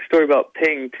a quick story about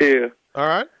Ping too. All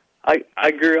right.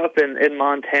 I grew up in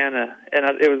Montana,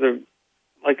 and there was a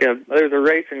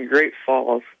race in Great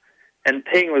Falls, and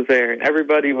Ping was there, and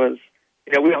everybody was,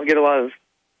 we don't get a lot of.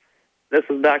 This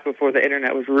was back before the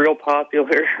internet was real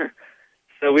popular,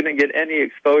 so we didn't get any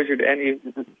exposure to any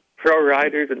pro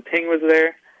riders, and Ping was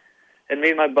there. And me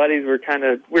and my buddies were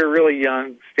we were really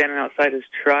young, standing outside his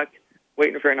truck,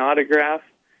 waiting for an autograph.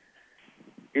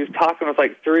 He was talking with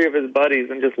 3 of his buddies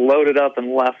and just loaded up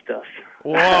and left us.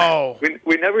 Whoa.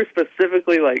 we never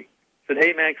specifically said,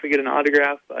 hey man, can we get an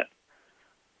autograph? But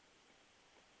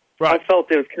I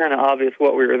felt it was kind of obvious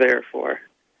what we were there for.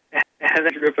 And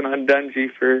then ripping on Dungey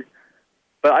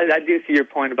but I do see your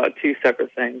point about 2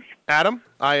 separate things. Adam,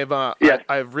 I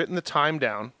have written the time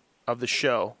down of the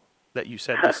show that you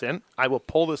said this in. I will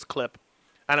pull this clip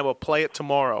and I will play it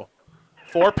tomorrow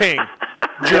for Ping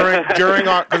during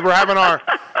our, because we're having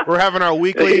our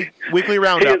weekly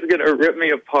roundup. He is going to rip me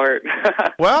apart.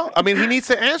 Well, I mean, he needs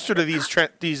to answer to these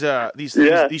charges.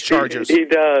 He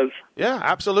does. Yeah,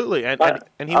 absolutely, and he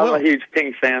I'm will. I'm a huge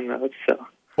Ping fan though, so.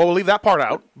 Well, we'll leave that part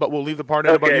out, but we'll leave the part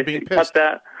in about you being pissed. Cut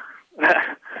that.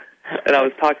 And I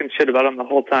was talking shit about him the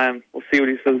whole time. We'll see what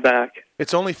he says back.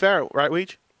 It's only fair, right,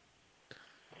 Weege?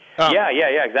 Yeah,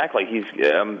 exactly. He's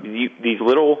these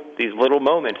little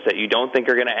moments that you don't think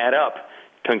are going to add up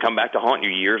can come back to haunt you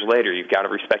years later. You've got to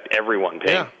respect everyone,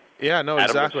 Ping. Yeah, no,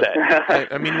 Adam exactly.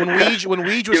 I mean, when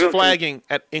Weege was flagging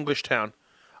at Englishtown,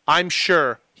 I'm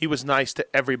sure he was nice to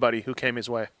everybody who came his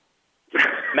way.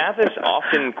 Mathis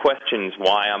often questions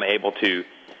why I'm able to.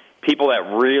 People that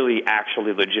really,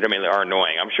 actually, legitimately are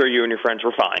annoying. I'm sure you and your friends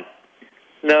were fine.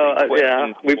 No,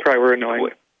 we probably were annoying.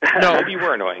 No, maybe you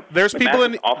were annoying. There's people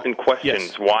Mathis often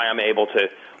questions why I'm able to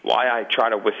why I try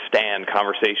to withstand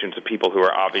conversations with people who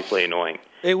are obviously annoying.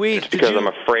 Hey, Weege, just because I'm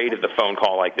afraid of the phone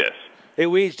call like this. Hey,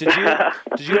 Weege,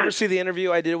 did you ever see the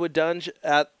interview I did with Dunge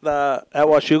at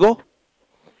Washougal?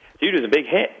 Dude, it was a big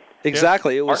hit.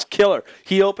 Exactly. It was killer.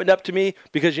 He opened up to me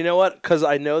because, you know what? Because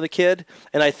I know the kid,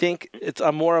 and I think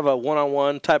I'm more of a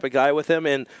one-on-one type of guy with him,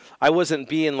 and I wasn't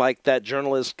being like that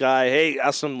journalist guy, hey,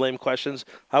 ask some lame questions.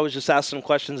 I was just asking him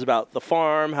questions about the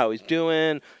farm, how he's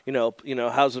doing, how's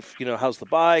the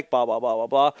bike, blah, blah, blah, blah,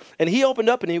 blah. And he opened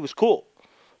up, and he was cool.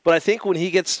 But I think when he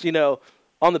gets,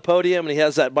 on the podium and he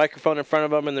has that microphone in front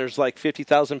of him and there's like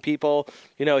 50,000 people,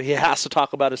 he has to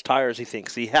talk about his tires, he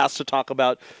thinks. He has to talk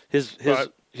about his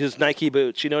Nike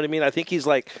boots, you know what I mean? I think he's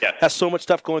has so much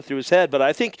stuff going through his head, but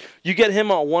I think you get him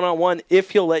on one-on-one,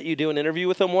 if he'll let you do an interview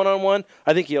with him one-on-one,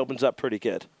 I think he opens up pretty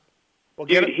good. Well,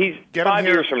 he's 5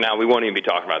 years from now, we won't even be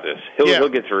talking about this. He'll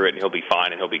get through it and he'll be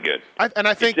fine and he'll be good. I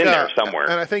think it's in there somewhere.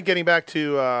 And I think getting back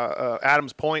to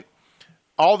Adam's point,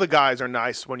 all the guys are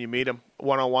nice when you meet them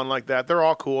one-on-one like that. They're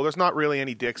all cool. There's not really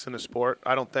any dicks in the sport,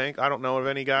 I don't think. I don't know of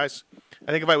any guys.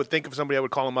 I think if I would think of somebody, I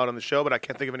would call them out on the show, but I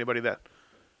can't think of anybody that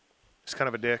is kind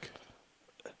of a dick.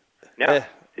 Yeah.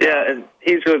 Yeah, and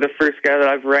he's really the first guy that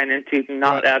I've ran into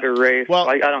not at a race. Well,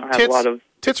 I don't have a lot of...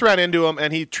 Tits ran into him,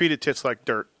 and he treated Tits like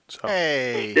dirt. So.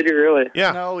 Hey. Did he really?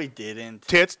 Yeah. No, he didn't.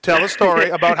 Tits, tell a story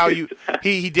about how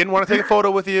he didn't want to take a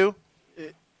photo with you.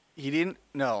 He didn't?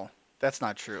 No, that's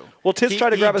not true. Well, Tits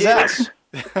tried to grab his ass.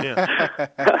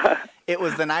 It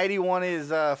was the night he won his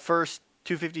first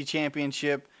 250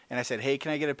 championship, and I said, hey,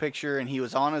 can I get a picture? And he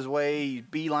was on his way,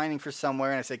 beelining for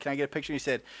somewhere, and I said, can I get a picture? And he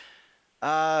said,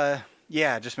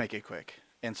 yeah, just make it quick.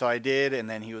 And so I did, and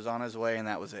then he was on his way, and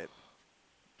that was it.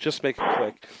 Just make it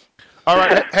quick. All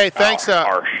right. Hey, thanks.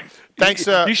 Thanks.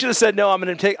 You should have said no.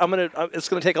 It's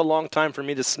going to take a long time for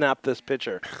me to snap this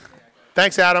picture.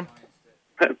 Thanks, Adam.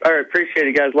 All right, appreciate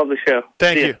it, guys. Love the show.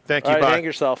 Thank you. Thank you. All right, bye. hang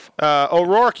yourself.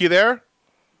 O'Rourke, you there?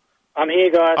 I'm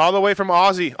here, guys. All the way from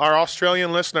Aussie, our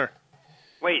Australian listener.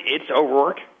 Wait, it's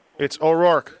O'Rourke? It's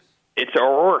O'Rourke. It's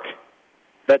O'Rourke.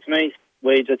 That's me,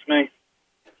 Weege. That's me.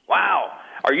 Wow.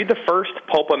 Are you the first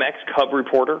Pulp MX Cub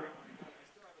reporter?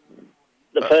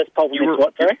 The first Pulp MX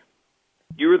what, sorry?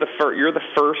 You're the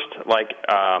first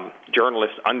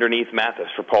journalist underneath Mathis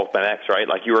for Pulp MX, right?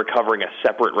 Like you were covering a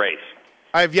separate race.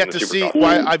 I've yet to see.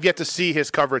 I've yet to see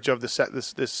his coverage of this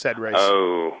said race.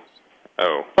 Oh.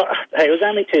 Hey, it was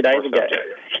only 2 days ago.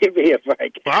 Give me a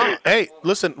break. Wow. Hey,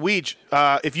 listen, Weege,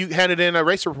 if you handed in a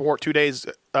race report 2 days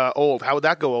old, how would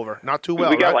that go over? Not too well.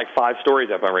 We got right? 5 stories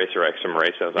up on Racer X from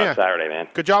races on Saturday, man.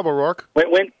 Good job, O'Rourke.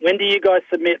 When do you guys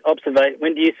submit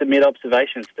When do you submit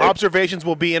observations? Steve? Observations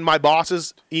will be in my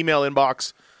boss's email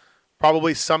inbox,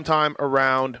 probably sometime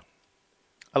around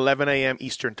 11 a.m.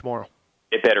 Eastern tomorrow.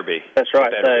 It better be. That's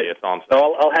right. So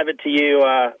I'll have it to you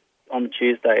on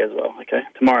Tuesday as well. Okay,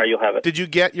 tomorrow you'll have it. Did you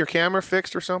get your camera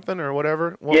fixed or something or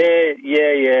whatever?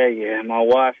 Yeah. My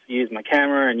wife used my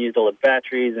camera and used all the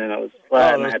batteries, and it was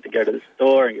flat, and I had to go to the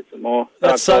store and get some more.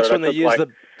 That sucks when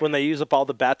they use up all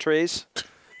the batteries.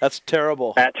 That's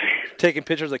terrible. Taking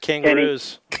pictures of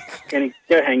kangaroos. Kenny,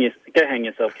 go hang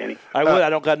yourself, Kenny. I would. I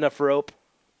don't got enough rope.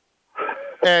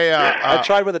 Hey, I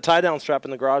tried with a tie-down strap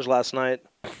in the garage last night.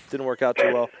 Didn't work out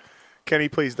too well. Kenny,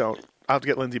 please don't. I'll have to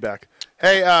get Lindsay back.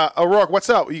 Hey, O'Rourke, what's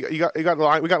up? We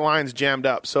got lines jammed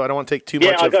up, so I don't want to take too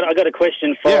much. Yeah, I got a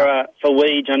question for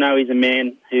Weege. I know he's a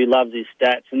man who loves his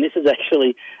stats, and this is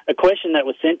actually a question that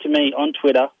was sent to me on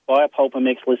Twitter by a Pulp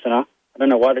MX listener. I don't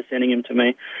know why they're sending him to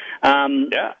me.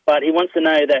 But he wants to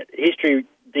know that history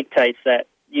dictates that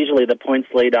usually the points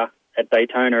leader at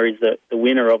Daytona is the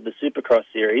winner of the Supercross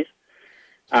series.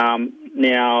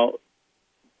 Now,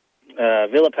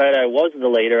 Villapoto was the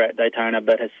leader at Daytona,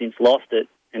 but has since lost it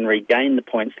and regained the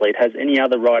points lead. Has any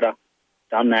other rider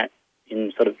done that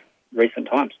in sort of recent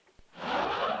times?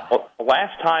 Well,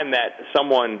 last time that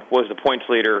someone was the points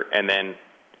leader and then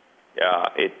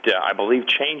I believe,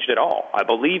 changed it all. I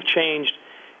believe it changed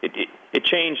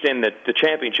and the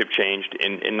championship changed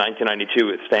in 1992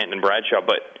 with Stanton and Bradshaw,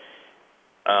 but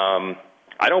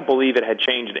I don't believe it had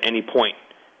changed at any point.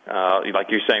 Like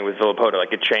you're saying with Villapoto,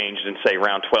 like it changed in, say,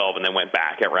 round 12 and then went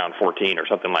back at round 14 or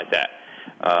something like that.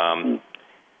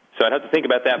 So I'd have to think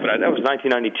about that, but that was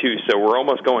 1992, so we're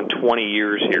almost going 20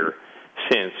 years here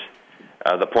since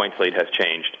the points lead has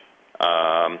changed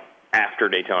after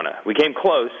Daytona. We came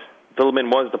close. Villeman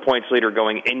was the points leader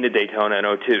going into Daytona in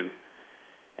 2002,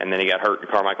 and then he got hurt, and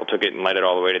Carmichael took it and led it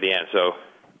all the way to the end. So,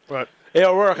 right. Hey,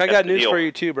 O'Rourke, I got news for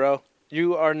you too, bro.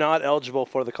 You are not eligible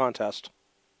for the contest.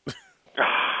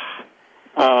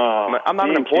 I'm not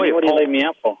an employee. What do you leave me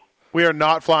out for? We are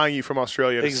not flying you from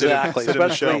Australia to exactly, sit in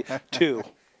the show. Especially two.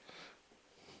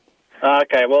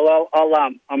 Okay, well,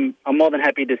 I'm more than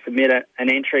happy to submit an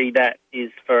entry that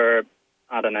is for,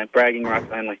 I don't know, bragging rights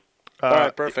only. All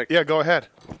right, perfect. Yeah, go ahead.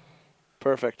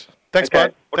 Perfect. Thanks,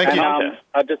 bud. Thank you.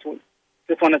 I just want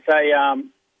to say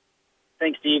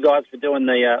thanks to you guys for doing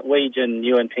the Weege, and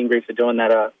you and Pingree for doing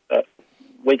that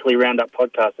weekly roundup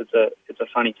podcast. It's a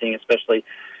funny thing, especially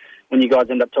when you guys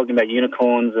end up talking about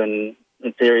unicorns and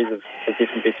theories of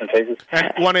different bits and pieces.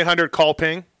 And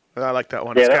 1-800-CALL-PING. I like that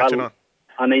one. It's catching on.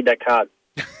 I need that card.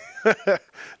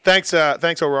 Thanks,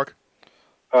 O'Rourke.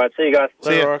 All right, see you guys.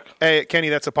 See you. Hey, Kenny,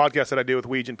 that's a podcast that I do with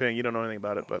Weege and Ping. You don't know anything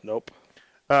about it, but nope.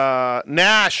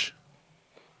 Nash,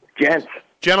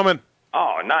 gentlemen.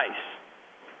 Oh, nice.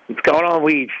 What's going on,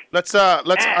 Weege? Let's. I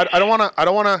don't want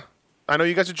to. I know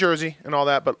you guys are Jersey and all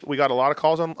that, but we got a lot of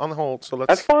calls on the hold. So let's.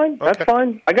 That's fine. Okay. That's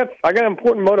fine. I got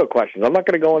important moto questions. I'm not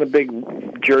going to go on a big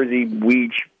Jersey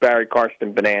Weege Barry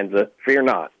Karsten bonanza. Fear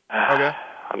not. Okay.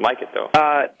 I like it though.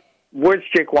 Where's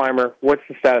Jake Weimer? What's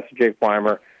the status of Jake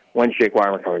Weimer? When's Jake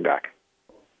Weimer coming back?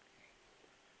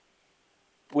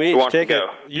 Weege, take it.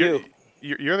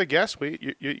 You're the guest.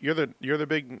 You're the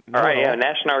big. All right, yeah.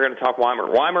 Nash and I are going to talk Weimer.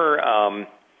 Weimer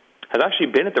has actually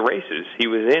been at the races. He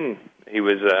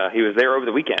was there over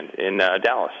the weekend in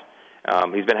Dallas.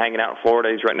 He's been hanging out in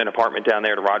Florida. He's renting an apartment down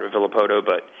there to ride with Villapoto,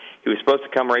 but he was supposed to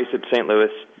come race at St.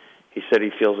 Louis. He said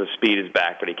he feels his speed is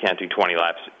back, but he can't do 20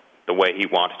 laps the way he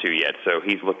wants to yet. So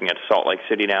he's looking at Salt Lake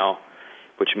City now,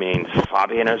 which means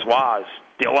Fabian Iswaz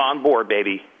still on board,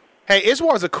 baby. Hey,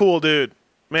 Iswaz's a cool dude.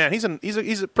 Man, he's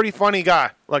a pretty funny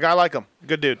guy. Like, I like him.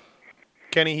 Good dude.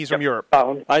 Kenny, he's from Europe.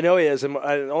 I know he is. And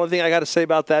the only thing I got to say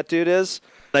about that dude is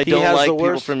I don't like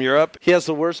people from Europe. He has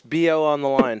the worst BO on the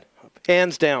line,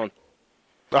 hands down.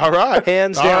 All right,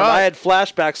 hands All down. right. I had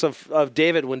flashbacks of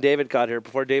David when David got here,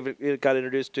 before David got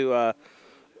introduced to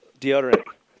deodorant.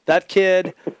 That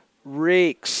kid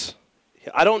reeks.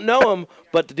 I don't know him,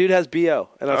 but the dude has BO,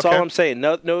 and that's all I'm saying.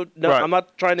 No, Right. I'm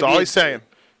not trying to. That's all he's saying.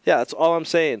 Yeah, that's all I'm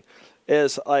saying.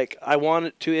 Is like I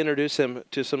wanted to introduce him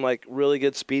to some like really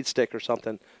good speed stick or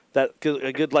something, that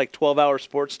a good like 12-hour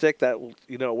sports stick that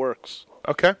works.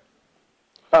 Okay.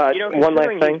 One last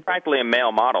thing. He's practically a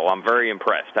male model. I'm very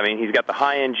impressed. I mean, he's got the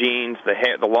high-end jeans.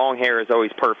 The long hair is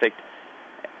always perfect.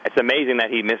 It's amazing that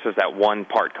he misses that one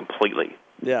part completely.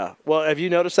 Yeah. Well, have you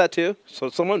noticed that too? So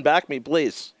someone back me,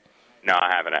 please. No,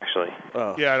 I haven't actually.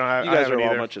 Oh. Yeah, I don't have. You guys I are all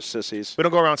either. a bunch of sissies. We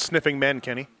don't go around sniffing men,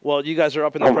 Kenny. Well, you guys are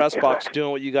up in the press box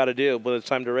doing what you got to do when it's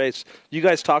time to race. You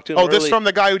guys talked to him. Oh, this from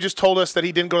the guy who just told us that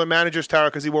he didn't go to the manager's tower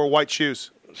because he wore white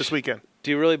shoes this weekend. Do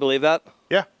you really believe that?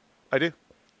 Yeah, I do.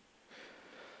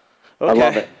 Okay. I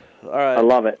love it. All right. I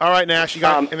love it. All right, Nash, you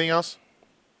got anything else?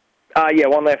 Yeah,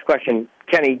 one last question.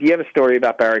 Kenny, do you have a story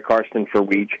about Barry Karsten for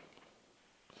Weege?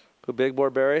 Who, Big Boy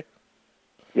Barry?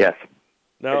 Yes.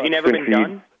 No. Has he never been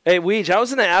done? Hey, Weege, I was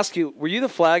going to ask you, were you the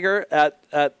flagger at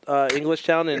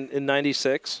Englishtown in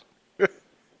 96?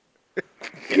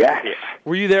 Yes.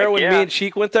 Were you there when Yeah. me and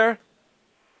Sheik went there?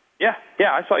 Yeah,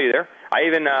 I saw you there. I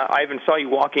even saw you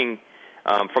walking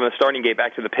from the starting gate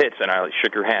back to the pits, and I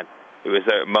shook your hand. It was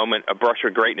a moment, a brush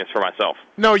of greatness for myself.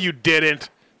 No, you didn't.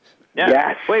 Yeah.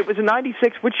 Yes. Wait, was it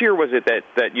 96? Which year was it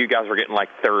that you guys were getting like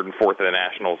third and fourth of the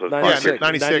Nationals? 96.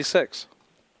 96.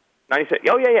 96.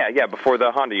 Oh, yeah, before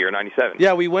the Honda year, 97.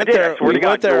 Yeah, we went I did. there. I swear We to God,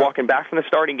 went you there. were walking back from the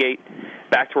starting gate,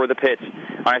 back toward the pits.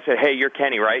 And I said, hey, you're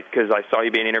Kenny, right? Because I saw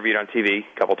you being interviewed on TV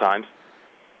a couple times.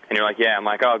 And you're like, yeah. I'm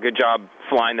like, oh, good job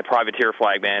flying the privateer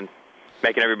flag, man.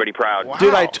 Making everybody proud. Wow.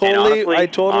 Dude, I totally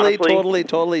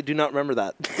honestly, do not remember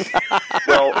that.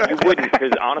 Well, you wouldn't,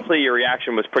 because honestly, your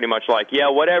reaction was pretty much like, yeah,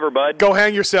 whatever, bud. Go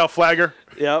hang yourself, flagger.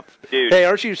 Yep. Dude. Hey,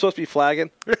 aren't you supposed to be flagging?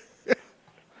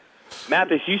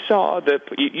 Mathis, you saw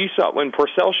when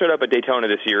Pourcel showed up at Daytona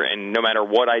this year, and no matter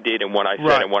what I did and what I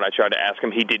said and what I tried to ask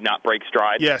him, he did not break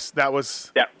stride. Yes, that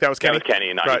was Kenny. That was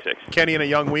Kenny in '96. Right. Kenny and a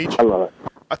young Weege. I love it.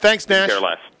 Thanks, Nash. Care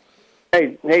less.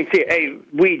 Hey,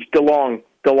 Weege,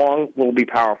 DeLong will be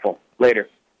powerful later.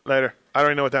 I don't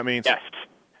even know what that means. Yes,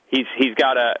 he's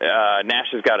got Nash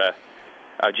has got a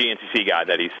GNCC guy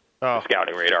that he's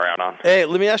scouting radar out on. Hey,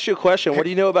 let me ask you a question. What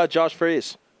do you know about Josh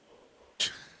Friese?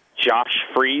 Josh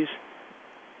Friese?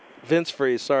 Vince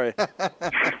Friese, sorry. Vince.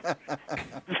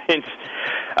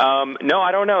 No,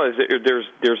 I don't know.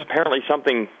 There's apparently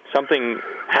something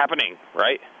happening,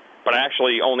 right? But I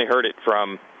actually only heard it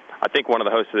from, I think, one of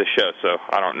the hosts of this show. So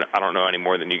I don't know any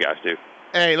more than you guys do.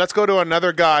 Hey, let's go to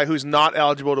another guy who's not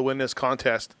eligible to win this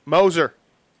contest. Moser.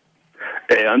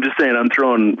 Hey, I'm just saying I'm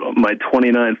throwing my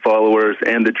 29 followers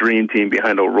and the dream team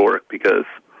behind O'Rourke because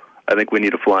I think we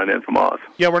need a flying in from Oz.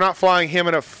 Yeah, we're not flying him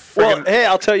in a Well, hey,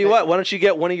 I'll tell you what. Why don't you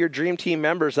get one of your dream team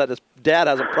members that his dad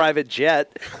has a private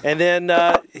jet, and then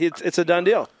it's a done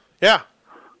deal. Yeah.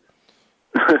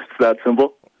 It's that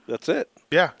simple. That's it.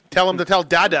 Yeah. Tell him to tell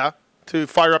Dada to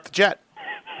fire up the jet.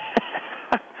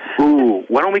 Ooh,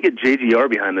 why don't we get JGR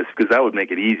behind this? Because that would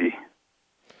make it easy.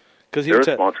 Because they're a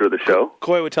sponsor of the show.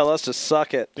 Coy would tell us to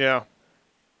suck it. Yeah.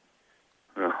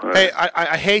 Right. Hey,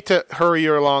 I hate to hurry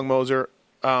you along, Moser,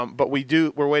 but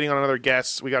we're waiting on another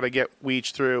guest. We got to get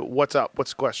Weege through. What's up?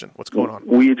 What's the question? What's going on?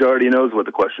 Weege already knows what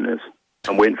the question is.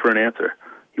 I'm waiting for an answer.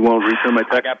 He won't return my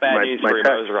text. I got bad news for you,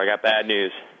 Moser. I got bad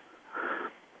news.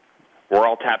 We're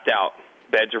all tapped out.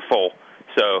 Beds are full.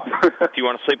 So if you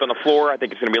want to sleep on the floor, I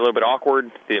think it's going to be a little bit awkward.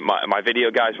 My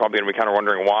video guy's probably going to be kind of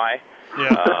wondering why.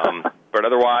 Yeah. But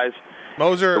otherwise,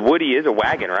 Moser, the Woody is a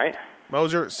wagon, right?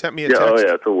 Moser sent me a text.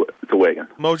 It's a wagon.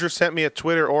 Moser sent me a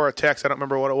Twitter or a text. I don't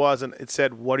remember what it was, and it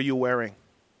said, "What are you wearing?"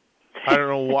 I don't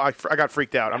know why. I got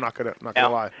freaked out. I'm not gonna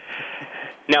lie.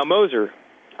 Now, Moser,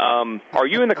 are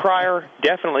you and the Crier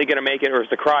definitely going to make it, or is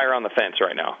the Crier on the fence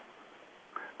right now?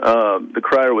 The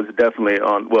Crier was definitely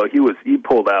on. Well, he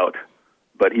pulled out,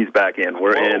 but he's back in.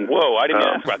 We're in. Whoa! I didn't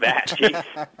ask about that.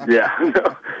 Jeez. Yeah,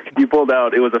 no, he pulled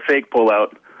out. It was a fake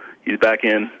pullout. He's back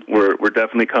in. We're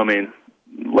definitely coming.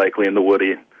 Likely in the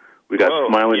Woody. We got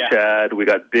Smiling Chad. We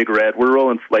got Big Red. We're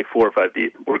rolling like 4 or 5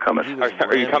 deep. We're coming.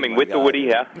 Are you coming with the Woody?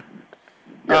 Yeah.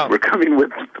 Yeah, we're coming with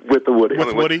the Woody.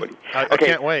 With Woody? I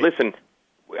can't wait. Listen,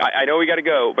 I know we got to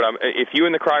go, but if you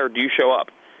and the Crier do show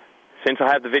up, since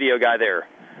I have the video guy there,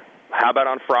 how about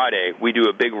on Friday we do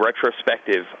a big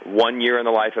retrospective, 1 year in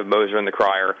the life of Moser and the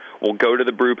Crier. We'll go to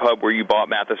the brew pub where you bought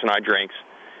Mathis and I drinks.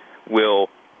 We'll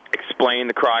explain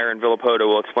the Crier and Villapoto.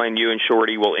 We'll explain you and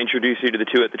Shorty. We'll introduce you to the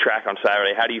two at the track on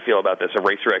Saturday. How do you feel about this? A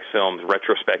Racer X Films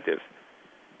retrospective.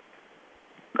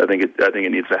 I think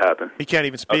it needs to happen. He can't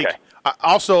even speak. Okay.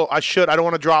 I don't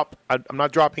want to drop. I'm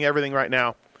not dropping everything right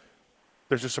now.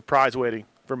 There's a surprise waiting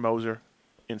for Moser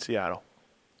in Seattle.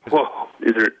 Whoa!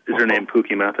 Is her name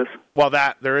Pookie Mathis? Well,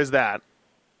 there is that.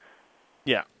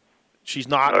 Yeah. She's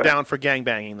not down for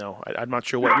gangbanging, though. I'm not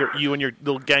sure what you and your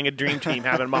little gang of dream team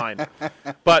have in mind.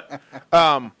 But,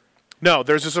 no,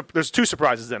 there's two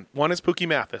surprises then. One is Pookie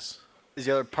Mathis. Is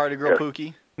the other party girl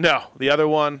Pookie? No, the other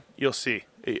one, you'll see.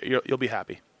 You'll be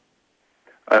happy.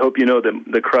 I hope you know that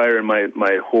the Crier and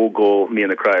my whole goal, me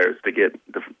and the Crier, is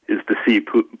to see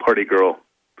party girl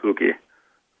Pookie.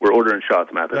 We're ordering shots,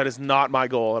 Mathis. That is not my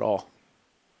goal at all.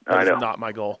 I know. That is not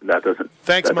my goal. That doesn't.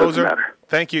 Thanks, that Moser. Doesn't matter.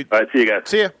 Thank you. All right, see you guys.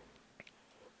 See ya.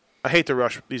 I hate to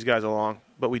rush these guys along,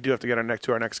 but we do have to get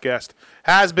to our next guest.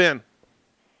 Has been.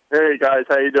 Hey guys,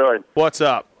 how you doing? What's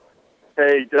up?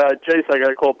 Hey, Chase, I got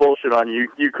to call bullshit on you.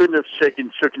 You couldn't have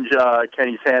shaken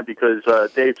Kenny's hand because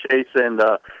Dave Chase and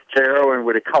Jay Irwin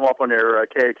would have come up on their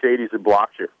KX80s and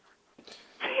blocked you.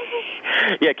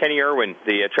 Yeah, Kenny Irwin,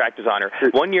 the track designer.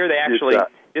 1 year they actually.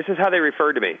 This is how they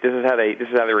referred to me. This is how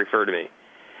they refer to me.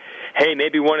 Hey,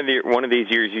 maybe one of these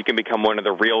years you can become one of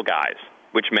the real guys,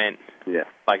 which meant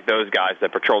like those guys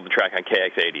that patrolled the track on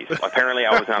KX80s. Apparently,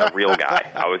 I was not a real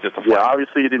guy. I was just a fly. Yeah,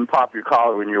 obviously you didn't pop your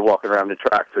collar when you were walking around the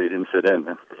track, so you didn't sit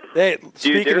in. Hey,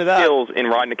 Dude, their skills in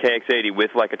riding a KX80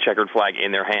 with like a checkered flag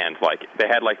in their hands, like they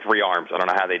had like 3 arms. I don't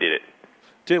know how they did it.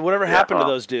 Dude, whatever happened to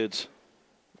those dudes?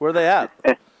 Where are they at?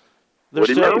 What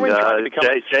do you mean?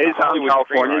 Jay's out in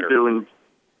California doing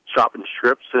shopping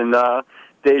strips, and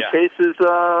Dave Chase is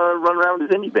running around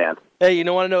with his indie band. Hey,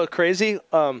 you want to know what's crazy?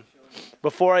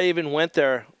 Before I even went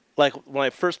there, like when I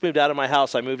first moved out of my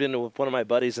house, I moved in with one of my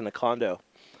buddies in a condo.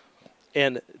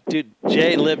 And, dude,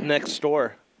 Jay lived next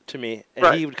door to me,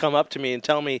 and he would come up to me and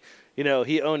tell me, he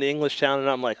owned Englishtown, and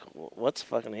I'm like, what's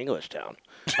fucking Englishtown?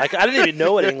 Like, I didn't even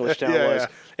know what Englishtown was.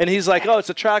 And he's like, oh, it's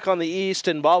a track on the east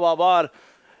and blah, blah, blah.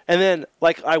 And then,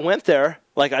 like, I went there.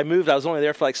 Like, I moved. I was only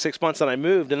there for, like, 6 months, and I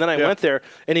moved. And then I went there,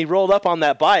 and he rolled up on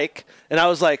that bike. And I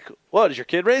was like, what, is your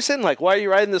kid racing? Like, why are you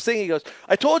riding this thing? He goes,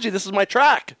 I told you, this is my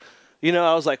track.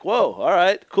 I was like, whoa, all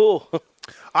right, cool.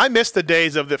 I miss the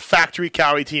days of the factory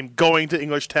Cowie team going to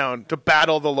Englishtown to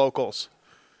battle the locals.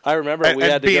 I remember we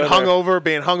had to being go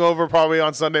hungover probably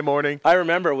on Sunday morning. I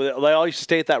remember they all used to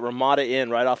stay at that Ramada Inn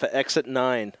right off of Exit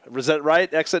 9. Was that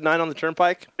right? Exit 9 on the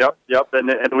Turnpike? Yep. And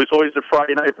it was always the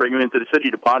Friday night bring them into the city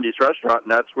to Bondi's restaurant,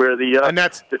 and that's where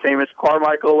the famous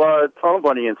Carmichael Tunnel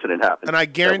Bunny incident happened. And I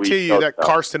guarantee you that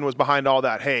Karsten was behind all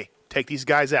that. Hey, take these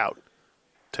guys out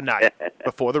tonight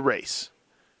before the race.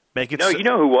 Make it. No, you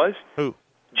know who was? Who?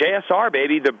 JSR,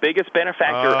 baby, the biggest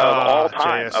benefactor of all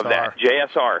time JSR. of that.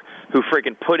 JSR, who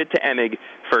freaking put it to Emig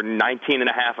for 19 and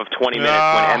a half of 20 minutes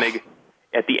when Emig,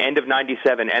 at the end of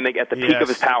 97, Emig at the peak of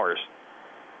his powers.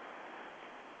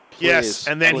 Yes,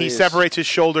 and then he separates his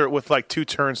shoulder with like 2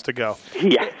 turns to go.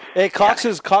 Yeah. Hey, Cox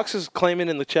is claiming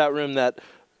in the chat room that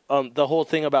the whole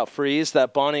thing about Friese,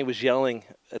 that Bonnie was yelling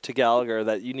to Gallagher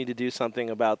that you need to do something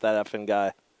about that effing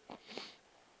guy.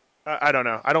 I don't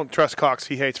know. I don't trust Cox.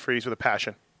 He hates Friese with a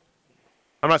passion.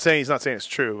 I'm not saying he's not saying it's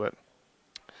true, but.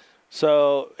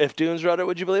 So if Dunes wrote it,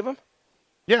 would you believe him?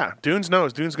 Yeah, Dunes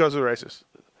knows. Dunes goes to the races.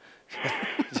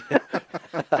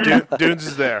 Dunes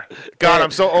is there. God,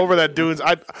 I'm so over that Dunes.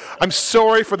 I'm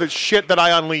sorry for the shit that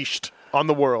I unleashed on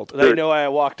the world. I know I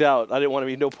walked out. I didn't want to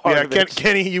be no part of it.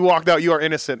 Kenny, you walked out. You are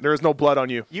innocent. There is no blood on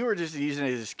you. You were just using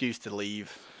it as an excuse to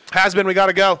leave. Has been. We got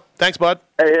to go. Thanks, bud.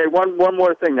 Hey, one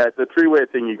more thing. The three-way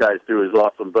thing you guys do is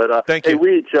awesome. But thank you. Hey,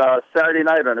 Weege, Saturday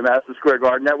night on the Madison Square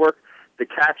Garden Network, the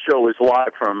Cat Show is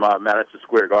live from Madison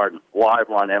Square Garden, live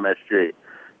on MSG.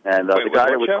 And the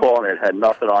guy that was calling it had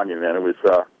nothing on you, man. It was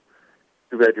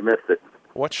too bad you missed it.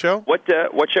 What show? What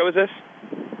show is this?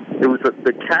 It was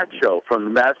the Cat Show from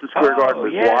the Madison Square Garden.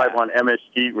 Was live on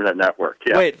MSG Network.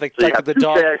 Yeah. Wait, so you have the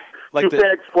dog, two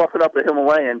bags fluffing up a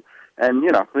Himalayan, and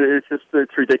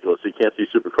it's ridiculous. You can't see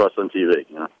Supercross on TV.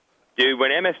 Dude, when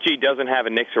MSG doesn't have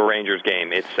a Knicks or Rangers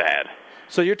game, it's sad.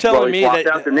 So you're telling me that walked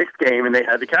out the Knicks game and they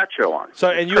had the Cat Show on. So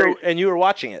you were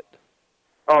watching it.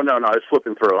 Oh, no, I was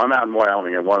flipping through. I'm out in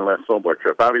Wyoming on one last snowboard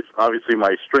trip. Obviously,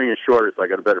 my string is shorter, so I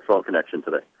got a better phone connection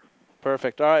today.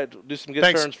 Perfect. All right, do some good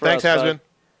turns for us. Thanks, Hasbin.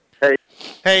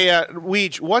 Hey,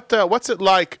 Weege, what's it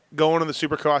like going to the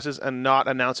Supercrosses and not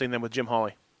announcing them with Jim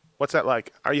Hawley? What's that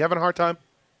like? Are you having a hard time?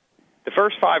 The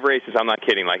first 5 races, I'm not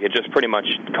kidding, like, it just pretty much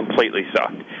completely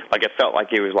sucked. Like, it felt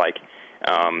like it was like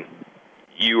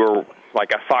you were, like,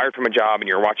 got fired from a job and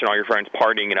you were watching all your friends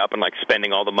partying it up and, like,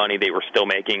 spending all the money they were still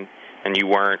making. And you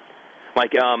weren't.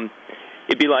 Like,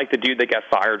 it'd be like the dude that got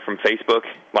fired from Facebook,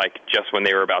 like, just when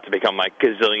they were about to become, like,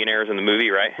 gazillionaires in the movie,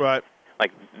 right? Right.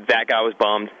 Like, that guy was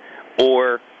bummed.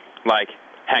 Or, like,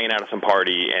 hanging out at some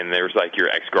party and there's, like, your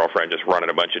ex-girlfriend just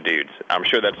running a bunch of dudes. I'm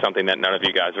sure that's something that none of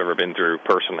you guys have ever been through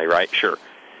personally, right? Sure.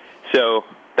 So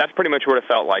that's pretty much what it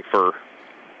felt like for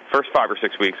first 5 or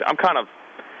 6 weeks. I'm kind of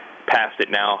past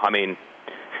it now. I mean,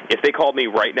 if they called me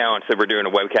right now and said we're doing a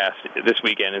webcast this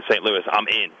weekend in St. Louis, I'm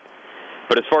in.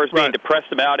 But as far as being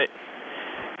depressed about it,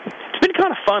 it's been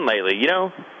kind of fun lately.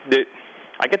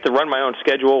 I get to run my own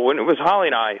schedule. When it was Holly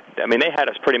and I mean, they had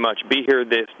us pretty much be here,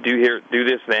 do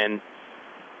this, then.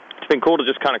 It's been cool to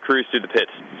just kind of cruise through the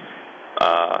pits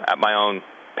at my own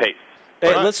pace.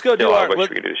 Hey, let's go do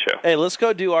show. Hey, let's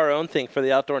go do our own thing for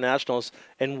the Outdoor Nationals,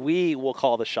 and we will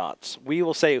call the shots. We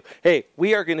will say, hey,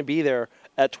 we are going to be there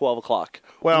at 12 o'clock.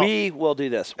 Well, we will do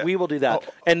this. We will do that.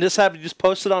 And just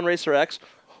post it on Racer X,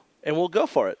 and we'll go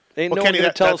for it. Ain't no one going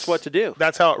to tell us what to do.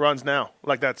 That's how it runs now.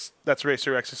 Like, that's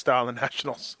Racer X's style in the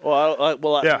Nationals. Well,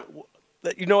 yeah.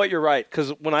 You know what? You're right. Because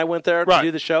when I went there to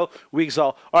do the show, Weeks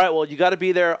all right, well, you got to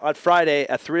be there on Friday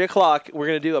at 3 o'clock. We're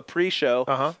going to do a pre-show.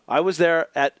 Uh-huh. I was there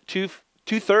at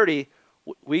 2:30.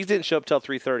 We didn't show up till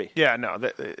 3:30. Yeah, no,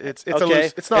 it's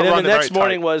okay. It's not. And then running the next very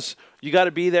morning tight. was you got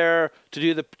to be there to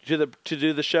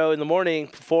do the show in the morning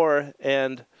before,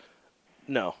 and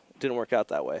no, it didn't work out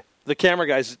that way. The camera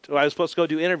guys, I was supposed to go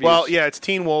do interviews. Well, yeah, it's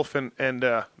Teen Wolf and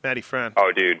Matty Friend.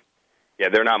 Oh, dude, yeah,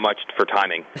 they're not much for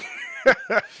timing.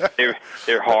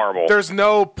 they're horrible. There's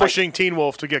no pushing Teen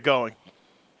Wolf to get going.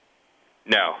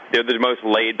 No, they're the most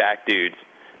laid back dudes.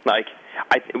 Like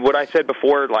what I said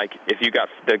before, like if you got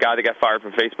the guy that got fired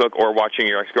from Facebook or watching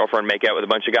your ex-girlfriend make out with a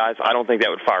bunch of guys, I don't think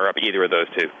that would fire up either of those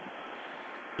two.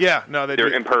 Yeah, no,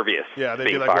 they're impervious. Yeah, they'd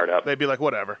being be like fired up. They'd be like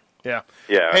whatever. Yeah.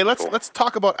 Yeah. Hey, let's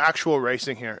talk about actual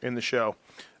racing here in the show.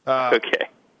 Okay.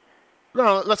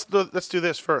 No, let's do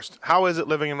this first. How is it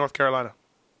living in North Carolina?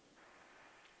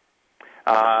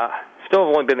 Still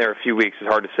have only been there a few weeks. It's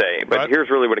hard to say, but here's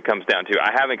really what it comes down to.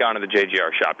 I haven't gone to the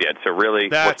JGR shop yet, so really,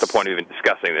 what's the point of even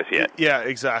discussing this yet? Yeah,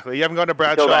 exactly. You haven't gone to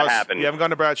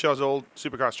Bradshaw's old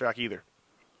Supercross track either.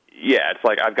 Yeah, it's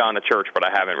like I've gone to church, but I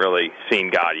haven't really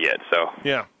seen God yet. So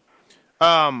yeah.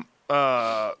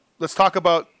 Let's talk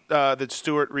about the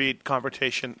Stewart Reed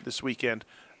confrontation this weekend.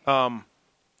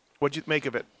 What'd you make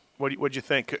of it? What'd you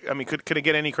think? I mean, could it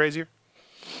get any crazier?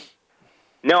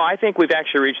 No, I think we've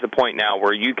actually reached the point now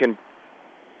where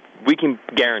we can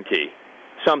guarantee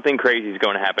something crazy is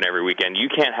going to happen every weekend. You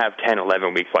can't have 10,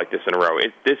 11 weeks like this in a row.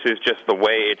 This is just the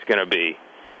way it's going to be.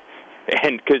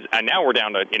 And now we're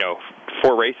down to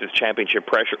 4 races, championship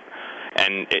pressure,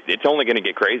 and it's only going to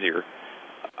get crazier.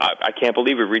 I can't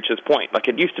believe we reached this point. Like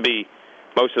it used to be,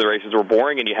 most of the races were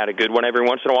boring, and you had a good one every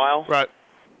once in a while. Right.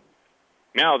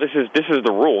 Now this is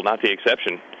the rule, not the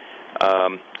exception.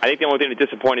 I think the only thing that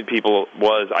disappointed people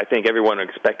was I think everyone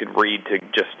expected Reed to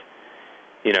just,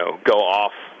 go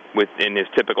off in his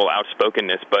typical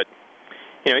outspokenness. But,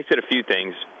 he said a few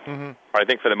things. Mm-hmm. I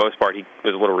think for the most part he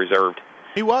was a little reserved.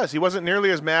 He was. He wasn't nearly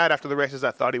as mad after the races as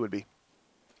I thought he would be.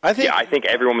 I think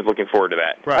everyone was looking forward to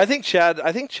that. Right. I think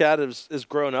Chad has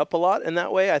grown up a lot in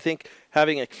that way. I think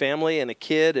having a family and a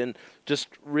kid and just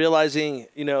realizing,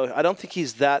 I don't think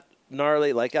he's that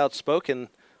gnarly, like outspoken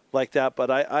like that,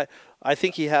 but I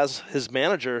think he has his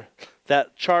manager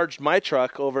that charged my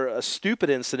truck over a stupid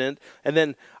incident, and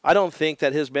then I don't think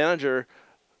that his manager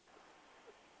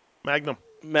Magnum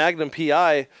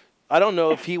PI, I don't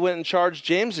know if he went and charged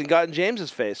James and got in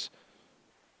James's face.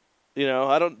 Do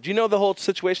you know the whole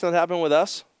situation that happened with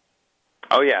us?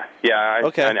 Oh yeah.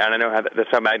 Okay. And I know that's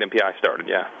how Magnum PI started.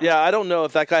 Yeah. Yeah, I don't know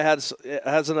if that guy has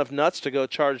enough nuts to go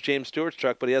charge James Stewart's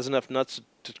truck, but he has enough nuts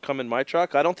to come in my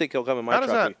truck. I don't think he'll come in my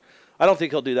truck. I don't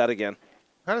think he'll do that again.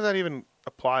 How does that even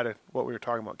apply to what we were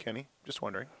talking about, Kenny? Just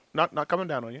wondering. Not coming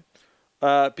down on you.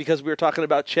 Because we were talking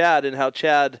about Chad and how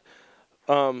Chad,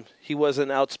 he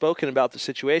wasn't outspoken about the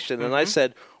situation, and I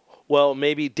said, well,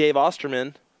 maybe Dave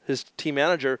Osterman, his team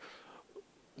manager,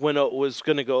 was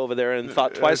going to go over there and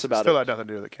thought twice about it. Still had nothing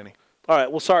to do with it, Kenny. All right.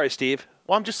 Well, sorry, Steve.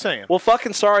 Well, I'm just saying. Well,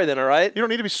 fucking sorry then, all right? You don't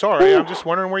need to be sorry. I'm just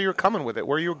wondering where you were coming with it,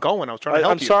 where you were going. I was trying to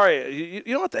help you. I'm sorry.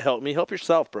 You don't have to help me. Help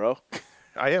yourself, bro.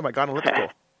 I am. I got an elliptical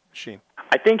machine.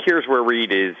 I think here's where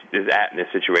Reed is at in this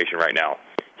situation right now.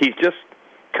 He's just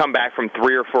come back from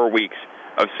 3 or 4 weeks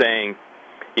of saying,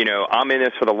 I'm in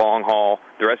this for the long haul.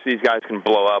 The rest of these guys can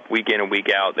blow up week in and week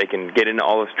out. They can get into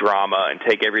all this drama and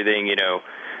take everything,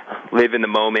 live in the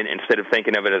moment instead of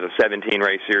thinking of it as a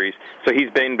 17-race series. So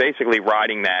he's been basically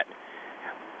riding that,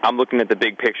 I'm looking at the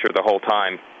big picture the whole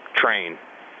time, train.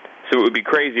 So it would be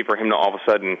crazy for him to all of a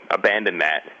sudden abandon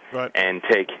that and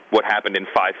take what happened in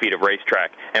 5 feet of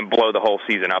racetrack and blow the whole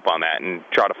season up on that and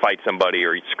try to fight somebody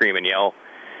or scream and yell.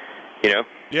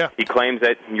 Yeah. He claims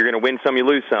that you're going to win some, you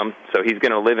lose some, so he's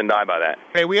going to live and die by that.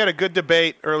 Hey, we had a good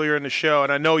debate earlier in the show,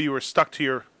 and I know you were stuck to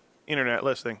your internet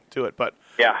listening to it, but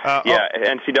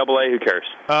NCAA, who cares?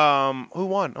 Who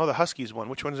won? Oh, the Huskies won.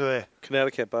 Which ones are they?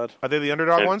 Connecticut, bud. Are they the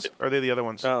underdog ones, or are they the other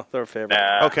ones? Oh, they're a favorite.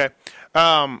 Okay.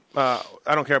 I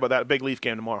don't care about that. Big Leaf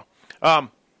game tomorrow.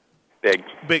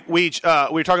 Big Weege.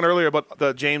 We were talking earlier about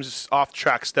the James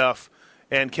off-track stuff,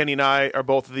 and Kenny and I are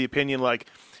both of the opinion,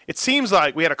 it seems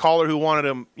like we had a caller who wanted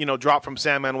him, drop from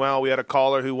San Manuel. We had a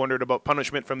caller who wondered about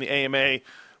punishment from the AMA.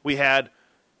 We had,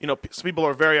 some people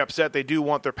are very upset. They do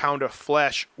want their pound of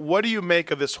flesh. What do you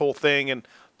make of this whole thing and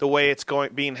the way it's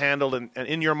being handled? And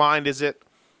in your mind, is it,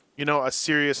 a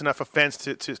serious enough offense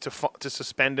to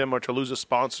suspend him or to lose a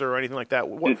sponsor or anything like that?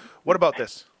 What about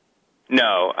this?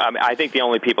 No, I think the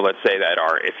only people that say that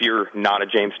are if you're not a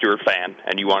James Stewart fan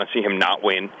and you want to see him not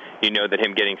win, you know that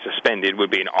him getting suspended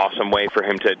would be an awesome way for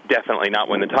him to definitely not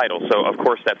win the title. So, of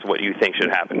course, that's what you think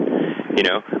should happen.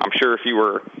 I'm sure if you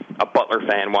were a Butler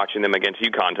fan watching them against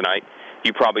UConn tonight,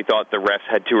 you probably thought the refs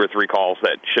had 2 or 3 calls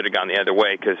that should have gone the other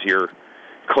way because you're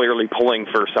clearly pulling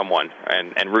for someone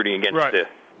and rooting against the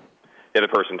other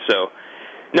person. So,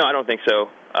 no, I don't think so.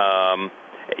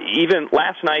 Even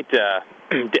last night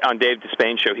on Dave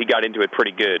Despain's show, he got into it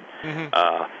pretty good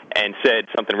and said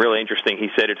something really interesting. He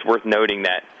said it's worth noting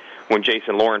that when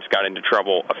Jason Lawrence got into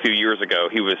trouble a few years ago,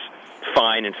 he was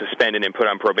fined and suspended and put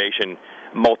on probation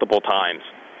multiple times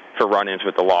for run-ins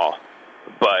with the law.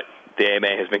 But the AMA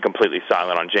has been completely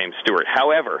silent on James Stewart.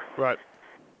 However,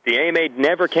 the AMA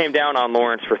never came down on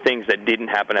Lawrence for things that didn't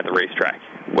happen at the racetrack.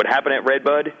 What happened at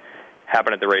Redbud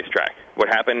happened at the racetrack. What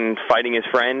happened fighting his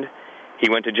friend, he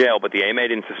went to jail, but the AMA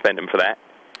didn't suspend him for that.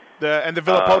 And the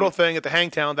Villapoto thing at the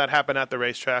Hangtown, that happened at the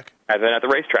racetrack. Happened at the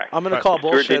racetrack. I'm going to call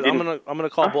bullshit. I'm going to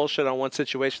call bullshit on one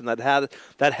situation that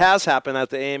has happened that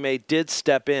the AMA did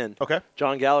step in. Okay.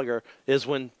 John Gallagher is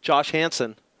when Josh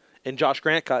Hansen and Josh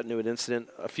Grant got into an incident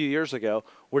a few years ago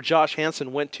where Josh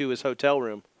Hansen went to his hotel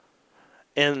room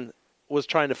and was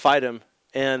trying to fight him,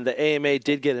 and the AMA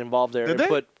did get involved there. Did they?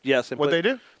 What'd they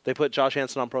do? They put Josh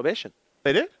Hansen on probation.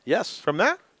 They did? Yes. From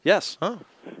that? Yes. Oh.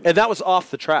 And that was off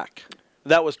the track.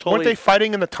 That was totally. Weren't they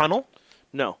fighting in the tunnel?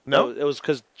 No. No? It was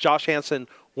because Josh Hansen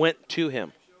went to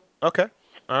him. Okay.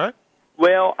 All right.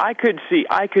 Well, I could see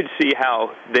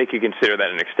how they could consider that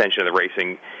an extension of the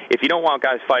racing. If you don't want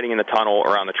guys fighting in the tunnel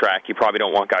or on the track, you probably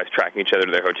don't want guys tracking each other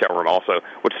to their hotel room also.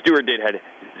 What Stewart did had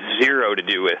zero to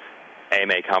do with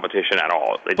AMA competition at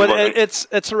all. But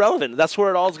it's irrelevant. That's where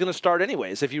it all is going to start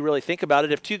anyways, if you really think about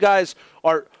it. If two guys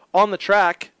are on the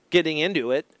track getting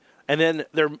into it, and then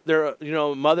they're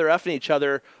mother effing each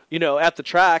other, at the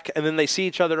track, and then they see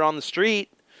each other on the street,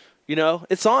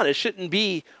 it's on. It shouldn't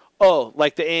be,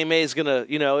 like the AMA is going to,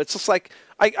 it's just like,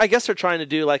 I guess they're trying to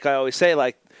do, like I always say,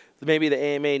 like maybe the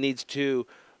AMA needs to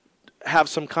have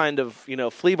some kind of,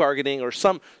 flea bargaining or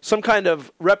some kind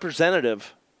of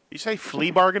representative. You say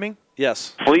flea bargaining?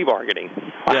 Yes. Flea bargaining.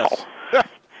 Wow. Yes.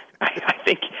 I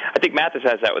think think Mathis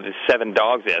has that with his 7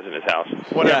 dogs he has in his house.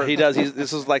 Whatever. Yeah, he does.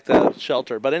 This is like the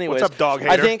shelter. But anyways, what's up, dog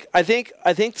hater? I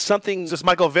think something. Is this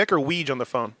Michael Vick or Weege on the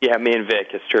phone? Yeah, me and Vic.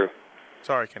 It's true.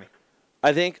 Sorry, Kenny.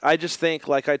 I just think,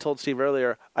 like I told Steve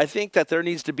earlier, I think that there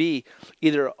needs to be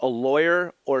either a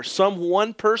lawyer or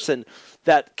one person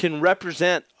that can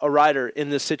represent a rider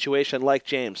in this situation, like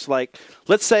James. Like,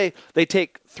 let's say they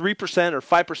take 3% or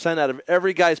 5% out of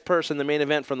every guy's purse in the main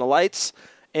event from the lights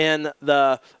and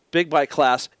the big bike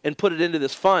class and put it into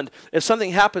this fund. If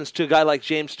something happens to a guy like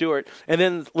James Stewart, and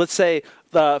then let's say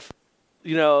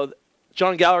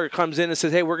John Gallagher comes in and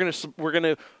says, "Hey, we're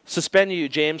gonna suspend you,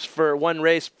 James, for one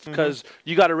race because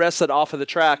you got arrested off of the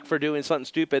track for doing something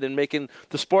stupid and making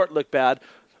the sport look bad."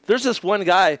 There's this one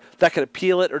guy that could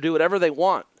appeal it or do whatever they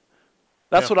want.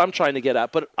 That's what I'm trying to get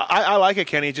at. But I like it,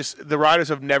 Kenny. Just the riders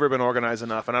have never been organized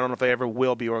enough, and I don't know if they ever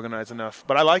will be organized enough.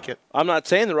 But I like it. I'm not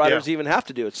saying the riders even have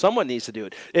to do it. Someone needs to do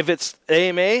it. If it's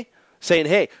AMA saying,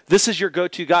 "Hey, this is your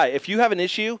go-to guy. If you have an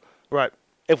issue, right."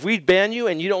 If we ban you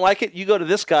and you don't like it, you go to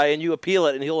this guy and you appeal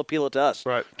it, and he'll appeal it to us.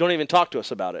 Right. Don't even talk to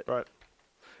us about it. Right.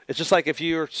 It's just like if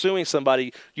you're suing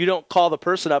somebody, you don't call the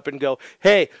person up and go,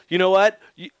 "Hey, you know what?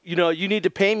 You need to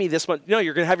pay me this much." No,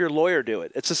 you're going to have your lawyer do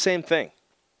it. It's the same thing.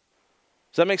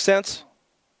 Does that make sense?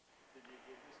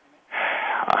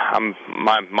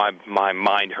 My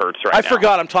mind hurts right now. I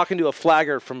forgot. I'm talking to a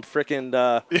flagger from frickin'.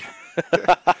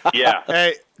 Yeah.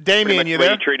 Hey, Damien, you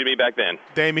there? You treated me back then.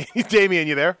 Damien,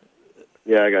 you there?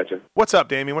 Yeah, I got you. What's up,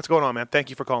 Damien? What's going on, man? Thank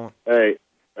you for calling. Hey,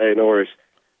 no worries.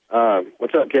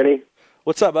 What's up, Kenny?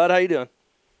 What's up, bud? How you doing?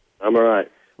 I'm all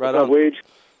right. Right What's on. up, Weege?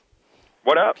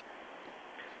 What up?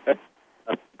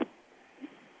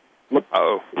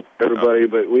 Everybody,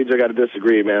 but Weege, I got to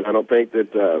disagree, man. I don't think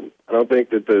that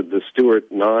the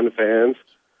Stewart non-fans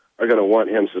are going to want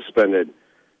him suspended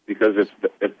because if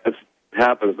that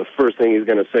happens, the first thing he's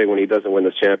going to say when he doesn't win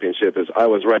this championship is, "I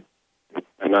was right.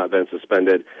 I've not been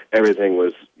suspended. Everything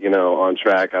was, on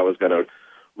track. I was going to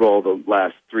roll the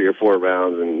last 3 or 4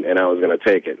 rounds, and I was going to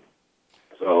take it."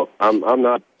 So I'm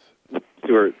not a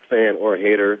Stewart fan or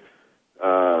hater.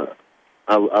 I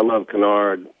love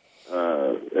Kennard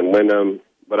and Wyndham,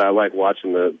 but I like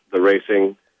watching the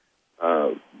racing.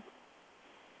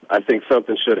 I think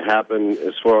something should happen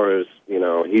as far as,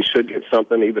 he should get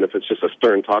something, even if it's just a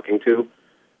stern talking to.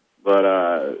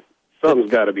 But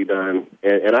something's got to be done,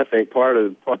 and I think part.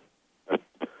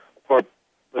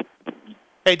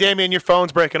 Hey, Damien, your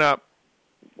phone's breaking up.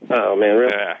 Oh man,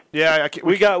 really? Yeah.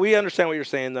 We understand what you're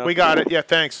saying, though. We got it. Yeah,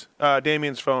 thanks.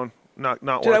 Damien's phone not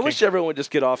working. I wish everyone would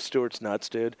just get off Stewart's nuts,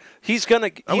 dude.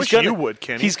 I wish you would,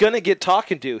 Kenny. He's gonna get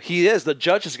talking to. He is. The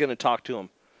judge is gonna talk to him.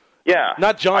 Yeah.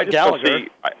 Not John Gallagher.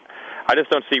 I just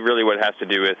don't see really what it has to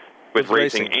do with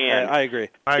racing. And I agree.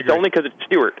 It's only because it's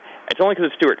Stewart.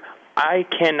 I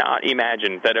cannot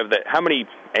imagine that how many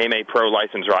AMA Pro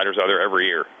license riders are there every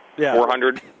year? Yeah.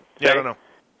 400? Yeah, I don't know.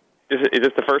 Is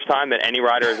this the first time that any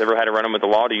rider has ever had to run them with the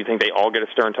law? Do you think they all get a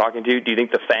stern talking to? Do you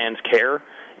think the fans care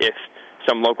if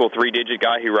some local 3-digit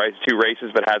guy who rides 2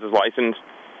 races but has his license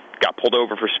got pulled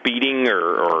over for speeding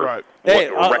or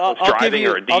reckless driving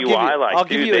or a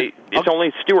DUI? It's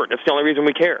only Stewart. That's the only reason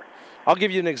we care. I'll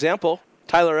give you an example.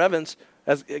 Tyler Evans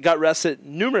got arrested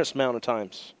numerous amount of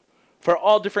times for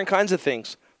all different kinds of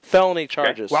things. Felony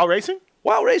charges. While racing?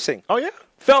 While racing. Oh, yeah?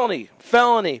 Felony,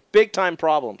 big-time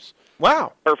problems.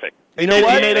 Wow. Perfect. You know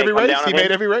what? He made every race? He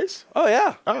made every race? Oh,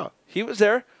 yeah. Oh. He was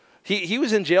there. He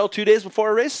was in jail 2 days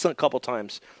before a race a couple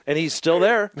times, and he's still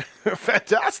there.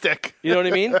 Fantastic. You know what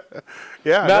I mean?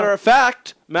 Yeah. Matter of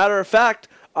fact,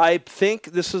 I think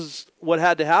this is what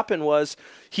had to happen was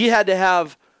he had to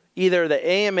have either the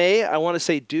AMA, I want to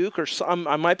say Duke, or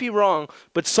I might be wrong,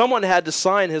 but someone had to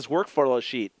sign his work furlough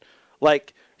sheet.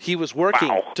 Like he was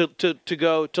working to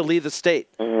leave the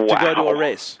state to go to a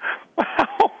race.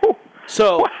 Wow.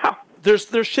 So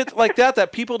there's shit like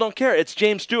that people don't care. It's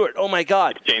James Stewart. Oh my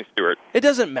God. It's James Stewart. It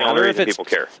doesn't matter if it's people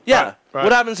care. Yeah. Right.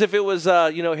 What happens if it was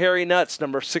Harry Nuts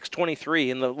number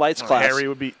 623 in the lights class? Harry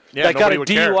would be. Yeah, that got a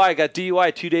DUI. Got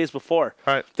DUI 2 days before.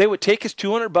 Right. They would take his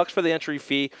 $200 for the entry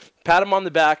fee, pat him on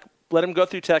the back, let him go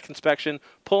through tech inspection,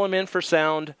 pull him in for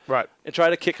sound, right, and try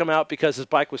to kick him out because his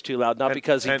bike was too loud, not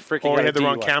because he freaking had the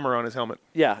wrong camera on his helmet.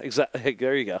 Yeah, exactly. Hey,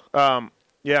 there you go.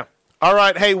 Yeah. All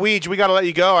right. Hey, Weege, we got to let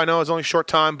you go. I know it's only a short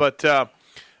time, but we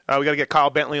got to get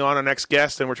Kyle Bentley on, our next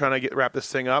guest, and we're trying to wrap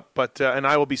this thing up. But and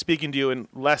I will be speaking to you in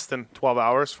less than 12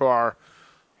 hours for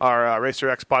our Racer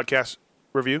X podcast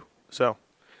review. So,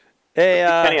 hey,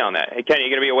 Kenny on that. Hey, Kenny, you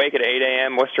gonna be awake at 8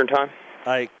 a.m. Western time?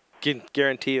 I can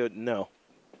guarantee you, no.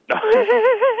 That's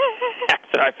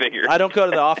what I figured. I don't go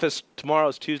to the office.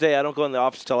 Tomorrow's Tuesday. I don't go in the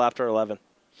office till after 11.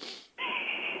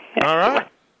 All right.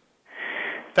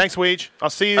 Thanks, Weege.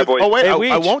 I'll see you. Bye, boys. Oh, wait, Hey,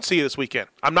 I won't see you this weekend.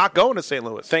 I'm not going to St.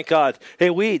 Louis. Thank God. Hey,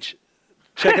 Weege,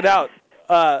 check it out.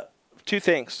 2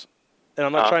 things, and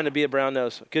I'm not trying to be a brown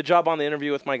nose. Good job on the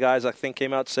interview with my guys. I think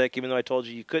came out sick, even though I told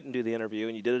you couldn't do the interview,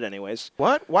 and you did it anyways.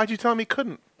 What? Why'd you tell me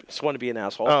couldn't? Just want to be an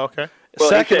asshole. Oh, okay. Well,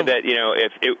 he said that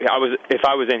if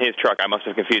I was in his truck, I must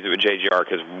have confused it with JGR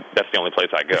because that's the only place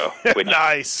I go. Which,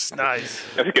 nice. That's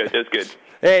good. That's good.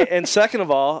 Hey, and second of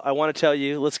all, I want to tell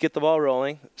you, let's get the ball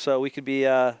rolling so we could be,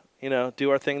 do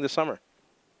our thing this summer.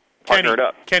 Partner it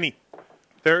up. Kenny,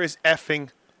 there is effing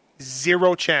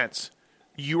 0 chance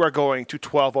you are going to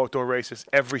 12 outdoor races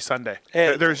every Sunday.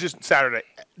 There's just Saturday.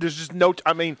 There's just no.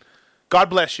 I mean, God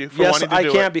bless you for wanting to do it.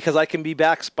 Yes, I can because I can be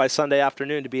back by Sunday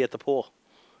afternoon to be at the pool.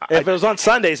 If it was on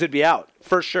Sundays, it'd be out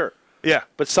for sure. Yeah,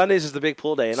 but Sundays is the big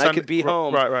pool day, and I could be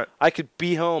home. Right. I could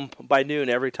be home by noon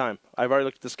every time. I've already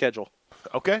looked at the schedule.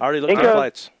 Okay. I already looked at the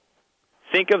flights.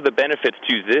 Think of the benefits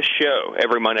to this show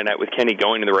every Monday night with Kenny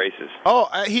going to the races. Oh,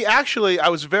 he actually, I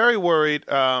was very worried,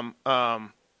 very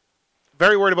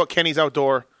worried about Kenny's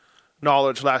outdoor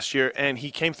knowledge last year, and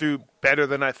he came through better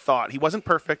than I thought. He wasn't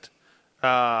perfect,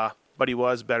 but he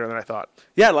was better than I thought.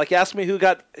 Yeah, like ask me who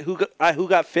got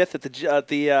fifth at the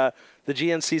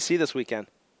GNCC this weekend.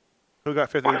 Who got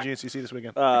fifth at the GNCC this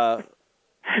weekend?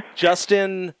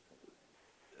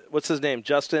 What's his name?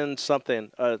 Justin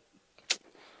something. Do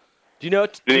you know?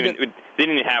 Didn't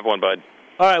even have one, bud.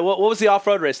 All right. What was the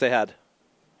off-road race they had?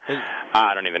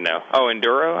 I don't even know. Oh,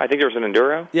 enduro? I think there was an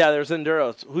enduro. Yeah, there's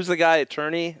enduro. Who's the guy?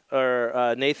 Attorney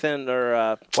or Nathan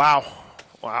or? Wow.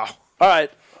 All right.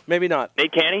 Maybe not.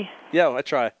 Nate Canny? Yeah, I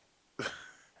try. I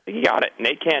think you got it.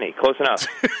 Nate Canny. Close enough.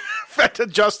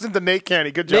 Justin to Nate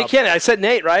Canny. Good job. Nate Canny. I said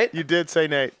Nate, right? You did say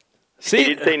Nate. See, he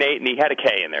did say Nate, and he had a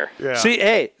K in there. Yeah. See,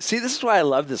 this is why I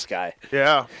love this guy.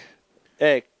 Yeah.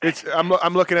 Hey,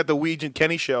 I'm looking at the Weege and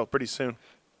Kenny show pretty soon.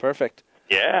 Perfect.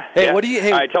 Yeah. Hey, yeah. what do you?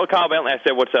 Hey, I tell Kyle Bentley I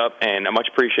said what's up, and I much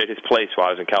appreciate his place while I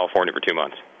was in California for 2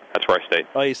 months. That's where I stayed.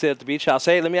 Oh, you stayed at the beach house.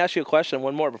 Hey, let me ask you a question.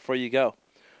 One more before you go.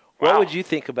 What would you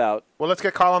think about? Well, let's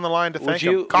get Kyle on the line to thank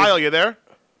him. Kyle, you there?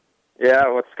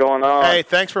 Yeah, what's going on? Hey,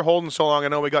 thanks for holding so long. I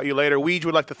know we got you later. Weege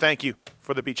would like to thank you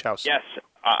for the beach house. Yes,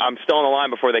 I'm still on the line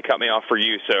before they cut me off for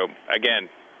you. So, again,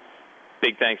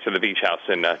 big thanks to the beach house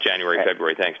in January,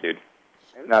 February. Thanks, dude.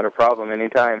 Not a problem.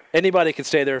 Anytime. Anybody can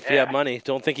stay there if you have money.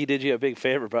 Don't think he did you a big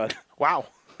favor, bud. Wow.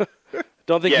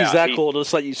 Don't think he's that cool to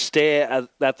just let you stay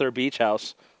at their beach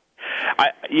house.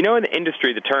 In the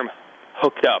industry, the term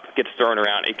hooked up gets thrown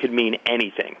around. It could mean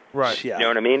anything. Right. Yeah. You know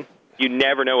what I mean? You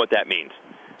never know what that means.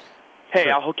 Hey,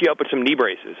 I'll hook you up with some knee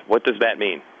braces. What does that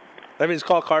mean? That means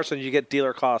call Carson. You get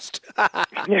dealer cost. All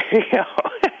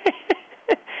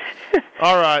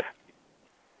right.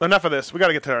 Enough of this. We got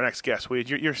to get to our next guest,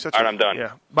 Weege. You're such. All right, I'm done.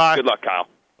 Yeah. Bye. Good luck, Kyle.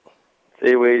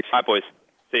 See you, Weege. Bye, boys.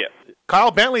 See ya.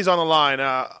 Kyle Bentley's on the line.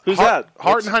 Who's that?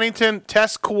 Hart and Huntington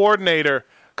test coordinator.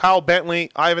 Kyle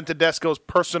Bentley, Ivan Tedesco's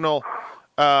personal,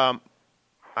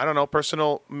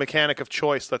 personal mechanic of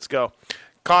choice. Let's go.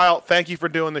 Kyle, thank you for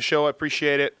doing the show. I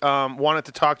appreciate it. Wanted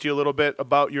to talk to you a little bit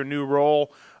about your new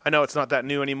role. I know it's not that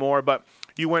new anymore, but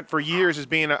you went for years as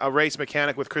being a race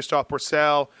mechanic with Christophe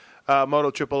Pourcel, Moto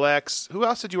XXX. Who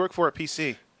else did you work for at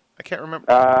PC? I can't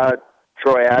remember.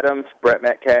 Troy Adams, Brett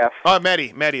Metcalf. Oh,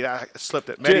 Mehdi. I slipped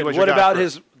it. Mehdi Dude, was what your about guy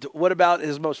what about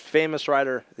his most famous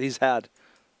rider he's had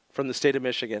from the state of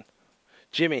Michigan?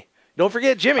 Jimmy. Don't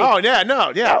forget Jimmy. Oh, yeah.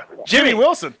 Jimmy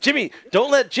Wilson. Jimmy, don't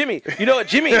let Jimmy. You know what,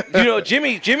 Jimmy?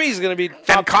 Jimmy's going to be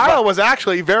top. And Kyle was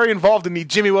actually very involved in the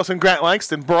Jimmy Wilson-Grant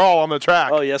Langston brawl on the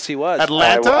track. Oh, yes, he was.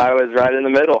 Atlanta? I was right in the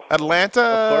middle. Atlanta?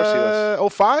 Of course he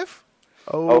was. 05?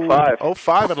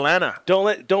 05 Atlanta.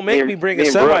 Don't make me bring a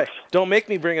semi. Brooks. Don't make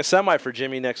me bring a semi for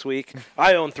Jimmy next week.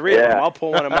 I own 3 of them. I'll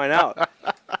pull one of mine out.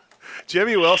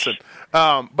 Jimmy Wilson.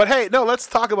 But hey, no, let's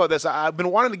talk about this. I've been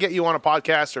wanting to get you on a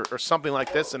podcast or something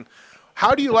like this. And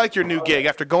how do you like your new gig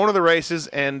after going to the races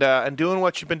and doing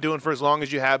what you've been doing for as long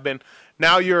as you have been?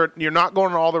 Now you're not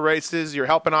going to all the races. You're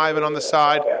helping Ivan on the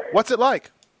side. What's it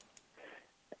like?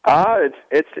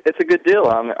 It's a good deal.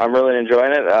 I'm really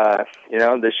enjoying it.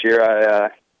 This year I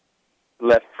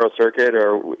left Pro Circuit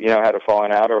or had a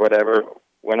falling out or whatever,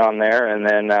 went on there, and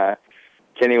then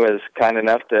Kenny was kind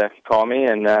enough to call me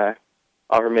and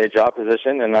offer me a job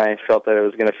position, and I felt that it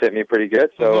was going to fit me pretty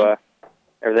good. So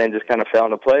everything just kind of fell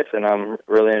into place, and I'm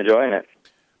really enjoying it.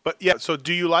 But yeah, so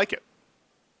do you like it?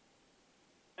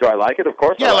 Do I like it? Of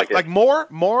course, yeah, I like it. Like more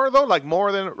though, like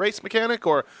more than a race mechanic,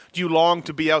 or do you long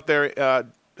to be out there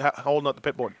holding up the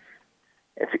pit board?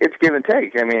 It's give and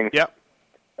take. I mean,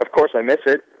 of course I miss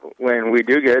it when we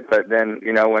do good, but then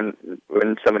when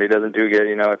somebody doesn't do good,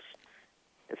 it's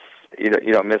you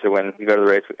don't miss it when you go to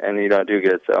the race and you don't do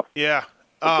good. So yeah,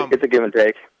 It's a give and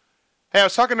take. Hey, I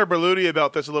was talking to Berluti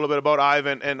about this a little bit, about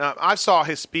Ivan, and I saw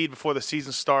his speed before the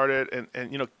season started,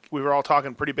 and we were all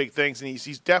talking pretty big things, and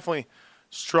he's definitely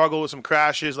struggled with some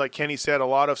crashes, like Kenny said, a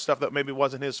lot of stuff that maybe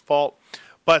wasn't his fault.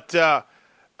 But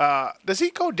does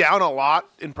he go down a lot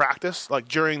in practice, like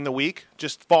during the week,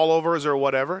 just fallovers or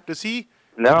whatever? Does he?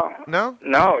 No.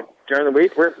 During the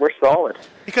week, we're solid.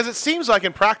 Because it seems like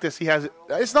in practice he has.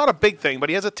 It's not a big thing, but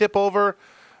he has a tip over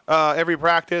every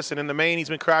practice, and in the main he's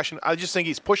been crashing. I just think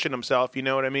he's pushing himself. You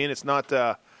know what I mean? It's not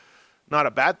a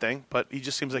bad thing, but he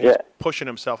just seems like he's pushing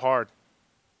himself hard.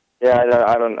 Yeah,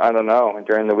 I don't know.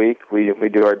 During the week we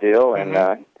do our deal, and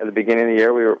at the beginning of the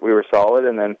year we were solid,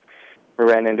 and then we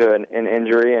ran into an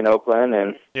injury in Oakland,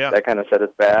 and that kind of set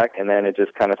us back, and then it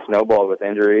just kind of snowballed with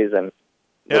injuries and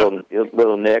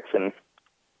little nicks, and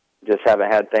just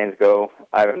haven't had things go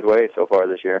Ivan's way so far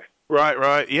this year.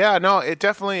 Right. Yeah, no, it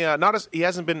definitely he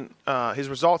hasn't been his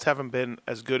results haven't been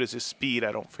as good as his speed,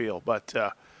 I don't feel. But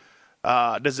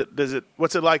does it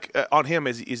what's it like on him?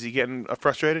 Is he getting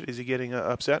frustrated? Is he getting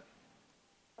upset?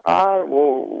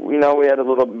 Well, we had a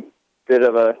little bit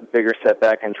of a bigger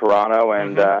setback in Toronto,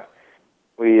 and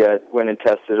we went and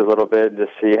tested a little bit to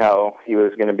see how he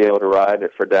was going to be able to ride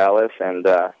it for Dallas, and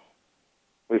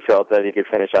we felt that he could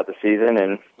finish out the season,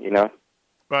 and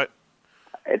right.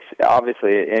 It's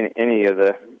obviously any of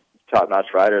the top-notch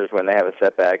riders, when they have a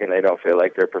setback and they don't feel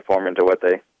like they're performing to what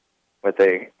they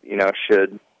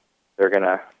should, they're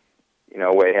gonna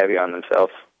weigh heavy on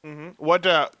themselves. Mm-hmm. What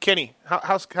Kenny?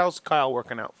 How's Kyle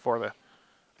working out for the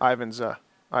Ivan's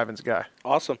guy?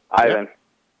 Awesome, Ivan.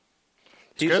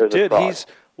 He's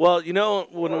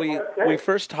when we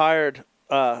first hired.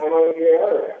 Grab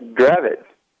it.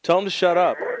 Tell him to shut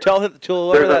up. Tell him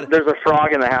there's a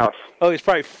frog in the house. Oh, he's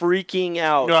probably freaking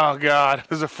out. Oh God,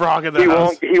 there's a frog in the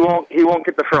house. He won't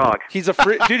get the frog. He's a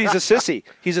dude. He's a sissy.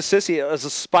 He's a sissy. As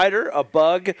a spider, a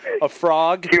bug, a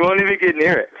frog. He won't even get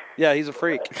near it. Yeah, he's a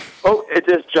freak. Oh, it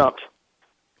just jumped.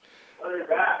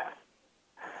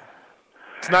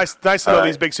 It's nice to know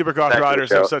these big Supercross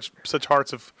riders have such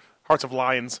hearts of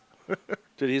lions.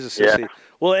 Dude, he's a sissy. Yeah.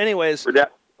 Well, anyways.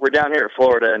 We're down here in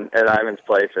Florida at Ivan's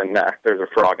place, and there's a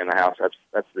frog in the house.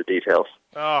 That's the details.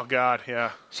 Oh God,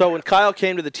 yeah. So when Kyle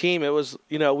came to the team, it was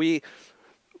we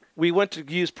went to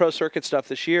use pro circuit stuff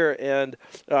this year, and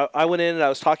I went in and I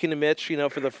was talking to Mitch,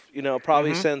 for the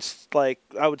probably since like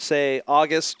I would say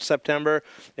August, September,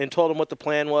 and told him what the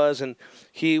plan was, and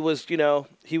he was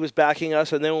backing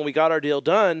us. And then when we got our deal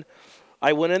done,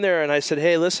 I went in there and I said,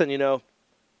 hey, listen, I'm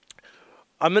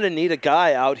going to need a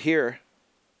guy out here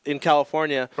in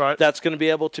California that's going to be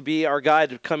able to be our guy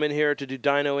to come in here to do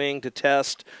dynoing, to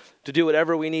test, to do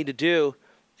whatever we need to do.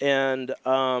 And,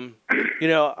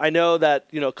 I know that,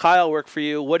 Kyle worked for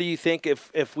you. What do you think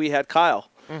if we had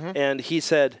Kyle? Mm-hmm. And he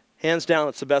said, hands down,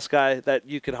 it's the best guy that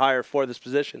you could hire for this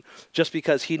position, just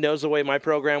because he knows the way my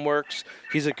program works.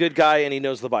 He's a good guy, and he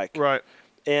knows the bike. Right.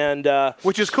 And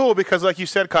which is cool because, like you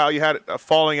said, Kyle, you had a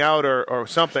falling out or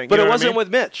something. But it wasn't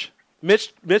with Mitch.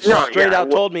 Mitch straight out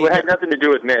told me. It had nothing to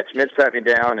do with Mitch. Mitch sat me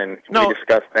down and we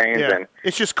discussed things. Yeah. And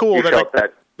it's just cool that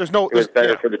it was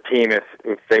better for the team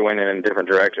if they went in a different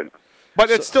direction.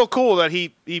 But it's still cool that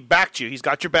he backed you. He's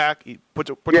got your back. He put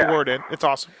your word in. It's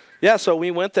awesome. Yeah, so we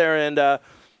went there, and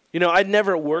I'd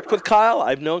never worked with Kyle.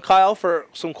 I've known Kyle for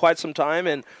quite some time,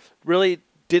 and really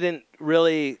didn't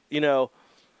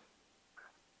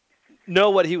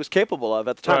know what he was capable of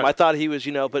at the time. Right. I thought he was,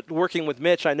 but working with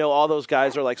Mitch, I know all those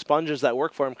guys are like sponges that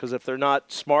work for him, because if they're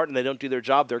not smart and they don't do their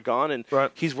job, they're gone. And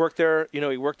he's worked there,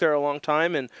 he worked there a long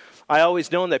time. And I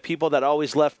always known that people that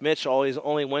always left Mitch always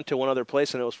only went to one other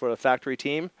place, and it was for the factory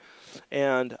team.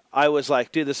 And I was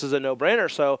like, dude, this is a no-brainer.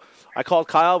 So I called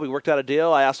Kyle. We worked out a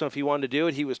deal. I asked him if he wanted to do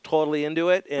it. He was totally into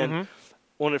it. And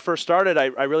when it first started, I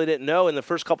really didn't know. And the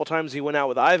first couple times he went out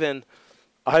with Ivan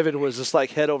was just like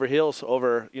head over heels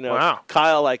over, wow.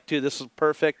 Kyle, like, dude, this is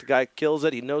perfect. The guy kills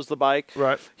it. He knows the bike.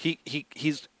 Right.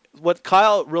 He's what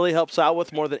Kyle really helps out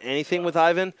with more than anything with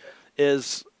Ivan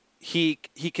is he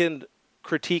can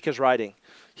critique his riding.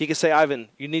 He can say, Ivan,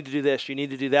 you need to do this, you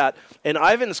need to do that. And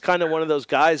Ivan is kind of one of those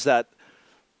guys that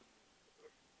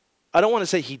I don't want to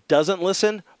say he doesn't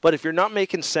listen, but if you're not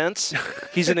making sense,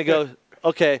 he's going to go,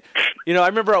 okay. I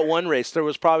remember at one race, there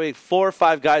was probably 4 or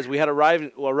 5 guys. We had a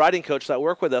riding coach that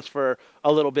worked with us for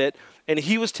a little bit, and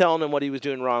he was telling him what he was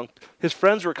doing wrong. His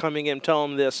friends were coming in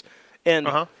telling him this, and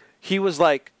he was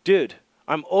like, dude,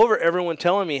 I'm over everyone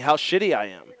telling me how shitty I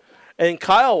am. And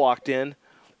Kyle walked in,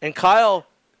 and Kyle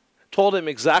told him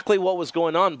exactly what was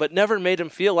going on, but never made him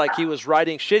feel like he was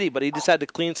riding shitty, but he just had to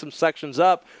clean some sections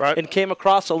up and came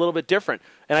across a little bit different.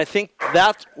 And I think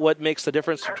that's what makes the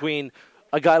difference between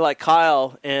a guy like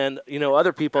Kyle and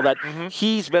other people that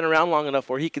he's been around long enough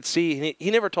where he could see.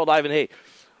 He never told Ivan, "Hey,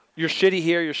 you're shitty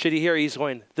here, you're shitty here." He's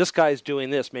going, "This guy's doing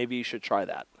this. Maybe you should try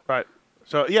that." Right.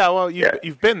 So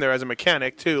you've been there as a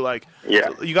mechanic too. Like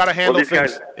you got to handle these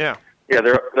things. Guys,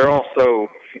 they're all so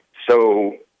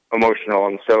emotional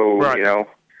and so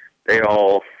they're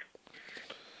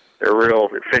real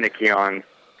finicky on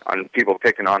people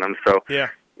picking on them. So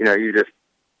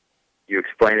you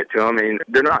explain it to them. I mean,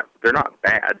 they're not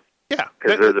bad. Yeah,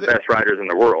 because they're the best riders in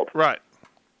the world. Right.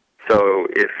 So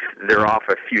if they're off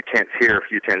a few tenths here, a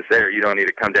few tenths there, you don't need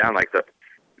to come down like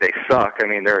they suck. I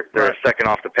mean, they're a second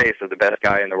off the pace of the best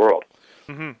guy in the world.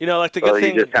 Mm-hmm. Like the good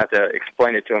thing. You just have to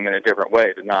explain it to them in a different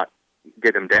way to not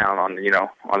get them down on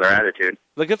on their attitude.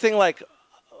 The good thing, like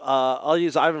I'll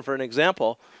use Ivan for an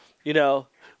example.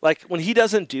 Like when he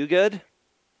doesn't do good,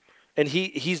 and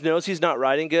he knows he's not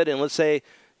riding good, and let's say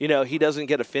he doesn't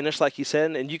get a finish like he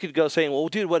said, and you could go saying, well,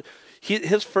 dude, what?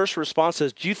 His first response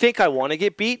is, do you think I want to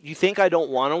get beat? Do you think I don't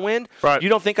want to win? Right. You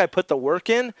don't think I put the work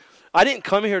in? I didn't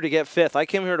come here to get fifth. I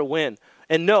came here to win.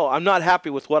 And no, I'm not happy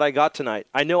with what I got tonight.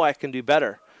 I know I can do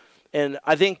better. And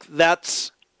I think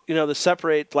that's, the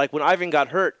separate, like when Ivan got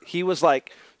hurt, he was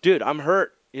like, dude, I'm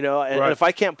hurt, and if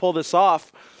I can't pull this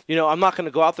off, I'm not going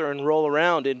to go out there and roll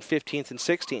around in 15th and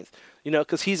 16th,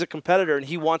 because he's a competitor and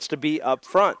he wants to be up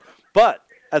front. But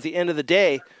at the end of the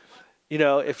day,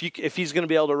 if he's going to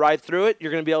be able to ride through it,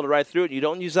 you're going to be able to ride through it. You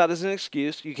don't use that as an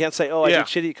excuse. You can't say, I did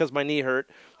shitty because my knee hurt.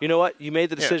 You know what? You made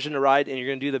the decision to ride, and you're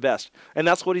going to do the best. And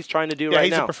that's what he's trying to do right now. Yeah,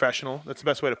 he's a professional. That's the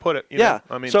best way to put it.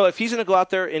 So if he's going to go out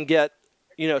there and get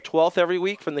 12th every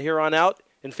week from the here on out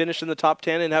and finish in the top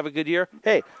 10 and have a good year,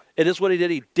 hey, it is what he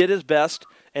did. He did his best.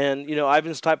 And,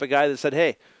 Ivan's the type of guy that said,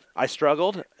 hey, I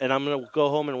struggled, and I'm going to go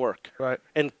home and work. Right.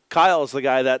 And Kyle is the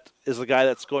guy that's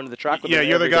going to the track with him. Yeah,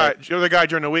 you're the guy. Day. You're the guy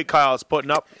during the week. Kyle is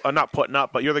putting up, not putting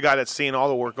up, but you're the guy that's seeing all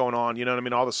the work going on. You know what I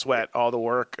mean? All the sweat, all the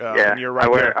work. And you're right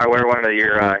I wear one of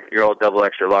your old double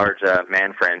extra large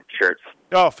man friend shirts.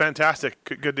 Oh, fantastic!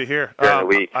 Good to hear. During the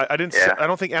week. I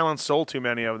don't think Alan sold too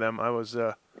many of them. I was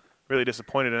really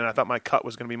disappointed, and I thought my cut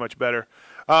was going to be much better.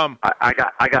 I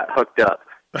got hooked up.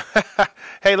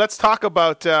 Hey, let's talk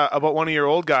about one of your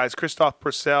old guys. Davi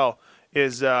Pourcel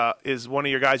is one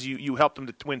of your guys. You helped him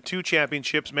to win 2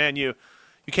 championships. Man, you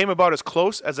came about as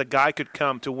close as a guy could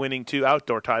come to winning 2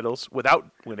 outdoor titles without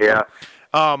winning. Yeah.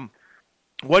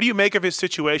 What do you make of his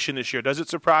situation this year? Does it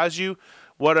surprise you?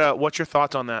 What's your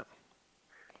thoughts on that?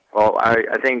 Well,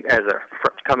 I think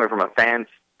coming from a fan's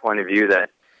point of view, that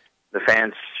the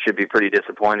fans should be pretty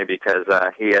disappointed because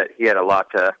he had a lot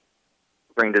to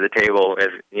bring to the table,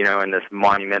 in this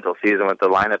monumental season with the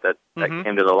lineup that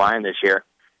came to the line this year.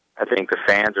 I think the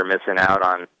fans are missing out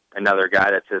on another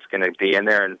guy that's just going to be in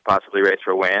there and possibly race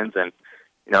for wins and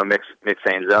mix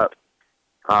things up.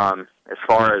 As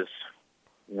far as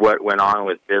what went on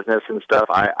with business and stuff,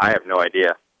 I have no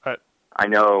idea. Right. I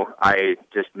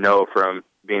just know from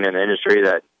being in the industry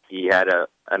that he had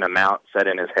an amount set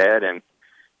in his head, and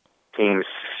teams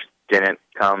didn't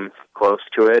come close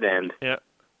to it, and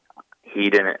he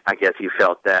didn't. I guess he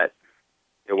felt that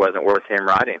it wasn't worth him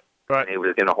riding. Right. And he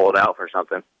was going to hold out for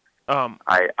something.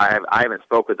 I haven't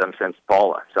spoke with him since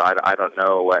Paula, so I don't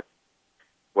know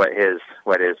what his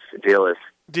deal is.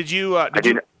 Did you? Oh,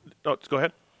 go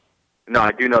ahead. No,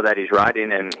 I do know that he's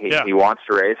riding and he wants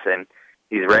to race and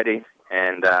he's ready.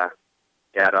 And I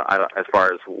don't. As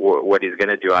far as what he's going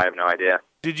to do, I have no idea.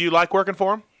 Did you like working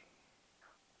for him?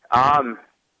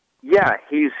 Yeah,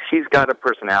 he's got a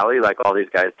personality like all these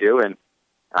guys do, and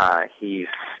he's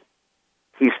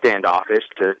standoffish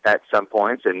at some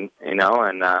points, and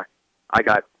I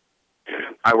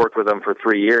worked with him for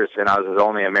 3 years, and I was his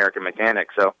only American mechanic,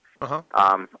 so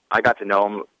I got to know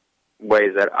him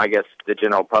ways that I guess the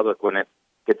general public wouldn't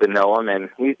get to know him, and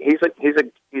he's a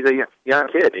young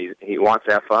kid. He wants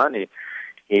to have fun.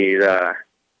 He's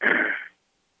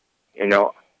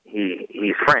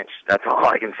French. That's all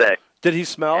I can say. Did he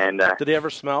smell? And, did he ever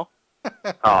smell?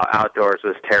 Outdoors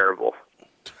was terrible.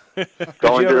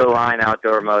 Going to the line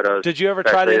outdoor motos. Did you ever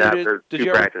try to introduce? After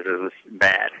 2 practices was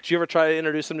bad. Did you ever try to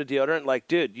introduce him to deodorant? Like,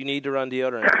 dude, you need to run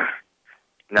deodorant.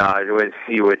 No,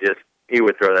 he would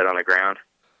throw that on the ground.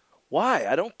 Why?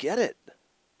 I don't get it.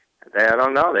 I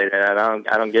don't know.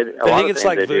 I don't get it. I think it's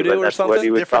like voodoo or something. What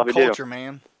he would Different probably culture, do.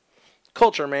 man.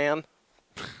 Culture, man.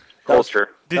 Culture.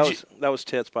 That was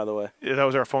tits, by the way. Yeah, that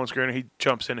was our phone screener. He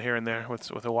jumps in here and there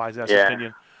with a wise ass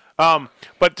opinion.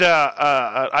 But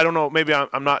I don't know. Maybe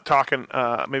I'm not talking.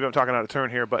 Maybe I'm talking out of turn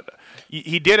here. But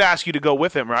he did ask you to go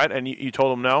with him, right? And you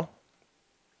told him no.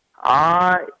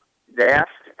 They asked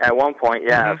At one point,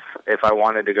 yeah, if I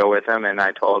wanted to go with him, and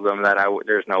I told them that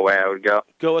there's no way I would go.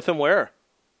 Go with him where?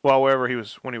 Well, wherever he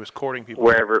was when he was courting people.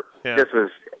 Wherever. Yeah. This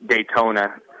was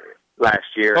Daytona last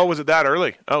year. Oh, was it that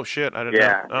early? Oh shit, I didn't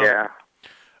know. Oh.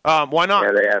 Yeah. Why not?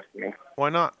 Yeah, they asked me. Why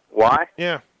not? Why?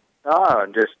 Yeah. Oh,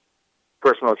 just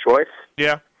personal choice.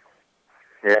 Yeah.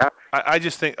 Yeah. I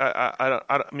just think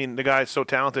I mean the guy is so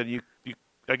talented.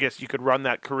 I guess you could run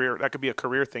that career. That could be a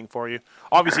career thing for you.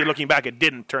 Obviously, looking back, it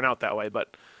didn't turn out that way.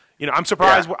 But I'm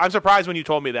surprised. Yeah. I'm surprised when you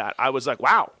told me that. I was like,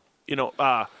 wow.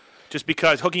 Just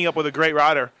because hooking up with a great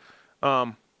rider,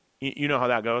 you know how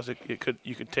that goes. You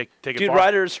could take it far.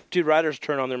 Riders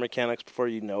turn on their mechanics before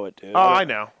you know it, dude. Oh, I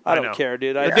know. I don't care,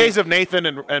 dude. The days of Nathan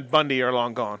and Bundy are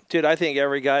long gone. Dude, I think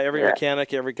every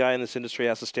mechanic, every guy in this industry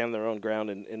has to stand their own ground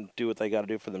and do what they got to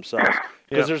do for themselves.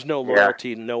 Because there's no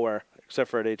loyalty nowhere except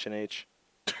for at H&H.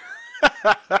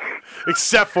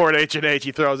 Except for at H&H,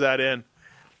 he throws that in.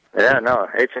 Yeah, no,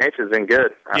 H&H has been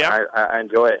good. Yeah. I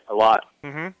enjoy it a lot.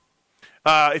 Mm-hmm.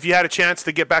 If you had a chance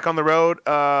to get back on the road,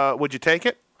 would you take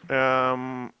it? You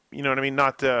know what I mean?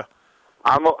 Not.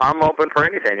 I'm open for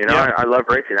anything. I love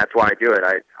racing. That's why I do it.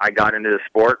 I got into the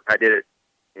sport. I did it.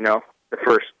 The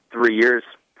first 3 years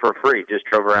for free. Just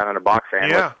drove around in a box van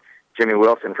with Jimmy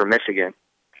Wilson from Michigan,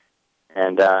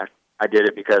 and I did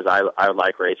it because I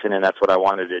like racing, and that's what I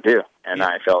wanted to do, and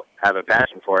I have a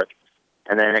passion for it.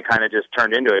 And then it kind of just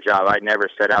turned into a job. I never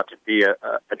set out to be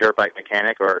a dirt bike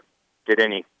mechanic or did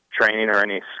any training or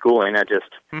any schooling. I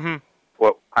just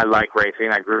I like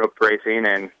racing. I grew up racing,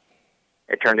 and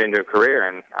it turned into a career.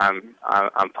 And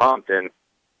I'm pumped. And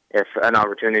if an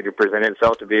opportunity presented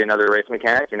itself to be another race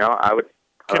mechanic, I would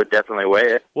definitely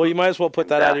weigh it. Well, you might as well put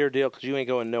that out of your deal because you ain't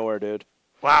going nowhere, dude.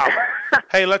 Wow.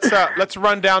 Hey, let's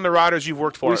run down the riders you've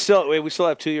worked for. We still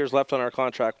have 2 years left on our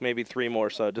contract, maybe 3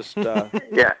 more. So just don't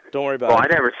worry about it. Well, I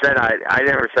never said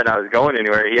I was going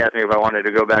anywhere. He asked me if I wanted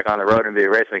to go back on the road and be a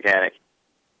race mechanic.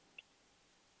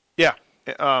 Yeah.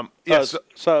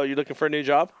 So you're looking for a new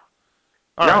job?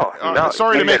 No.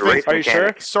 Sorry to make things. Are you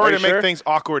sure? Sorry to make things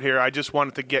awkward here. I just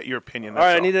wanted to get your opinion. All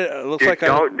right, I need it. Looks like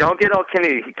don't get all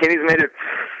Kenny. Kenny's made it.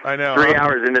 I know. 3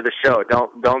 hours into the show.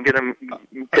 Don't get him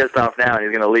pissed off now. He's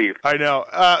going to leave. I know.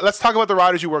 Let's talk about the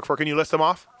riders you work for. Can you list them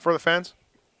off for the fans?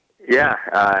 Yeah,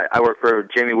 I worked for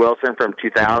Jimmy Wilson from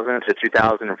 2000 to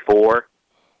 2004.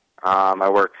 I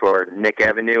worked for Nick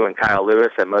Avenue and Kyle Lewis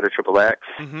at Moto Triple X.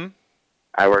 Mm-hmm.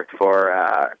 I worked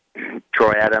for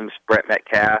Troy Adams, Brett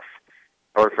Metcalf.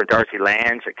 I worked for Darcy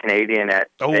Lange, a Canadian at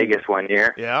Vegas 1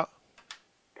 year. Yeah.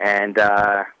 And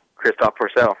Christophe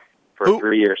Pourcel for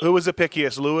 3 years. Who was the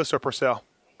pickiest, Lewis or Purcell?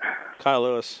 Kyle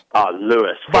Lewis. Oh,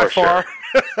 Lewis. By far.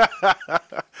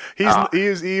 Sure.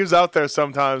 He's out there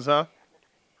sometimes, huh?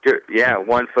 Dude, yeah,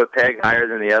 1 foot peg higher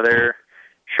than the other,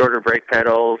 shorter brake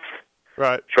pedals.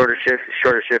 Right. Shorter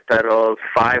shift pedals,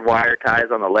 5 wire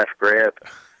ties on the left grip.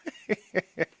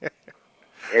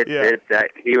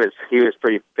 He was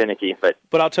pretty finicky, but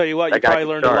I'll tell you what, you probably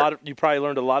learned a lot. You probably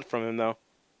learned a lot from him, though.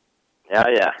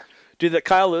 Yeah. Dude, that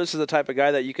Kyle Lewis is the type of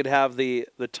guy that you could have the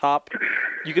top,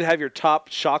 you could have your top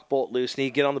shock bolt loose, and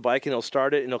he'd get on the bike and he'll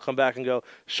start it, and he'll come back and go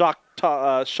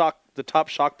the top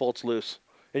shock bolt's loose,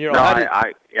 and you're like,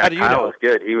 how do you Kyle know? Was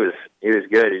good. He was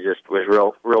good. He just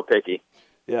was real picky.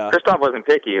 Yeah. Christophe wasn't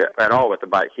picky at all with the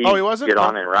bike. He wasn't? Get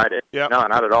on and ride it. Yeah. No,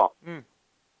 not at all. Mm.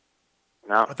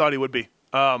 No. I thought he would be.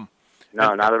 No,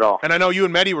 not at all. And I know you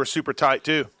and Mehdi were super tight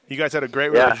too. You guys had a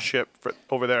great relationship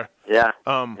over there. Yeah.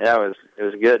 It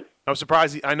was good. I was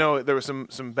surprised. I know there were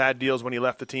some bad deals when he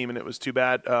left the team, and it was too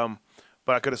bad.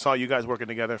 But I could have saw you guys working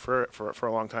together for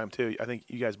a long time too. I think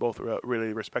you guys both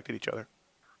really respected each other.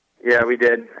 Yeah, we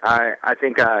did. I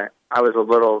think I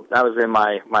was in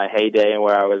my heyday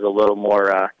where I was a little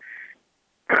more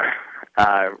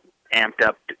amped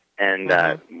up and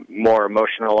more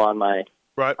emotional on my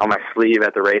sleeve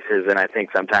at the races, and I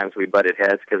think sometimes we butted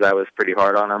heads because I was pretty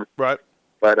hard on him. Right.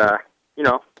 But I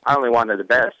only wanted the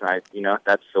best, and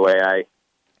that's the way I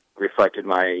reflected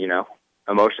my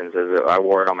emotions as I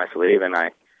wore it on my sleeve, and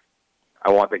I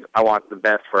want the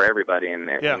best for everybody, and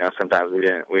sometimes we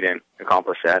didn't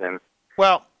accomplish that, and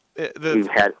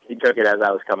he took it as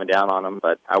I was coming down on him,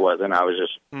 but I wasn't. I was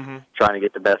just trying to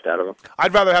get the best out of him.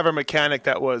 I'd rather have a mechanic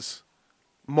that was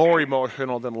more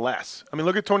emotional than less. I mean,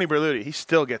 look at Tony Berluti. He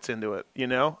still gets into it,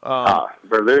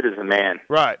 Berluti is a man.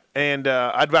 Right. And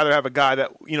I'd rather have a guy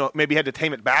that, maybe had to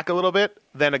tame it back a little bit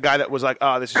than a guy that was like,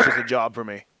 this is just a job for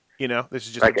me. This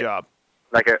is just a job.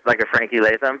 Like a Frankie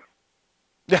Latham?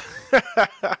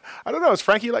 I don't know. Is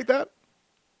Frankie like that?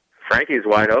 Frankie's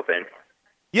wide open.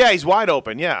 Yeah, he's wide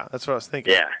open. Yeah, that's what I was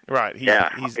thinking. Yeah. Right. He's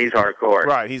hardcore.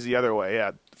 Right. He's the other way.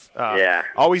 Yeah. Yeah.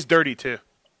 Always dirty, too.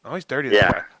 Oh, he's dirty.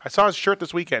 That guy. I saw his shirt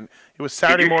this weekend. It was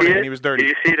Saturday morning, and he was dirty. Did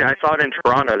you see it? I saw it in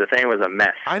Toronto. The thing was a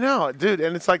mess. I know, dude,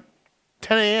 and it's like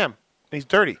 10 a.m. and he's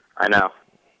dirty. I know.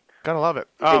 Gotta love it.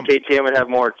 I think KTM would have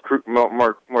more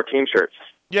team shirts.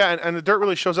 Yeah, and the dirt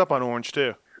really shows up on orange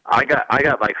too. I got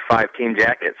like 5 team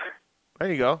jackets.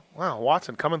 There you go. Wow,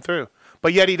 Watson coming through.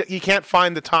 But yet he can't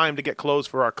find the time to get clothes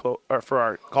for our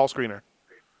call screener.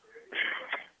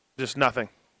 Just nothing.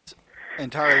 It's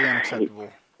entirely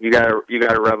unacceptable. You gotta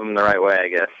rub them the right way, I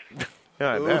guess.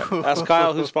 Yeah, I bet. Ask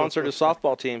Kyle, who sponsored his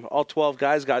softball team. All 12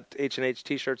 guys got H&H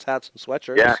T-shirts, hats, and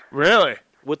sweatshirts. Yeah, really.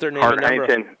 With their name Hart and number.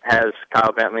 Huntington has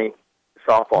Kyle Bentley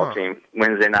softball team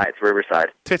Wednesday nights, Riverside.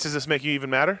 Tits, does this make you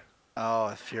even madder? Oh,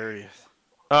 furious.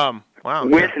 Wow.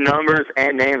 With numbers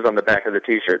and names on the back of the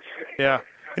T-shirts. Yeah.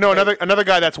 You know, another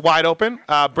guy that's wide open,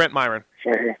 Brent Myron.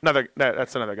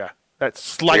 That's another guy that's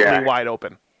slightly wide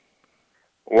open.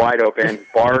 Wide open,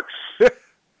 barks,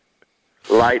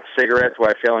 lights cigarettes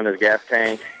while filling his gas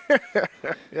tank.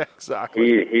 Yeah,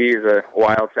 exactly. He's a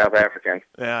wild South African.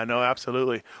 Yeah, no,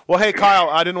 absolutely. Well, hey, Kyle,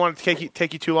 I didn't want to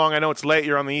take you too long. I know it's late.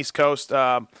 You're on the East Coast,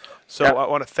 I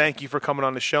want to thank you for coming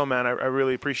on the show, man. I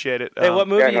really appreciate it. Hey, what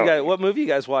movie you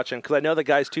guys watching? Because I know the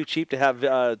guy's too cheap to have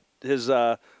his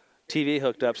TV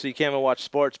hooked up, so you can't even watch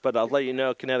sports. But I'll let you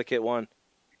know, Connecticut won.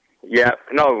 Yeah,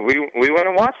 no, we went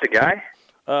and watched the guy.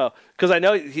 Oh, because I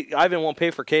know Ivan won't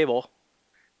pay for cable.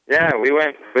 Yeah, we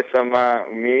went with some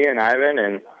me and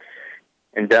Ivan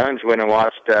and Dunge went and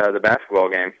watched the basketball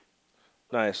game.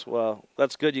 Nice. Well,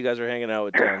 that's good. You guys are hanging out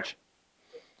with Dunge.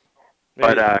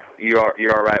 But you're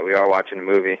all right. We are watching a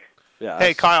movie. Yeah.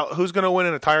 Hey, Kyle, who's going to win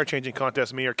in a tire changing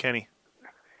contest, me or Kenny?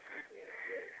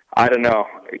 I don't know.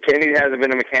 Kenny hasn't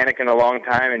been a mechanic in a long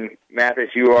time, and Mathis,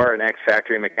 you are an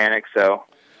ex-factory mechanic, so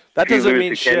that doesn't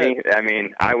mean Kenny, shit. I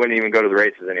mean, I wouldn't even go to the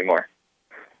races anymore.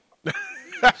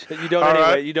 You don't anyway.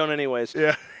 Right. You don't anyways.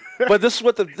 Yeah. But this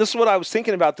is what I was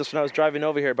thinking about this when I was driving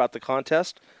over here about the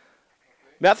contest.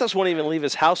 Mathis won't even leave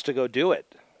his house to go do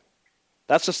it.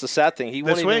 That's just the sad thing. He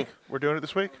won't this week. We're doing it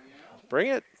this week. Bring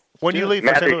it. When do you leave?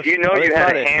 Mathis, you know you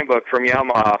had a handbook from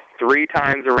Yamaha 3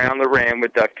 times around the rim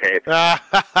with duct tape.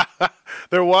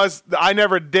 There was. I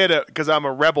never did it because I'm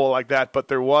a rebel like that. But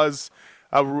there was.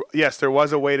 There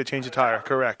was a way to change a tire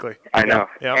correctly. I know.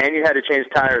 Yeah. And you had to change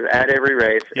tires at every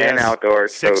race and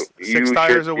outdoors. Six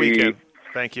tires a weekend.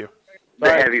 Thank you.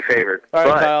 Heavy favorite. All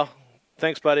right, Kyle.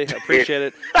 Thanks, buddy. I appreciate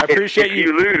it. I appreciate if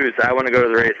you lose, I want to go to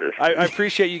the races. I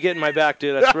appreciate you getting my back,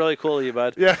 dude. That's really cool of you,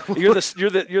 bud. Yeah. You're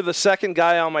the second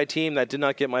guy on my team that did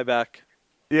not get my back.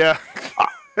 Yeah.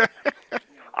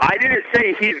 I didn't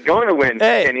say he's going to win,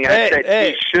 Kenny. I said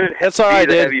he should be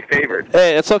the heavy favorite.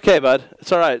 Hey, it's okay, bud.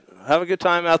 It's all right. Have a good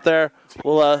time out there.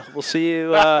 We'll see you.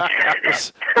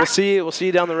 We'll see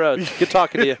you down the road. Good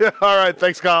talking to you. All right.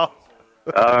 Thanks, Kyle.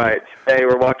 All right. Hey,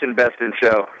 we're watching Best in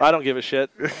Show. I don't give a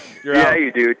shit. You're yeah, out.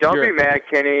 you do. Don't be mad,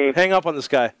 Kenny. Hang up on this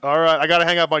guy. All right. I got to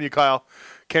hang up on you, Kyle.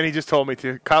 Kenny just told me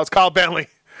to. It's Kyle Bentley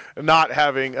not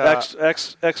having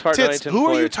ex Hart Tits, who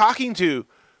are you talking to?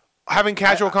 Having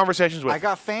casual conversations with? I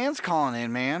got fans calling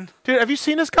in, man. Dude, have you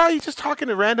seen this guy? He's just talking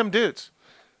to random dudes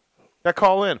that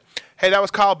call in. Hey, that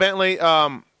was Kyle Bentley.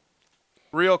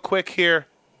 Real quick here.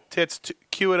 Tits,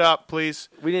 cue it up, please.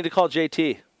 We need to call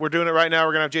JT. We're doing it right now.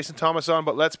 We're going to have Jason Thomas on,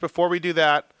 but before we do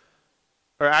that,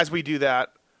 or as we do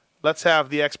that, let's have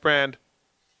the X-Brand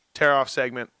tear-off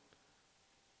segment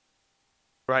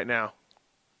right now.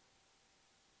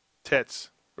 Tits,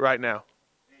 right now.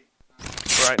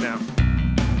 Right now.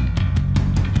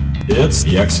 It's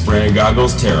the X-Brand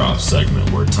Goggles tear-off segment,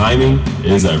 where timing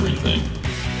is everything.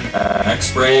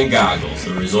 X-Brand Goggles,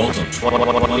 the result of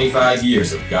 25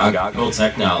 years of goggle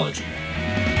technology.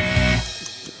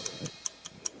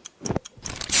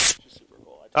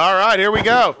 All right, here we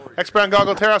go. X-Brand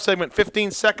Goggle tear-off segment,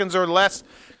 15 seconds or less.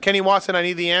 Kenny Watson, I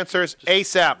need the answers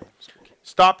ASAP.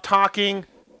 Stop talking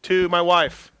to my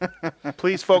wife.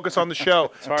 Please focus on the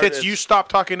show. Tits, you stop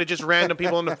talking to just random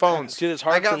people on the phones. Dude, it's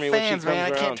hard for me when she comes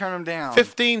man. around. I can't turn them down.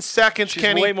 15 seconds, She's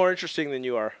Kenny. way more interesting than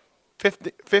you are.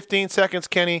 15 seconds,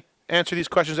 Kenny. Answer these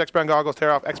questions. X-Brand Goggles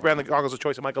tear-off. X-Brand the Goggles, the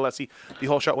choice of Michael Alessi, the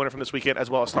whole shot winner from this weekend, as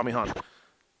well as Tommy Hahn.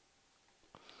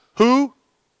 Who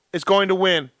is going to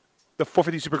win the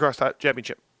 450 Supercross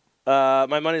Championship?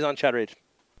 My money's on Chad Reed.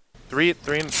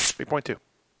 3.2.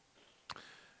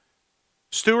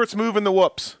 Stewart's move in the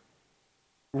whoops.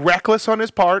 Reckless on his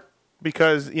part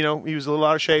because, he was a little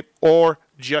out of shape, or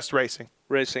just racing?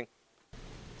 Racing.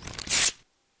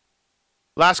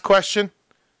 Last question.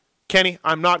 Kenny,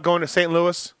 I'm not going to St.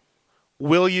 Louis.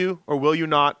 Will you or will you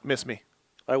not miss me?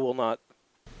 I will not.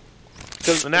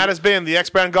 And that has been the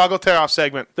X-Brand Goggle Tear-Off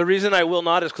segment. The reason I will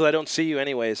not is because I don't see you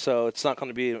anyway, so it's not going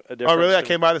to be a difference. Oh, really? I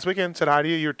came by this weekend, said hi to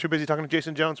you. You were too busy talking to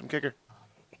Jason Jones from Kicker.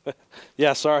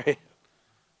 Yeah, sorry.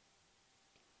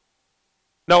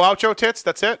 No outro, Tits?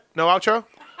 That's it? No outro?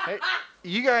 Hey,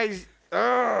 you guys...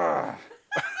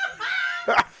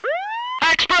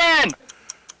 X-Brand!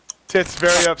 Tits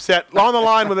very upset. On the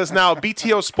line with us now,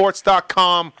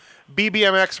 BTOsports.com,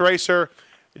 BBMX racer,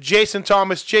 Jason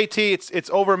Thomas. JT, it's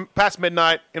over past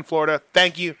midnight in Florida.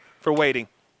 Thank you for waiting.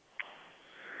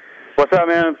 What's up,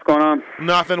 man? What's going on?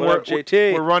 Nothing.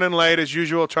 JT? We're running late as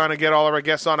usual, trying to get all of our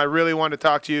guests on. I really wanted to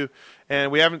talk to you,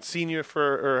 and we haven't talked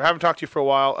to you for a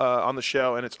while on the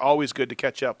show, and it's always good to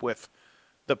catch up with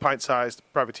the pint-sized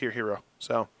privateer hero.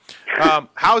 So,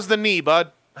 how's the knee,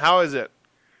 bud? How is it?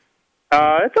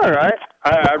 It's all right.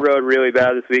 I rode really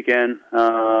bad this weekend.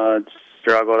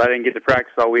 Struggled. I didn't get to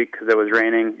practice all week because it was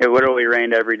raining. It literally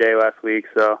rained every day last week,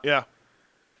 so yeah,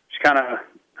 just kind of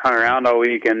hung around all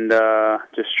week and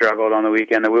just struggled on the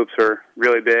weekend. The whoops were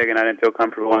really big, and I didn't feel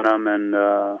comfortable in them, and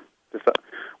just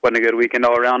wasn't a good weekend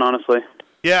all around, honestly.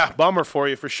 Yeah, bummer for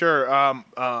you for sure.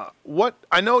 What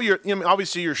I know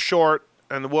obviously you're short,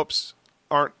 and the whoops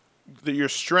aren't your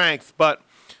strength, but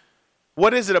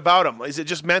what is it about them? Is it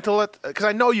just mental? Because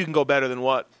I know you can go better than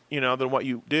what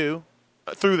you do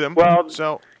through them. Well,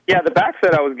 yeah, the back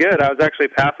set I was good. I was actually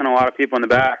passing a lot of people in the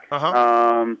back.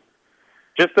 I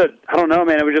don't know,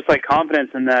 man. It was just like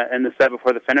confidence in the set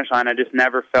before the finish line. I just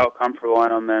never felt comfortable in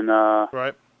them, and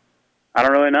right. I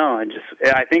don't really know.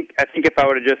 I think if I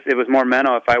would have it was more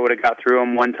mental. If I would have got through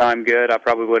them one time good, I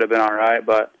probably would have been all right.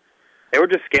 But they were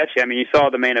just sketchy. I mean, you saw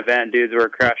the main event. Dudes were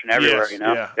crashing everywhere. Yes,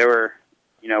 yeah. They were,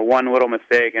 one little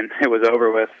mistake and it was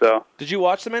over with. So did you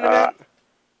watch the main event?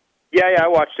 Yeah, I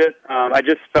watched it. I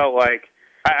just felt like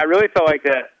I really felt like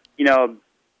that.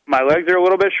 My legs are a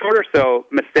little bit shorter, so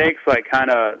mistakes kind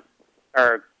of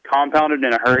are compounded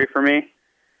in a hurry for me.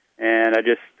 And I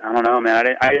don't know,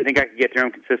 man. I didn't think I could get through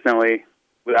them consistently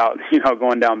without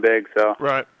going down big. So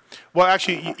right. Well,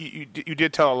 actually, you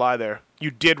did tell a lie there.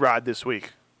 You did ride this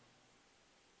week.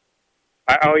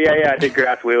 I did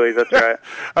grass wheelies. That's right.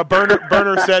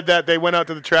 Burner said that they went out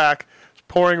to the track, it's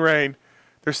pouring rain.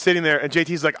 They're sitting there, and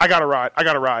JT's like, I got to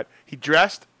ride. He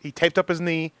dressed, he taped up his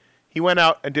knee, he went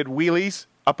out and did wheelies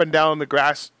up and down the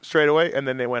grass straight away, and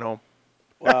then they went home.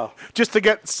 Wow. Just to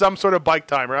get some sort of bike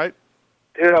time, right?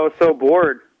 Dude, I was so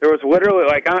bored. There was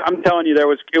literally, I'm telling you, it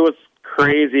was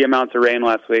crazy amounts of rain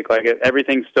last week.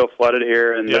 Everything's still flooded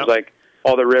here, and there's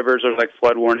all the rivers, there's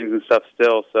flood warnings and stuff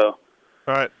still, so.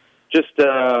 All right. Just,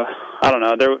 I don't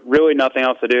know, there was really nothing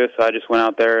else to do, so I just went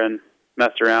out there and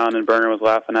messed around, and Burner was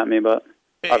laughing at me, but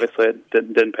obviously it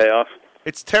didn't pay off.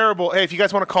 It's terrible. Hey, if you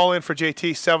guys want to call in for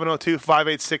JT,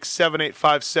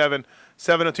 702-586-7857,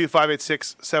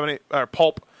 702-586-78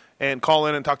 Pulp, and call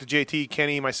in and talk to JT,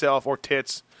 Kenny, myself, or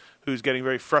Tits, who's getting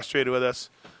very frustrated with us,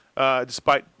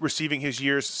 despite receiving his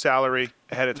year's salary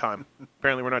ahead of time.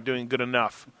 Apparently, we're not doing good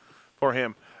enough for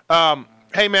him.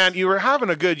 Hey, man, you were having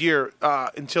a good year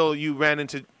until you ran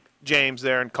into James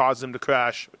there and caused him to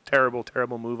crash. Terrible,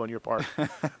 terrible move on your part.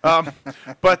 But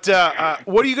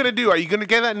what are you going to do? Are you going to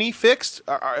get that knee fixed?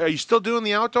 Are you still doing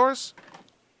the outdoors?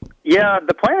 Yeah,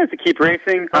 the plan is to keep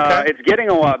racing. Okay. It's getting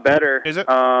a lot better. Is it?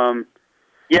 Yeah.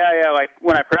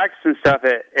 When I practice and stuff,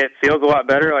 it feels a lot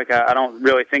better. I don't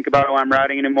really think about it when I'm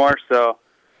riding anymore. So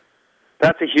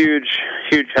that's a huge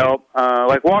help.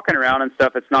 Walking around and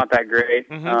stuff, it's not that great.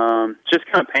 Mm-hmm. It's just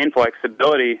kind of painful.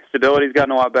 Stability's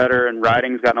gotten a lot better, and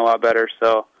riding's gotten a lot better.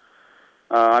 So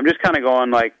I'm just kind of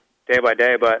going day by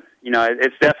day. But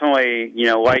it's definitely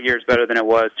light years better than it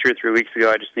was 2 or 3 weeks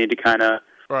ago. I just need to kind of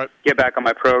get back on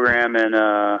my program and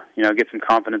get some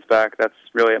confidence back. That's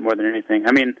really it more than anything.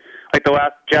 I mean, the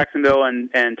last Jacksonville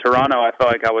and Toronto, I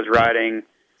felt like I was riding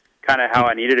kind of how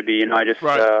I needed to be. I just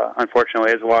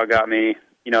unfortunately Ezra got me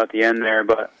at the end there,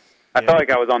 but I felt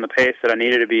like I was on the pace that I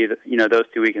needed to be. Those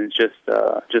 2 weekends just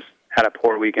had a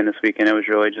poor weekend this weekend. It was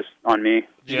really just on me.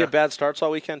 Did you get bad starts all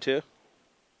weekend too?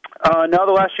 No,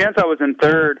 the last chance I was in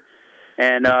third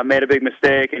and made a big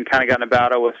mistake and kind of got in a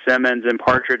battle with Simmons and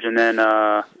Partridge, and then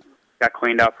got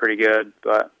cleaned out pretty good.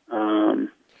 But who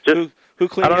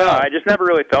cleaned you out? I just never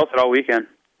really felt it all weekend.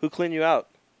 Who cleaned you out?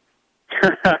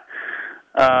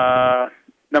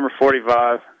 Number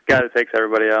 45, guy that takes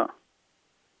everybody out.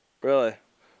 Really?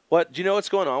 What? Do you know what's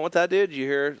going on with that dude? Did you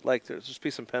hear there's supposed to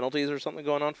be some penalties or something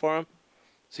going on for him?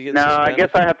 No, I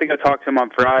guess I have to go talk to him on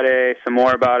Friday some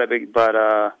more about it, but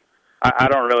I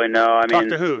don't really know. Talk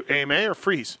to who? AMA or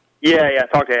Friese? Yeah,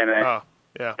 talk to AMA. Oh,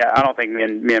 yeah. Yeah, I don't think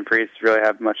me and Friese really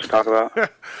have much to talk about.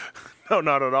 No,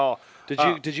 not at all.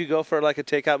 Did you go for like a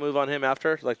takeout move on him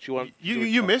after? Like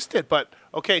you missed it, but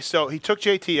okay. So he took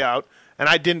JT out, and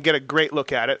I didn't get a great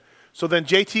look at it. So then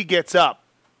JT gets up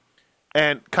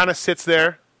and kind of sits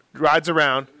there, rides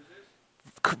around.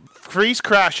 Friese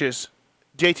crashes.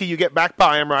 JT, you get back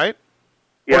by him, right?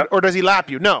 Yeah. Or does he lap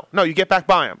you? No, you get back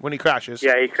by him when he crashes.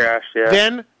 Yeah, he crashed, yeah.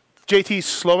 Then JT's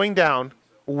slowing down,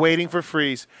 waiting for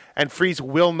Friese, and Friese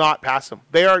will not pass him.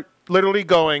 They are literally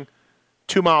going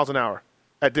 2 miles an hour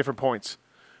at different points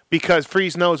because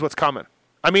Friese knows what's coming.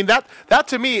 I mean, that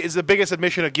to me is the biggest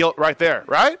admission of guilt right there,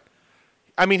 right?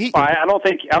 I mean, I don't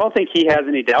think he has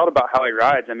any doubt about how he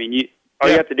rides. I mean, all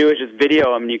you have to do is just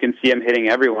video him, and you can see him hitting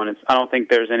everyone. I don't think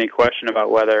there's any question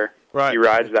about whether he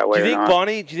rides that way do you or think not.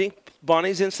 Do you think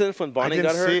Bonnie's incident when Bonnie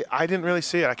got hurt? I didn't really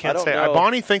see it. I can't say. know.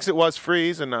 Bonnie thinks it was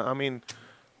Friese, and I mean,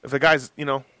 if the guy's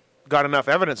got enough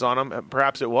evidence on him,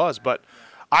 perhaps it was. But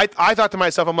I thought to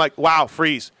myself, I'm like, wow,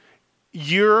 Friese,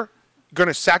 you're going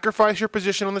to sacrifice your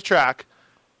position on the track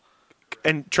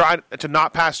and try to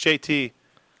not pass JT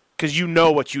because you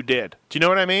know what you did. Do you know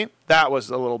what I mean? That was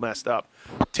a little messed up.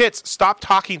 Tits, stop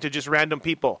talking to just random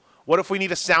people. What if we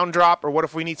need a sound drop or what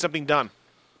if we need something done?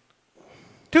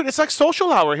 Dude, it's like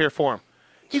social hour here for him.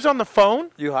 He's on the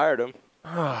phone. You hired him.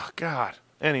 Oh, God.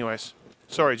 Anyways,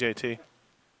 sorry, JT.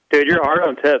 Dude, you're hard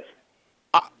on Tits.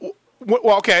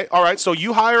 Well, okay, all right. So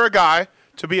you hire a guy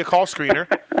to be a call screener,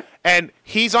 and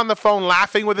he's on the phone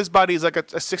laughing with his buddies like a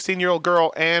 16-year-old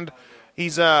girl, and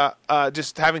he's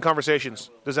just having conversations.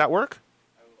 Does that work?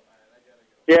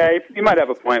 Yeah, you might have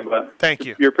a point, but thank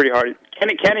you. You're pretty hard.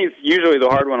 Kenny's usually the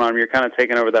hard one on him. You're kind of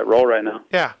taking over that role right now.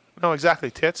 Yeah, no,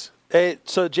 exactly. Tits. Hey,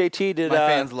 so JT did. My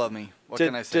fans love me. What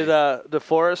can I say? Did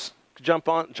DeForest jump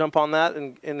on that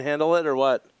and handle it or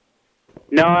what?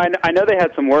 No, I know they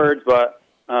had some words, but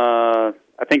I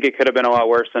think it could have been a lot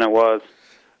worse than it was.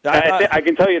 I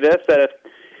can tell you this, that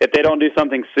if they don't do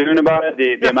something soon about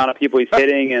it, the amount of people he's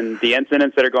hitting and the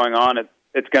incidents that are going on,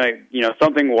 it's going to,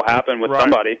 something will happen with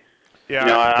somebody. Yeah.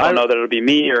 I don't know that it'll be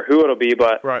me or who it'll be,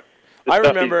 but the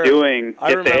stuff he's doing,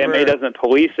 if the AMA doesn't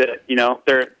police it,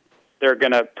 they're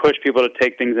going to push people to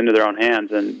take things into their own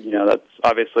hands, and that's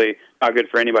obviously not good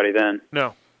for anybody then.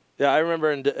 No. Yeah, I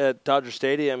remember at Dodger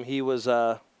Stadium, he was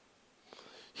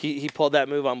he pulled that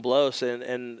move on Bloss,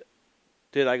 and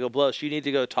I go, Bloss, you need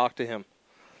to go talk to him.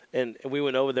 And we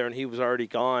went over there, and he was already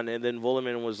gone. And then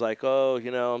Vuillemin was like, "Oh,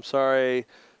 I'm sorry,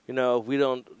 we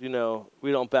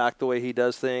don't back the way he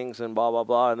does things, and blah blah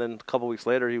blah." And then a couple weeks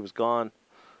later, he was gone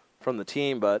from the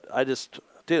team. But I just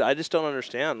don't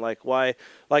understand, like, why.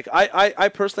 Like, I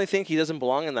personally think he doesn't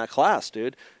belong in that class,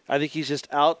 dude. I think he's just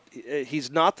out.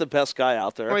 He's not the best guy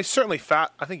out there. Well, he's certainly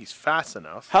fast. I think he's fast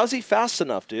enough. How's he fast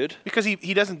enough, dude? Because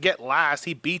he doesn't get last.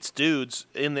 He beats dudes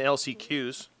in the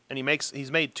LCQs, and he's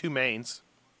made 2 mains.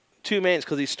 2 mains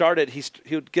because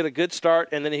he would get a good start,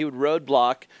 and then he would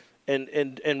roadblock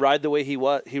and ride the way he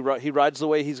was. He rides the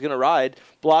way he's going to ride,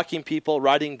 blocking people,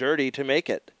 riding dirty to make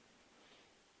it.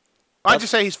 I'd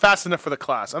just say he's fast enough for the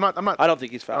class. I'm not. I don't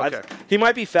think he's fast. Okay. He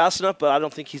might be fast enough, but I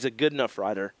don't think he's a good enough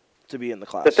rider to be in the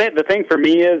class. The thing for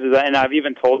me is and I've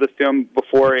even told this to him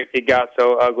before it got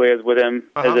so ugly as with him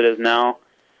as it is now.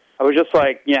 I was just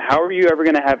like, how are you ever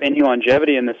going to have any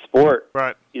longevity in this sport?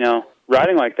 Right.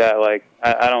 Riding like that, like,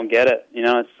 I don't get it.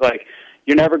 It's like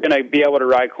you're never going to be able to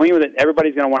ride clean with it.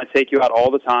 Everybody's going to want to take you out all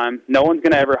the time. No one's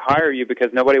going to ever hire you because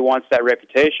nobody wants that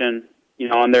reputation,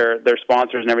 on their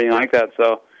sponsors and everything like that.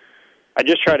 So I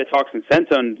just tried to talk some sense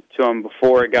to him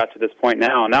before it got to this point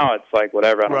now. Now it's like,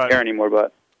 whatever, I don't care anymore.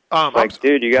 But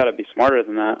dude, you got to be smarter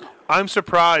than that. I'm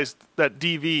surprised that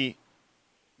DV's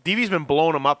been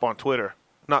blowing him up on Twitter.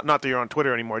 Not that you're on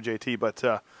Twitter anymore, JT, but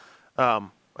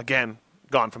again,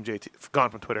 gone from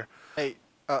Twitter. Hey,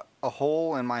 a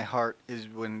hole in my heart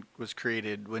was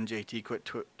created when JT quit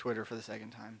Twitter for the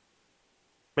second time.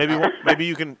 Maybe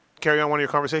you can carry on one of your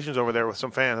conversations over there with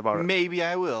some fans about it. Maybe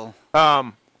I will.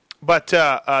 But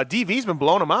DV's been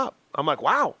blowing him up. I'm like,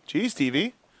 wow, geez,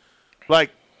 DV.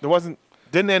 Like,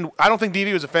 didn't end. I don't think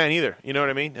DV was a fan either. You know what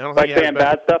I mean? I don't think saying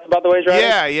bad stuff about the way he's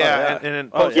riding?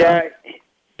 Yeah.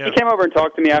 He came over and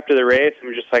talked to me after the race and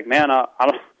was just like, man, I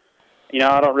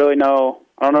don't really know.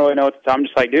 I don't really know what to tell. I'm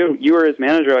just like, dude, you were his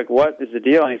manager. Like, what is the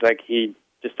deal? And he's like, he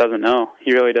just doesn't know.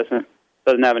 He really doesn't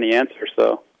have any answers.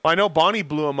 So I know Bonnie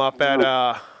blew him up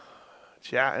at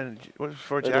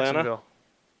Jacksonville,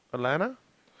 Atlanta,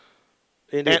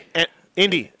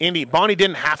 Indy. Bonnie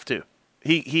didn't have to.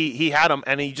 He had him,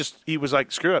 and he was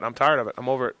like, screw it, I'm tired of it, I'm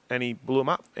over it, and he blew him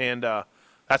up. And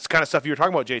that's the kind of stuff you were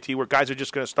talking about, JT, where guys are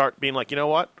just going to start being like, you know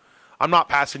what, I'm not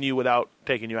passing you without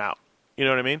taking you out. You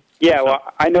know what I mean? Yeah,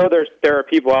 well, I know there are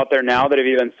people out there now that have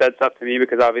even said stuff to me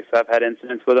because obviously I've had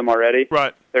incidents with him already.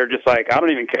 Right. They're just like, I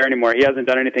don't even care anymore. He hasn't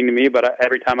done anything to me, but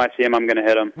every time I see him, I'm going to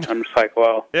hit him. I'm just like,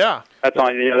 well, yeah, that's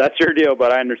on that's your deal,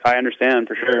 but I understand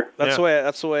for sure.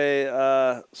 That's the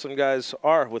way some guys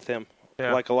are with him.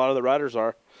 Yeah. Like a lot of the riders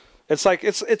are. It's like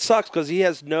it sucks because he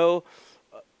has no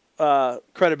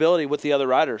credibility with the other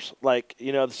riders. Like,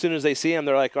 as soon as they see him,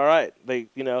 they're like, all right,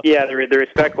 Yeah, the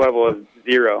respect level is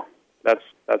zero.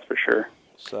 That's for sure.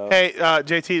 So hey,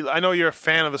 JT, I know you're a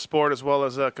fan of the sport as well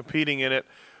as competing in it.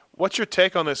 What's your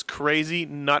take on this crazy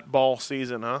nutball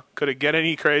season, huh? Could it get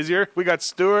any crazier? We got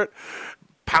Stewart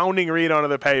pounding Reed onto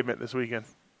the pavement this weekend.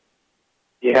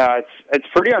 Yeah, it's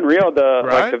pretty unreal.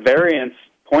 The variance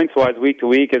points wise week to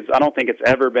week I don't think it's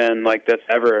ever been like this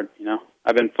ever.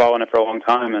 I've been following it for a long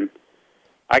time, and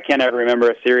I can't ever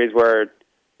remember a series where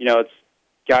it's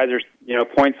guys are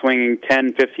point swinging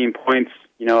 10, 15 points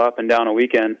up and down a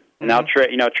weekend. And now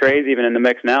Trey's even in the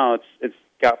mix now. It's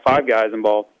got 5 guys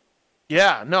involved.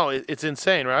 Yeah, no, it's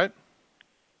insane, right?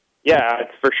 Yeah,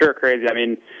 it's for sure crazy. I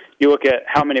mean, you look at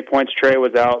how many points Trey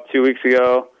was out 2 weeks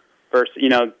ago. First,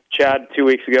 Chad 2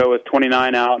 weeks ago was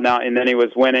 29 out now, and then he was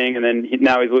winning, and then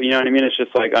now he's, you know what I mean? It's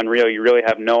just like unreal. You really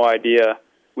have no idea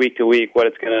week to week what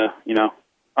it's gonna,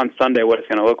 on Sunday what it's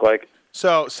gonna look like.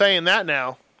 So saying that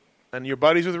now, and you're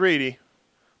buddies with Reedy,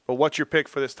 but what's your pick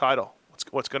for this title?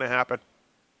 What's going to happen?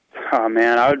 Oh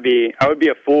man, I would be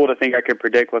a fool to think I could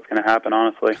predict what's going to happen.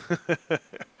 Honestly.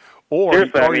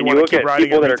 Seriously, you look at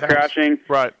people that are crashing.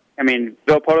 Right. I mean,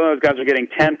 Bill Poto, those guys are getting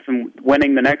 10th and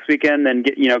winning the next weekend. Then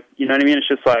you know what I mean? It's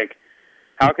just like,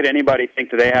 how could anybody think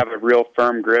that they have a real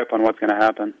firm grip on what's going to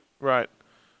happen? Right.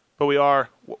 But we are.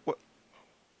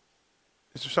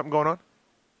 Is there something going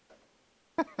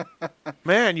on?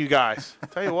 Man, you guys.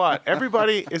 Tell you what,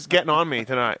 everybody is getting on me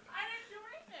tonight.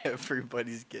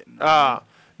 Everybody's getting on.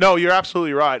 No, you're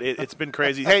absolutely right. It's been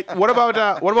crazy. Hey, what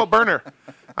about Burner?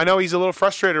 I know he's a little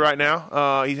frustrated right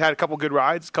now. He's had a couple good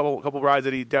rides, couple rides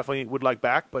that he definitely would like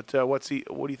back. But what do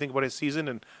you think about his season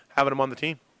and having him on the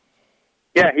team?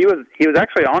 Yeah, he was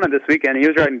actually on it this weekend. He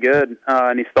was riding good,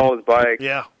 and he stalled his bike.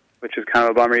 Yeah, which is kind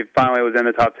of a bummer. He finally was in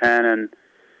the top 10 and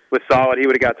was solid. He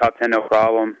would have got top 10 no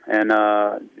problem, and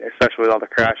especially with all the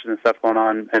crashes and stuff going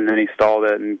on. And then he stalled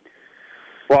it and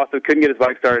lost it. Couldn't get his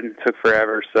bike started and took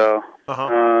forever. So,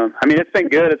 I mean, it's been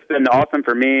good. It's been awesome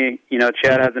for me.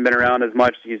 Chad hasn't been around as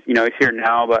much. He's here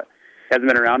now, but hasn't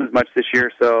been around as much this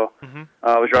year. So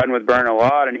I was riding with Bern a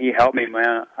lot, and he helped me,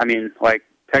 man. I mean, like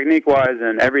technique-wise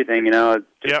and everything.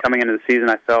 Just coming into the season,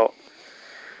 I felt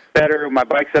better. My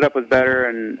bike setup was better,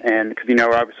 and because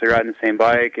we're obviously riding the same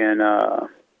bike, and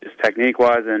just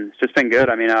technique-wise, and it's just been good.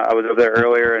 I mean, I was over there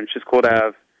earlier, and it's just cool to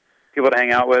have people to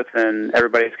hang out with, and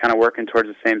everybody's kind of working towards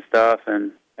the same stuff,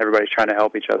 and everybody's trying to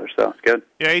help each other, so it's good.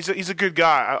 Yeah, he's a good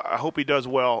guy. I hope he does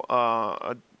well.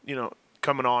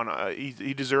 Coming on,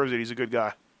 he deserves it. He's a good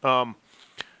guy,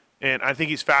 and I think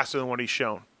he's faster than what he's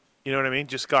shown. You know what I mean?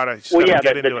 Just gotta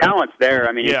get into it. The talent's there.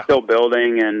 I mean, he's still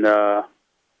building, and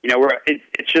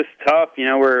it's just tough.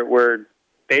 We're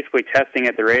basically testing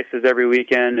at the races every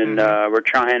weekend, and we're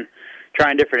trying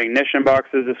different ignition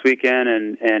boxes this weekend,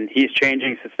 and he's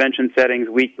changing suspension settings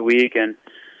week to week, and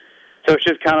so it's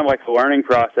just kind of like a learning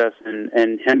process.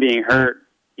 And him being hurt,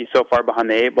 he's so far behind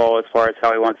the 8 ball as far as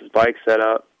how he wants his bike set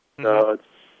up. So it's,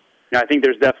 I think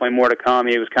there's definitely more to come.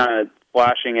 He was kind of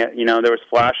flashing it. There was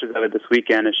flashes of it this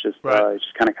weekend. It's just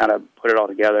just kind of put it all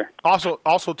together.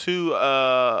 Also too,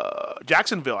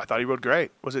 Jacksonville. I thought he rode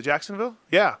great. Was it Jacksonville?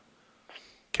 Yeah.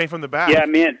 Came from the back. Yeah,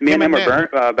 me and him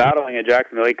were battling at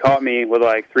Jacksonville. He caught me with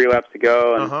like 3 laps to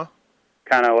go and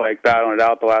kind of like battling it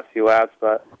out the last few laps.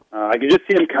 But I could just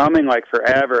see him coming like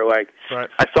forever. Like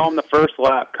I saw him the first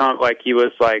lap come like he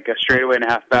was like a straightaway and a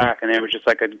half back, and it was just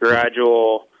like a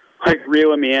gradual like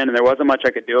reeling me in, and there wasn't much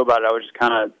I could do about it. I was just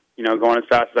kind of going as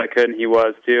fast as I could, and he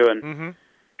was too, and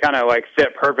kind of like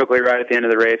fit perfectly right at the end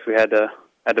of the race. We had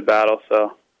to battle.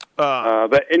 So,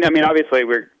 but I mean, obviously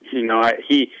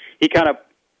he kind of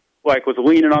like was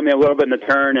leaning on me a little bit in the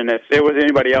turn, and if it was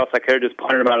anybody else, I could have just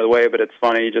punted him out of the way. But it's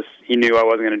funny, he knew I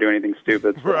wasn't going to do anything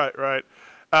stupid. So. Right.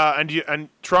 And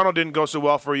Toronto didn't go so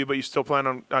well for you, but you still plan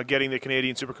on getting the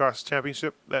Canadian Supercross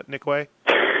Championship that Nick Way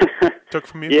took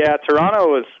from you? Yeah, Toronto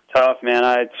was tough, man.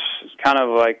 It's kind of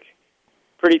like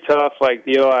pretty tough like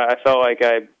deal. I felt like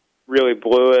I really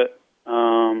blew it.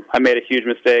 I made a huge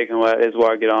mistake and let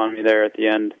Iswar get on me there at the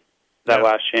end. That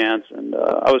last chance, and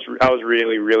I was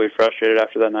really, really frustrated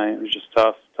after that night. It was just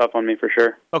tough on me for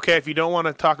sure. Okay, if you don't want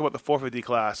to talk about the 450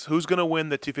 class, who's going to win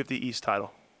the 250 East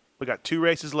title? We got 2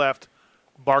 races left.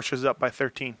 Barsha's up by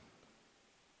 13.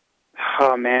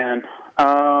 Oh man,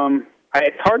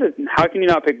 it's hard to. How can you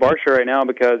not pick Barsha right now?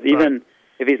 Because even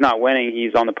if he's not winning,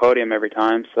 he's on the podium every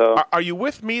time. So are you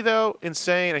with me though in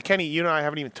saying? And Kenny, you and I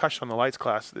haven't even touched on the lights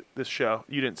class this show.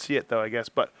 You didn't see it though, I guess.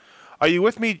 But are you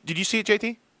with me? Did you see it,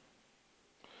 JT?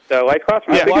 The light class?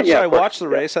 I watched the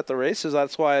race at the races.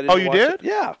 That's why I didn't. Oh, you did? It.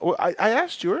 Yeah. Well, I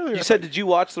asked you earlier. You said, "Did you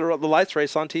watch the lights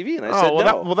race on TV?" And I said,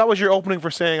 "No." That was your opening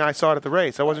for saying I saw it at the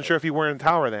race. I wasn't sure if you were in the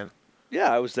tower then.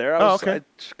 Yeah, I was there. Okay.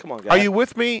 Come on, guys. Are you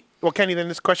with me? Well, Kenny, then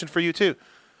this question for you too.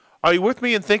 Are you with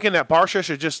me in thinking that Barsha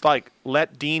should just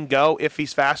let Dean go if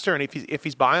he's faster and if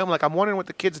he's by him? I'm wondering what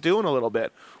the kid's doing a little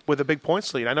bit with a big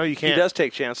points lead. I know you can't. He does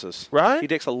take chances, right? He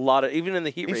takes a lot of even in the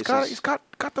heat races. He's got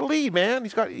the lead, man. He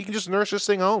can just nurse this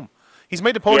thing home. He's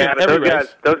made the podium but every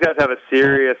race. Those guys have a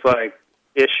serious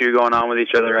issue going on with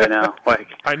each other right now.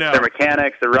 I know. Their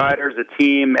mechanics, the riders, the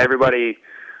team, everybody.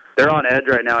 They're on edge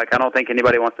right now. I don't think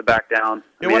anybody wants to back down.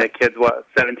 The kid's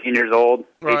 17 years old,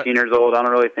 18 years old. I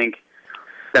don't really think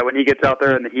that when he gets out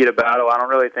there in the heat of battle, I don't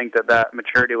really think that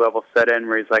maturity level set in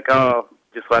where he's like, oh,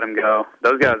 just let him go.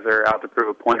 Those guys are out to prove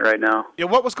a point right now. Yeah,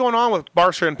 what was going on with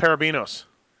Barsha and Parabinos?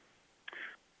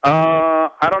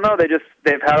 I don't know.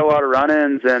 They've had a lot of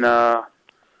run-ins, and I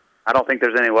don't think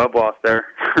there's any love lost there.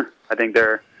 I think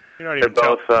they're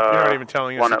both. You're not even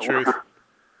telling us the truth.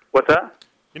 What's that?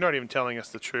 You're not even telling us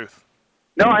the truth.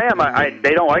 No, I am.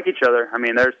 They don't like each other. I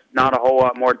mean, there's not a whole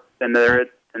lot more than there is.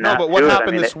 No, but what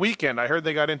happened this weekend? I heard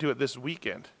they got into it this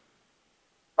weekend.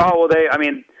 Oh, well,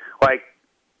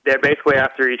 they're basically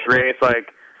after each race,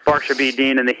 Barsha beat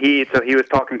Dean in the heat, so he was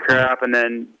talking crap, and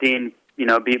then Dean,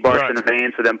 beat Barsha in the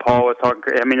main, so then Paul was talking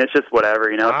crap. I mean, it's just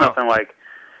whatever, It's nothing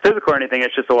physical or anything.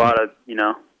 It's just a lot of,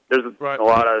 there's a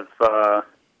lot of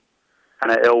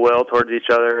kind of ill will towards each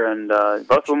other, and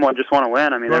both of them just want to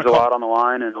win. I mean, there's a lot on the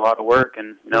line and a lot of work,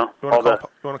 and, you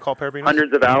want to call Parabinos?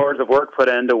 Hundreds of hours of work put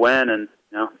in to win, and,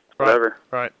 whatever.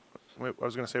 Right. I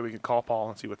was going to say we could call Paul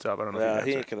and see what's up. I don't know. Yeah,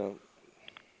 he ain't going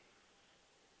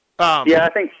to. Yeah, I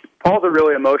think Paul's a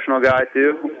really emotional guy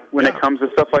too when it comes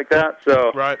to stuff like that.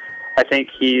 So I think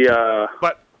he.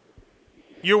 But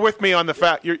you're with me on the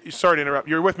fact. Sorry to interrupt.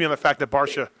 You're with me on the fact that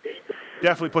Barsha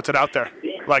definitely puts it out there,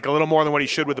 a little more than what he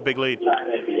should with the big lead.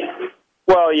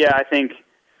 Well, yeah, I think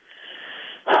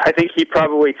he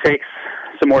probably takes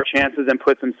some more chances and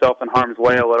puts himself in harm's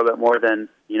way a little bit more than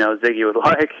Ziggy would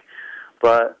like.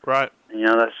 But that's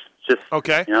just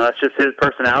that's just his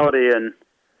personality, and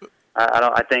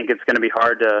I think it's going to be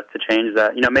hard to change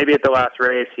that. Maybe at the last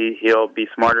race he'll be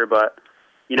smarter, but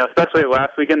especially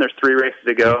last weekend, there's 3 races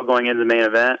to go going into the main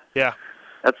event. Yeah,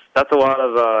 that's a lot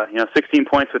of 16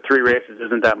 points with 3 races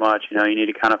isn't that much. You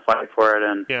need to kind of fight for it,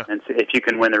 and if you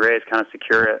can win the race, kind of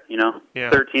secure it.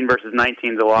 13 versus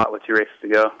 19 is a lot with 2 races to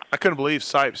go. I couldn't believe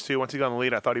Sipes too. Once he got in the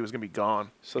lead, I thought he was going to be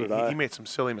gone. So did I. He made some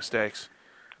silly mistakes.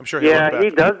 I'm sure. He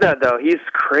does that though. He's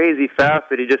crazy fast,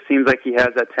 but he just seems like he has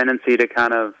that tendency to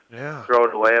kind of throw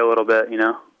it away a little bit.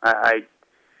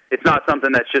 It's not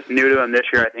something that's just new to him this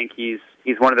year. I think he's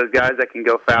one of those guys that can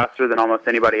go faster than almost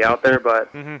anybody out there. But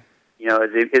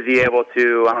is he able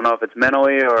to? I don't know if it's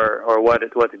mentally or what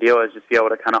the deal is. Just be able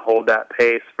to kind of hold that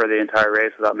pace for the entire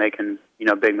race without making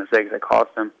big mistakes that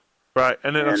cost him. Right,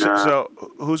 and then so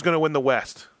who's going to win the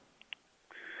West?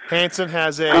 Hansen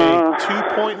has a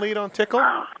 2-point lead on Tickle,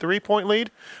 3-point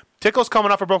lead. Tickle's coming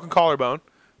off a broken collarbone.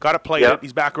 Got to play it.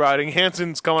 He's back riding.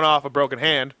 Hansen's coming off a broken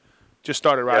hand. Just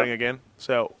started riding again.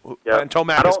 So, and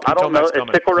Tomac I don't know. Is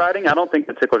Tickle riding? I don't think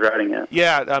the Tickle's riding yet.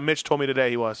 Yeah, Mitch told me today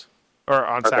he was. Or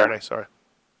on Saturday, sorry.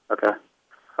 Okay.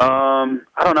 I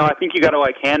don't know. I think you got to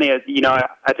like Hanny. I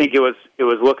think it was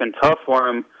looking tough for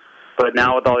him, but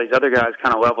now with all these other guys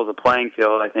kind of levels the playing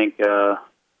field, I think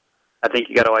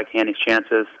you got to like Hanny's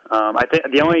chances. I think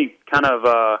the only kind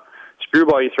of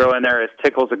screwball you throw in there is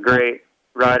Tickle's a great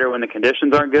rider when the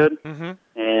conditions aren't good. Mm-hmm.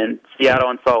 And Seattle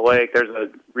and Salt Lake, there's a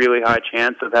really high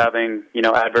chance of having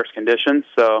adverse conditions.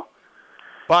 So,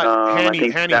 but I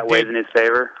think that weighs in his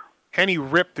favor. Hanny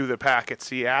ripped through the pack at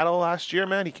Seattle last year,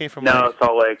 man. He came from Salt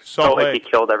Lake. Salt Lake. He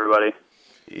killed everybody.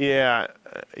 Yeah,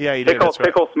 he did.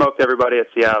 Tickle smoked everybody at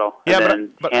Seattle. Yeah,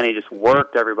 and then Hanny just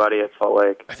worked everybody at Salt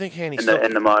Lake. I think Hanny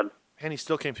in the mud. Hanny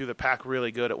still came through the pack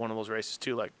really good at one of those races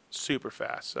too, super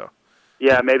fast. So.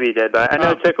 Yeah, maybe he did, but I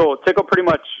know Tickle pretty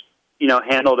much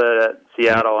handled it at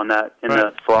Seattle in the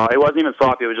slop. It wasn't even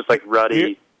sloppy; it was just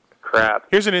ruddy crap.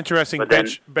 Here's an interesting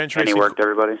bench racing. Kenny worked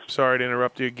everybody. Sorry to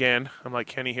interrupt you again. I'm like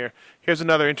Kenny here. Here's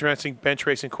another interesting bench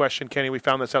racing question, Kenny. We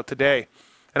found this out today,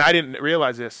 and I didn't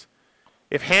realize this.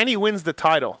 If Hanny wins the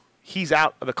title, he's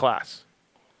out of the class.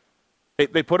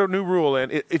 They put a new rule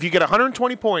in. If you get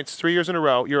 120 points 3 years in a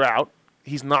row, you're out.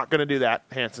 He's not going to do that.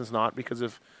 Hansen's not because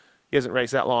of, He hasn't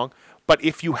raced that long. But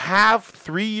if you have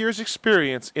 3 years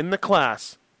experience in the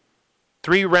class,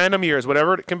 3 random years,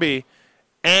 whatever it can be,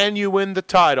 and you win the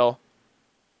title,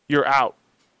 you're out.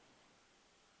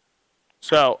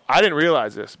 So I didn't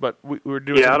realize this, but we were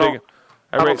doing something.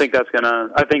 I don't think that's gonna.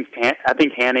 I think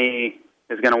Hanny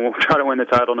is gonna try to win the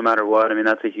title no matter what. I mean,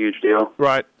 that's a huge deal.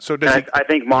 Right. So I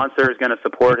think Monster is gonna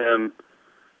support him,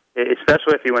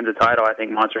 especially if he wins the title. I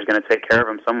think Monster is gonna take care of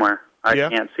him somewhere. I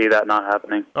can't see that not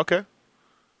happening. Okay.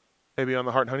 Maybe on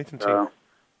the Hart Huntington team.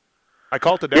 I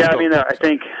called Tedesco. Yeah, I mean, I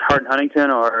think Hart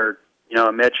Huntington or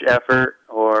a Mitch Effort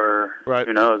or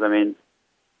who knows. I mean,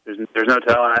 there's no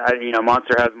telling.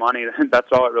 Monster has money. That's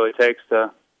all it really takes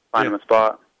to find him a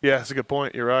spot. Yeah, that's a good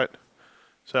point. You're right.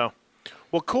 So,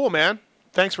 well, cool, man.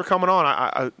 Thanks for coming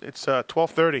on. It's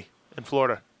 12:30 in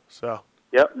Florida. So.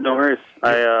 Yep, no worries.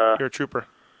 You're a trooper.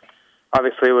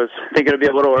 Obviously, was thinking it'd be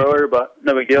a little earlier, but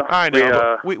no big deal. I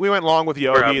know. We went long with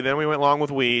Yogi, then we went long with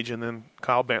Weege, and then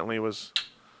Kyle Bentley was,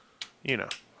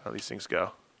 how these things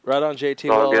go. Right on, JT.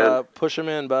 Well, push him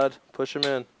in, bud. Push him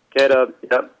in. Get up.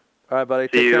 Yep. All right, buddy.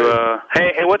 See you.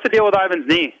 Hey, what's the deal with Ivan's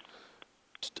knee?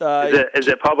 Is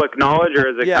it public knowledge or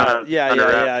is it kind of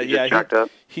Yeah.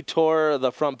 He tore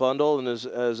the front bundle in his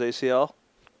ACL.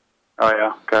 Oh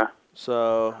yeah. Okay.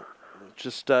 So.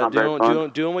 Just doing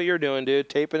what you're doing, dude.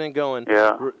 Taping and going.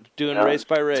 Yeah. Doing race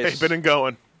by race. Taping and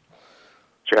going.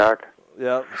 Jack.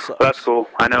 Yeah. So that's cool.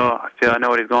 I know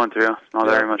what he's going through. It's not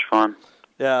very much fun.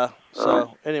 Yeah.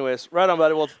 So, anyways, right on,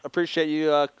 buddy. Well, appreciate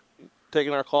you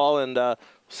taking our call, and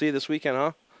see you this weekend,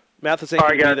 huh? Mathis ain't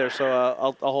gonna be there, so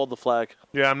I'll hold the flag.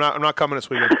 Yeah, I'm not coming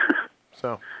this weekend.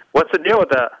 So. What's the deal with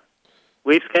that?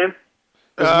 Leafs game?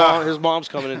 His mom's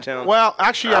coming in town. Well,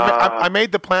 actually, I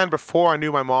made the plan before I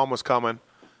knew my mom was coming.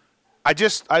 I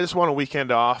just want a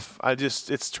weekend off.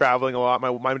 It's traveling a lot.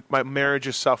 My marriage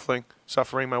is suffering.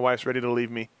 My wife's ready to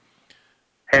leave me.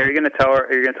 Hey, are you gonna tell her?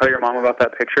 Are you gonna tell your mom about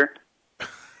that picture?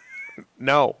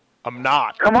 No, I'm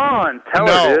not. Come on, tell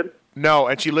her, dude. No,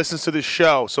 and she listens to this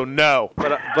show, so no.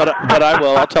 But I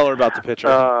will. I'll tell her about the picture.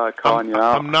 Calling you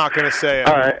out. I'm not gonna say it.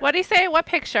 All right. What do you say? What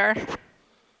picture?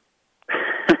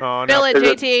 Oh, Bill it,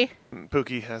 JT.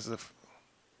 Pookie has the.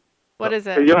 What is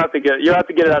it? You'll have to get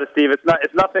it out of Steve.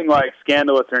 It's nothing like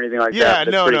scandalous or anything like that.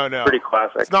 Yeah, no. Pretty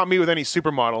classic. It's not me with any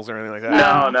supermodels or anything like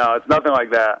that. No, it's nothing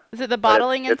like that. Is it the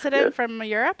bottling incident from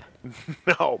Europe?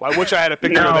 No, I wish I had a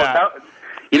picture of that.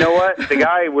 You know what? The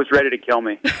guy was ready to kill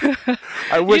me.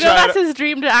 I wish that's his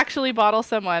dream to actually bottle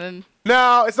someone. And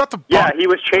no, it's not the. Yeah, he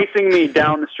was chasing me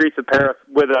down the streets of Paris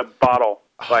with a bottle.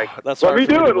 Like, let me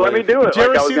do it. Do you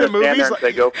ever see the movies?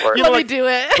 Say, go for it. Let me do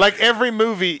it. Like every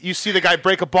movie, you see the guy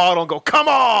break a bottle and go, "Come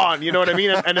on!" You know what I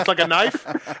mean? And it's like a knife.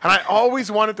 And I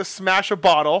always wanted to smash a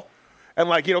bottle, and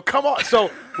come on. So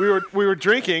we were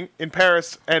drinking in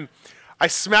Paris, and I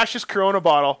smashed this Corona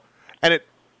bottle, and it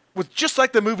was just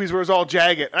like the movies where it was all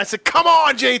jagged. And I said, "Come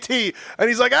on, JT!" And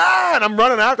he's like, "Ah!" And I'm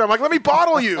running after. I'm like, "Let me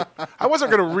bottle you." I wasn't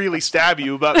gonna really stab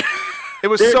you, but. It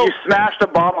was Dude, you smashed a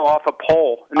bottle off a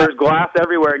pole, and there's glass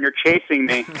everywhere, and you're chasing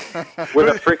me with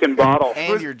a freaking bottle.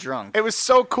 And you're drunk. It was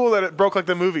so cool that it broke like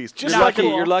the movies. You're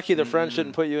lucky the friend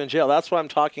shouldn't put you in jail. That's what I'm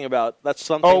talking about. That's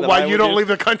something. Oh, why you don't leave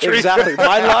the country? Exactly.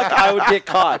 My luck, I would get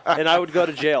caught, and I would go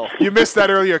to jail. You missed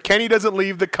that earlier. Kenny doesn't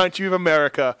leave the country of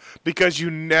America because you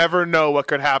never know what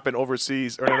could happen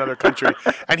overseas or in another country.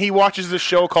 And he watches this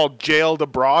show called Jailed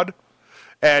Abroad.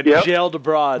 And Jailed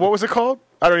Abroad. What was it called?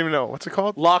 I don't even know. What's it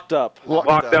called? Locked Up.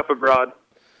 Locked Up Abroad.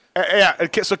 Yeah,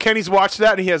 so Kenny's watched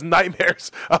that, and he has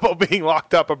nightmares about being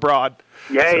locked up abroad.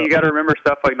 Yeah, you got to remember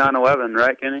stuff like 9/11,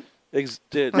 right, Kenny?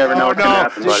 Dude. Never know what's going to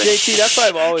happen, buddy. JT, that's why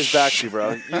I've always backed you,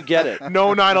 bro. You get it.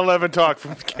 No 9/11 talk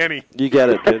from Kenny. You get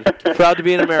it, dude. Proud to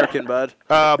be an American, bud.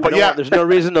 But yeah, there's no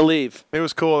reason to leave. It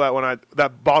was cool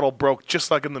that bottle broke just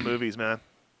like in the movies, man.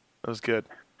 That was good.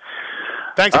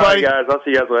 Thanks, buddy. All right, guys. I'll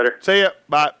see you guys later. See ya.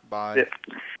 Bye. Bye.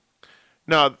 Yeah.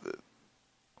 No, do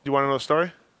you want to know the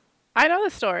story? I know the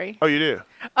story. Oh, you do?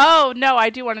 Oh, no, I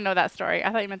do want to know that story.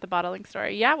 I thought you meant the bottling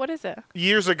story. Yeah, what is it?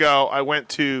 Years ago, I went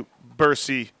to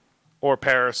Bercy or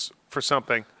Paris for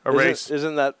something, race.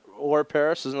 Isn't that or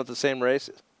Paris? Isn't that the same race?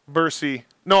 Bercy.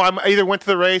 No, I either went to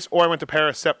the race or I went to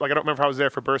Paris. I don't remember if I was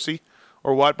there for Bercy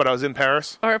or what, but I was in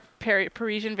Paris. Or a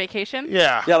Parisian vacation?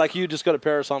 Yeah. Yeah, like you just go to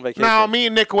Paris on vacation. No, me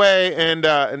and Nick Way and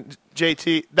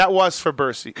JT, that was for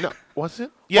Bercy. No, was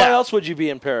it? Yeah. Why else would you be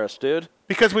in Paris, dude?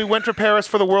 Because we went to Paris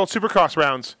for the World Supercross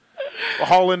rounds.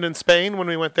 Holland and Spain, when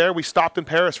we went there, we stopped in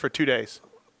Paris for 2 days.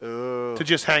 Ooh. To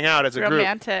just hang out as a group.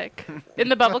 Romantic. In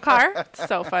the bubble car? It's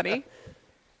so funny.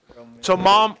 So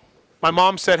my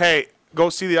mom said, hey, go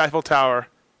see the Eiffel Tower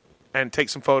and take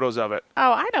some photos of it.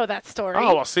 Oh, I know that story.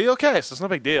 Oh, well, see? Okay, so it's no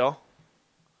big deal.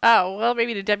 Oh, well,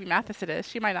 maybe to Debbie Mathis it is.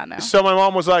 She might not know. So my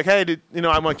mom was like, hey,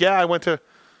 I'm like, yeah, I went to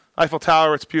Eiffel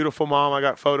Tower. It's beautiful, Mom. I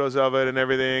got photos of it and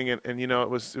everything. And it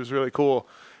was really cool.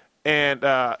 And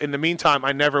in the meantime,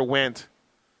 I never went.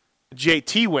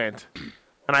 JT went.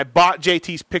 And I bought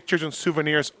JT's pictures and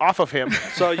souvenirs off of him.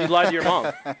 So you lied to your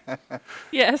mom?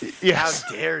 Yes. Yes.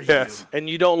 How dare you? Yes. And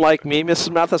you don't like me,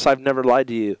 Mrs. Mathis? I've never lied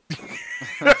to you.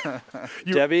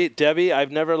 Debbie,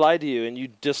 I've never lied to you, and you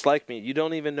dislike me. You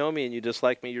don't even know me, and you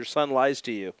dislike me. Your son lies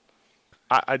to you.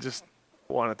 I just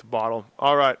wanted to bottle.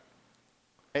 All right.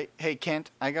 Hey,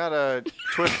 Kent, I got a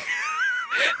Twitter.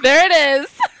 There it is.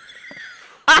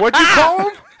 What'd you call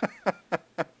him?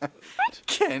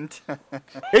 Kent.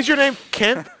 Is your name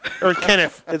Kent or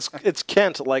Kenneth? It's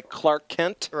Kent, like Clark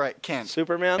Kent. Right, Kent.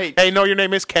 Superman. Hey, no, your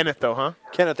name is Kenneth, though, huh?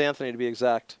 Kenneth Anthony, to be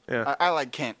exact. Yeah. I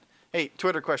like Kent. Hey,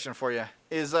 Twitter question for you.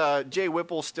 Is Jay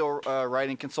Whipple still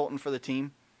writing consultant for the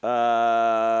team?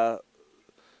 No.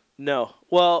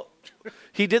 Well,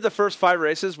 he did the first 5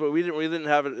 races, but we didn't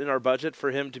have it in our budget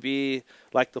for him to be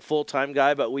like the full-time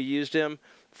guy, but we used him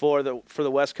for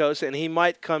the West Coast, and he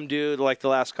might come do like the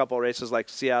last couple of races like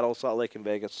Seattle, Salt Lake, and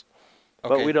Vegas.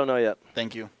 Okay. But we don't know yet.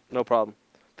 Thank you. No problem.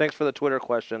 Thanks for the Twitter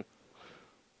question.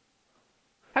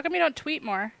 How come you don't tweet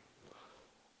more?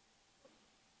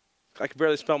 I can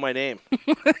barely spell my name.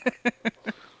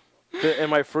 And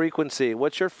my frequency.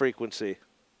 What's your frequency?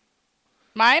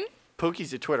 Mine?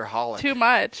 Pookie's a Twitter holic. Too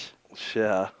much.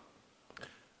 Yeah.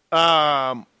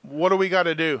 What do we got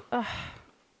to do?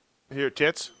 Here,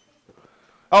 tits.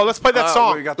 Oh, let's play that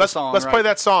song. We got the song, let's play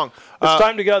that song. It's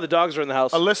time to go. The dogs are in the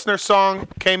house. A listener song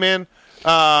came in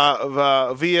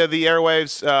via the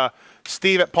airwaves.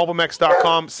 Steve at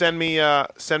pulpamex.com. Send me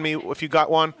if you got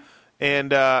one,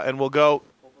 and we'll go.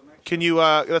 Can you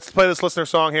let's play this listener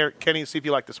song here, Kenny? See if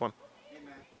you like this one.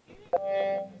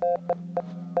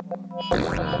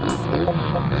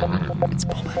 It's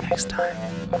Pulpamex time.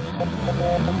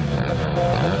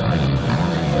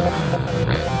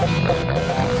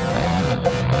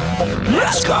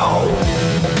 Let's go!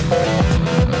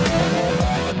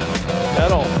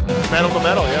 Metal to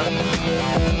metal, yeah.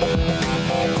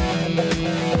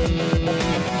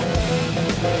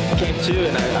 Came to,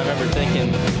 and I remember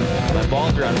thinking, my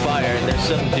balls are on fire, and there's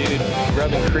some dude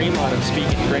rubbing cream on him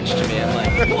speaking French to me. I'm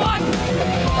like, what?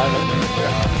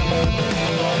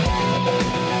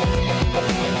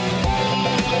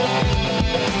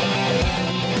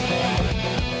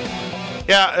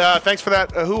 Yeah, thanks for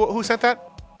that. Who sent that?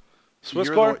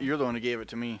 You're the one who gave it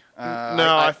to me.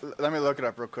 Let me look it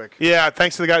up real quick. Yeah,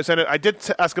 thanks to the guy who sent it. I did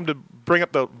ask him to bring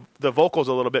up the vocals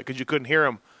a little bit because you couldn't hear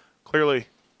him. Clearly,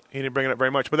 he didn't bring it up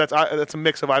very much. But that's a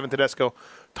mix of Ivan Tedesco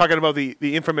talking about the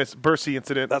infamous Bercy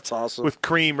incident. That's awesome. With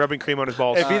rubbing cream on his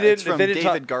balls. It's from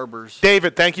David Garbers.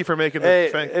 David, thank you for making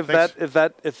if thanks.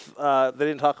 they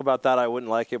didn't talk about that, I wouldn't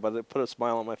like it, but it put a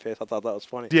smile on my face. I thought that was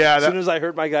funny. Yeah, as soon as I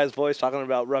heard my guy's voice talking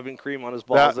about rubbing cream on his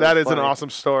balls, that is funny. an awesome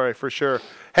story for sure.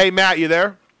 Hey, Matt, you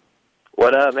there?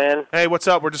 What up, man? Hey, what's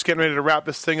up? We're just getting ready to wrap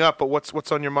this thing up, but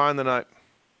what's on your mind tonight?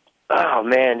 Oh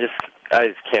man, I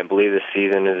just can't believe this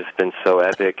season has been so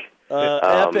epic.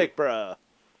 Epic, bruh.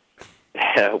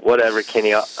 Yeah, whatever,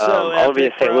 Kenny. I'll be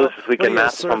in St. Louis this weekend.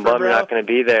 Matt, I'm bummed you're not going to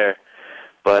be there.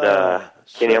 But,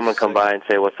 Kenny, I'm going to come by and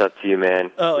say what's up to you, man.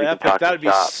 Oh, we epic. That would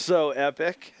be so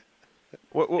epic.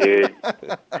 Dude.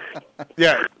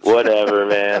 Yeah. Whatever,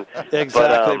 man.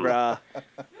 Exactly, bruh.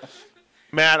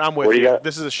 Matt, I'm with you.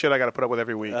 This is the shit I got to put up with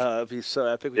every week. It'd be so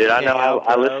epic. Dude, I know.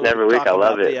 I listen every week. I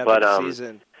love it. But,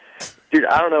 dude,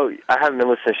 I don't know. I haven't been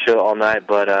listening to the show all night,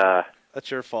 but... That's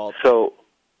your fault. So,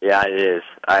 yeah, it is.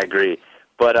 I agree.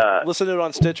 But listen to it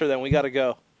on Stitcher, then. We got to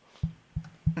go.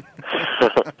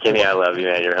 Kenny, I love you,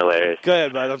 man. You're hilarious. Go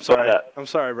ahead, bud. I'm sorry. I'm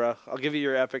sorry, bro. I'll give you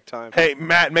your epic time. Hey,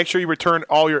 Matt, make sure you return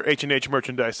all your H&H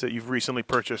merchandise that you've recently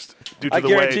purchased due to I the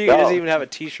guarantee you he doesn't even have a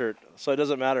T-shirt, so it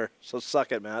doesn't matter. So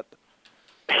suck it, Matt.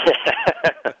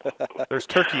 There's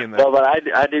turkey in there. Well, but I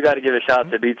do got to give a shout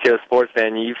out to BTO Sports,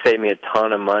 man. You saved me a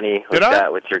ton of money with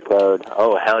that with your code.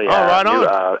 Oh, hell yeah. Oh, right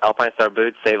on. Alpine Star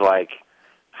boots save like,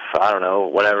 I don't know,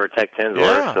 whatever Tech 10s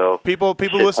were. So people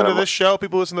listen to this show.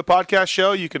 People listen to the podcast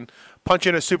show. You can punch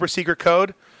in a super secret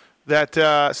code that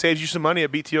saves you some money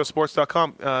at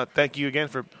btosports.com. Thank you again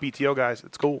for BTO, guys.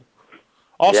 It's cool.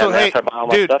 Also, yeah, man,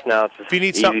 hey, dude, stuff now. It's if you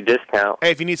need easy something, discount.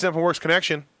 Hey, if you need something from Works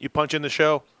Connection, you punch in the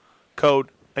show code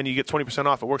and you get 20%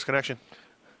 off at Works Connection.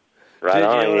 Right Dude,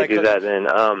 on. You do that then.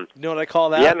 You know what I call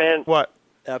that? Yeah, man. What?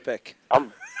 Epic.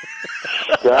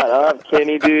 Shut up,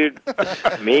 Kenny, dude.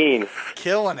 Mean.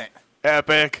 Killing it.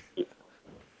 Epic.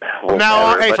 From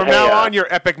now on,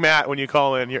 you're Epic Matt when you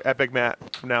call in. You're Epic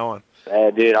Matt from now on.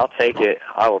 Dude, I'll take it.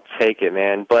 I will take it,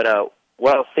 man. But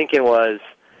what I was thinking was,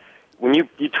 when you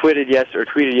tweeted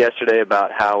yesterday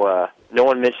about how no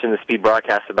one mentioned the speed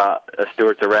broadcast about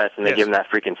Stewart's arrest, and they give him that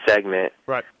freaking segment.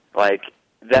 Right. Like,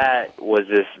 that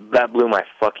blew my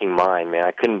fucking mind, man.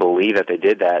 I couldn't believe that they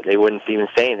did that. They wouldn't even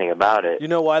say anything about it. You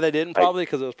know why they didn't? Probably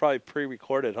because it was probably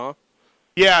pre-recorded, huh?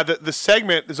 Yeah, the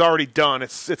segment is already done.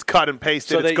 It's cut and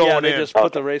pasted. So it's going in. they just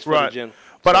put the race footage in.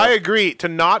 But I agree to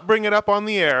not bring it up on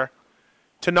the air,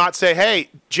 to not say, hey,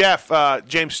 Jeff,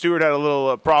 James Stewart had a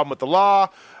little problem with the law.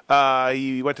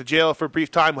 He went to jail for a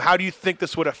brief time. How do you think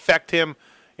this would affect him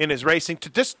in his racing?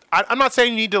 I'm not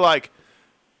saying you need to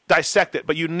dissect it,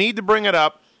 but you need to bring it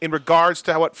up in regards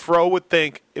to what Fro would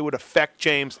think it would affect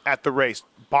James at the race.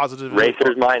 Positive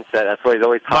racer's mindset. That's what he's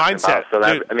always talking about. So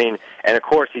that, I mean, and of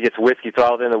course he gets whiskey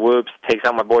throttled in the whoops, takes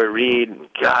out my boy Reed.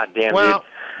 God damn, dude.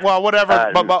 Well,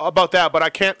 whatever about that, but I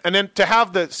can't. And then to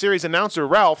have the series announcer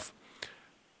Ralph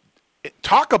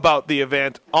talk about the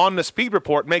event on the speed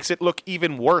report makes it look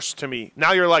even worse to me.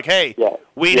 Now you're like, hey,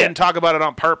 we didn't talk about it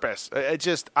on purpose.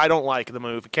 I don't like the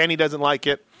move. Kenny doesn't like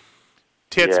it.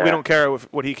 Tits, we don't care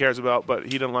what he cares about, but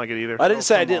he doesn't like it either. I didn't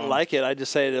say I didn't like it. I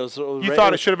just say it was. You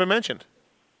thought it should have been mentioned.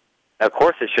 Of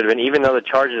course it should have been, even though the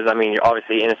charges, I mean, you're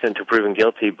obviously innocent to proven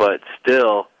guilty, but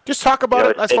still. Just talk about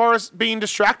it as far as being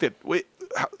distracted.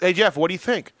 Hey, Jeff, what do you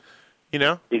think? You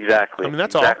know? Exactly. I mean,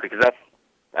 that's all. Exactly, because that's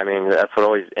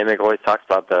what Emick always talks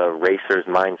about, the racer's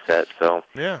mindset, so.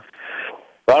 Yeah.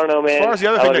 But I don't know, man. As far as the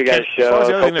other I thing love you guys' show. I was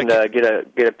hoping to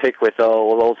get a pick with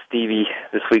old Stevie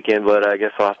this weekend, but I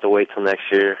guess I'll have to wait till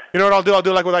next year. You know what I'll do? I'll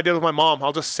do like what I did with my mom.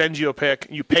 I'll just send you a pic.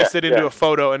 You paste it into a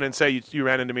photo and then say you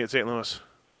ran into me at St. Louis.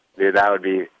 Dude, that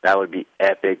would be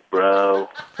epic, bro.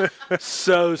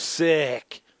 So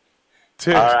sick.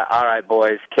 Dude. All right,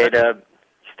 boys. K-Dub,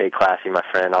 stay classy, my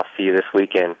friend. I'll see you this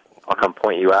weekend. I'll come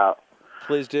point you out.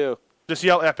 Please do. Just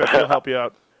yell epic. He'll help you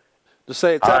out. Just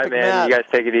say it's all epic, right, man. Matt. You guys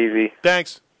take it easy.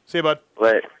 Thanks. See you, bud.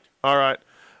 Later. All right.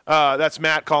 That's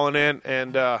Matt calling in.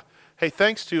 And, hey,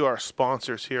 thanks to our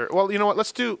sponsors here. Well, you know what?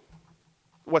 Let's do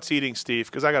What's Eating Steve,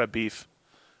 because I got a beef.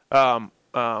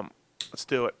 Let's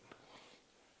do it.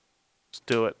 Let's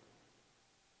do it.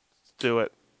 Let's do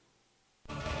it.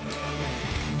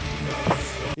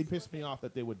 It pissed me off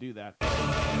that they would do that.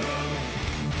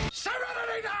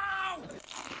 Serenity now!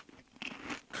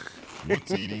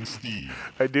 What's Eating Steve?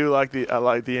 I like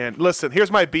the end. Listen,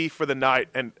 here's my beef for the night,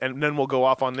 and then we'll go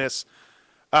off on this.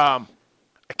 I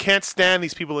can't stand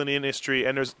these people in the industry,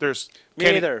 and there's me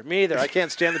either. I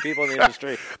can't stand the people in the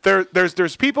industry.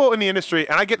 There's people in the industry,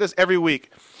 and I get this every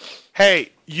week.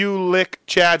 Hey, you lick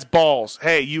Chad's balls.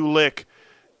 Hey, you lick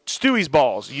Stewie's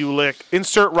balls. You lick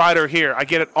insert rider here. I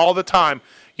get it all the time.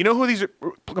 You know who these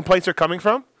complaints are coming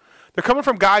from? They're coming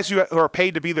from guys who are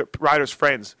paid to be the riders'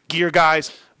 friends. Gear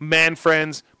guys, man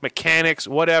friends, mechanics,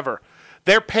 whatever.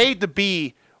 They're paid to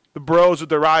be the bros with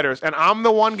the riders. And I'm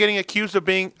the one getting accused of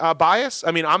being biased?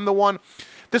 I mean, I'm the one.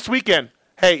 This weekend,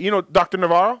 hey, you know Dr.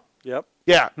 Navarro? Yep.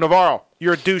 Yeah, Navarro,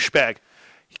 you're a douchebag.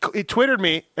 He twittered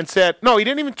me and said, no, he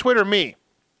didn't even Twitter me.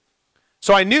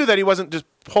 So I knew that he wasn't just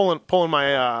pulling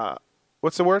my,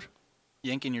 what's the word?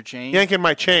 Yanking your chain? Yanking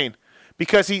my chain.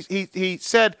 Because he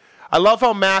said, I love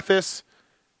how Mathis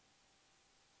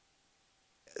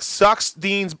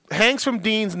hangs from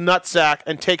Dean's nutsack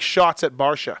and takes shots at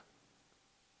Barsha.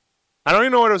 I don't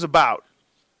even know what it was about.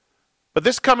 But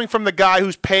this coming from the guy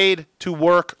who's paid to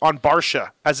work on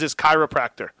Barsha as his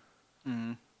chiropractor.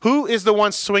 Mm-hmm. Who is the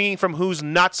one swinging from whose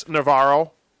nuts,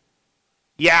 Navarro?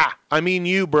 Yeah, I mean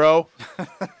you, bro.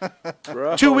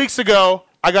 2 weeks ago,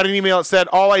 I got an email that said,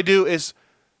 all I do is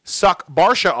suck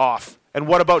Barsha off. And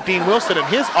what about Dean Wilson and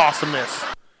his awesomeness?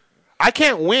 I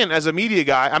can't win as a media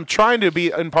guy. I'm trying to be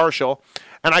impartial.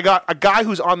 And I got a guy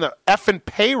who's on the effing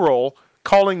payroll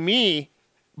calling me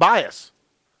biased.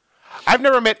 I've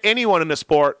never met anyone in the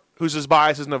sport who's as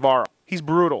biased as Navarro. He's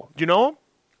brutal. Do you know him?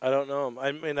 I don't know him.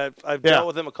 I mean, I've dealt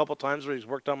with him a couple times where he's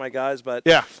worked on my guys, but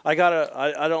I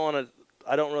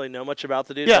don't really know much about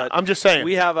the dude. Yeah, but I'm just saying.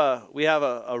 We have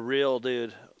a real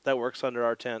dude that works under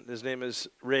our tent. His name is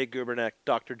Ray Gubernek,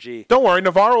 Dr. G. Don't worry,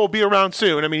 Navarro will be around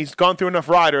soon. I mean, he's gone through enough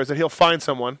riders that he'll find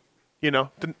someone, you know,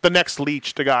 the next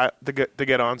leech to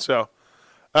get on. So,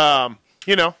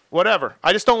 you know, whatever.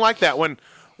 I just don't like that when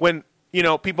you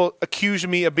know, people accuse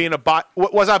me of being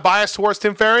was I biased towards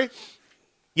Tim Ferry?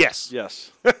 Yes.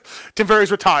 Yes. Tim Ferry's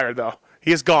retired though.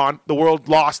 He is gone. The world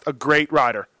lost a great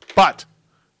rider. But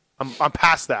I'm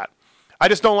past that. I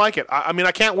just don't like it. I mean,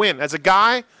 I can't win as a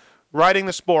guy riding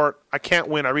the sport. I can't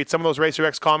win. I read some of those Racer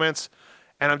X comments,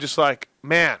 and I'm just like,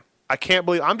 man, I can't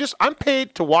believe I'm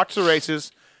paid to watch the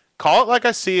races, call it like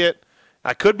I see it.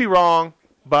 I could be wrong,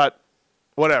 but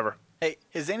whatever. Hey,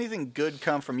 has anything good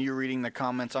come from you reading the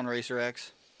comments on Racer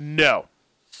X? No.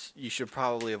 You should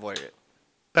probably avoid it.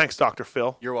 Thanks, Dr.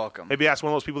 Phil. You're welcome. Maybe ask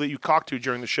one of those people that you talk to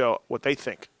during the show what they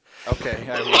think. Okay.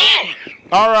 I will.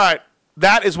 All right.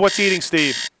 That is What's Eating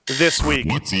Steve this week.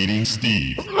 What's Eating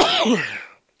Steve?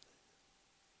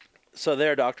 So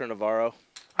there, Dr. Navarro.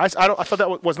 I thought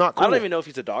that was not cool. I don't even know if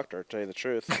he's a doctor, to tell you the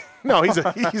truth. No, he's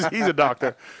a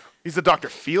doctor. He's a Dr.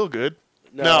 Feelgood.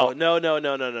 No.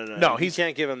 No, You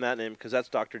can't give him that name because that's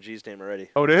Dr. G's name already.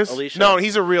 Oh, it is? Alicia. No,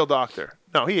 he's a real doctor.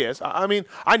 No, he is. I mean,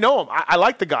 I know him. I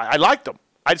like the guy. I liked him.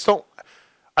 I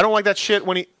don't like that shit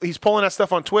when he's pulling that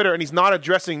stuff on Twitter and he's not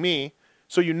addressing me.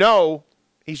 So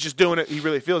he's just doing it. He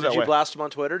really feels that way. Did you blast him on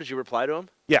Twitter? Did you reply to him?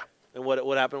 Yeah. And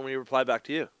what happened when he replied back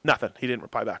to you? Nothing. He didn't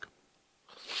reply back.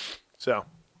 So,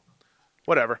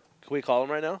 whatever. Can we call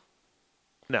him right now?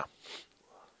 No.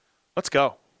 Let's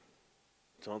go.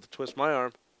 Don't have to twist my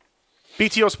arm.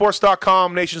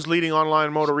 BTOsports.com, nation's leading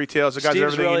online motor retailers. The guys Steve's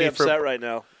everything really you need upset right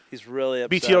now. He's really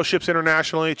upset. BTO ships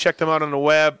internationally. Check them out on the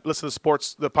web. Listen to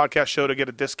the podcast show to get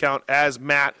a discount. As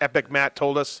Epic Matt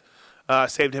told us,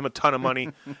 saved him a ton of money.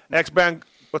 X-Bang,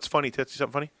 what's funny, Tits?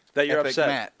 Something funny? That you're Epic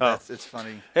upset. Matt. It's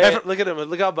funny. Hey, look at him.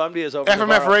 Look how bummed he is over FMF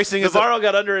Navarro. Racing is Navarro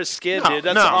got under his skin, dude.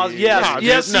 That's no. awesome.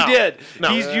 Yes, No, he did.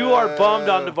 No. You are bummed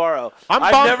on Navarro.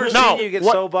 I've never seen you get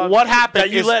so bummed. What happened? That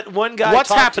you let one guy What's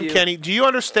talk happened, to you. Kenny? Do you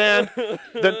understand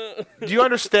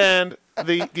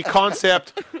the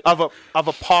concept of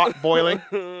a pot boiling?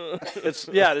 It's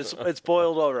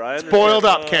boiled over. I understand. It's boiled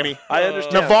up, Kenny. I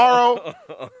understand. Navarro.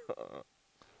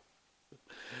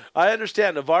 I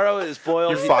understand. Navarro is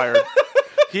boiled. You're fired.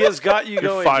 He has got you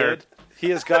going, fired. dude. He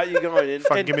has got you going.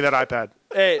 Fucking give me that iPad.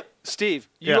 Hey, Steve,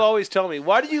 you always tell me,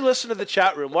 why do you listen to the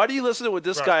chat room? Why do you listen to what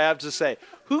this guy has to say?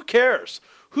 Who cares?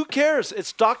 Who cares?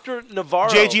 It's Dr. Navarro.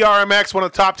 JGRMX, one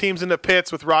of the top teams in the pits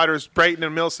with riders Brayton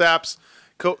and Millsaps.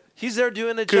 He's there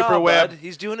doing a Cooper job, Webb. bud.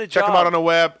 He's doing a job. Check him out on the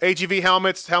web. AGV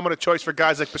helmets, helmet of choice for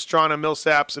guys like Pastrana,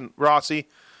 Millsaps, and Rossi.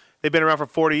 They've been around for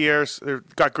 40 years. They've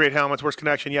got great helmets. Worst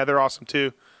Connection, yeah, they're awesome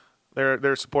too.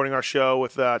 They're supporting our show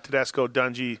with Tedesco,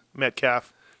 Dungy,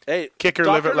 Metcalf. Hey, Kicker,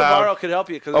 Dr. Live It Loud. Navarro could help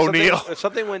you because if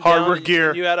something went Hardware down, Gear.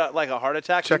 and you had a heart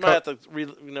attack, he might have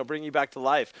to bring you back to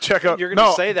life. Check out. You're going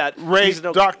to say that.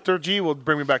 Dr. G will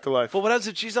bring me back to life. But what happens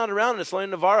if she's not around and it's Lane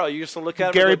Navarro? You just look at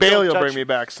him. Gary and go, Bailey will "Don't bring touch me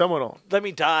back. Someone will. Let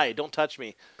me die. Don't touch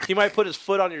me. He might put his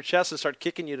foot on your chest and start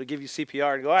kicking you to give you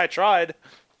CPR and go, I tried.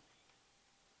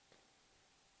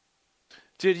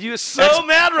 Dude, you are so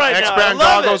mad right now. I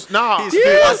love it. No, he's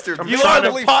flustered.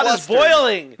 The pot is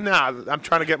boiling. Nah, I'm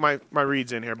trying to get my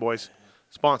reads in here, boys.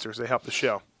 Sponsors, they help the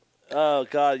show. Oh,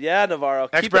 God. Yeah, Navarro.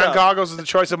 X-Brand Goggles is the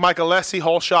choice of Mike Alessi,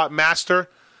 Whole Shot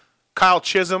Master, Kyle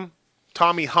Chisholm,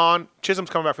 Tommy Hahn. Chisholm's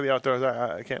coming back for the outdoors.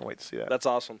 I can't wait to see that. That's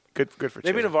awesome. Good for Chisholm.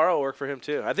 Maybe Navarro will work for him,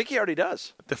 too. I think he already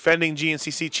does. Defending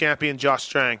GNCC champion Josh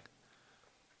Strang.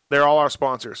 They're all our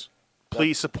sponsors.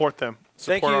 Please support them.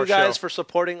 Thank you guys for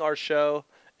supporting our show.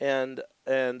 And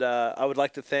I would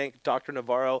like to thank Dr.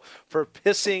 Navarro for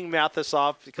pissing Mathis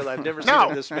off because I've never seen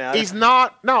him this mad. He's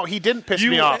not. No, he didn't piss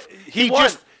me off. He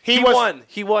won.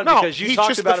 He won because you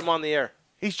talked about him on the air.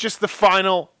 He's just the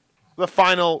final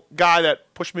guy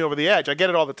that pushed me over the edge. I get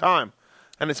it all the time,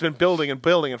 and it's been building and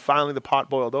building, and finally the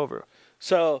pot boiled over.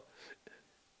 So,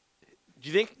 do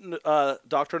you think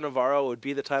Dr. Navarro would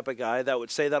be the type of guy that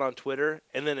would say that on Twitter,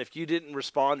 and then if you didn't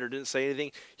respond or didn't say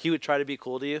anything, he would try to be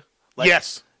cool to you?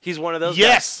 Yes. He's one of those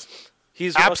guys.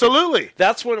 He's absolutely. Okay.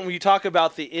 That's when you talk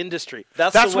about the industry.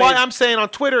 That's why I'm saying on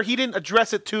Twitter he didn't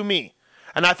address it to me,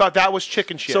 and I thought that was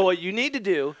chicken shit. So what you need to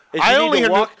do is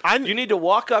you need to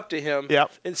walk up to him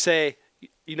and say,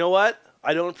 you know what?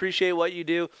 I don't appreciate what you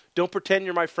do. Don't pretend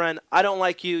you're my friend. I don't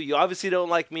like you. You obviously don't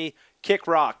like me. Kick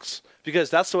rocks,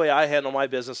 because that's the way I handle my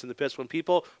business in the pits. When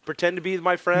people pretend to be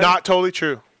my friend, not totally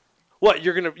true. What,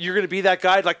 you're gonna be that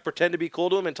guy, like pretend to be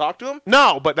cool to him and talk to him?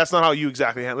 No, but that's not how you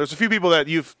exactly handle. There's a few people that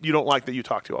you don't like that you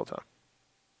talk to all the time.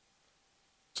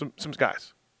 Some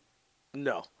guys.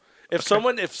 No. If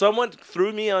someone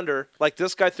threw me under, like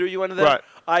this guy threw you under there, right.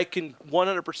 I can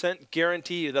 100%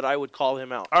 guarantee you that I would call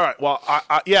him out. All right. Well,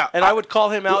 I would call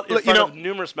him out in front of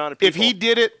numerous amount of people. If he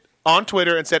did it on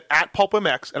Twitter and said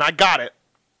 @PulpMX and I got it,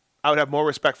 I would have more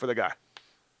respect for the guy.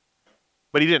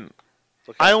 But he didn't.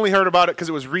 Okay. I only heard about it because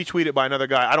it was retweeted by another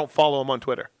guy. I don't follow him on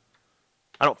Twitter.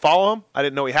 I don't follow him. I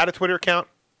didn't know he had a Twitter account.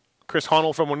 Chris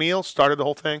Hunnell from O'Neill started the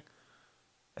whole thing,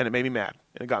 and it made me mad,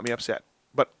 and it got me upset.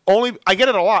 But I get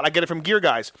it a lot. I get it from gear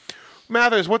guys.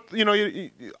 Mathers,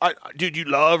 dude, you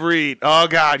love Reed. Oh,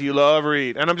 God, you love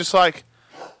Reed. And I'm just like,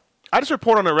 I just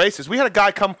report on the races. We had a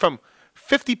guy come from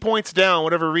 50 points down,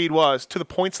 whatever Reed was, to the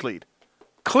points lead.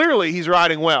 Clearly, he's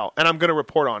riding well, and I'm going to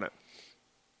report on it.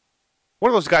 What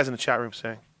are those guys in the chat room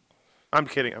saying? I'm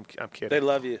kidding. I'm kidding. They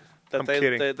love you. I'm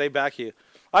kidding. They back you.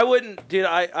 I wouldn't, dude.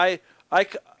 I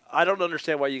don't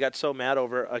understand why you got so mad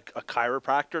over a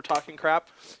chiropractor talking crap.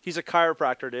 He's a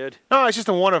chiropractor, dude. No, it's just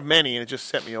a one of many, and it just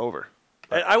set me over.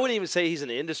 I wouldn't even say he's an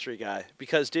industry guy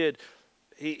because, dude,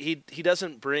 he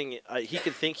doesn't bring. He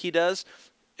could think he does,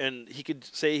 and he could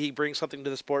say he brings something to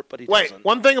the sport, but he doesn't. Wait,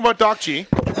 one thing about Doc G.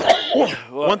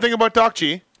 One thing about Doc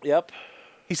G. Yep.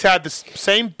 He's had the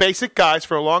same basic guys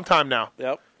for a long time now.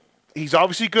 Yep. He's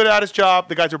obviously good at his job.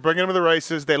 The guys are bringing him to the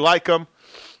races. They like him.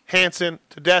 Hansen,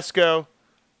 Tedesco.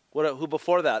 Who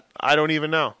before that? I don't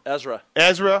even know. Ezra.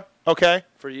 Okay.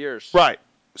 For years. Right.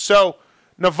 So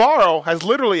Navarro has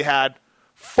literally had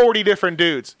 40 different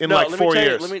dudes in 4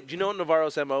 years. Do you know what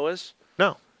Navarro's MO is?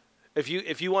 No. If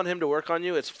you want him to work on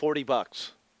you, it's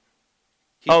 $40.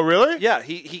 Oh, really? Yeah.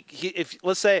 If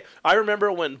let's say I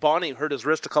remember when Bonnie hurt his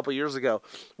wrist a couple years ago,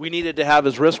 we needed to have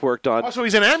his wrist worked on. Oh, so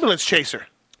he's an ambulance chaser.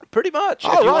 Pretty much.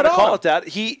 Oh, if you right want to call on. it that,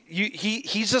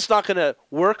 he's just not going to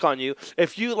work on you.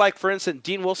 If you, like, for instance,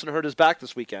 Dean Wilson hurt his back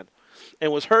this weekend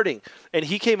and was hurting, and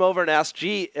he came over and asked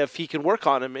G if he can work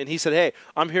on him, and he said, hey,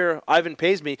 I'm here. Ivan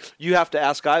pays me. You have to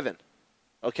ask Ivan.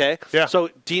 Okay? Yeah. So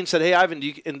Dean said, hey, Ivan,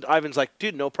 and Ivan's like,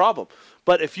 dude, no problem.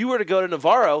 But if you were to go to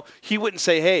Navarro, he wouldn't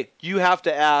say, hey, you have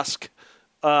to ask,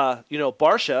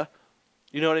 Barsha.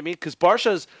 You know what I mean? Because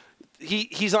Barsha's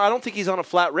he's. I don't think he's on a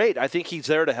flat rate. I think he's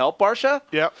there to help Barsha.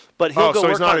 Yeah. But he'll go so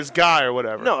work he's not on his guy or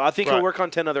whatever. No, I think he'll work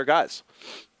on 10 other guys.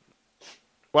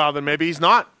 Well, then maybe he's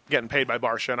not getting paid by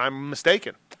Barsha, and I'm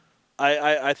mistaken.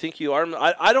 I think you are.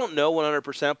 I don't know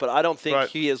 100%, but I don't think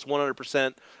he is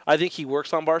 100%. I think he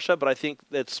works on Barsha, but I think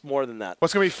it's more than that.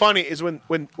 What's going to be funny is when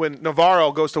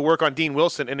Navarro goes to work on Dean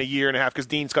Wilson in a year and a half because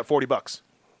Dean's got $40.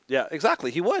 Yeah, exactly.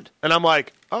 He would. And I'm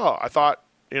like, oh, I thought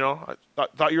you were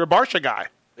a Barsha guy.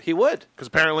 He would. Because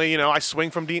apparently, I swing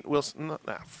from Dean Wilson.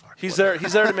 Fuck. He's there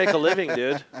to make a living,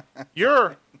 dude.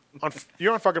 You're on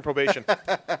fucking probation.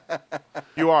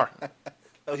 You are.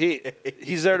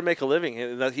 He's there to make a living.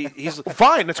 He's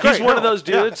fine. That's great. He's one of those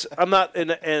dudes. Yeah. I'm not,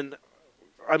 and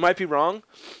I might be wrong,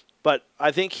 but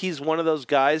I think he's one of those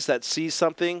guys that sees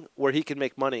something where he can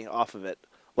make money off of it.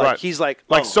 Like he's like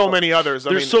so many others.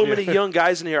 There's many young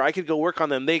guys in here. I could go work on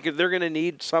them. They're going to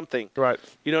need something. Right.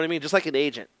 You know what I mean? Just like an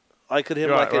agent. I could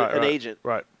him an agent.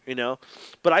 Right.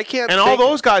 But I can't. And all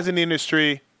those guys in the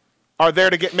industry are there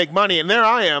to make money, and there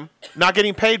I am, not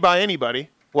getting paid by anybody.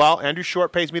 Well, Andrew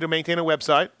Short pays me to maintain a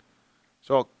website,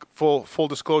 so full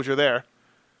disclosure there.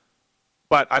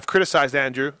 But I've criticized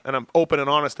Andrew, and I'm open and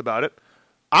honest about it.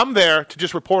 I'm there to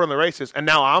just report on the races, and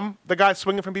now I'm the guy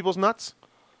swinging from people's nuts?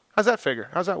 How's that figure?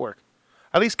 How's that work?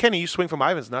 At least, Kenny, you swing from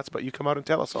Ivan's nuts, but you come out and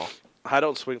tell us all. I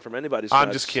don't swing from anybody's nuts.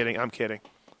 I'm just kidding. I'm kidding.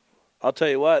 I'll tell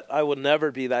you what, I'll never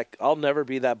be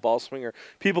that ball swinger.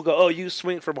 People go, oh, you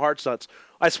swing from Hart's nuts.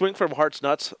 I swing from Hart's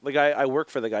nuts. The guy, I work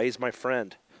for the guy. He's my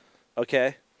friend.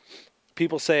 Okay?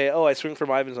 People say, oh, I swing from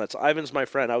Ivan's nuts. Ivan's my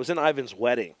friend. I was in Ivan's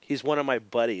wedding. He's one of my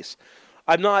buddies.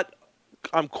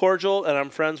 I'm cordial, and I'm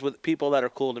friends with people that are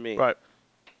cool to me. Right.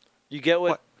 You get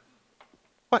what?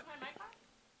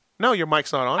 No, your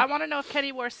mic's not on. I want to know if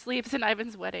Kenny wore sleeves in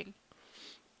Ivan's wedding.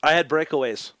 I had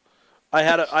breakaways. I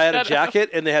had a jacket,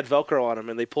 and they had Velcro on them,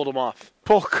 and they pulled them off.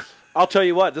 I'll tell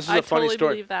you what. This is a funny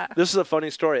story. Believe that. This is a funny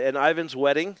story. At Ivan's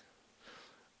wedding,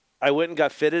 I went and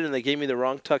got fitted, and they gave me the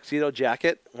wrong tuxedo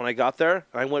jacket when I got there.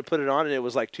 I went and put it on, and it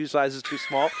was like 2 sizes too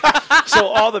small. So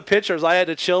all the pictures, I had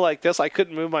to chill like this. I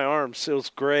couldn't move my arms. It was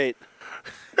great.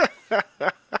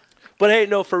 But, hey,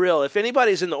 no, for real, if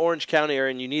anybody's in the Orange County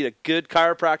area and you need a good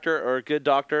chiropractor or a good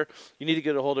doctor, you need to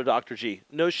get a hold of Dr. G.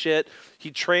 No shit. He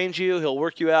trains you. He'll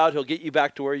work you out. He'll get you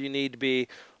back to where you need to be.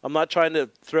 I'm not trying to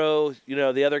throw,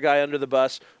 the other guy under the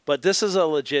bus, but this is a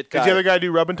legit guy. Does the other guy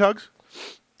do rub and tugs?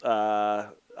 I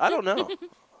don't know.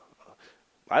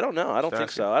 I don't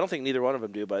think so. I don't think neither one of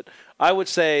them do, but I would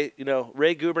say,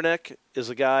 Ray Gubernick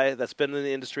is a guy that's been in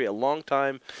the industry a long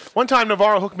time. One time,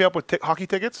 Navarro hooked me up with hockey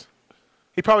tickets.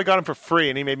 He probably got them for free,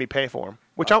 and he made me pay for them,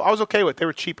 which I was okay with. They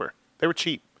were cheaper. They were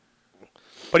cheap.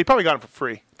 But he probably got them for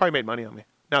free. He probably made money on me.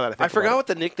 Now that I think I forgot what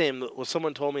the nickname was.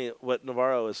 Someone told me what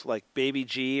Navarro is, like Baby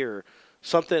G or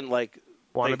something like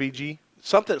Wannabe G?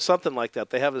 Something like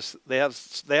that. They have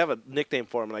a nickname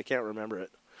for him, and I can't remember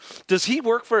it. Does he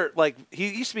work for, he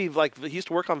used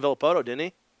to work on Villapoto, didn't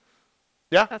he?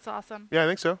 Yeah. That's awesome. Yeah, I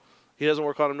think so. He doesn't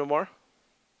work on him no more?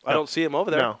 I don't see him over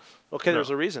there. No. Okay, there's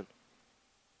a reason.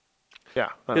 Yeah.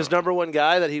 His number one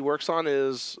guy that he works on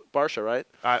is Barsha, right?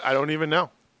 I don't even know.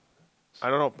 I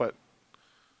don't know, but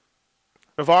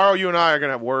Navarro, you and I are going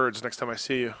to have words next time I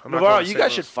see you. Navarro, you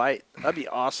guys should fight. That'd be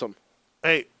awesome.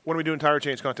 Hey, when are we doing tire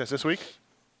change contest this week?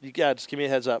 Yeah, just give me a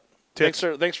heads up. Thanks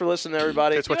for listening,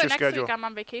 everybody. Tits, what's your next schedule? week I'm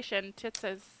on vacation. Tits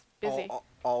is busy.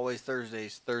 Always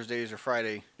Thursdays or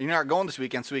Friday. You're not going this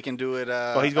weekend, so we can do it.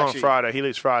 Well, he's going Friday. He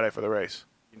leaves Friday for the race.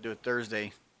 You can do it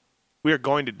Thursday. We are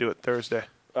going to do it Thursday.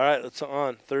 All right, it's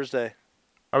on Thursday.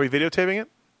 Are we videotaping it?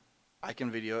 I can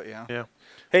video it, yeah. Yeah.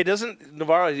 Hey, doesn't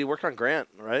Navarro, he worked on Grant,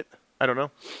 right? I don't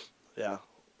know. Yeah.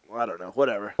 Well, I don't know.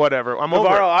 Whatever. I'm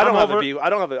Navarro, over it. I don't have a view. I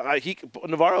don't have a.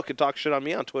 Navarro could talk shit on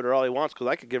me on Twitter all he wants because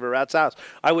I could give a rat's ass.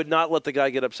 I would not let the guy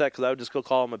get upset because I would just go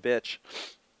call him a bitch.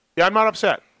 Yeah, I'm not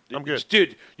upset. I'm good.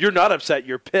 Dude, you're not upset.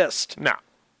 You're pissed. Nah,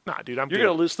 dude, I'm good. You're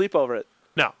going to lose sleep over it.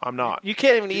 No, I'm not. You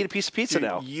can't even eat a piece of pizza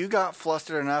now. You got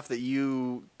flustered enough that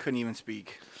you couldn't even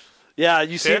speak. Yeah,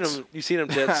 you seen him. You seen him,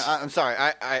 Tits. I'm sorry.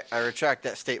 I retract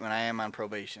that statement. I am on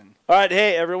probation. All right,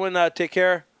 hey everyone, take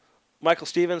care. Michael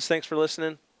Stevens, thanks for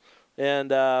listening,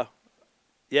 and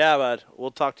yeah, bud, we'll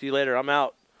talk to you later. I'm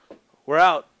out. We're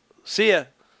out. See ya.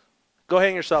 Go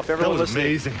hang yourself. Everyone, that was listening.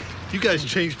 amazing. You guys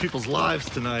changed people's lives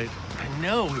tonight. I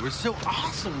know. It was so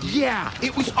awesome. Yeah,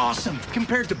 it was awesome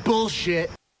compared to bullshit.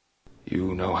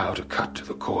 You know how to cut to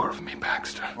the core of me,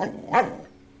 Baxter.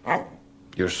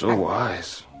 You're so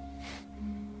wise.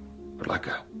 But like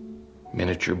a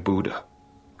miniature Buddha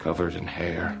covered in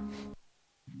hair.